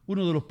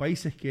 uno de los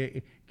países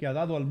que ha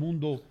dado al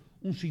mundo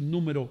un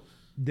sinnúmero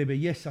de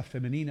bellezas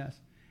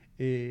femeninas,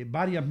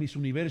 varias Miss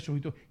Universos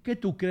y todo. ¿Qué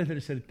tú crees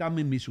del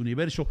certamen Miss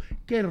Universo?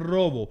 ¡Qué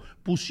robo!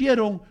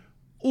 Pusieron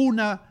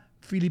una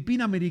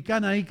filipina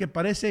americana ahí que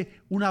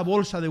parece una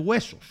bolsa de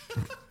huesos.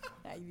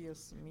 Ay,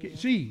 Dios mío.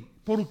 Sí,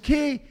 ¿por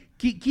qué?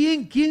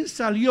 ¿Quién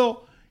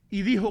salió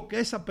y dijo que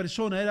esa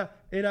persona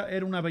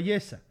era una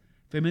belleza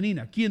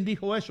femenina? ¿Quién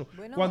dijo eso?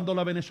 Bueno, cuando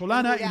la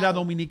venezolana y la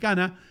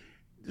dominicana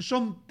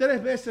son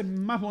 3 veces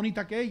más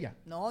bonitas que ella.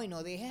 No, y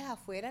no dejes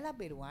afuera la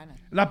peruana.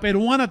 La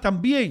peruana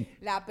también.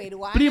 La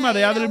peruana Prima de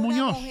era Adler una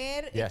Muñoz.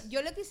 Mujer, Yes.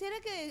 yo le quisiera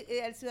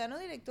que al ciudadano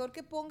director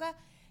que ponga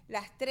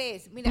las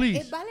 3. Mira,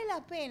 Please. vale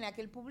la pena que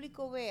el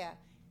público vea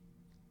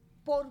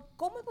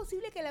cómo es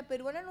posible que la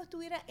peruana no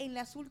estuviera en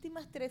las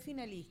últimas 3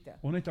 finalistas.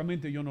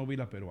 Honestamente, yo no vi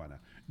la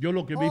peruana. Yo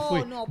lo que vi Oh,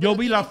 fue, no, yo pero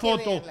vi la tienes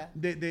que foto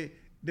verla.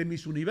 de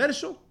Miss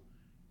Universo,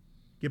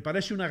 que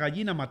parece una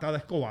gallina matada a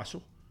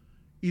escobazo,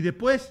 y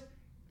después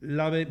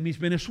la de Miss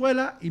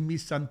Venezuela y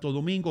Miss Santo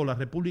Domingo, la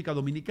República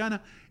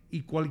Dominicana,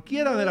 y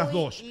cualquiera de las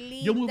dos.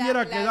 Yo me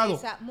hubiera quedado.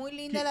 Muy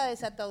linda la de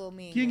Santo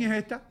Domingo. ¿Quién es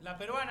esta? La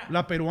peruana.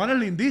 La peruana es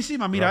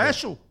lindísima, mira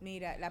eso.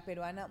 Mira, la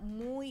peruana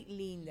muy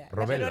linda.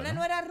 Robela, la peruana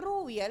no era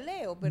rubia,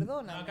 Leo,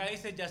 perdona. No, acá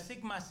dice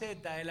Yasik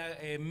Maceta, es la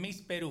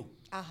Miss Perú.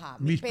 Ajá.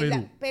 Miss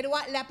Perú.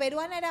 La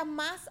peruana era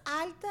más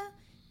alta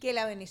que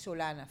la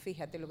venezolana,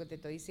 fíjate lo que te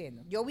estoy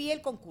diciendo. Yo vi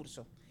el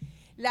concurso.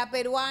 La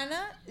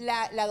peruana,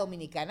 la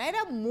dominicana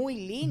era muy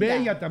linda.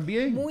 Bella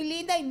también. Muy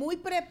linda y muy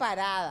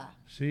preparada.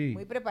 Sí.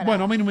 Muy preparada.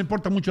 Bueno, a mí no me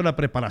importa mucho la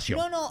preparación.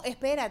 No,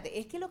 espérate.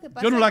 Es que lo que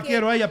pasa Yo no es la que-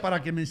 quiero a ella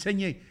para que me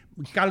enseñe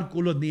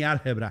cálculos ni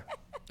álgebra.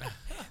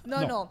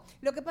 No.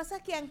 Lo que pasa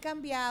es que han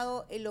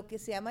cambiado lo que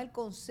se llama el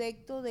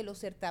concepto de los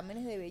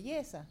certámenes de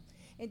belleza.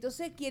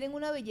 Entonces quieren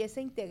una belleza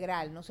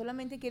integral, no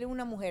solamente quieren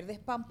una mujer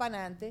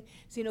despampanante,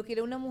 sino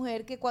quieren una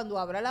mujer que cuando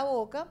abra la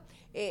boca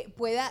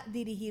pueda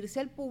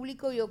dirigirse al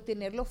público y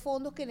obtener los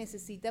fondos que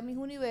necesita Miss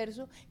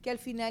Universo, que al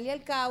final y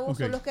al cabo Ok.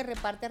 son los que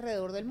reparte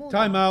alrededor del mundo.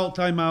 Time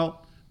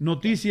out.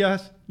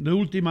 Noticias de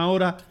última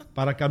hora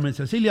para Carmen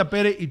Cecilia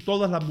Pérez y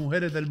todas las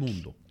mujeres del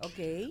mundo.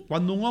 Ok.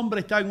 Cuando un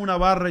hombre está en una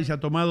barra y se ha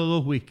tomado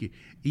 2 whisky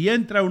y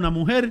entra una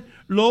mujer,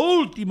 lo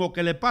último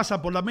que le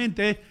pasa por la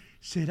mente es,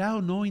 ¿será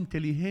o no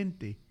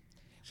inteligente?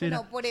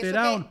 Bueno, por eso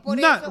 ¿Será que- o no? por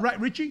Nah, eso- right,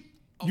 Richie?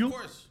 Of You?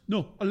 course.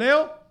 No.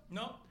 ¿Leo?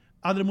 No.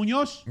 ¿Adler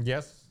Muñoz?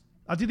 Yes.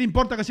 ¿A ti te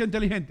importa que sea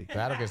inteligente?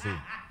 Claro que sí.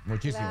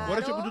 Muchísimo. Claro.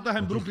 Por eso que tú estás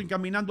en Brooklyn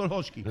caminando al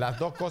Husky. Las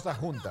dos cosas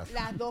juntas.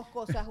 Las dos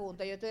cosas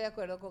juntas, yo estoy de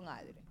acuerdo con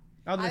Adri.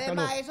 Adri está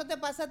Además, loco. eso te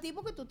pasa a ti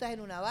porque tú estás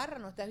en una barra,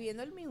 no estás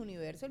viendo el Miss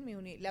Universo,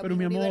 la Pero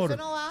Miss mi Universo amor,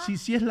 no va.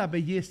 si es la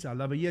belleza,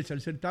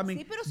 el certamen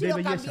Sí, pero si de lo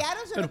belleza. cambiaron,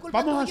 eso no Pero es culpa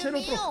vamos a tuya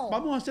hacer y mío.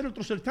 vamos a hacer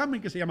otro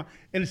certamen que se llama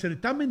el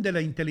certamen de la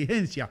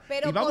inteligencia.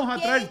 Pero y vamos ¿por a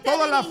quién traer está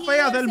todas las dirigido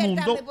feas el del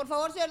certamen? mundo. Por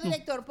favor, señor No.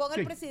 director, ponga Sí.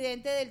 el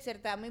presidente del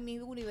certamen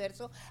Miss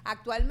Universo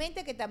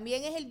actualmente, que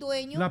también es el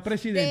dueño. La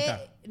presidenta.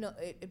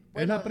 de-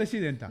 Es la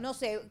presidenta. No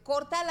sé,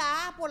 corta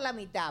la A por la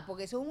mitad,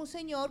 porque eso es un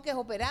señor que es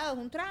operado, es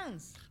un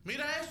trans.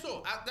 Mira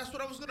eso. That's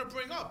what I was going to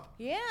bring up.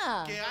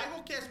 Yeah. Que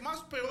algo que es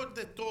más peor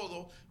de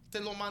todo, te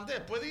lo mandé.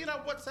 ¿Puede ir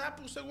a WhatsApp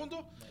un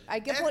segundo?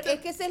 Hay que Este- es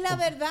que esa es la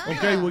verdad.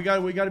 Ok, we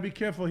got to be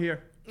careful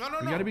here. No,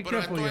 We gotta be pero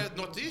careful esto here. es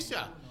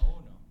noticia.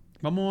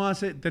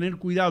 Vamos a tener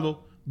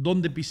cuidado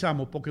donde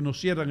pisamos porque nos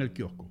cierran el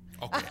kiosco.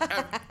 Ok,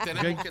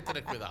 tenemos Ok. que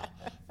tener cuidado.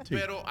 Sí.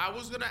 Pero I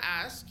was going to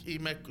ask, y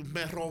me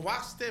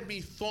robaste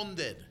mi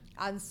thunder.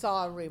 I'm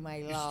sorry, my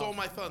You love. stole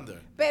my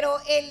thunder. Pero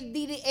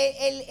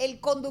el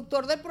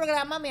conductor del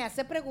programa me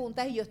hace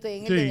preguntas y yo estoy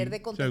en el deber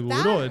de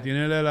contestar. seguro,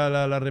 tiene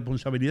la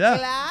responsabilidad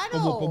Claro.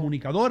 como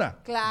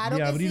comunicadora Claro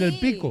de que abrir sí. el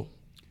pico.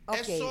 Ok.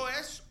 Eso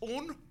es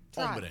un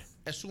hombre.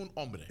 Es un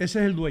hombre. Ese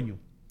es el dueño.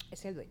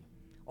 Es el dueño.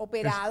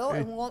 Operado,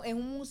 Es- es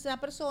una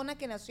persona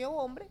que nació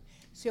hombre,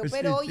 se Es-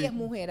 operó es- y es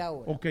mujer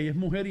ahora. Ok, es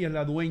mujer y es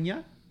la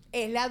dueña,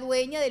 Es la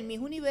dueña del Miss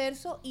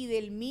Universo y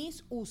del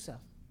Miss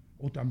USA.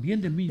 o también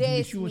de Miss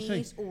De USA.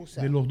 Miss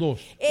USA. De los dos.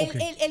 Ok.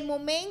 El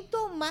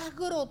momento más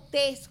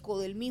grotesco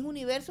del Miss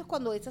Universo es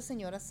cuando esa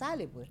señora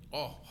sale, pues.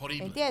 Oh,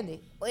 horrible. ¿Entiendes?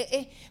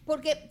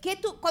 Porque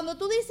cuando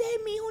tú dices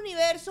el Miss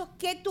Universo,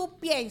 ¿qué tú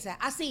piensas?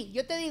 Así,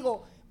 yo te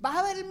digo, ¿vas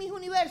a ver el Miss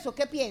Universo?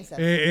 ¿Qué piensas?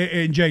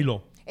 En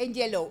J-Lo. En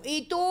Yellow.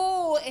 ¿Y tú,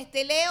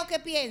 Leo, qué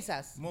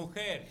piensas?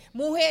 Mujer.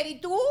 Mujer. ¿Y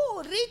tú,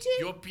 Richie?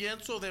 Yo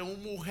pienso de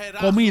un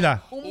mujerazo.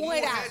 Comida. Un Un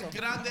mujerazo.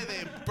 mujer grande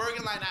de Bergen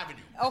Line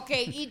Avenue. Ok.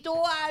 ¿Y tú,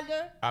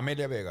 Alder?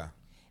 Amelia Vega.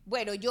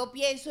 Bueno, yo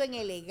pienso en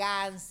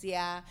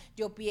elegancia,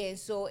 yo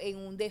pienso en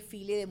un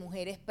desfile de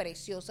mujeres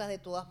preciosas de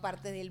todas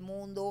partes del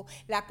mundo,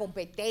 la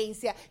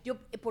competencia,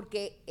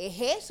 porque es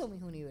eso,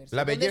 mis universos,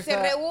 La donde belleza-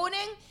 se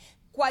reúnen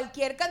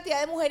cualquier cantidad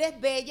de mujeres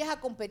bellas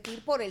a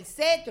competir por el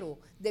cetro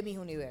de mis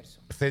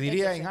universos. Se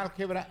diría Eso en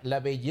álgebra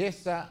la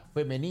belleza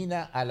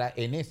femenina a la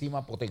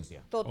enésima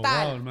potencia.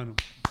 Total. wow, hermano.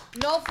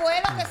 No fue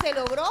lo que se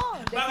logró.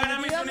 Va a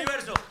ganar Miss definitivamente.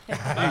 Universo.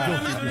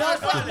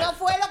 No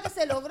fue lo que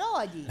se logró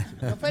allí.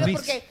 No fue Miss.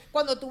 porque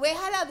cuando tú ves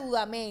a la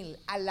Dudamel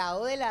al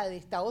lado de la de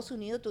Estados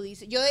Unidos, tú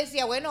dices, yo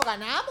decía, bueno,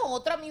 ganamos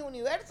otra Miss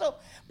Universo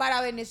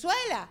para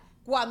Venezuela.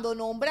 Cuando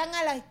nombran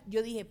a la,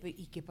 yo dije,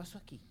 ¿y qué pasó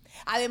aquí?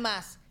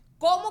 Además,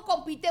 ¿cómo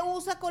compite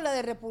USA con la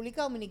de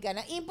República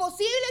Dominicana?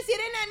 Imposible si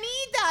era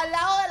enanita al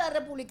lado de la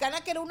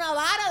republicana, que era una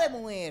vara de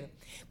mujer.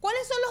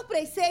 ¿Cuáles son los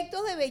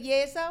preceptos de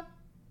belleza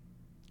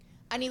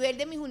a nivel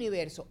de mis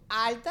universos?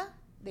 Alta,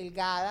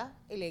 delgada,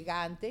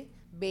 elegante,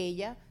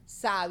 bella,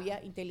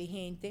 sabia,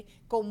 inteligente,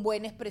 con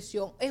buena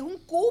expresión. Es un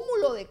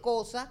cúmulo de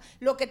cosas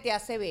lo que te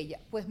hace bella.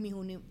 Pues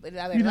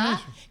la verdad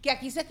que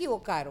aquí se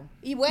equivocaron.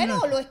 Y bueno, Mira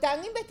eso. lo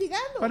están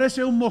investigando.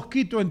 Parece un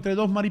mosquito entre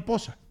dos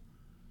mariposas.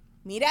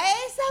 Mira,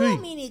 esa Sí.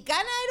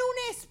 dominicana era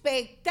un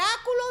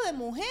espectáculo de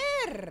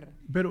mujer.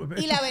 Pero,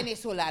 Y la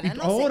venezolana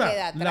no ahora, se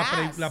queda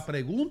atrás. la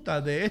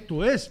pregunta de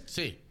esto es,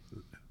 Sí,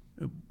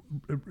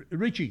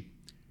 Richie,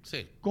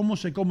 sí. ¿cómo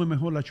se come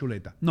mejor la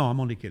chuleta? No, I'm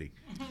only kidding.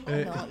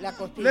 No, la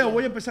costilla. Leo,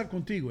 voy a empezar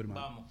contigo,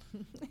 hermano.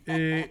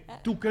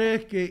 ¿Tú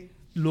crees que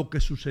lo que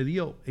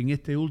sucedió en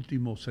este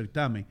último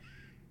certamen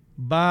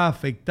va a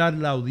afectar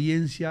la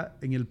audiencia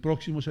en el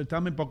próximo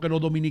certamen? Porque los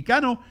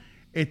dominicanos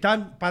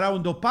están parados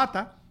en dos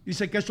patas,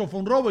 dicen que eso fue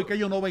un robo y que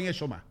ellos no ven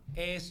eso más.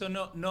 Eso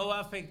no va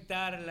a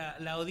afectar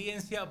la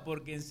audiencia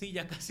porque en sí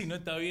ya casi no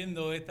está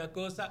viendo esta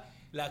cosa.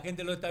 La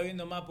gente lo está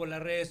viendo más por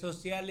las redes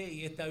sociales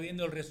y está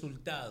viendo el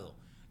resultado.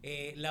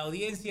 La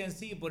audiencia en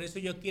sí, por eso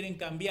ellos quieren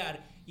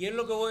cambiar. Y es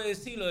lo que voy a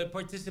decir, lo de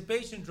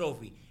Participation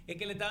Trophy. Es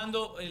que le está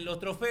dando los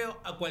trofeos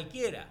a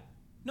cualquiera.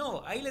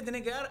 No, ahí le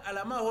tenés que dar a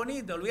la más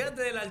bonita.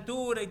 Olvídate de la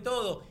altura y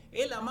todo.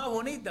 Es la más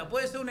bonita.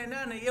 Puede ser una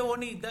enana y es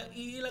bonita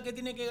y es la que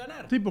tiene que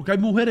ganar. Sí, porque hay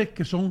mujeres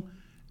que son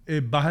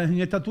bajas en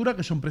estatura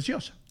que son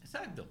preciosas.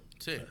 Exacto.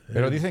 Sí.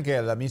 Pero dicen que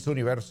la Miss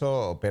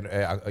Universo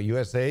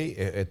USA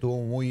estuvo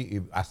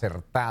muy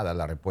acertada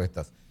las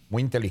respuestas,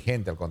 muy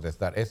inteligente al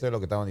contestar. Eso es lo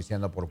que estaban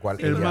diciendo por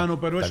cuál. Hermano,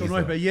 pero eso no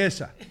es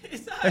belleza.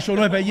 Eso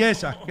no es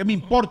belleza. ¿Qué me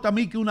importa a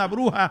mí que una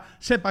bruja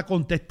sepa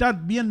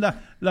contestar bien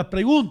las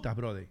preguntas,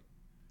 brother?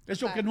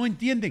 Eso que no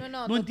entienden,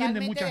 no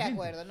entienden mucha de gente.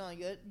 acuerdo. No,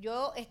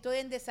 yo estoy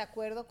en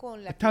desacuerdo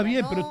con la Está que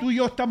bien, ganó, pero tú y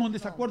yo estamos en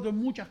desacuerdo en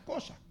muchas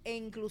cosas.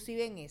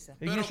 inclusive en esa. En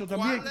Pero eso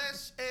también. ¿cuál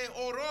es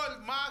horror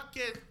más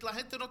que la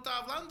gente no está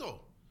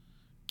hablando?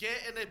 Que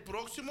en el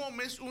próximo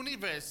Miss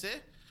Universo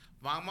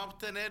vamos a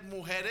tener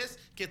mujeres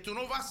que tú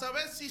no vas a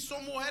saber si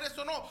son mujeres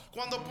o no.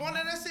 Cuando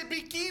ponen ese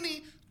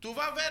bikini, tú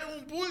vas a ver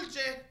un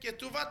bulge que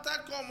tú vas a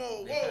estar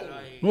como,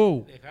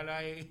 wow. Déjalo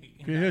ahí.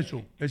 ¿Qué es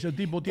eso? Ese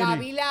tipo tiene...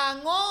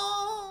 Gavilán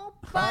o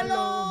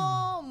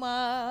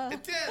paloma.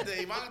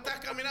 ¿Entiendes? Y van a estar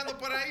caminando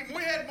por ahí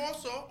muy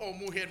hermoso o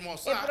muy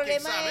hermosa. El ¿quién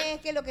problema sabe?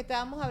 es que lo que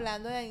estábamos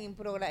hablando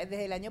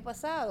desde el año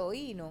pasado,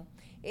 Hino,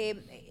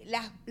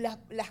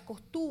 las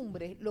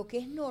costumbres, lo que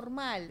es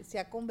normal, se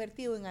ha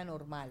convertido en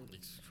anormal.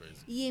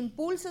 Y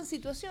impulsan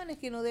situaciones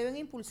que no deben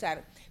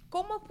impulsar.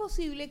 ¿Cómo es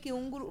posible que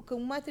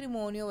un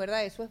matrimonio,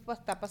 verdad? Eso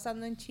está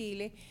pasando en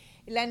Chile.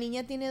 La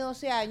niña tiene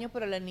 12 años,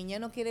 pero la niña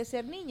no quiere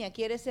ser niña,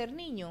 quiere ser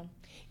niño.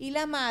 Y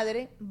la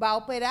madre va a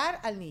operar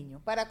al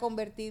niño para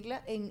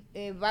convertirla en...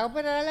 va a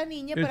operar a la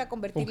niña para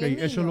convertirla en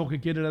niño. ¿Eso es lo que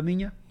quiere la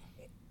niña?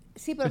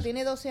 Sí, pero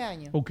tiene 12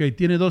 años. Ok,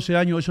 tiene 12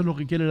 años, eso es lo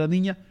que quiere la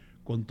niña.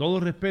 Con todo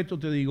respeto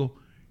te digo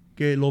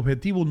que el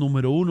objetivo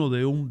número uno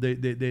de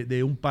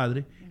un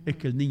padre es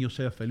que el niño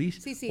sea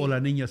feliz o la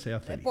niña sea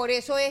feliz. Por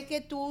eso es que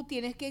tú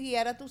tienes que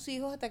guiar a tus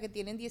hijos hasta que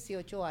tienen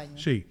 18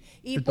 años. Sí.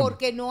 Y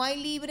porque no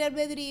hay libre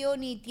albedrío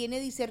ni tiene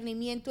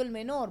discernimiento el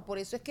menor. Por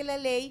eso es que la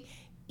ley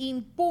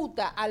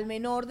imputa al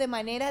menor de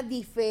manera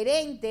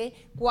diferente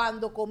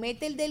cuando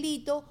comete el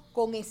delito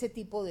con ese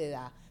tipo de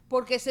edad.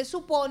 Porque se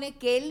supone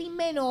que el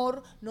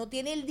menor no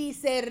tiene el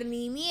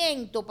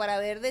discernimiento para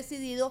haber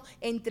decidido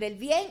entre el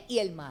bien y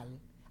el mal.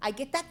 Hay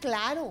que estar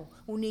claro,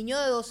 un niño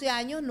de 12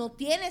 años no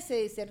tiene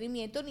ese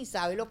discernimiento ni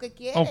sabe lo que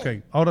quiere.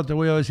 Ok, ahora te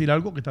voy a decir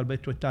algo que tal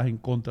vez tú estás en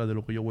contra de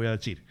lo que yo voy a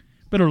decir,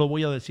 pero lo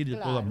voy a decir de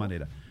todas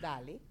maneras.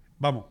 Dale.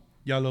 Vamos,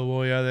 ya lo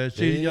voy a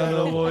decir, Sí, ya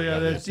lo voy a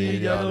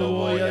decir, ya lo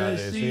voy a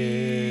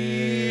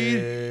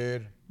decir.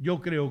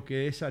 Yo creo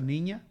que esa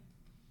niña,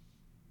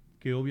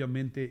 que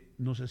obviamente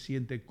no se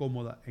siente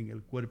cómoda en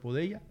el cuerpo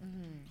de ella,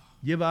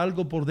 lleva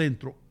algo por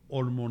dentro,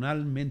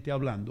 hormonalmente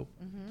hablando,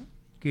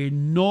 que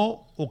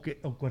no o que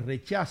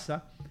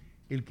rechaza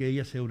el que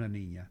ella sea una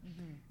niña.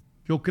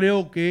 Yo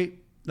creo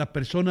que las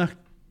personas,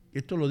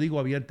 esto lo digo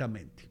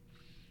abiertamente,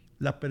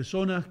 las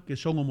personas que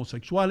son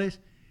homosexuales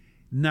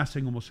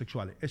nacen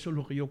homosexuales. Eso es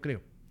lo que yo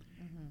creo.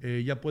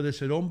 Ella puede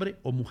ser hombre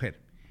o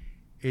mujer.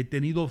 He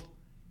tenido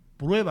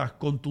pruebas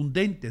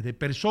contundentes de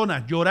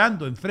personas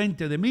llorando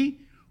enfrente de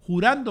mí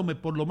jurándome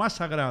por lo más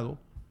sagrado.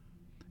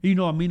 Y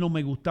no, a mí no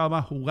me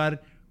gustaba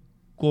jugar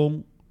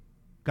con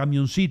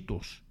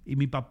camioncitos. Y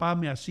mi papá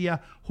me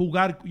hacía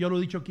jugar, yo lo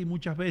he dicho aquí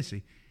muchas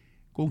veces,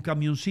 con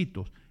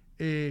camioncitos.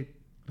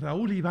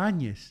 Raúl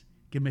Ibáñez,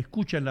 que me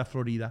escucha en la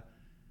Florida,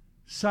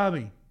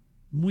 sabe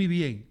muy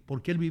bien,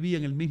 porque él vivía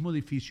en el mismo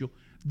edificio,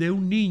 de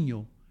un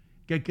niño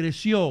que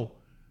creció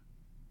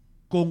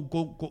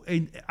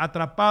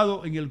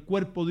atrapado en el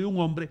cuerpo de un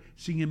hombre.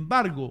 Sin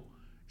embargo,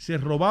 se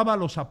robaba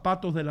los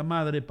zapatos de la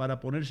madre para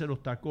ponerse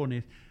los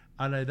tacones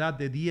a la edad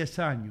de 10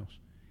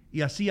 años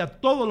y hacía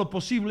todo lo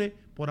posible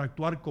por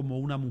actuar como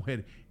una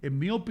mujer. En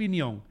mi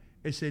opinión,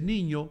 ese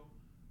niño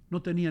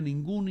no tenía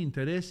ningún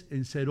interés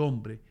en ser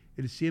hombre.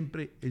 Él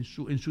siempre en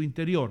su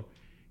interior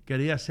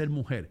quería ser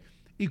mujer.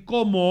 Y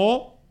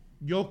como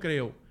yo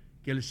creo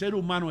que el ser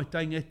humano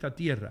está en esta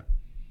tierra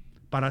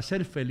para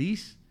ser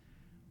feliz,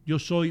 yo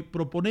soy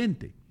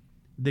proponente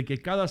de que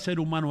cada ser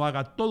humano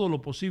haga todo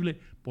lo posible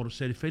por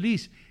ser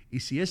feliz. Y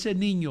si ese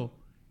niño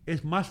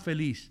es más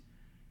feliz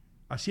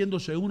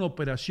haciéndose una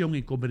operación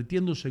y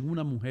convirtiéndose en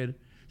una mujer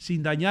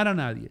sin dañar a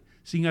nadie,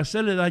 sin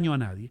hacerle daño a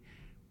nadie,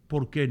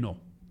 ¿por qué no?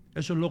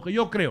 Eso es lo que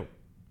yo creo.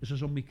 Esas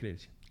son mis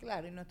creencias.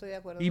 Claro, y no estoy de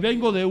acuerdo. Y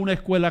vengo de una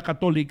escuela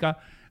católica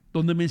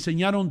donde me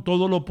enseñaron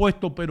todo lo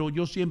opuesto, pero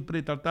yo siempre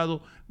he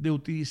tratado de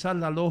utilizar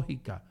la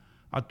lógica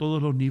a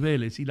todos los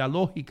niveles. Y la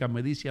lógica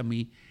me dice a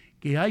mí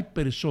que hay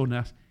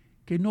personas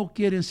que no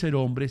quieren ser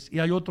hombres y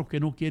hay otros que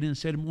no quieren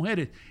ser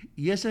mujeres.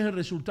 Y ese es el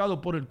resultado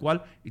por el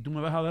cual, y tú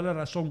me vas a dar la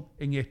razón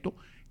en esto,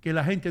 que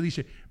la gente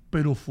dice,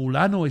 pero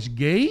fulano es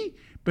gay,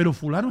 pero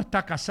fulano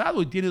está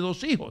casado y tiene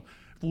 2 hijos.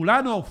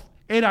 Fulano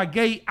era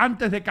gay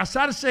antes de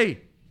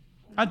casarse.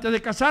 Antes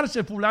de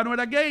casarse, fulano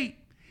era gay.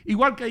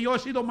 Igual que yo he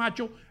sido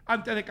macho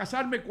antes de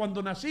casarme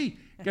cuando nací,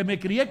 que me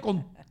crié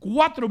con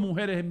 4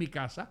 mujeres en mi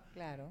casa.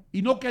 Claro.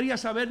 Y no quería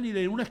saber ni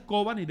de una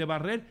escoba ni de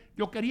barrer.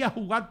 Yo quería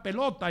jugar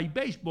pelota y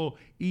béisbol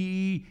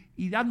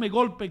y darme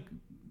golpes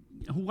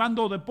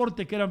jugando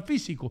deportes que eran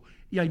físicos.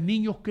 Y hay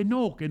niños que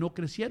no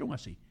crecieron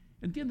así.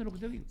 ¿Entiendes lo que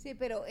te digo? Sí,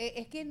 pero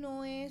es que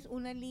no es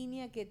una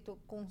línea que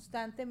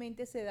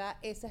constantemente se da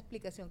esa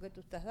explicación que tú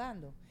estás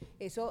dando.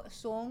 Eso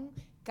son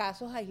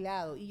casos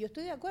aislados. Y yo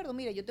estoy de acuerdo.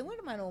 Mira, yo tengo un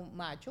hermano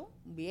macho,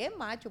 bien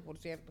macho, por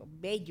cierto,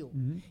 bello.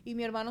 Y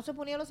mi hermano se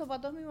ponía los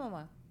zapatos de mi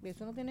mamá.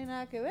 Eso no tiene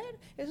nada que ver.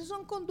 Esas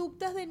son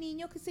conductas de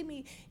niños que si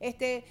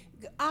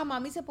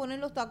mami se pone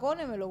los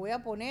tacones, me lo voy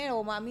a poner.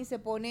 O mami se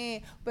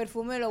pone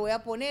perfume, me lo voy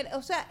a poner.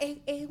 O sea,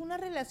 es una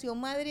relación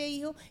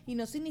madre-hijo y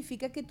no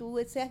significa que tú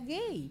seas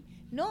gay.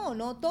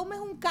 No tomes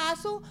un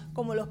caso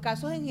como los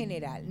casos en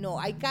general. No,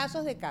 hay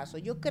casos de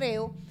casos. Yo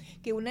creo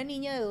que una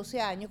niña de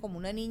 12 años, como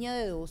una niña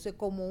de 12,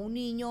 como un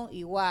niño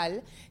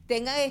igual,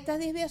 tenga estas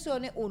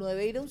desviaciones, uno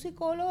debe ir a un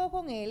psicólogo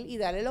con él y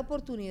darle la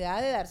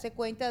oportunidad de darse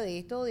cuenta de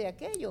esto o de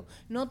aquello.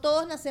 No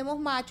todos nacemos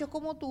machos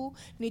como tú,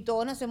 ni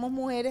todos nacemos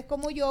mujeres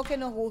como yo, que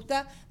nos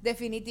gusta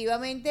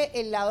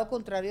definitivamente el lado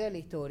contrario de la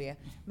historia,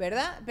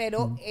 ¿verdad?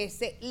 Pero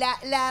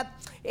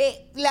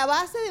la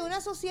base de una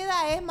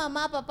sociedad es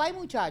mamá, papá y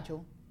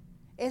muchacho.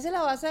 Esa es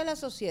la base de la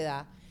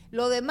sociedad.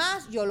 Lo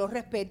demás yo lo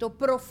respeto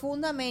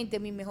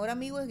profundamente. Mi mejor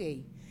amigo es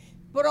gay.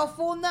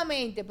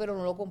 Profundamente, pero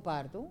no lo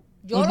comparto.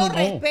 Yo lo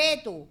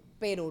respeto,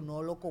 pero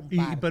no lo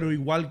comparto. Pero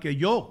igual que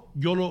yo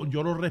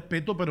lo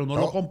respeto, pero no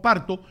lo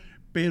comparto.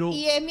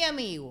 Y es mi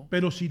amigo.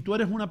 Pero si tú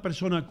eres una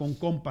persona con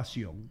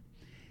compasión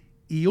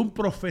y un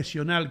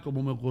profesional,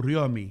 como me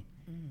ocurrió a mí,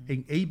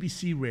 en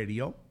ABC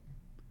Radio,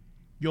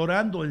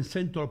 llorando en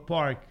Central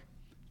Park,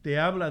 te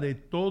habla de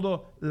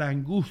toda la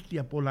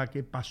angustia por la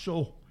que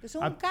pasó. Eso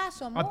es un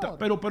caso, amor.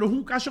 Pero es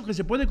un caso que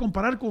se puede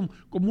comparar con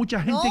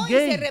mucha gente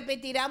gay. Y se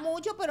repetirá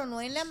mucho, pero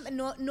no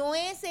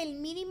es el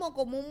mínimo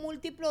común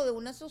múltiplo de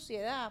una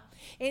sociedad.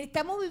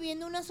 Estamos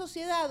viviendo una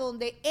sociedad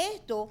donde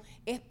esto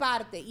es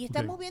parte. Y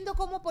estamos viendo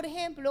como, por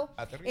ejemplo,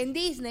 en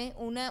Disney,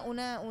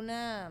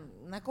 una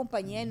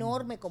compañía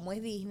enorme como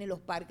es Disney, los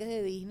parques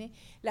de Disney,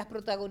 las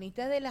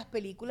protagonistas de las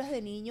películas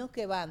de niños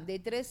que van de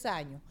 3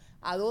 años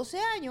a 12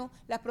 años,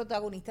 las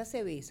protagonistas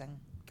se besan.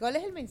 ¿Cuál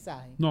es el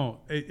mensaje?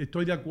 No,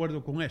 estoy de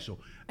acuerdo con eso.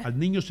 Al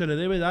niño se le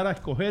debe dar a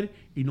escoger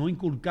y no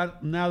inculcar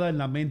nada en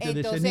la mente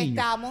de ese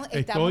niño.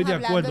 Estamos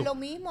hablando de lo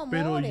mismo,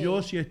 amores. Pero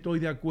yo sí estoy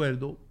de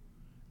acuerdo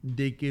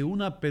de que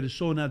una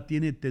persona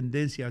tiene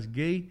tendencias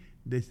gay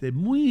desde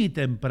muy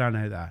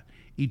temprana edad.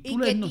 Y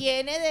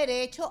tiene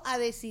derecho a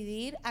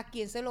decidir a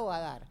quién se lo va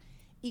a dar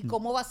y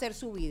cómo va a ser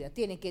su vida.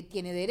 Tiene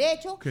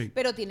derecho,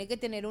 pero tiene que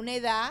tener una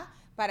edad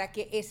para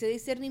que ese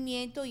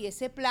discernimiento y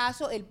ese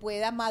plazo él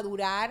pueda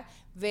madurar,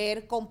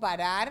 ver,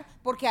 comparar,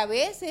 porque a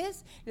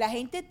veces la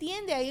gente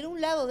tiende a ir a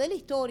un lado de la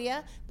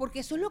historia porque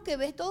eso es lo que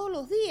ves todos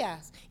los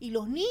días y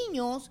los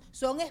niños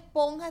son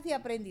esponjas de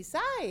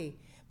aprendizaje.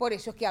 Por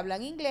eso es que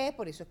hablan inglés,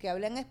 por eso es que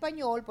hablan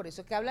español, por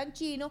eso es que hablan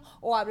chino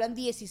o hablan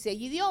 16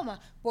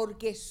 idiomas,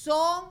 porque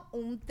son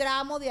un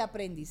tramo de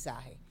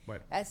aprendizaje.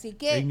 Bueno, así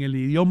que en el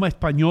idioma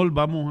español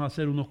vamos a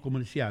hacer unos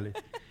comerciales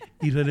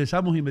y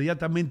regresamos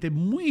inmediatamente.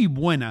 Muy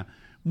buena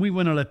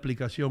la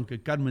explicación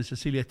que Carmen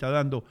Cecilia está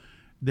dando.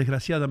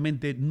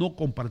 Desgraciadamente no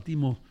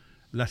compartimos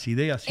las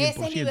ideas 100%.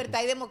 Esa es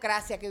libertad y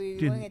democracia que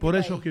vivimos en este Por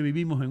eso país. es que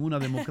vivimos en una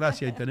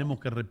democracia y tenemos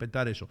que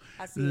respetar eso.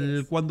 Así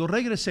es. Cuando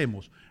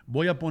regresemos,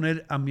 voy a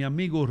poner a mi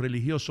amigo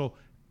religioso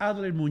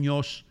Adler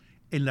Muñoz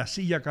en la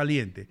silla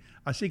caliente.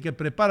 Así que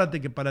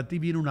prepárate que para ti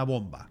viene una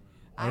bomba.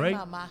 All Ay, right?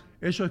 mamá.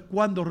 Eso es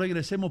cuando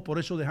regresemos, por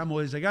eso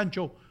dejamos ese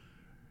gancho.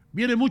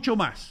 Viene mucho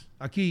más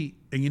aquí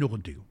en Hino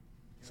Contigo.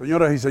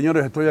 Señoras y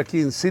señores, estoy aquí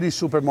en City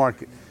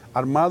Supermarket,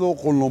 armado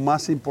con lo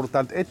más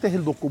importante. Este es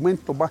el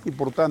documento más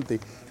importante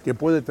que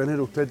puede tener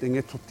usted en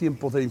estos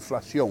tiempos de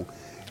inflación.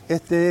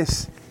 Este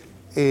es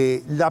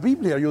la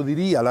Biblia, yo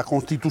diría, la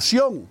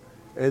constitución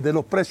de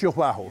los precios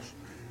bajos.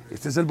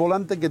 Este es el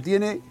volante que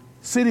tiene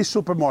City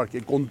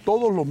Supermarket con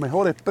todos los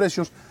mejores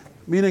precios.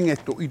 Miren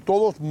esto, y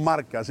todos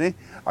marcas, ¿eh?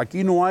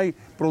 Aquí no hay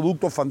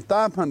productos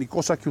fantasma ni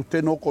cosas que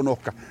usted no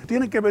conozca.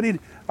 Tienen que venir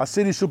a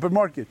City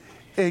Supermarket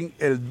en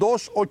el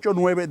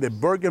 289 de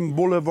Bergen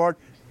Boulevard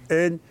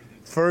en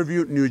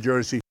Fairview, New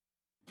Jersey.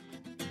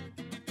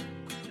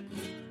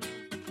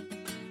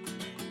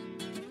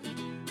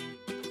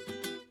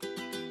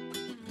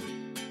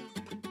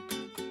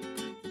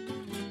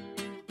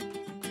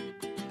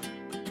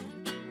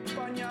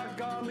 España,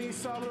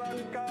 camisa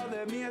blanca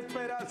de mi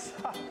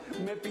esperanza.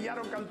 Me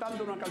pillaron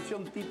cantando una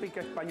canción típica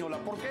española.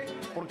 ¿Por qué?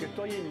 Porque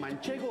estoy en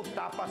Manchego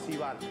Tapas y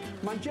Bar.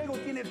 Manchego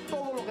tiene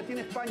todo lo que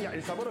tiene España.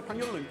 El sabor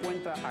español lo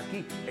encuentra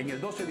aquí, en el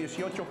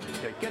 1218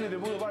 del Kennedy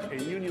Boulevard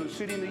en Union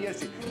City, New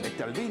Jersey.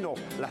 Está el vino,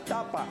 las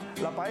tapas,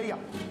 la paella.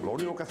 Lo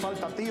único que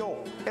falta,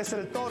 tío, es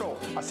el toro.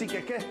 Así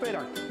que, ¿qué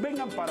esperan?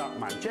 Vengan para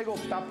Manchego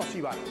Tapas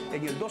y Bar,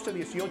 en el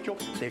 1218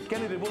 del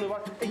Kennedy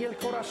Boulevard, en el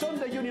corazón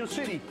de Union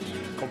City.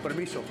 Con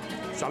permiso.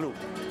 Salud.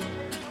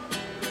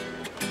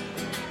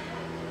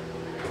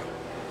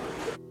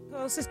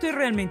 Estoy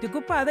realmente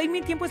ocupada y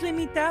mi tiempo es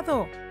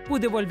limitado.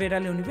 Pude volver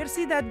a la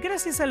universidad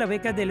gracias a la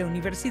beca de la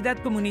Universidad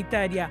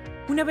Comunitaria,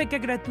 una beca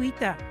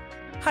gratuita.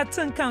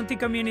 Hudson County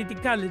Community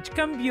College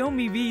cambió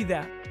mi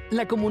vida.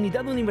 La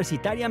comunidad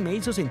universitaria me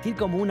hizo sentir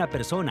como una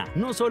persona,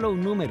 no solo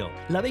un número.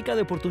 La beca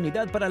de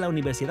oportunidad para la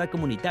universidad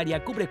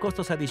comunitaria cubre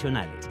costos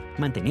adicionales,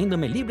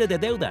 manteniéndome libre de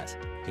deudas.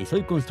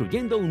 Estoy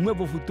construyendo un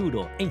nuevo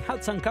futuro en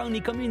Hudson County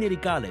Community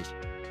College.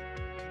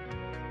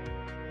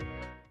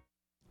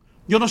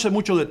 Yo no sé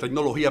mucho de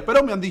tecnología,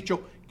 pero me han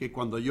dicho que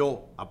cuando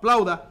yo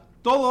aplauda,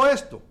 todo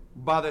esto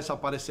va a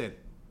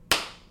desaparecer.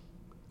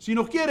 Si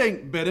nos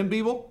quieren ver en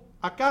vivo,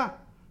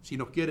 acá. Si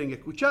nos quieren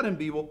escuchar en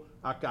vivo,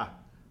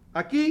 acá.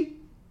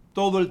 Aquí,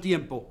 todo el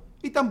tiempo.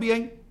 Y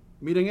también,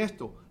 miren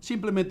esto,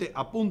 simplemente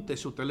apunte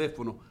su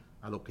teléfono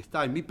a lo que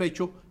está en mi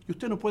pecho y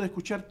usted nos puede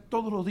escuchar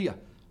todos los días,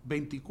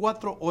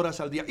 24 horas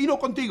al día. Hino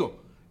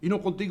Contigo,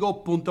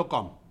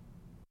 hinocontigo.com.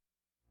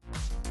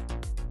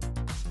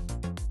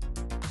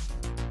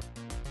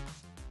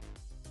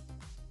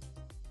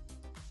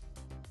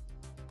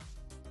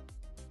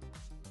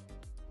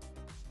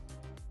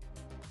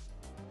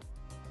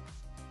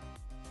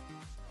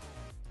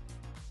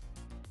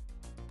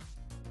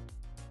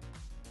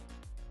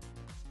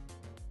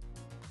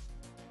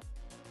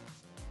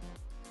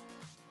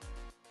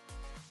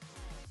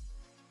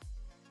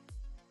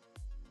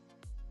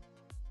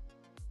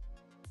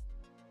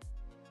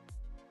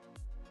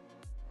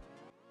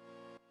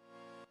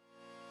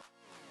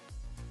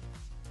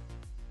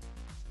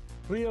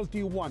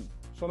 Realty One.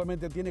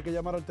 Solamente tiene que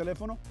llamar al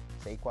teléfono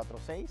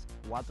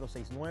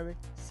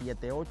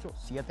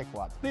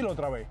 646-469-7874. Dilo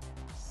otra vez.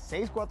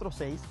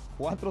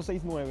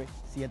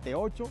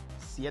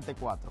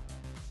 646-469-7874.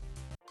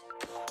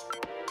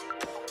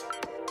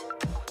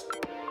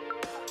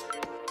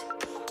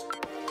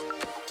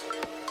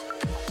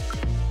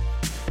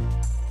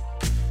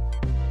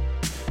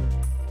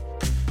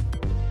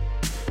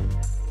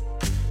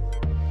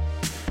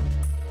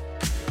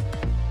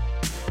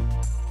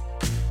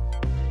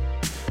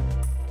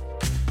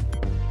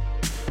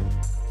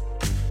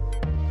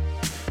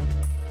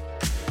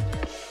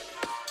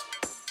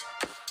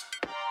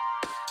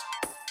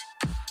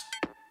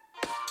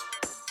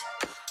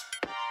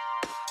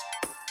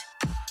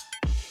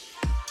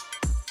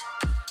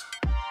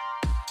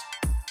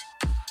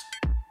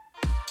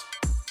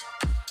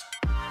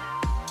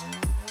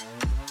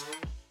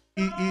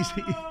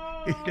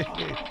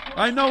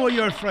 I know what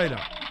you're afraid of.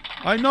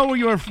 I know what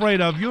you're afraid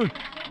of.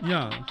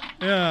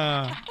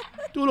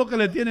 Tú lo que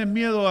le tienes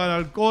miedo al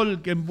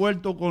alcohol que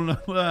envuelto con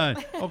la...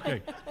 Ok,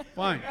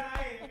 fine.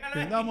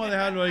 Vamos a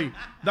dejarlo ahí.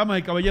 Damas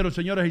y caballeros,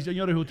 señoras y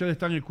señores, ustedes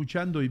están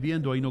escuchando y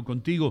viendo a Hino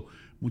Contigo.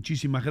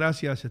 Muchísimas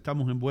gracias.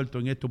 Estamos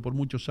envueltos en esto por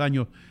muchos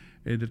años,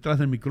 detrás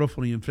del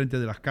micrófono y enfrente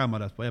de las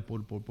cámaras. Vaya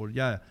por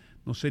ya,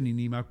 no sé,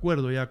 ni me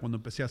acuerdo ya cuando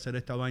empecé a hacer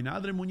esta vaina.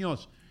 Adler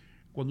Muñoz,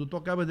 cuando tú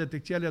acabes de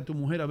textearle a tu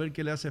mujer a ver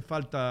qué le hace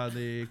falta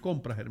de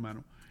compras,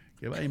 hermano.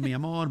 Que vaya, mi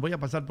amor, voy a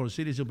pasar por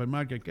City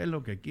Supermarket, ¿qué es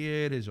lo que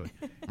quieres hoy?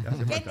 Le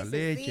hace falta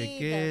leche,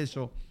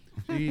 queso.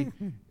 Sí.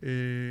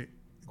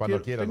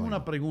 Cuando quiera. Tengo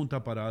una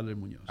pregunta para Adler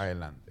Muñoz.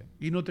 Adelante.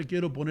 Y no te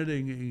quiero poner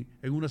en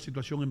una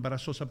situación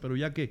embarazosa, pero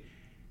ya que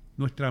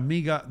nuestra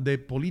amiga de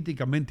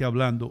Políticamente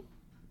Hablando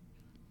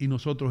y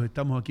nosotros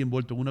estamos aquí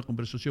envueltos en una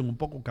conversación un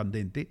poco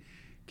candente,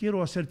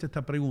 quiero hacerte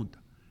esta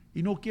pregunta.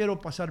 y no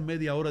quiero pasar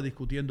media hora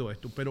discutiendo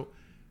esto, pero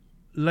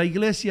la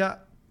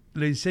iglesia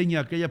le enseña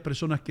a aquellas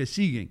personas que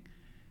siguen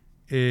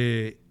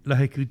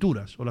las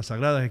escrituras o las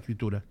sagradas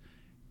escrituras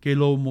que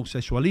el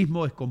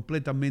homosexualismo es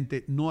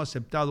completamente no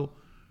aceptado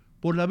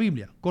por la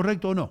Biblia,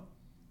 ¿correcto o no?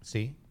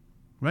 Sí.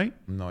 Right?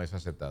 No es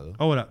aceptado.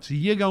 Ahora, si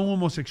llega un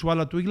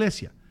homosexual a tu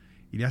iglesia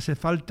y le hace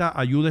falta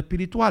ayuda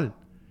espiritual,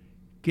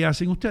 ¿qué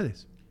hacen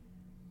ustedes?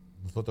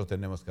 Nosotros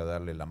tenemos que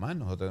darle la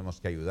mano, nosotros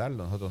tenemos que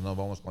ayudarlo, nosotros no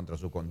vamos contra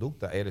su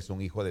conducta. Él es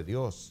un hijo de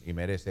Dios y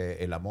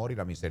merece el amor y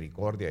la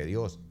misericordia de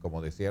Dios.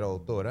 Como decía la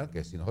autora,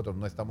 que si nosotros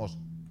no estamos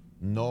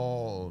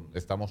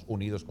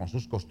unidos con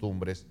sus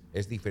costumbres,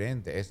 es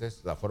diferente. Esa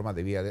es la forma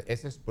de vida,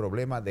 ese es el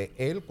problema de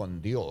él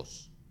con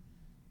Dios.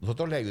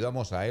 Nosotros le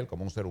ayudamos a él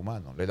como un ser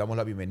humano, le damos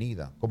la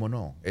bienvenida, ¿cómo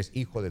no? Es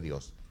hijo de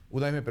Dios.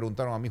 Una vez me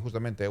preguntaron a mí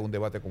justamente un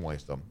debate como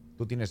esto.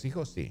 ¿Tú tienes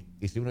hijos? Sí.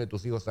 ¿Y si uno de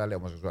tus hijos sale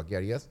homosexual, qué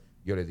harías?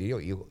 Yo le diría,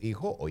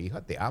 hijo o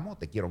hija, te amo,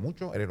 te quiero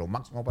mucho, eres lo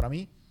máximo para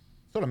mí.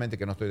 Solamente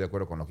que no estoy de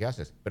acuerdo con lo que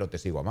haces, pero te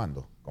sigo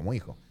amando como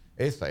hijo.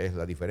 Esa es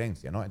la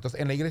diferencia, ¿no? Entonces,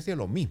 en la iglesia es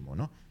lo mismo,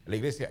 ¿no? En la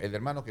iglesia, el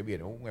hermano que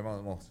viene, un hermano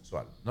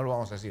homosexual, no lo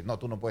vamos a decir, no,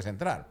 tú no puedes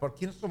entrar. ¿Por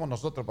quién somos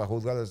nosotros para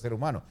juzgar al ser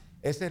humano?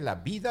 Esa es la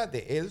vida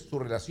de él, su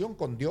relación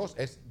con Dios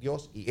es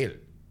Dios y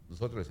él.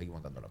 Nosotros le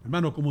seguimos dando la mano.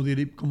 Hermano,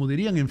 como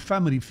dirían en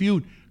Family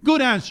Feud,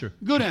 good answer,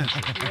 good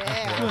answer.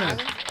 Good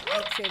answer.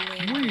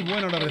 Excelente. Muy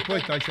buena la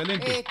respuesta,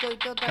 excelente.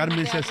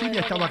 Carmen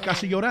Cecilia estaba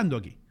casi llorando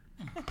aquí.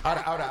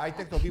 Ahora, hay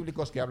textos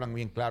bíblicos que hablan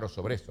bien claro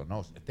sobre esto,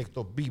 ¿no?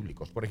 Textos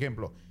bíblicos. Por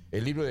ejemplo,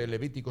 el libro de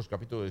Levíticos,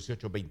 capítulo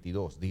 18,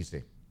 22,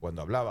 dice,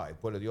 cuando hablaba el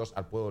pueblo de Dios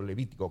al pueblo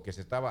levítico, que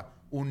se estaba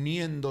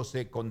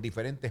uniéndose con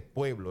diferentes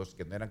pueblos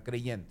que no eran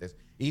creyentes,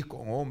 y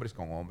con hombres,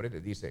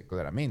 le dice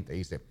claramente,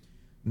 dice,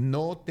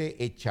 no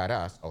te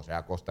echarás, o sea,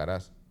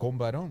 acostarás con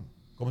varón,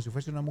 como si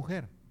fuese una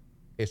mujer.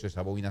 Eso es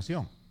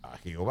abominación a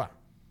Jehová,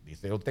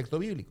 dice el texto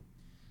bíblico.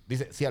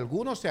 Dice, si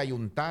alguno se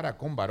ayuntara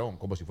con varón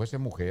como si fuese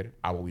mujer,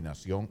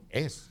 abominación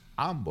es.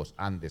 Ambos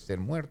han de ser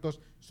muertos,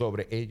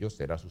 sobre ellos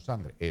será su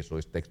sangre. Eso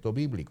es texto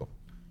bíblico.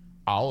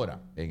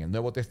 Ahora, en el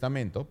Nuevo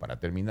Testamento, para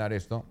terminar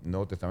esto, el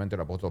Nuevo Testamento,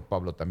 el apóstol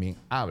Pablo también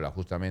habla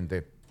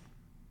justamente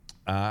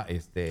a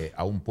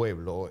un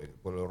pueblo, el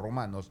pueblo de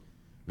Romanos,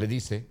 le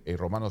dice, en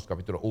Romanos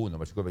capítulo 1,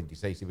 versículos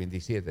 26 y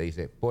 27,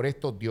 dice, por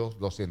esto Dios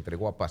los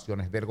entregó a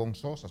pasiones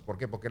vergonzosas. ¿Por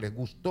qué? Porque les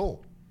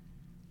gustó.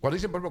 Cuando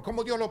dicen, por ejemplo,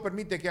 ¿cómo Dios lo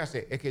permite? ¿Qué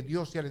hace? Es que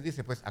Dios ya les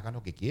dice, pues hagan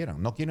lo que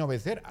quieran. No quieren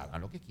obedecer,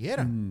 hagan lo que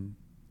quieran.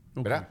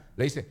 ¿Verdad?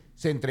 Le dice,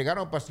 se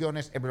entregaron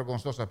pasiones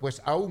vergonzosas,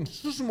 pues aún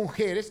sus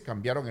mujeres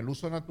cambiaron el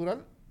uso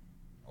natural,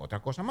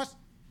 otra cosa más,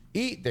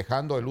 y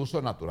dejando el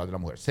uso natural de la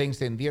mujer. Se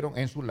encendieron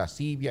en su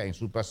lascivia, en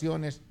sus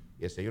pasiones,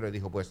 y el Señor les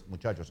dijo, pues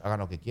muchachos, hagan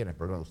lo que quieran, el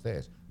problema de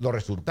ustedes. Los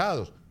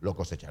resultados lo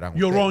cosecharán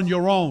You're ustedes.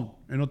 your own,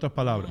 en otras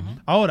palabras.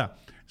 Ahora,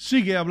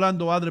 sigue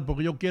hablando, Adler,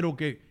 porque yo quiero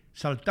que,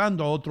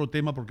 saltando a otro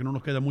tema, porque no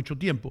nos queda mucho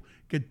tiempo,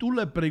 que tú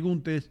le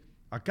preguntes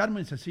a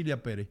Carmen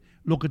Cecilia Pérez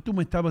lo que tú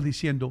me estabas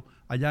diciendo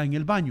allá en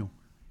el baño,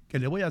 que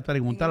le voy a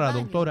preguntar a la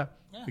doctora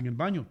en el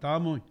baño.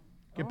 Estábamos,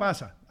 ¿qué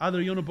pasa?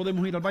 Adler y yo no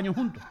podemos ir al baño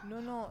juntos.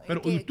 No.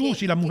 Pero tú,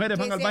 si las mujeres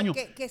van al baño.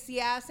 Que si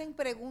hacen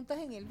preguntas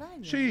en el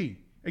baño.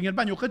 Sí, en el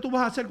baño. ¿Qué tú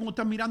vas a hacer cuando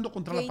estás mirando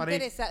contra la pared?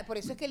 Por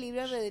eso es que el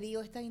libre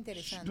albedrío es tan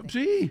interesante.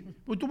 Sí,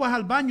 pues tú vas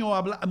al baño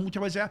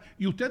muchas veces,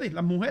 y ustedes,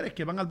 las mujeres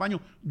que van al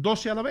baño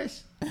 12 a la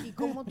vez. ¿Y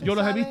cómo tú yo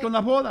las he sabes? visto en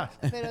las bodas.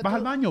 Vas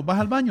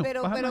al baño.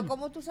 Pero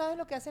 ¿cómo tú sabes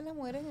lo que hacen las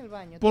mujeres en el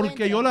baño?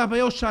 Porque yo las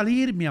veo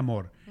salir, mi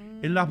amor.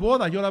 En las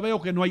bodas yo la veo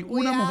que no hay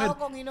una mujer. Cuidado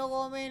con Hino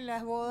Gómez en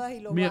las bodas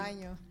y los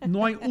baños.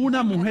 No hay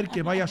una mujer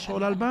que vaya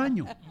sola al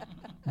baño.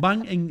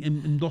 Van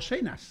en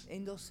docenas.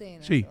 En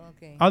docenas, sí.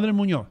 Okay. Adler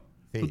Muñoz,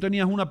 tú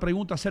tenías una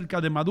pregunta acerca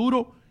de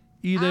Maduro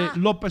y de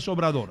López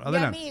Obrador.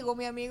 Adelante.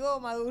 Mi amigo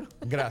Maduro.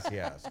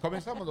 Gracias.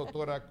 Comenzamos,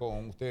 doctora,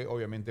 con usted.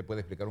 Obviamente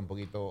puede explicar un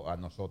poquito a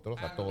nosotros,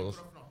 a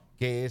todos,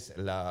 qué es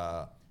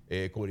la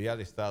Comunidad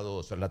de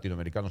Estados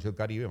Latinoamericanos y el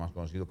Caribe, más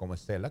conocido como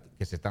CELAC,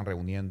 que se están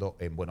reuniendo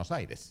en Buenos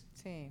Aires.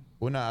 Sí.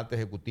 Una alta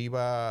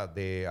ejecutiva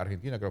de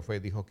Argentina, creo que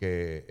dijo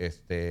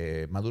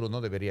que Maduro no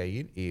debería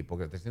ir y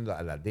porque está diciendo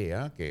a la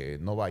DEA que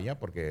no vaya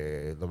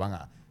porque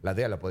la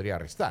DEA la podría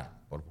arrestar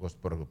por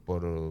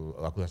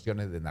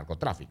acusaciones de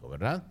narcotráfico,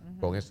 ¿verdad?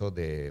 Con eso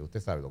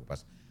usted sabe lo que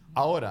pasa.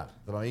 Ahora,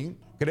 también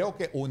creo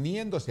que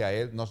uniéndose a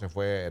él no se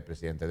fue el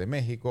presidente de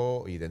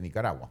México y de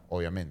Nicaragua,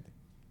 obviamente.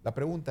 La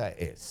pregunta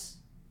es,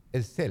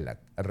 ¿el CELAC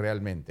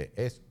realmente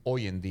es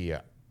hoy en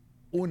día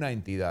una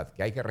entidad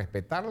que hay que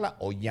respetarla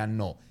o ya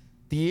no?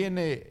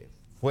 ¿Tiene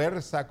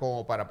fuerza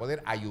como para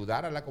poder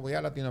ayudar a la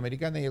comunidad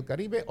latinoamericana y el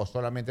Caribe o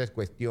solamente es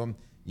cuestión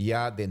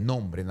ya de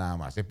nombre nada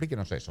más?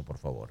 Explíquenos eso, por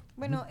favor.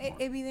 Bueno,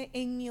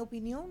 en mi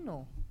opinión,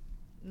 no.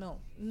 No,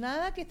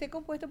 nada que esté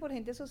compuesto por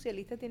gente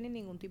socialista tiene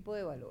ningún tipo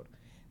de valor.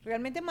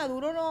 Realmente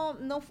Maduro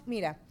no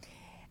mira,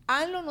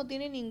 ANLO no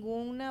tiene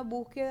ninguna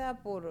búsqueda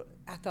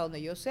hasta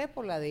donde yo sé,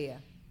 por la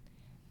DEA.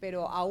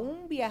 Pero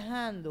aún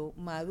viajando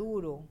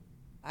Maduro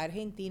a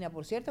Argentina,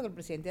 por cierto que el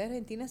presidente de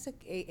Argentina se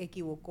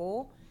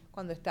equivocó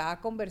cuando estaba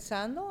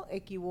conversando,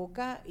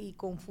 equivoca y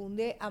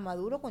confunde a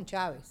Maduro con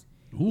Chávez.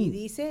 Y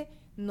dice,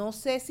 no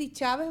sé si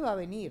Chávez va a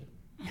venir.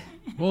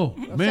 Oh,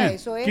 O man. sea,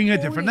 eso es ¿Quién es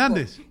este? público.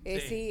 ¿Fernández?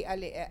 Sí,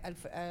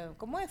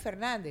 ¿cómo es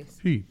Fernández?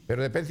 Sí.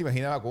 Pero de repente se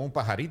imaginaba con un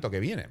pajarito que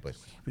viene,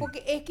 pues.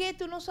 Porque es que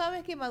tú no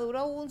sabes que Maduro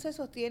aún se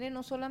sostiene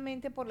no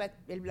solamente por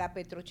la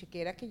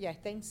petrochequera que ya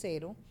está en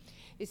cero,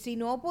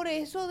 sino por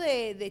eso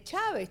de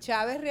Chávez.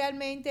 Chávez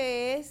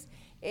realmente es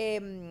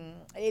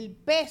el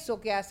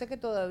peso que hace que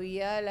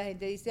todavía la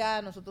gente dice,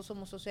 nosotros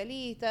somos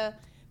socialistas.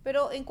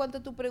 Pero en cuanto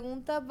a tu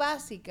pregunta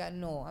básica,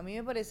 no. A mí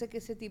me parece que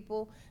ese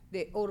tipo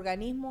de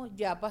organismos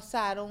ya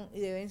pasaron y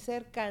deben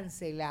ser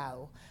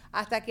cancelados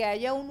hasta que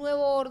haya un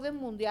nuevo orden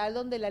mundial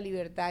donde la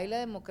libertad y la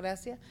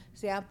democracia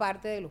sean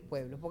parte de los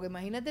pueblos. Porque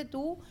imagínate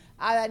tú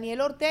a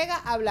Daniel Ortega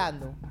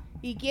hablando.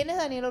 ¿Y quién es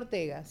Daniel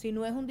Ortega? Si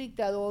no es un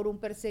dictador, un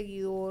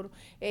perseguidor,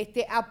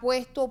 ha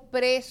puesto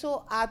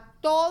preso a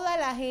toda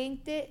la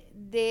gente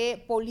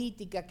de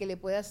política que le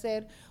puede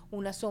hacer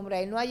una sombra.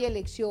 Él no hay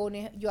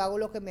elecciones, yo hago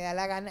lo que me da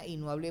la gana. Y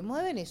no hablemos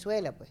de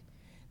Venezuela, pues.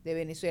 De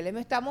Venezuela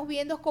me estamos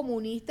viendo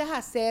comunistas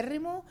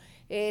acérrimos,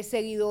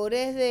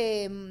 seguidores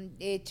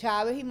de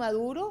Chávez y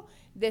Maduro,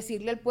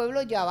 decirle al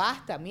pueblo, ya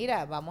basta,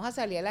 mira, vamos a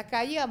salir a la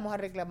calle y vamos a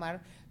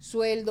reclamar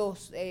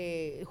sueldos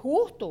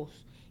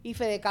justos. Y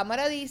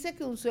Fedecámara dice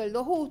que un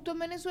sueldo justo en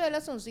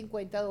Venezuela son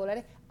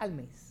 $50 al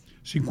mes.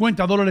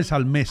 $50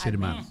 al mes,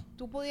 hermano.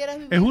 Tú pudieras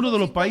vivir Es uno con de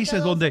los 50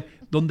 países dólares.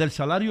 donde el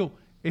salario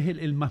es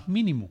el más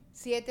mínimo.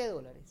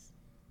 $7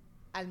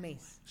 al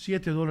mes.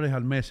 $7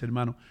 al mes,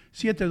 hermano.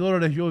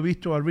 $7 yo he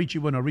visto a Richie,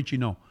 bueno, a Richie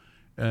no,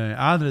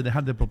 a Adler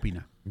dejar de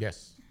propina.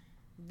 Yes.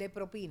 De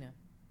propina.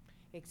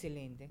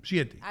 Excelente.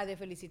 7. De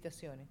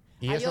felicitaciones.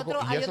 Y Hay eso,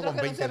 otros y eso que con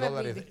no 20 se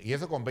dólares, repiten. y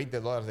eso con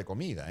 $20 de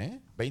comida,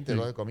 ¿eh?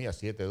 $20 de comida,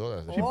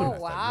 $7 de Sí, comida.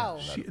 pero- Está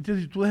bien, Sí, claro.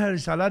 entonces tú dejas el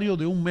salario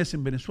de un mes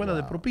en Venezuela de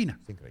Wow, propina.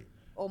 es increíble.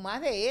 O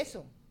más de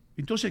eso.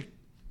 Entonces,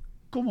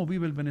 ¿cómo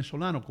vive el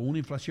venezolano con una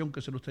inflación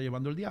que se lo está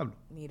llevando el diablo?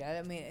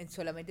 Mira,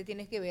 solamente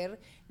tienes que ver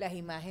las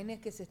imágenes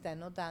que se están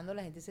notando,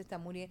 la gente se está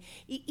muriendo.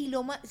 Y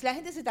lo más, la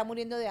gente se está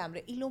muriendo de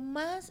hambre. Y lo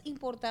más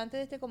importante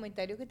de este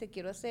comentario que te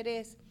quiero hacer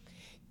es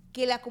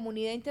que la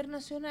comunidad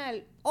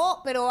internacional,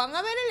 pero van a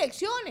haber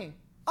elecciones.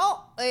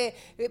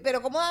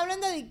 Pero ¿cómo hablan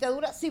de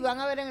dictadura? Si van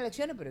a haber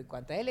elecciones, pero ¿y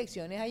cuántas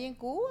elecciones hay en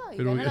Cuba? Y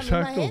Pero gana la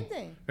misma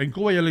gente. En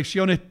Cuba hay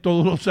elecciones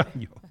todos los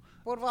años.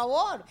 Por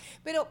favor.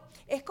 Pero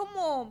es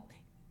como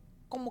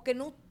que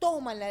no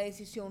toman la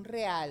decisión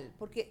real,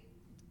 porque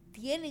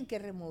tienen que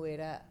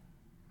remover a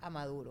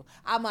Maduro.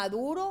 A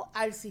Maduro,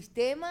 al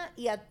sistema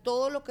y a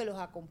todo lo que los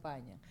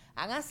acompaña.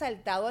 Han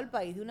asaltado al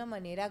país de una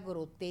manera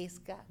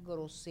grotesca,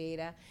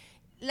 grosera.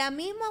 La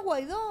misma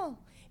Guaidó.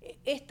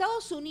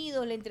 Estados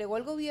Unidos le entregó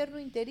al gobierno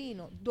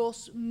interino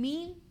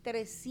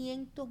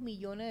 $2.300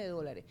 millones.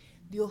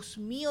 Dios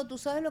mío, tú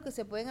sabes lo que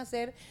se pueden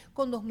hacer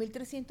con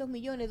 2.300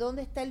 millones.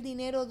 ¿Dónde está el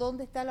dinero?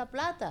 ¿Dónde está la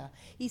plata?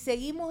 Y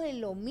seguimos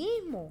en lo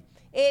mismo.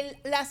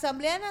 La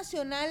Asamblea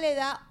Nacional le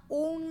da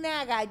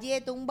una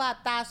galleta, un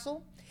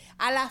batazo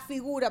a la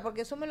figura,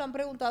 porque eso me lo han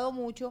preguntado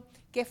mucho,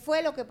 ¿qué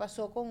fue lo que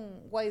pasó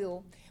con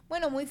Guaidó?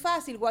 Bueno, muy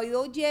fácil.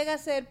 Guaidó llega a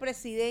ser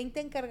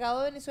presidente encargado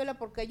de Venezuela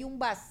porque hay un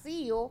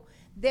vacío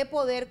de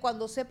poder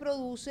cuando se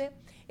produce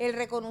el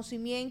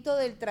reconocimiento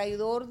del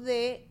traidor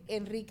de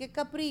Enrique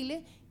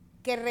Capriles,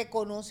 que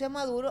reconoce a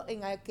Maduro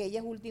en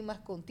aquellas últimas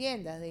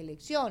contiendas de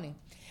elecciones.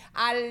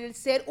 Al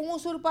ser un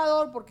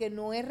usurpador, porque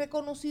no es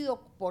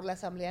reconocido por la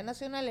Asamblea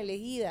Nacional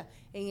elegida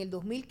en el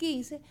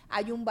 2015,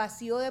 hay un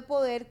vacío de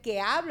poder que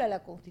habla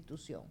la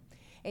Constitución.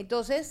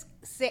 Entonces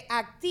se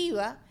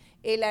activa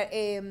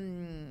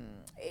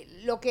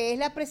lo que es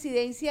la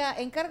presidencia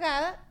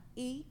encargada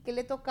y que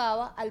le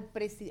tocaba al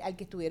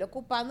que estuviera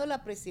ocupando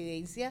la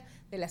presidencia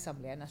de la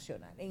Asamblea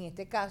Nacional, en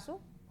este caso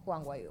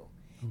Juan Guaidó.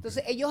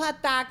 Entonces ellos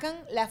atacan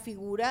la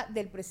figura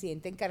del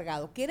presidente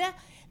encargado, que era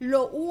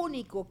lo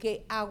único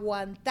que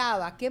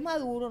aguantaba que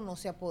Maduro no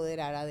se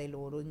apoderara del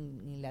oro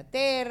en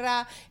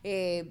Inglaterra,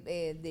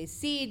 de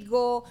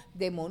Citgo,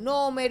 de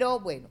Monómero.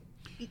 Bueno,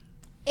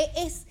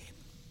 es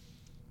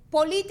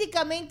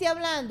políticamente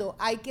hablando,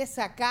 hay que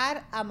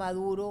sacar a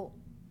Maduro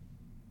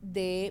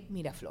de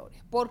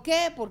Miraflores. ¿Por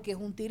qué? Porque es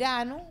un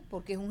tirano,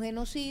 porque es un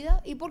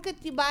genocida y porque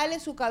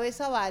su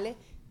cabeza vale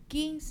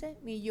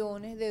 $15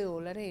 millones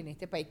en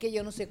este país, que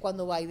yo no sé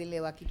cuándo Biden le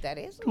va a quitar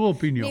eso. Tu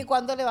opinión. Ni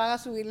cuándo le van a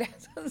subir las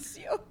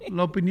sanciones.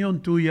 La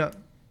opinión tuya,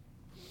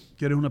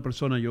 que eres una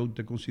persona, yo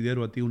te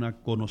considero a ti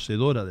una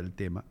conocedora del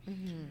tema.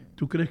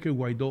 ¿Tú crees que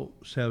Guaidó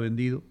se ha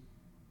vendido?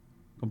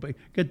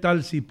 ¿Qué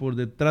tal si por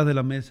detrás de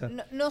la mesa?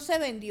 No se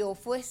vendió,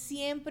 fue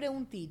siempre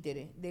un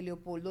títere de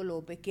Leopoldo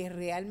López, que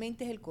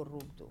realmente es el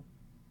corrupto.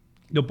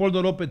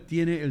 ¿Leopoldo López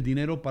tiene el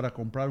dinero para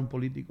comprar un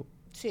político?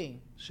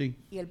 Sí. Sí.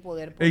 Y el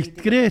poder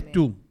político. ¿Crees también.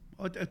 tú?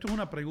 Esto es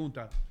una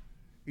pregunta.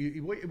 Y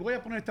voy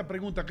a poner esta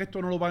pregunta, que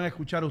esto no lo van a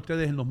escuchar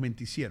ustedes en los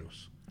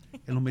menticieros.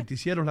 En los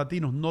menticieros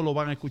latinos no lo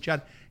van a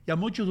escuchar. Y a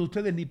muchos de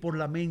ustedes ni por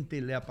la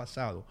mente le ha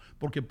pasado.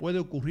 Porque puede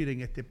ocurrir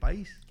en este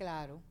país.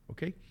 Claro.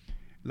 ¿Ok?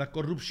 La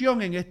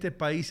corrupción en este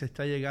país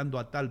está llegando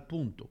a tal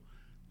punto.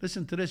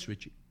 Listen to this,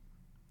 Richie.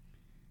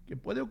 Que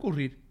puede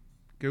ocurrir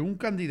que un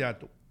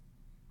candidato,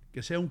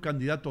 que sea un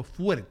candidato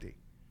fuerte,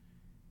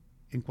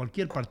 en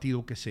cualquier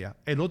partido que sea,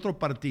 el otro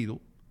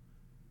partido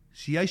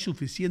si hay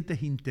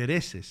suficientes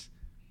intereses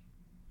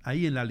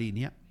ahí en la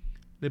línea,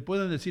 le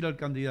pueden decir al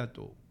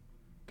candidato,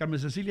 Carmen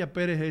Cecilia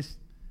Pérez es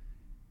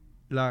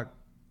la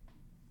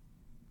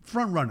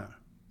frontrunner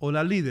o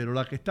la líder o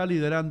la que está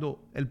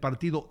liderando el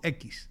partido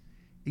X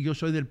y yo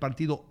soy del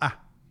partido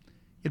A.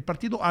 El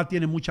partido A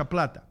tiene mucha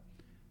plata.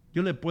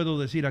 Yo le puedo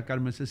decir a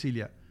Carmen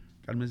Cecilia,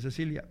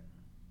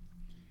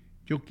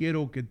 yo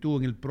quiero que tú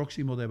en el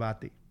próximo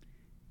debate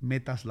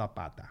metas la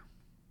pata,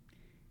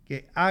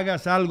 que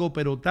hagas algo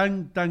pero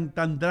tan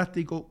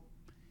drástico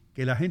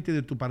que la gente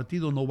de tu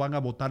partido no van a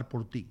votar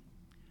por ti,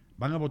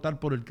 van a votar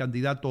por el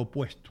candidato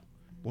opuesto,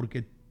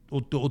 porque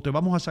o te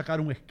vamos a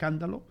sacar un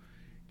escándalo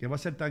que va a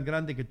ser tan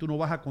grande que tú no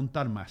vas a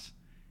contar más,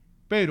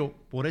 pero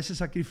por ese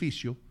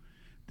sacrificio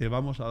te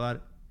vamos a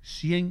dar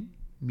 $100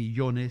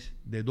 millones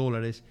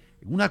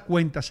en una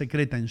cuenta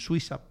secreta en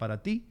Suiza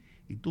para ti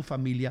y tu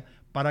familia,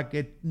 para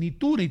que ni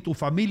tú, ni tu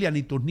familia,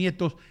 ni tus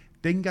nietos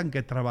tengan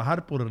que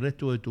trabajar por el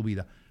resto de tu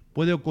vida.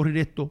 ¿Puede ocurrir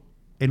esto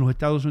en los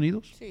Estados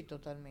Unidos? Sí,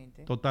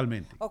 totalmente.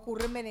 Totalmente.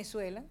 Ocurre en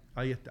Venezuela.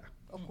 Ahí está.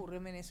 Ocurre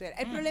en Venezuela.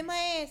 El problema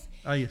es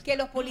que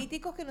los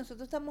políticos que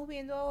nosotros estamos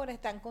viendo ahora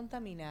están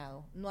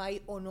contaminados. No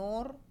hay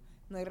honor,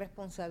 no hay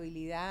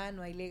responsabilidad,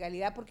 no hay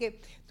legalidad,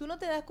 porque tú no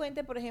te das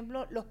cuenta, por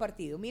ejemplo, los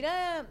partidos.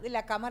 Mira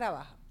la Cámara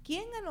Baja.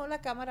 ¿Quién ganó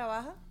la Cámara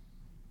Baja?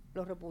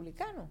 Los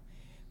republicanos.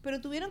 Pero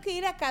tuvieron que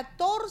ir a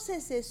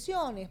 14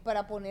 sesiones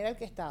para poner al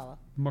que estaba.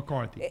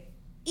 McCarthy.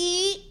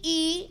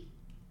 Y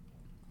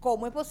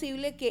 ¿cómo es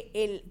posible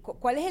que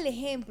cuál es el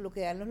ejemplo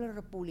que dan los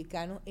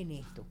republicanos en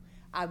esto?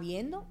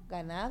 Habiendo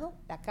ganado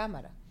la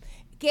Cámara.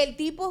 Que el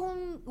tipo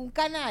es un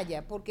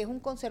canalla, porque es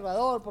un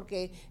conservador,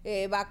 porque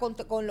va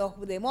con los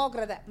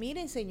demócratas.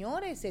 Miren,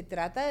 señores, se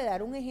trata de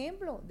dar un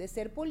ejemplo, de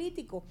ser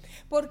político.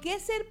 ¿Por qué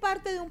ser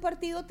parte de un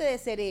partido te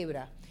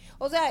descerebra?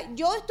 O sea,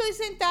 yo estoy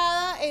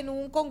sentada en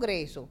un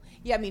congreso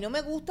y a mí no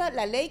me gusta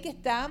la ley que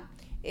está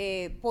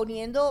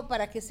poniendo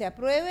para que se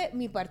apruebe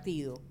mi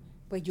partido.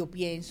 Pues yo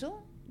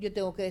pienso, yo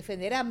tengo que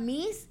defender a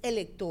mis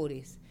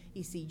electores.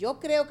 Y si yo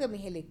creo que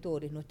mis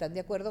electores no están de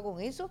acuerdo con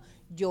eso,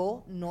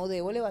 yo no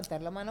debo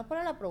levantar la mano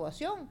para la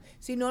aprobación.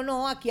 Si no,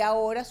 no, aquí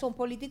ahora son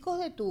políticos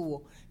de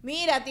tubo.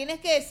 Mira, tienes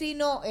que decir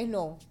no, es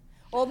no.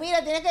 O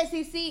mira, tienes que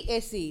decir sí,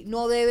 es sí.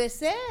 No debe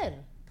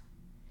ser.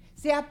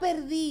 Se ha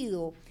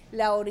perdido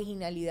la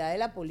originalidad de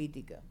la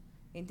política.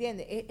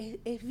 ¿Entiendes?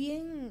 Es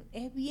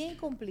bien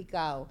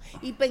complicado.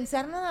 Y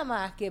pensar nada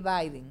más que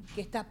Biden, que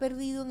está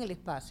perdido en el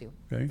espacio,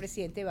 el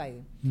presidente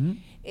Biden,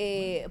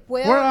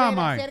 puede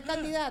ser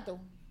candidato.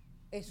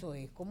 Eso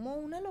es como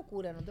una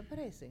locura, ¿no te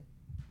parece?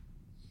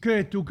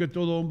 ¿Crees tú que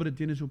todo hombre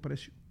tiene su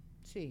precio?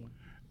 Sí.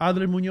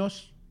 Adler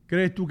Muñoz,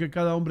 ¿crees tú que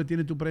cada hombre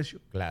tiene tu precio?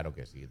 Claro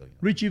que sí, doña.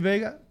 Richie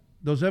Vega,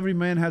 ¿does every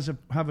man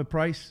have a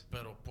price?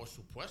 Pero por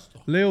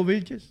supuesto. Leo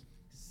Vilches.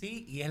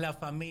 Sí, y es la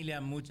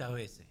familia muchas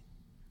veces.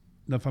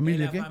 ¿La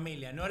familia es qué? La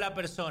familia, no la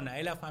persona,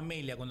 es la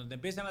familia. Cuando te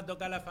empiezan a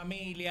tocar la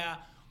familia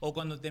o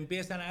cuando te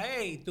empiezan a,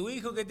 hey, tu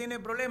hijo que tiene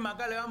problemas,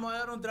 acá le vamos a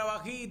dar un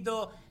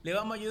trabajito, le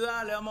vamos a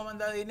ayudar, le vamos a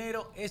mandar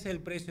dinero. Ese es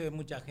el precio de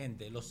mucha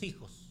gente, los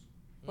hijos.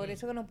 Por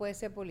eso que no puede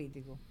ser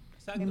político.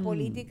 En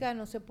política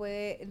no se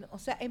puede, o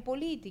sea, en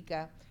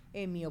política,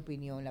 en mi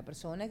opinión, la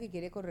persona que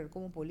quiere correr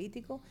como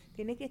político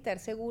tiene que estar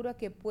segura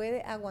que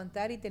puede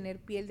aguantar y tener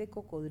piel de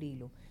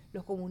cocodrilo.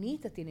 Los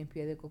comunistas tienen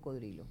piel de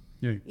cocodrilo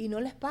y no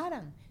les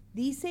paran.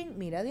 Dicen,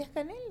 mira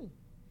Díaz-Canel.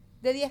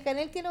 De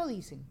Díaz-Canel, ¿qué no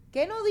dicen?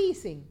 ¿Qué no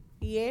dicen?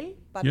 Y él,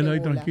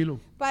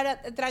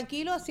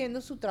 tranquilo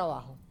haciendo su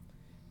trabajo.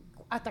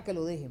 Hasta que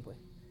lo dejen, pues.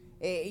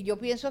 Yo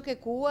pienso que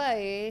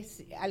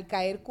al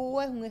caer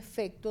Cuba es un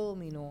efecto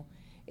dominó.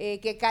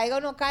 Que caiga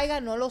o no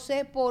caiga, no lo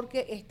sé,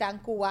 porque están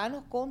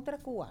cubanos contra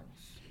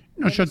cubanos.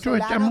 Nosotros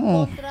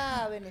venezolanos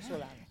contra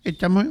venezolanos.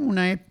 Estamos en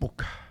una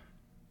época.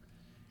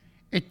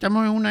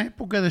 Estamos en una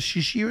época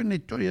decisiva en la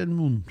historia del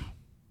mundo.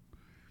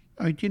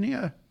 Ahí tiene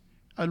a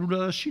Lula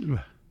da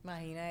Silva.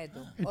 Imagínate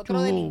tú.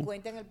 Otro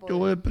delincuente en el poder.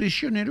 Estuvo de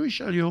prisionero y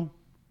salió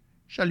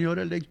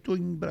electo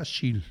en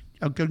Brasil.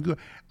 Aunque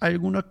hay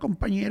algunas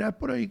compañeras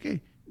por ahí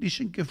que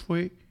dicen que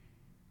fue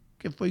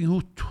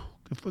injusto,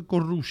 que fue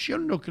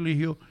corrupción lo que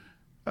eligió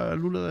a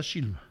Lula da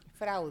Silva.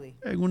 Fraude.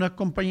 Algunas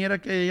compañeras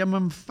que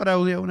llaman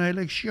fraude a unas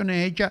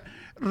elecciones hechas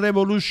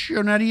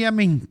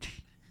revolucionariamente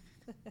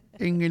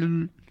en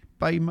el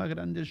país más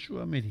grande de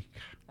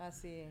Sudamérica.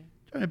 Así es.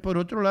 Entonces, por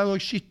otro lado,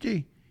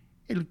 existe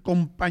el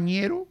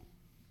compañero,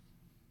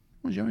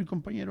 ¿cómo se llama el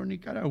compañero?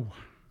 Nicaragua.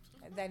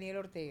 Daniel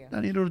Ortega.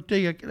 Daniel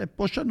Ortega, que la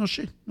esposa no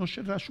se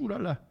rasura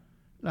las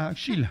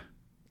axilas.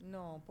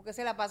 No, porque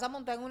se la pasa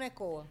montada en una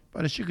escoba.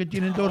 Parece que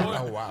tiene dos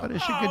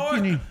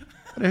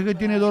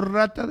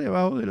ratas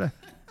debajo de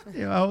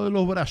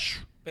los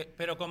brazos.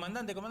 Pero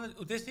comandante,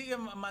 ¿usted sigue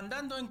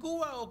mandando en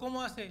Cuba o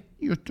cómo hace?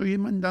 Yo estoy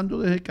mandando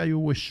desde Cayo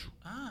Hueso.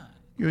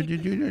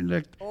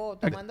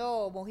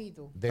 Tomando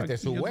mojito. Desde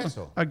su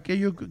hueso.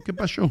 Aquello que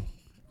pasó.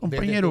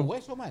 Compañero, ¿Desde tu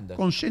hueso manda?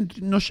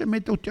 No se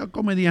meta usted a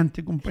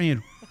comediante,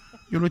 compañero.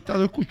 Yo lo he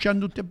estado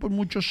escuchando a usted por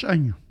muchos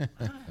años.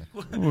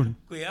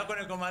 Cuidado con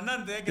el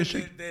comandante, que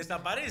te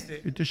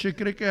desaparece. Usted se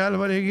cree que es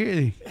Álvarez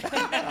Guedes.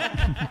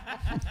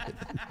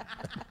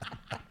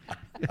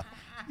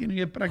 Tiene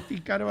que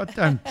practicar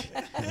bastante.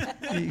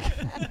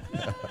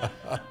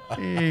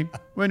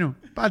 Bueno,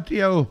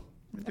 patria o.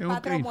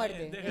 Patria o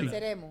muerte,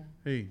 venceremos.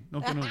 Sí,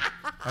 no, que no.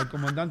 Al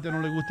comandante no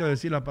le gusta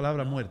decir la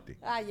palabra muerte.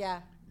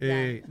 Ya.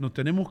 Nos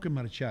tenemos que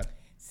marchar.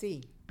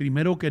 Sí.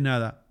 Primero que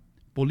nada,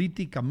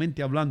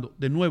 políticamente hablando,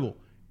 de nuevo,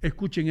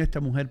 escuchen a esta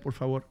mujer, por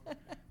favor.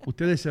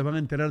 Ustedes se van a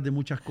enterar de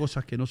muchas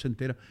cosas que no se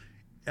enteran.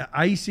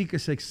 Ahí sí que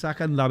se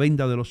sacan la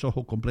venda de los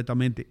ojos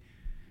completamente.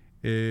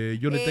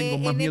 Yo le tengo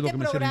más miedo que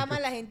me cierren. En este programa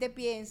la gente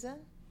piensa,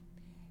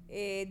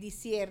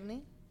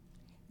 discierne,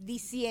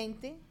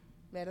 disiente,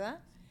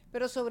 ¿verdad?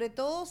 Pero sobre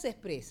todo se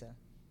expresa.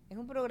 Es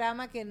un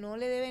programa que no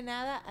le debe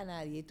nada a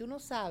nadie. Tú no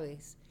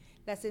sabes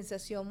la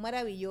sensación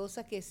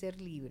maravillosa que es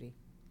ser libre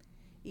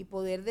y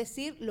poder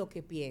decir lo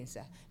que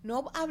piensas.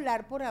 No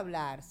hablar por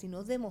hablar,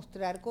 sino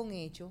demostrar con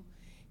hechos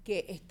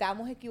que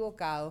estamos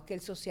equivocados, que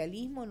el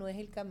socialismo no es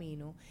el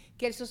camino,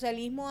 que el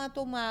socialismo ha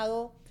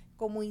tomado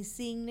como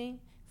insigne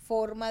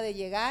forma de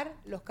llegar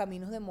los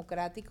caminos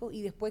democráticos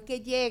y después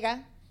que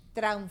llega,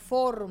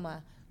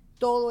 transforma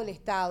todo el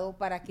Estado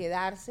para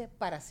quedarse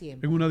para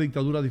siempre. En una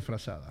dictadura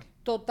disfrazada.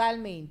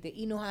 Totalmente.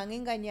 Y nos han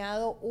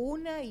engañado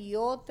una y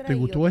otra ¿Te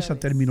gustó esa vez.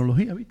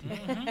 Terminología, viste?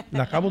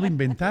 La acabo de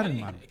inventar,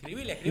 hermano.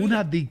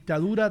 Una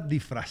dictadura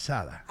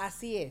disfrazada.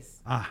 Así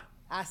es. Ah.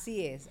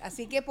 Así es.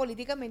 Así que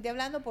políticamente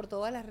hablando por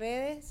todas las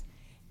redes,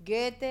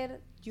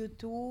 Getter,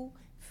 YouTube,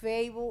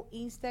 Facebook,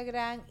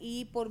 Instagram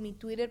y por mi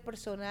Twitter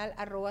personal,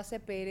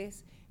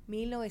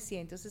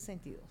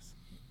 @cperez1962.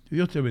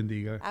 Dios te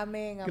bendiga.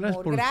 Amén,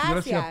 amor.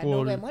 Gracias.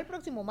 Nos vemos el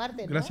próximo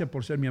martes, ¿no? Gracias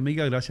por ser mi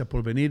amiga, gracias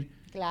por venir.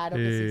 Claro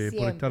que sí,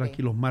 por estar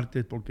aquí los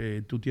martes,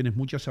 porque tú tienes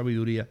mucha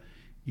sabiduría.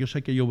 Yo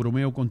sé que yo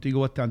bromeo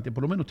contigo bastante,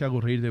 por lo menos te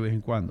hago reír de vez en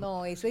cuando.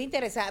 No, eso es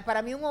interesante.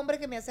 Para mí un hombre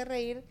que me hace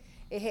reír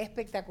es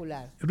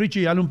espectacular.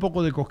 Richie, dale un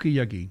poco de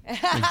cosquilla aquí.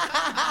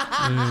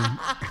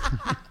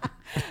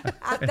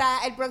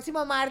 Hasta el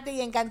próximo martes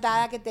y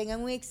encantada que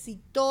tengan un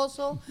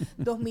exitoso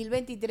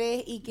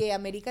 2023 y que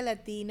América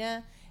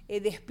Latina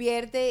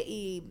despierte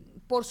y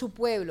por su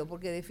pueblo,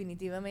 porque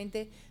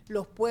definitivamente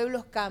los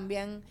pueblos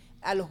cambian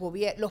a los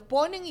gobiernos, los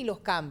ponen y los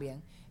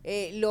cambian.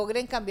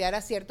 Logren cambiar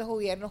a ciertos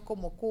gobiernos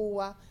como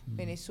Cuba,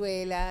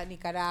 Venezuela,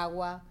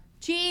 Nicaragua,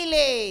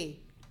 Chile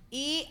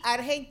y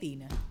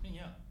Argentina.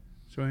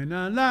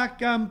 Suena la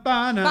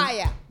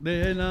campana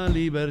de la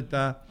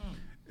libertad.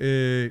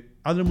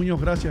 Adler Muñoz,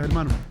 gracias,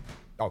 hermano.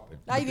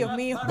 Ay, Dios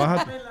mío. Tú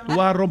vas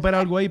a romper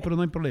algo ahí, pero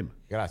no hay problema.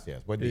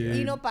 Gracias, buen día.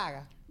 Y no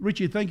paga.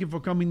 Richie, thank you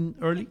for coming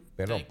early.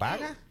 ¿Pero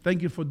paga? Thank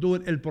you for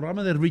doing. El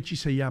programa de Richie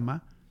se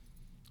llama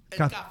El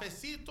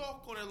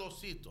cafecito con el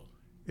osito.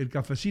 El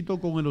cafecito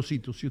con el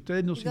osito. Si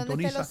ustedes nos sintonizan.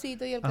 ¿Dónde está el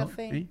osito y el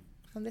café?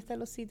 ¿Dónde está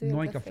el osito y el café?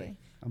 No hay café.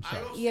 I'm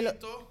sorry.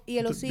 ¿Y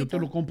el osito? Yo te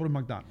lo compro en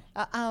McDonald's.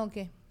 Ok.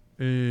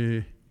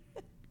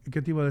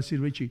 ¿Qué te iba a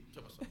decir, Richie?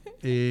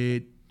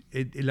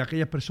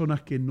 Aquellas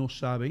personas que no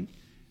saben,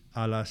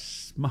 a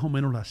las más o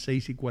menos las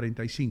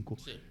 6:45,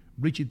 sí.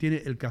 Richie tiene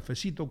el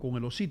cafecito con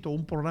el osito,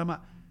 un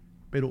programa,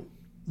 pero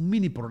un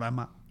mini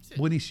programa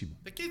buenísimo.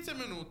 De 15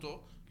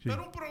 minutos, sí.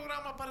 Pero un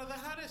programa para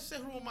dejar el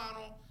ser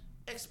humano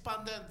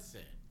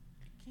expandirse.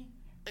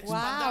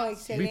 Wow,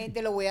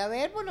 excelente. Lo voy a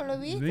ver, pues no lo he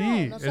visto.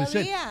 Sí, no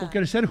sabía. Porque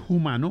el ser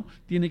humano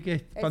tiene que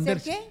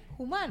expandirse. ¿El ser qué?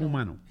 Humano.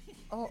 Humano.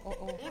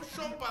 Un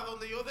show para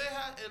donde yo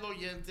deja el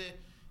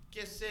oyente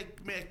que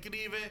me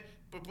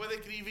escribe, pues puede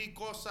escribir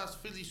cosas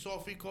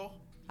filosóficas.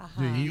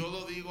 Y yo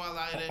lo digo al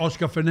aire.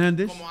 Oscar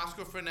Fernández. Como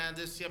Oscar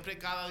Fernández, siempre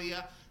cada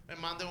día me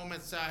manda un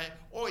mensaje.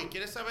 Hoy,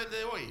 ¿quieres saber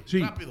de hoy?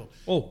 Sí. Rápido.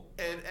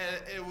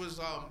 It was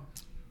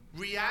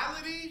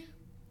reality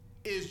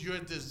is your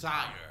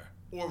desire.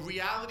 Or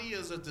reality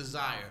is a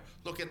desire.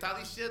 Lo que está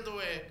diciendo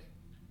es,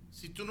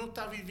 si tú no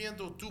estás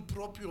viviendo tu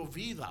propia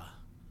vida,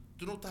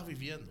 tú no estás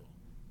viviendo.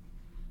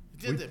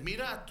 ¿Entiendes? Uy.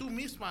 Mira a tú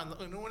misma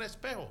en un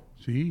espejo.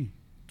 Sí.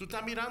 ¿Tú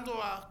estás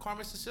mirando a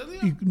Carmen Cecilia?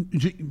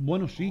 Sí,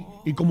 bueno, sí.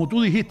 Y como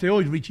tú dijiste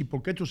hoy, Richie,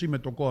 porque esto sí me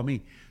tocó a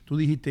mí, tú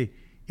dijiste,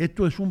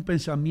 esto es un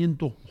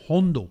pensamiento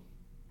hondo.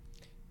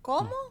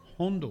 ¿Cómo?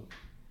 Hondo.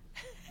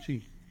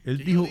 Sí.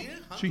 Él dijo,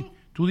 sí,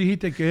 tú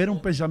dijiste que era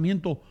un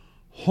pensamiento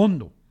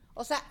hondo.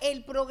 O sea,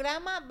 el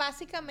programa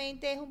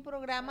básicamente es un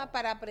programa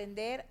para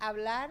aprender a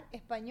hablar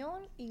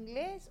español,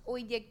 inglés o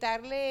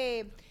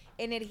inyectarle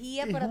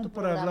energía para tu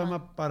programa. Es un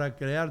programa para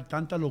crear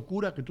tanta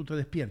locura que tú te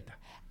despiertas.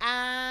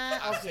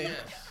 Ah, ok.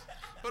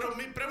 Pero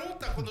mi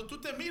pregunta, cuando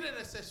tú te miras en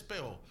ese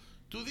espejo,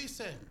 ¿tú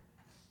dices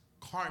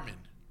Carmen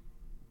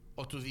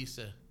o tú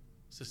dices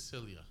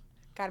Cecilia?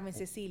 Carmen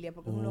Cecilia,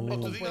 porque es un nombre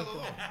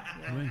compuesto.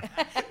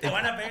 Te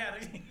van a pegar.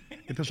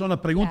 Estas son las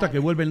preguntas que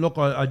vuelven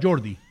loco a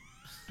Jordi.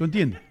 ¿Tú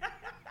entiendes?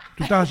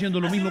 Tú estás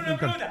haciendo lo mismo con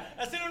Carmen.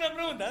 Hacer una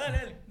pregunta,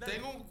 dale.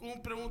 Tengo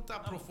una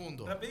pregunta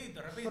profundo.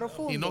 Rapidito.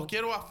 Profundo. Y no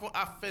quiero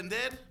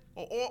ofender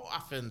o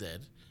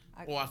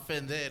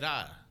ofender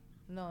a.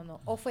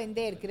 No.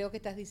 Ofender, creo que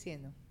estás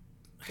diciendo.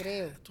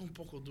 Creo. Esto es un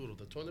poco duro.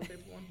 ¿The toilet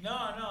paper one?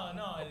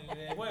 No.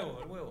 El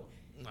huevo.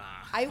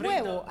 ¿Hay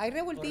huevo? ¿Hay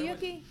revoltillo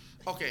aquí?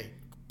 Ok.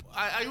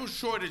 Hay un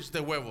shortage de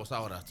huevos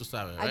ahora, tú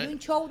sabes. ¿Hay un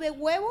show de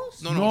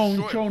huevos? No, un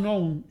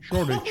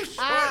shortage.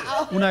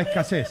 Una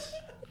escasez.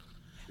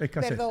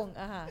 Escasez. Perdón,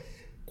 ajá.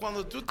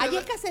 Cuando tú ¿Hay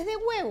escasez de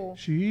huevo?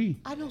 Sí.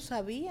 Ah, no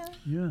sabía.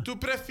 ¿Tú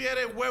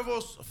prefieres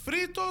huevos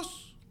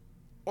fritos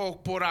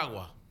o por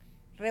agua?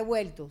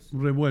 Revueltos.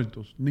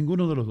 Revueltos.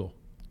 Ninguno de los dos.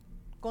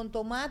 Con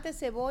tomate,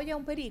 cebolla,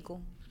 un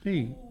perico.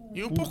 Sí.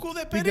 Y un poco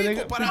de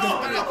perico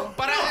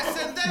para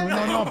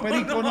descender. No,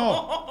 perico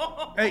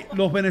no. Ey,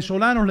 los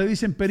venezolanos le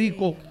dicen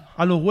perico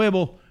a los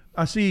huevos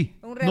así.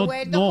 Un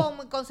revuelto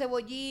No. con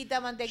cebollita,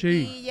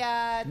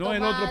 mantequilla, No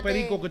el otro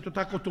perico que tú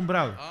estás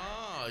acostumbrado.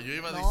 Yo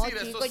iba a No, decir,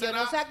 chico, eso yo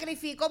no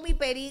sacrifico mi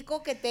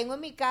perico que tengo en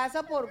mi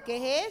casa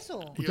porque es eso.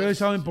 Ustedes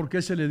saben por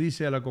qué se le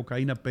dice a la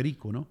cocaína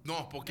perico, ¿no?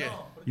 No, ¿por qué?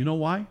 You know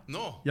why?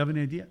 No. ¿Ya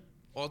viene el día?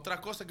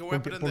 Otra cosa que voy a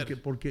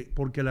aprender.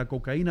 Porque la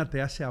cocaína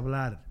te hace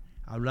hablar.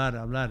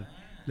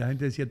 La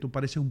gente decía, tú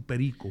pareces un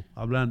perico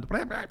hablando.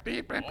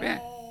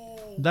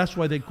 That's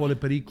why they call it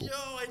perico.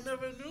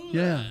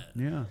 Yeah.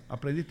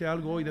 Aprendiste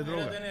algo hoy de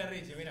droga.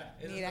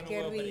 Mira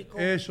qué rico.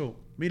 Eso.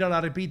 Mira la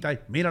arepita.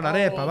 Mira la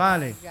arepa,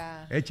 vale.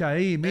 Echa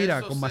ahí, mira,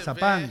 Eso con se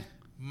mazapán.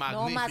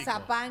 No,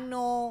 mazapán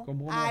no.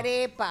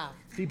 Arepa.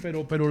 Sí,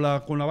 pero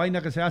con la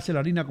vaina que se hace, la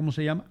harina, ¿cómo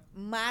se llama?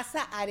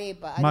 Masa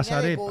arepa.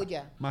 Harina de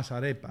Goya.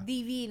 Masarepa.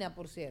 Divina,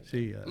 por cierto.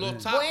 Sí. Los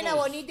tacos, buena,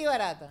 bonita y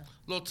barata.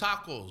 Los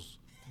tacos.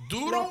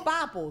 ¿Duro? Los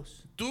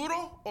papos.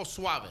 ¿Duro o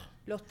suave?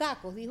 Los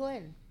tacos, dijo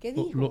él. ¿Qué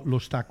dijo?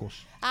 Los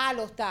tacos. Ah,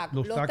 los tacos.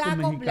 Los tacos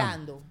mexicanos.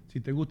 blandos. Si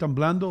te gustan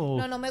blandos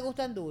o... No me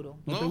gustan duros.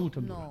 ¿No te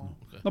gustan duros? No.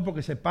 No,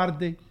 porque se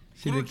parte,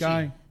 se le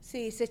cae.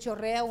 Sí, se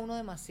chorrea uno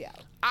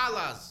demasiado.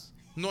 ¿Alas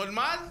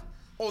normal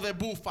o de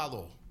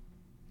búfalo?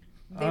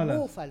 De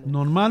búfalo.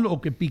 ¿Normal o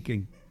que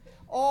piquen?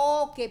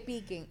 O que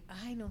piquen.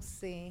 Ay, no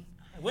sé.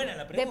 Buena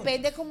la pregunta.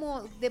 Depende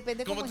cómo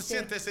 ¿Cómo te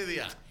sientes ese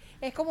día?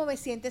 Es como me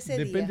siente ese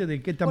día. Depende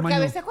de qué tamaño. Porque a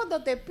veces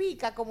cuando te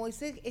pica, como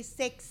dice, es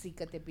sexy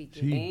que te pique.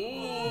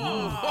 Sí.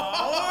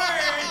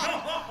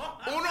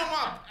 Uno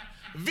más.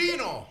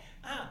 Vino.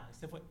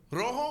 Se fue.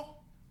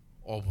 ¿Rojo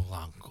o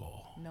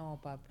blanco? No,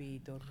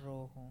 papito,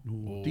 rojo.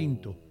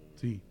 Tinto,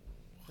 sí.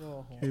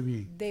 Rojo. Qué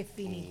bien.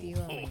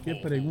 Definitivamente. Qué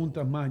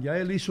preguntas más. Ya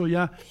él hizo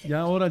ya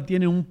ahora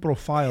tiene un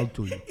profile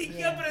tuyo. ¿Y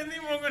qué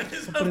aprendimos con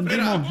eso? No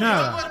aprendimos Yo hago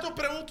nada. estas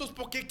preguntas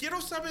porque quiero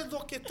saber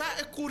lo que está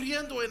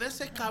ocurriendo en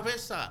esa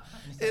cabeza,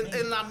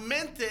 en la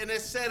mente, en el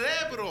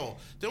cerebro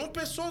de una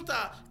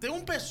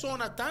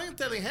persona tan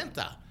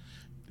inteligente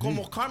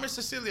como Carmen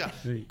Cecilia,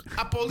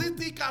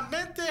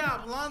 apolíticamente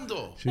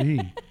hablando. Sí.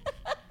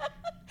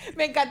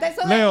 Me encanta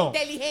eso Leo. de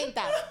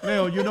inteligente.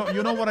 Leo, you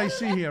know what I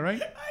see here,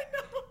 right?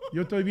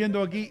 Yo estoy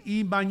viendo aquí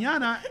y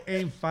mañana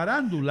en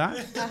Farándula.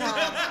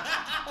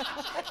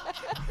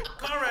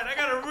 Conrad, I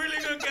got a really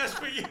good guess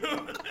for you.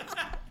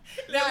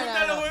 Le No,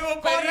 gustan los huevos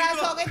Por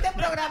pericos. razón, este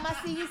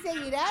programa sigue y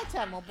seguirá,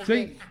 chamo.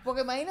 Porque,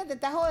 porque imagínate,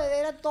 estás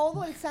jodedera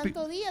todo el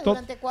santo día,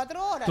 durante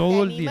 4 horas. Todo Te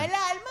el anima día. el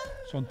alma.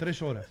 Son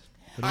 3 horas.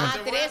 Te voy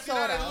a 3 tirar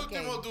horas. el ok.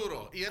 último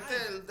duro. Y este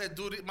es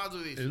el más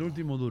durísimo. El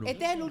último duro.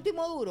 Este es el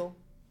último duro.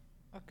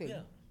 Ok.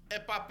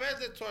 El papel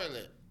de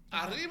toilet,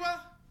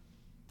 ¿arriba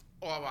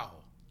o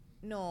abajo?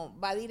 No,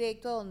 va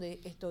directo a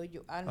donde estoy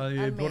yo. Por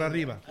medio.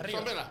 arriba.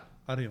 Sómela.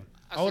 Arriba.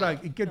 Ahora,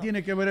 ¿y qué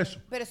tiene que ver eso?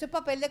 Pero ese es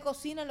papel de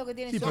cocina lo que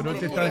tiene. Sí, pero él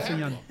te está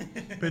enseñando.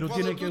 Pero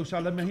tiene que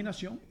usar la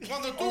imaginación.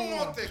 Cuando tú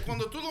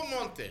lo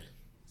montes,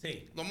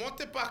 ¿lo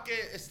montes para que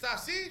está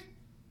así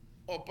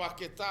o para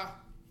que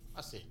está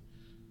así?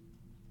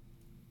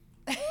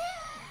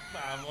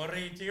 Vamos,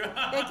 Richie.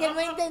 Es que no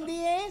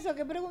entendí eso.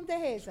 ¿Qué pregunta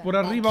es esa? ¿Por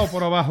arriba o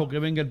por abajo que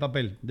venga el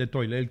papel de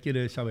toilet? Él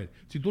quiere saber.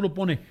 Si tú lo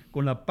pones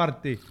con la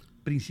parte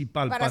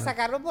principal. Para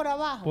sacarlo por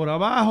abajo. ¿Por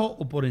abajo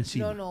o por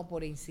encima? No,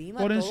 por encima.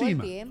 Por todo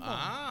encima. El tiempo.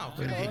 Ah,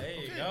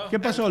 ok. ¿Qué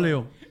pasó,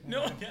 Leo?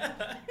 No,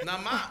 ya. Nada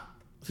más.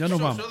 Ya nos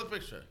vamos. Show the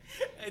picture.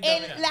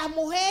 Las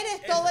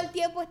mujeres todo el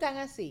tiempo están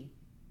así.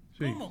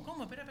 Sí.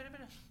 ¿Cómo? Espera.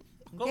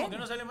 ¿Cómo que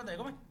no sale en pantalla?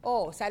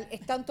 ¿Cómo es?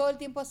 Están todo el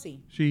tiempo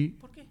así. Sí.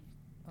 ¿Por qué?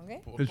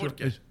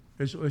 ¿Ok?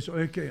 Eso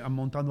es que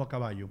montando a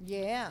caballo.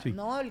 Yeah. Sí.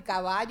 No, el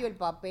caballo, el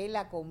papel,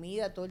 la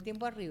comida, todo el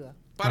tiempo arriba.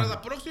 Para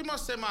la próxima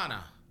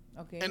semana,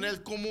 Ok. en la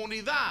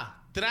comunidad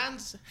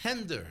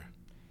transgender,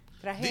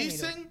 Transgénero.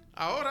 dicen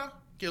ahora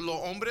que los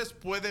hombres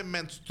pueden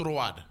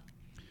menstruar.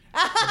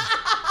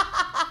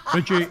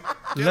 Richie,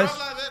 Quiero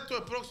hablar de esto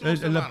el próximo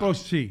semana.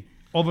 sí.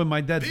 Over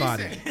my dead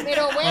body.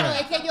 Pero bueno, Ahora.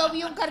 es que yo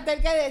vi un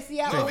cartel que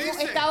decía, No,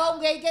 dice. estaba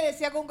un gay que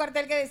decía con un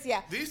cartel que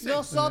decía, Dice.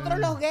 nosotros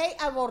los gays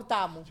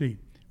abortamos. Sí.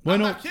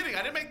 Bueno, I'm not kidding,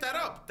 I didn't make that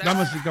up.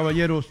 damas y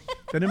caballeros,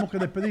 tenemos que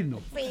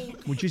despedirnos. Sí.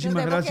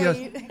 Muchísimas Nos tenemos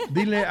gracias. que ir.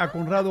 Dile a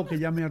Conrado que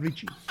llame a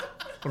Richie.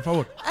 Por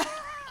favor.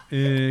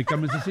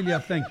 Carmen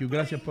Cecilia, thank you.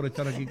 Gracias por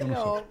estar aquí con No,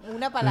 nosotros.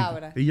 una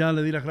palabra. Y ya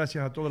le di las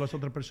gracias a todas las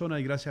otras personas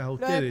y gracias a Los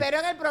ustedes. espero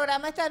en el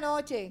programa esta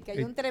noche, que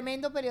hay un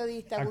tremendo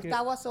periodista, ¿A qué-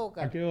 Gustavo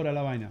Azócar. ¿A qué hora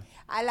la vaina?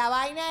 A la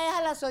vaina es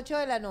a las 8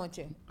 de la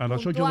noche. A las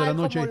 8 de Puntual la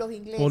como noche, los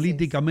ingleses.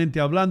 políticamente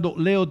hablando.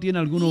 Leo tiene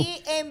algunos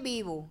Y en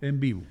vivo. en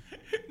vivo.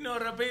 No,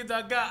 rapidito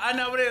acá.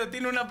 Ana Abreu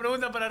tiene una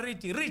pregunta para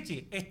Richie.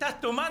 Richie, ¿estás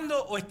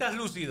tomando o estás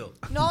lúcido?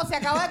 No, se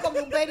acaba de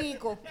comer un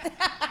perico.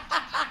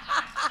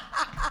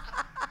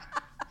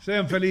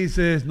 Sean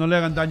felices, no le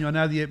hagan daño a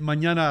nadie.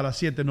 Mañana a las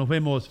 7 nos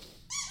vemos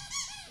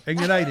en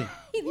el aire.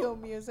 Ay, Dios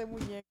mío, ese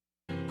muñeco.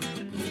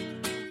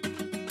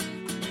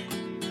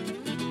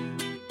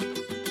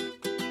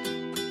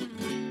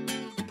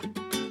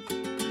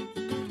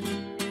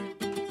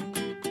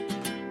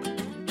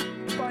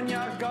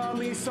 España,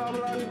 camisa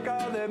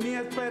blanca de mi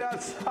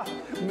esperanza.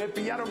 Me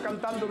pillaron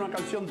cantando una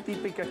canción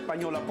típica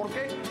española. ¿Por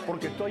qué?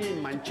 Porque estoy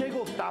en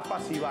Manchego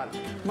Tapas y Bar.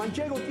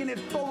 Manchego tiene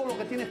todo lo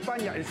que tiene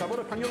España. El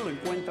sabor español lo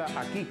encuentra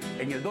aquí,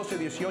 en el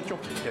 1218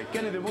 del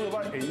Kennedy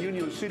Boulevard en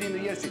Union City,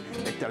 New Jersey.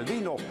 Está el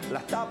vino,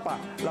 las tapas,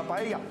 la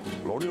paella.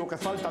 Lo único que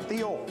falta,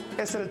 tío,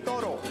 es el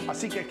toro.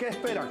 Así que, ¿qué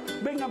esperan?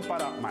 Vengan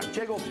para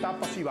Manchego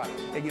Tapas y Bar,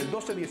 en el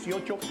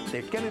 1218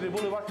 del Kennedy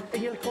Boulevard,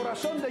 en el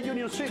corazón de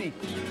Union City.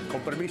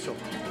 Con permiso.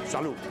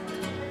 Salud.